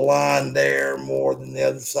bit of a line there more than the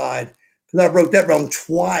other side. Because I broke that bone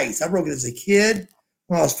twice. I broke it as a kid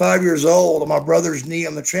when I was 5 years old on my brother's knee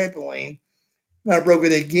on the trampoline. And I broke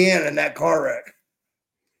it again in that car wreck.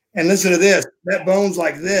 And listen to this. That bone's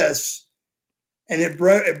like this, and it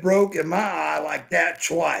broke in my eye like that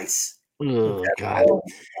twice. Oh God.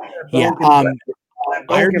 Yeah.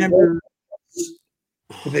 I remember.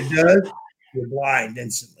 If it does, you're blind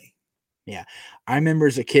instantly. Yeah, I remember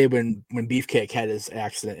as a kid when Beefcake had his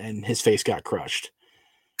accident and his face got crushed.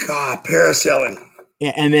 God, parasailing.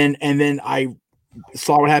 Yeah, and then I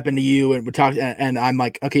saw what happened to you and we talked, and I'm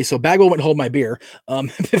like, okay, so Bagwell went and hold my beer.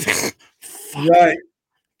 Right.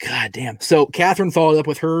 God damn. So Catherine followed up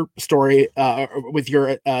with her story, with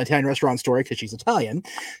your Italian restaurant story, because she's Italian.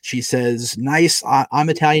 She says, nice, I'm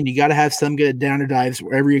Italian. You got to have some good downer dives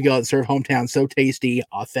wherever you go and serve hometown. So tasty,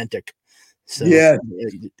 authentic. So yeah,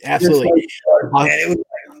 absolutely. And it was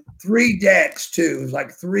like 3 decks too. It was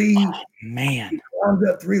like 3. Oh, man. Climbed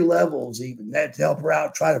up 3 levels even. That to help her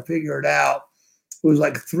out, try to figure it out. It was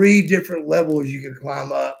like 3 different levels you could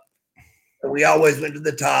climb up. And we always went to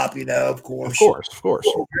the top, of course. Of course.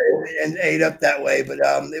 And ate up that way. But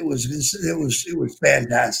it was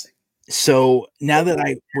fantastic. So now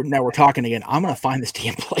that we're talking again, I'm gonna find this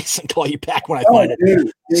damn place and call you back when I find it.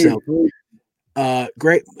 Dude, so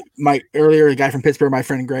Greg, the guy from Pittsburgh, my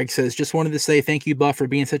friend Greg says, just wanted to say thank you, Buff, for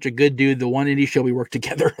being such a good dude. The one indie show we worked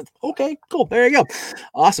together. Okay, cool. There you go.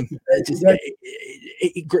 Awesome.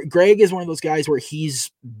 Greg is one of those guys where he's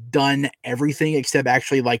done everything except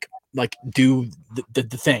actually like do the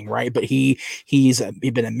thing, right? But he's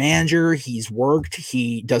been a manager, he's worked,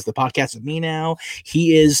 he does the podcast with me now.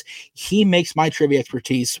 He makes my trivia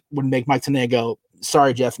expertise would make Mike Tanea go,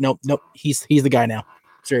 sorry, Jeff. Nope. He's the guy now.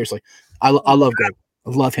 Seriously. I love Greg.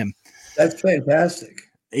 I love him. That's fantastic.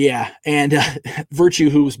 Yeah. And Virtue,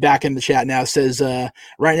 who's back in the chat now, says,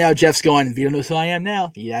 right now, Jeff's going, Vito knows who I am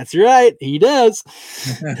now. Yeah, that's right. He does.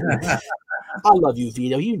 I love you,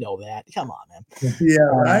 Vito. You know that. Come on, man. Yeah,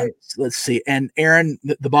 right. Let's see. And Aaron,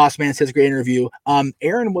 the boss man, says great interview.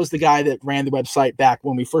 Aaron was the guy that ran the website back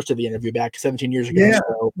when we first did the interview back 17 years ago. Yeah.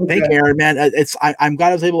 So thank Aaron, man. I'm glad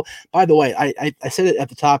I was able. By the way, I said it at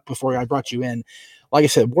the top before I brought you in. Like I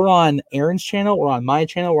said, we're on Aaron's channel, we're on my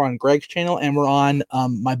channel, we're on Greg's channel, and we're on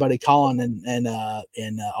my buddy Colin and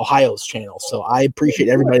Ohio's channel. So I appreciate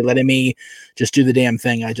everybody letting me just do the damn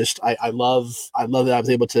thing. I love that I was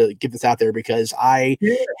able to get this out there because I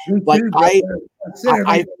for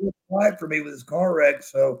me with his car wreck.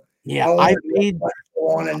 So yeah, I've made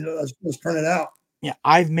on and let's turn it out. Yeah,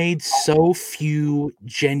 I've made so few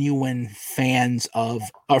genuine friends of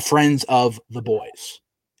the boys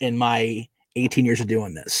in my 18 years of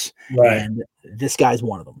doing this, right. And this guy's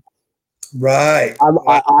one of them. Right.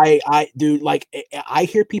 I dude, like I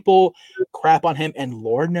hear people crap on him, and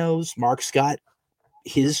Lord knows Mark's got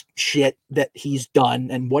his shit that he's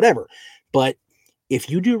done and whatever. But if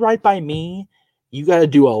you do right by me, you got to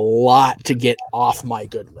do a lot to get off my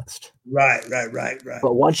good list. Right.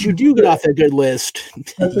 But once you do get off that good list,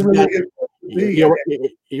 you're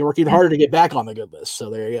working harder to get back on the good list. So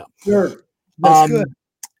there you go. Sure. That's good.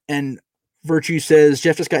 And Virtue says,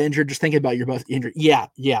 Jeff just got injured. Just thinking about your both injured. Yeah.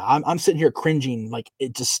 I'm sitting here cringing. Like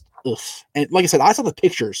it just, ugh. And like I said, I saw the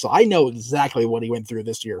pictures, so I know exactly what he went through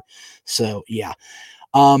this year. So yeah.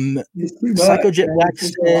 Psycho Jet Black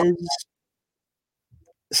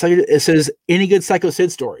says, any good Psycho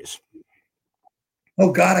Sid stories?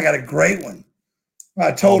 Oh God, I got a great one.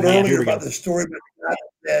 I told earlier about the story about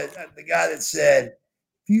the guy that said,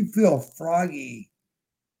 if you feel froggy,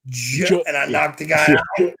 and I knocked the guy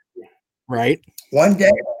out. Right. One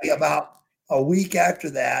day, about a week after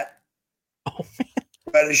that,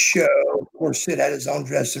 at a show, of course, Sid had his own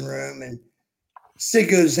dressing room, and Sid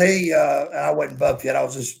goes, "Hey," and I wasn't Buff yet. I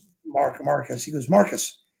was just Marcus. He goes,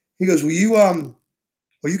 "Marcus." He goes, "Will you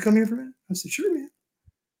come here for a minute?" I said, "Sure, man."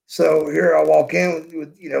 So here I walk in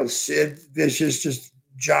with Sid Vicious, just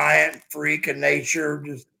giant freak of nature,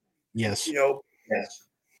 just yes,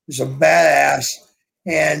 just a badass,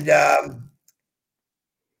 and I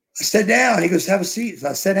sat down. He goes, "Have a seat." So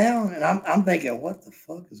I sat down, and I'm thinking, "What the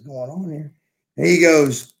fuck is going on here?" And he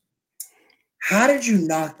goes, "How did you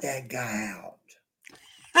knock that guy out?"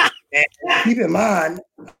 And keep in mind,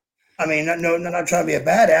 I mean, not trying to be a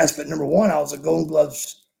badass, but number one, I was a Golden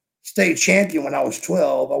Gloves state champion when I was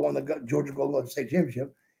 12. I won the Georgia Golden Gloves state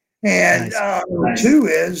championship. And number two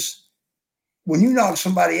is when you knock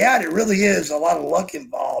somebody out, it really is a lot of luck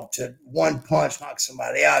involved to one punch knock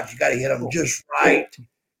somebody out. You got to hit them just right.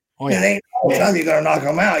 Oh, yeah. It ain't all the time you're going to knock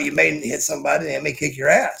them out. You may hit somebody and they may kick your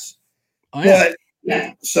ass. Oh, yeah. But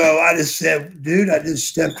so I just said, dude, I just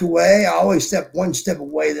stepped away. I always step one step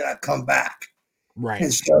away, then I come back. Right.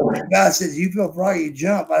 And so when the guy says, "You feel froggy, you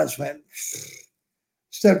jump," I just went,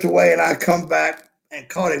 stepped away, and I come back and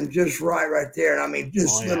caught him just right there. And I mean,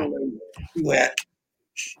 just literally he went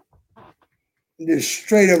just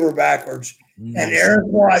straight over backwards. Nice. And Eric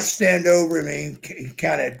Watts stand over me and he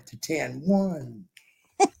counted to 10. 1,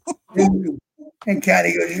 2, and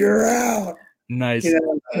Caddy goes, "You're out." Nice. You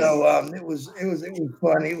know, so it was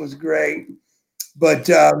funny. It was great. But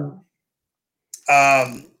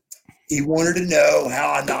he wanted to know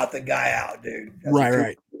how I knocked the guy out, dude. That's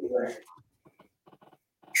right.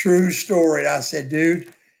 True story. I said,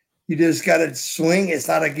 dude, you just got to swing. It's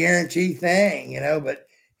not a guarantee thing, you know, but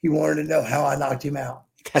he wanted to know how I knocked him out.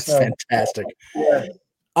 That's fantastic. Yeah.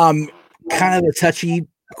 Kind of a touchy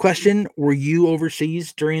question. Were you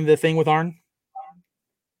overseas during the thing with Arn?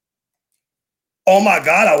 Oh my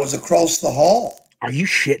God, I was across the hall. Are you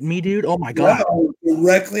shitting me, dude? Oh my God. Yeah,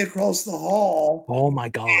 directly across the hall. Oh my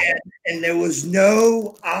God. And there was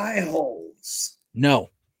no eye holes. No.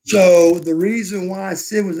 So the reason why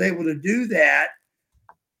Sid was able to do that,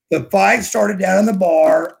 the fight started down in the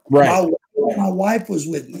bar. Right. My wife was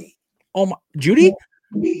with me. Oh my, Judy?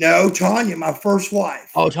 No, Tanya, my first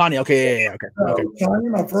wife. Oh, Tanya. Okay. Yeah. Okay. Tanya,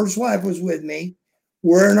 my first wife, was with me.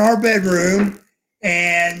 We're in our bedroom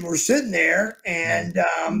and we're sitting there and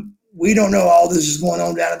we don't know all this is going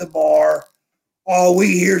on down at the bar. All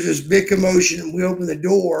we hear is this big commotion. We open the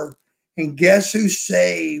door and guess who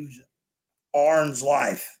saved Arn's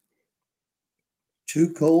life?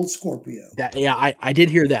 Too Cold Scorpio. I did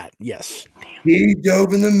hear that. Yes. He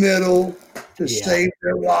dove in the middle to save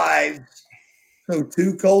their lives. So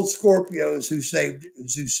Too Cold Scorpios who saved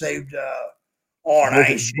Arn.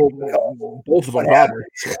 Both of them probably.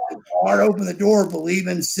 Arn opened the door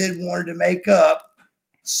believing Sid wanted to make up.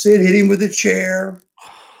 Sid hit him with a chair,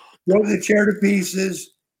 broke the chair to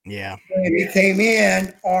pieces. Yeah. And he came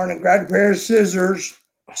in, Arn, and grabbed a pair of scissors,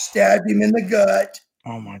 stabbed him in the gut.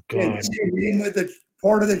 Oh my God. Hit him with the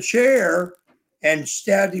part of the chair and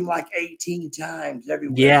stabbed him like 18 times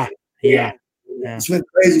everywhere. Yeah. It's been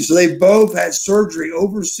crazy. So they both had surgery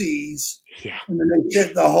overseas. Yeah. And then they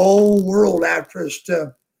sent the whole world after us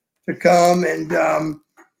to come and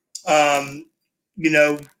you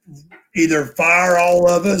know, either fire all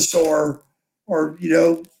of us or you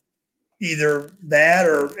know, either that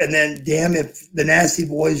and then damn if the Nasty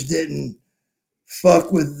Boys didn't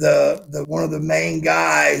fuck with the one of the main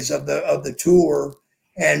guys of the tour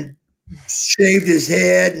and shaved his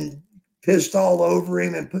head and pissed all over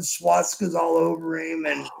him and put swastikas all over him.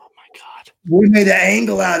 And oh my God, we made an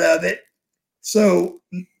angle out of it. So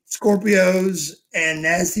Scorpios and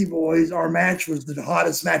Nasty Boys, our match was the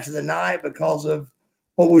hottest match of the night because of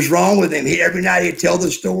what was wrong with him. Every night he'd tell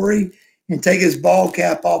the story and take his ball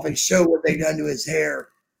cap off and show what they'd done to his hair.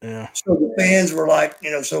 Yeah. So the fans were like,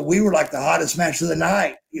 you know, so we were like the hottest match of the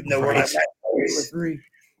night, even though we're like 3.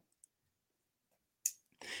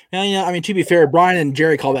 Yeah, you know, I mean, to be fair, Brian and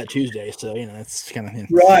Jerry call that Tuesday, so you know that's kind of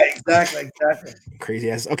right. Exactly.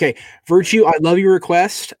 Crazy ass. Okay, Virtue, I love your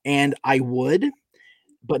request, and I would,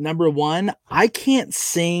 but number one, I can't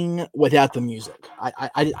sing without the music.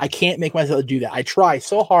 I can't make myself do that. I try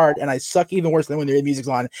so hard, and I suck even worse than when the music's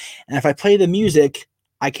on. And if I play the music,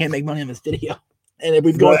 I can't make money on this video. And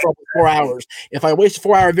we've been going for 4 hours. If I waste a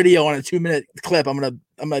 4-hour video on a 2-minute clip, I'm gonna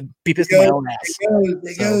be pissed at my own ass.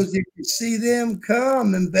 It goes, if you see them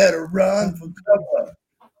coming, better run for cover.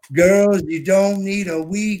 Girls, you don't need a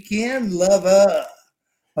weekend lover.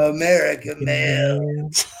 American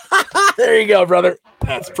male. There you go, brother.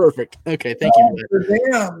 That's perfect. Okay, thank you. For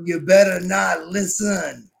them, you better not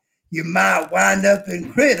listen. You might wind up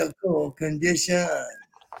in critical condition.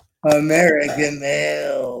 American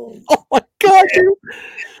male. Oh my God, dude.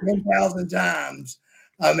 10,000 times.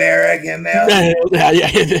 American male.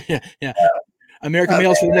 Yeah. American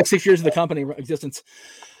males for the next 6 years of the company existence.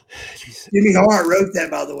 Jeez. Jimmy Hart wrote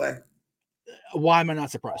that, by the way. Why am I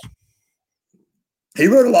not surprised? He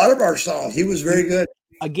wrote a lot of our songs. He was very good.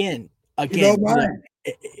 Again. He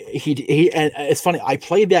and it's funny. I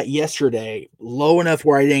played that yesterday low enough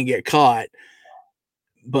where I didn't get caught.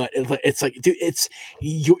 But it's like, dude, it's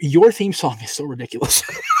your theme song is so ridiculous.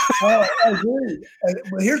 I agree.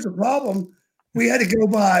 But here's the problem: we had to go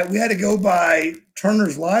by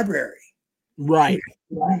Turner's Library. Right.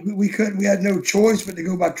 We couldn't. We had no choice but to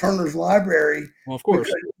go by Turner's Library. Well, of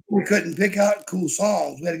course, we couldn't pick out cool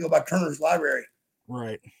songs. We had to go by Turner's Library.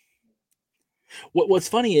 Right. What's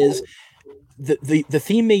funny is the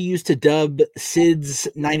theme they used to dub Sid's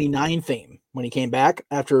 '99 theme when he came back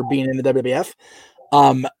after being in the WWF.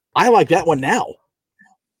 I like that one now.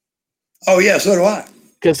 Oh yeah, so do I.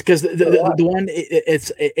 Because the one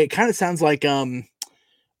it kind of sounds like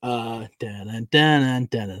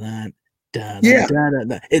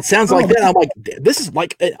It sounds like that. I'm like, this is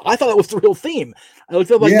like, I thought that was the real theme. I looked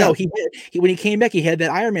up like, no, he when he came back, he had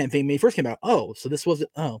that Iron Man theme when he first came out. Oh, so this wasn't.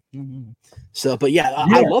 Oh, so but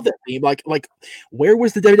I love that theme. Like where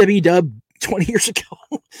was the WWE dub 20 years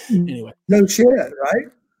ago? Anyway, no shit, right?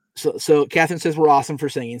 So Catherine says we're awesome for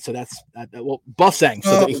singing. So that's well, Buff sang.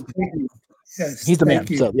 So yes, he's the man.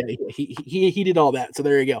 You. So yeah, he did all that. So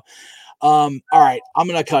there you go. All right, I'm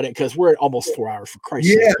gonna cut it because we're at almost 4 hours. For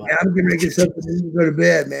Christ's sake, man, I'm gonna get something to go to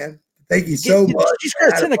bed, man. Thank you so much. You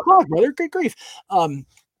start at 10 o'clock, brother. Good grief,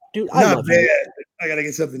 dude. I love you. I gotta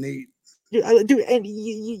get something to eat, dude. And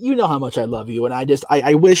you know how much I love you, and I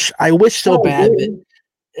wish so bad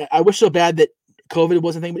that COVID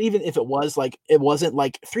wasn't a thing. But even if it was, like, it wasn't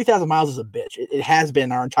like 3,000 miles is a bitch. It has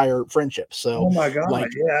been our entire friendship. So, oh my god,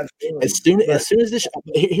 like, yeah. Absolutely. As soon as this,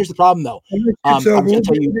 here's the problem though. I was gonna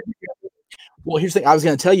tell you. Well, here's the thing. I was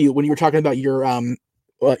going to tell you when you were talking about your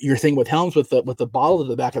thing with Helms with the bottle to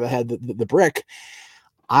the back of the head, the brick.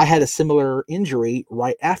 I had a similar injury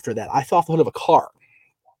right after that. I fell off the hood of a car,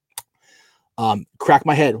 cracked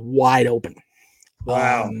my head wide open.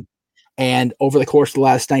 Wow. And over the course of the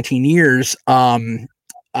last 19 years,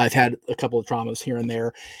 I've had a couple of traumas here and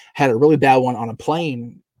there. Had a really bad one on a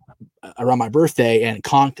plane around my birthday and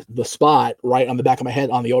conked the spot right on the back of my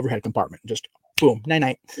head on the overhead compartment. Just boom,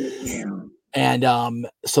 night. And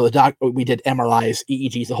so we did MRIs,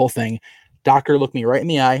 EEGs, the whole thing. Doctor looked me right in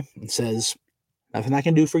the eye and says, nothing I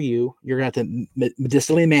can do for you. You're going to have to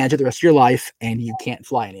medicinally manage it the rest of your life, and you can't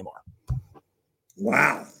fly anymore.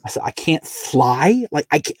 Wow. I said, I can't fly? Like,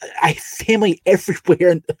 I have family everywhere,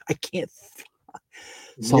 and I can't fly.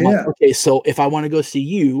 So I'm like, okay, so if I want to go see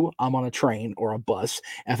you, I'm on a train or a bus.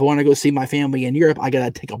 If I want to go see my family in Europe, I got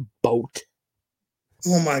to take a boat.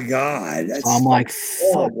 Oh my God. So I'm like,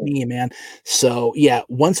 fuck me, man. So yeah,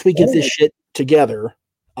 once we get this shit together,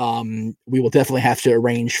 we will definitely have to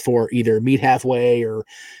arrange for either meet halfway or,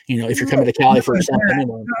 if you're coming to Cali for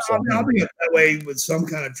something. I'll be that way with some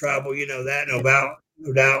kind of travel, that,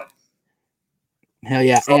 no doubt. Hell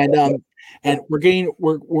yeah. And we're getting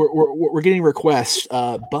requests.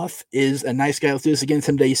 Buff is a nice guy. Let's do this again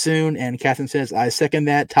someday soon. And Catherine says, I second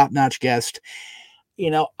that. Top-notch guest.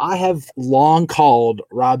 I have long called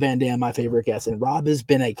Rob Van Dam my favorite guest, and Rob has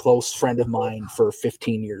been a close friend of mine for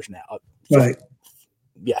 15 years now. Right.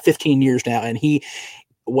 Yeah, 15 years now. And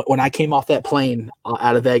when I came off that plane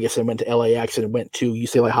out of Vegas and went to LAX and went to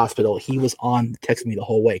UCLA Hospital, he was on texting me the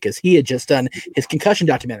whole way because he had just done his concussion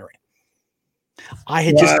documentary. I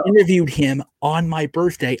had just interviewed him on my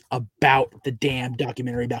birthday about the damn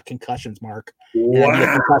documentary about concussions, Mark.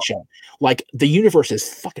 Wow. Concussion. Like, the universe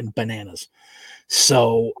is fucking bananas.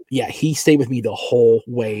 So yeah, he stayed with me the whole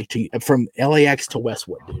way from LAX to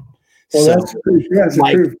Westwood, dude. Well, so that's true. Yeah,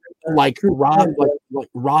 Rob,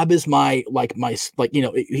 Rob is my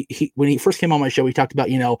he when he first came on my show, he talked about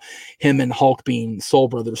him and Hulk being soul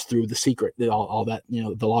brothers through The Secret, all that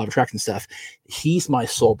the law of attraction stuff. He's my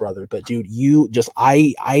soul brother, but dude,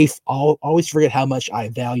 I always forget how much I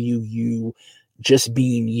value you, just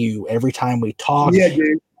being you. Every time we talk, yeah,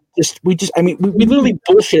 dude. We literally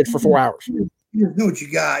bullshitted for 4 hours. You just know what you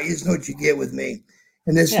got. You just know what you get with me.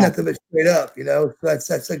 And there's nothing but straight up, So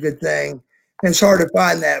that's a good thing. And it's hard to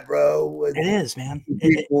find that, bro. It is, man.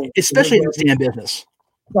 Especially in this damn business.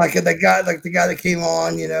 Like the guy that came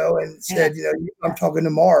on, and said, I'm talking to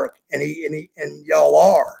Mark, and y'all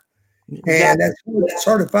are. And it's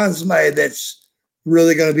hard to find somebody that's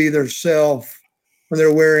really going to be their self when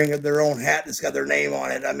they're wearing their own hat that's got their name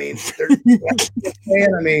on it. I mean,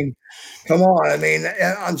 come on. I mean,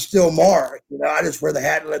 I'm still Mark. I just wear the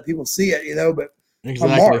hat and let people see it. But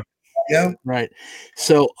exactly. I'm Mark. Right.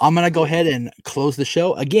 So I'm going to go ahead and close the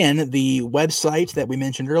show. Again, the website that we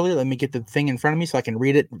mentioned earlier, let me get the thing in front of me so I can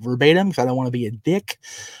read it verbatim because I don't want to be a dick.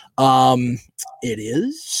 It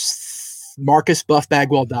is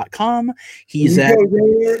MarcusBuffBagwell.com. He's at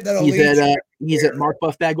Mark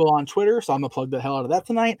Buff Bagwell on Twitter, so I'm gonna plug the hell out of that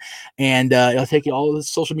tonight. And it'll take you all the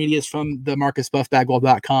social medias from the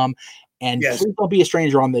MarcusBuffBagwell.com. And please don't be a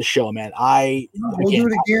stranger on this show, man. We'll do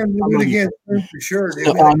it again. We'll do it again for sure,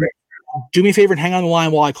 dude. So, do me a favor and hang on the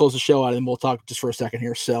line while I close the show out, and we'll talk just for a second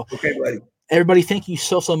here. So, okay, buddy. Everybody, thank you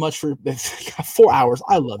so much for 4 hours.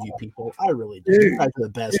 I love you people. I really do. You guys are the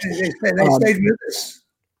best. They stayed with us.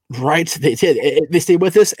 Right, they did. They stayed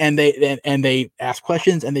with us, and they asked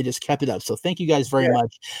questions, and they just kept it up. So thank you guys very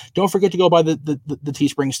much. Don't forget to go by the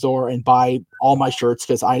Teespring store and buy all my shirts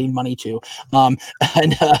because I need money too. And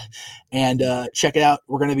check it out.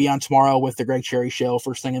 We're going to be on tomorrow with the Greg Cherry Show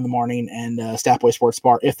first thing in the morning, and Statboy Sports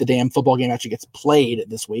Bar if the damn football game actually gets played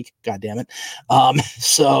this week. God damn it.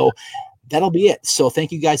 So that'll be it. So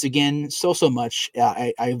thank you guys again so much.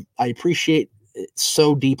 I appreciate it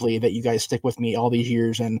so deeply that you guys stick with me all these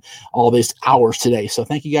years and all these hours today. So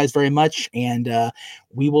thank you guys very much. And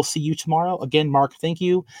we will see you tomorrow. Again, Mark, thank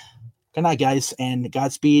you. Good night, guys, and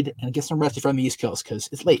Godspeed, and get some rest from the East Coast because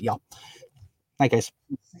it's late, y'all. Night, guys.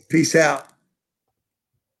 Peace out.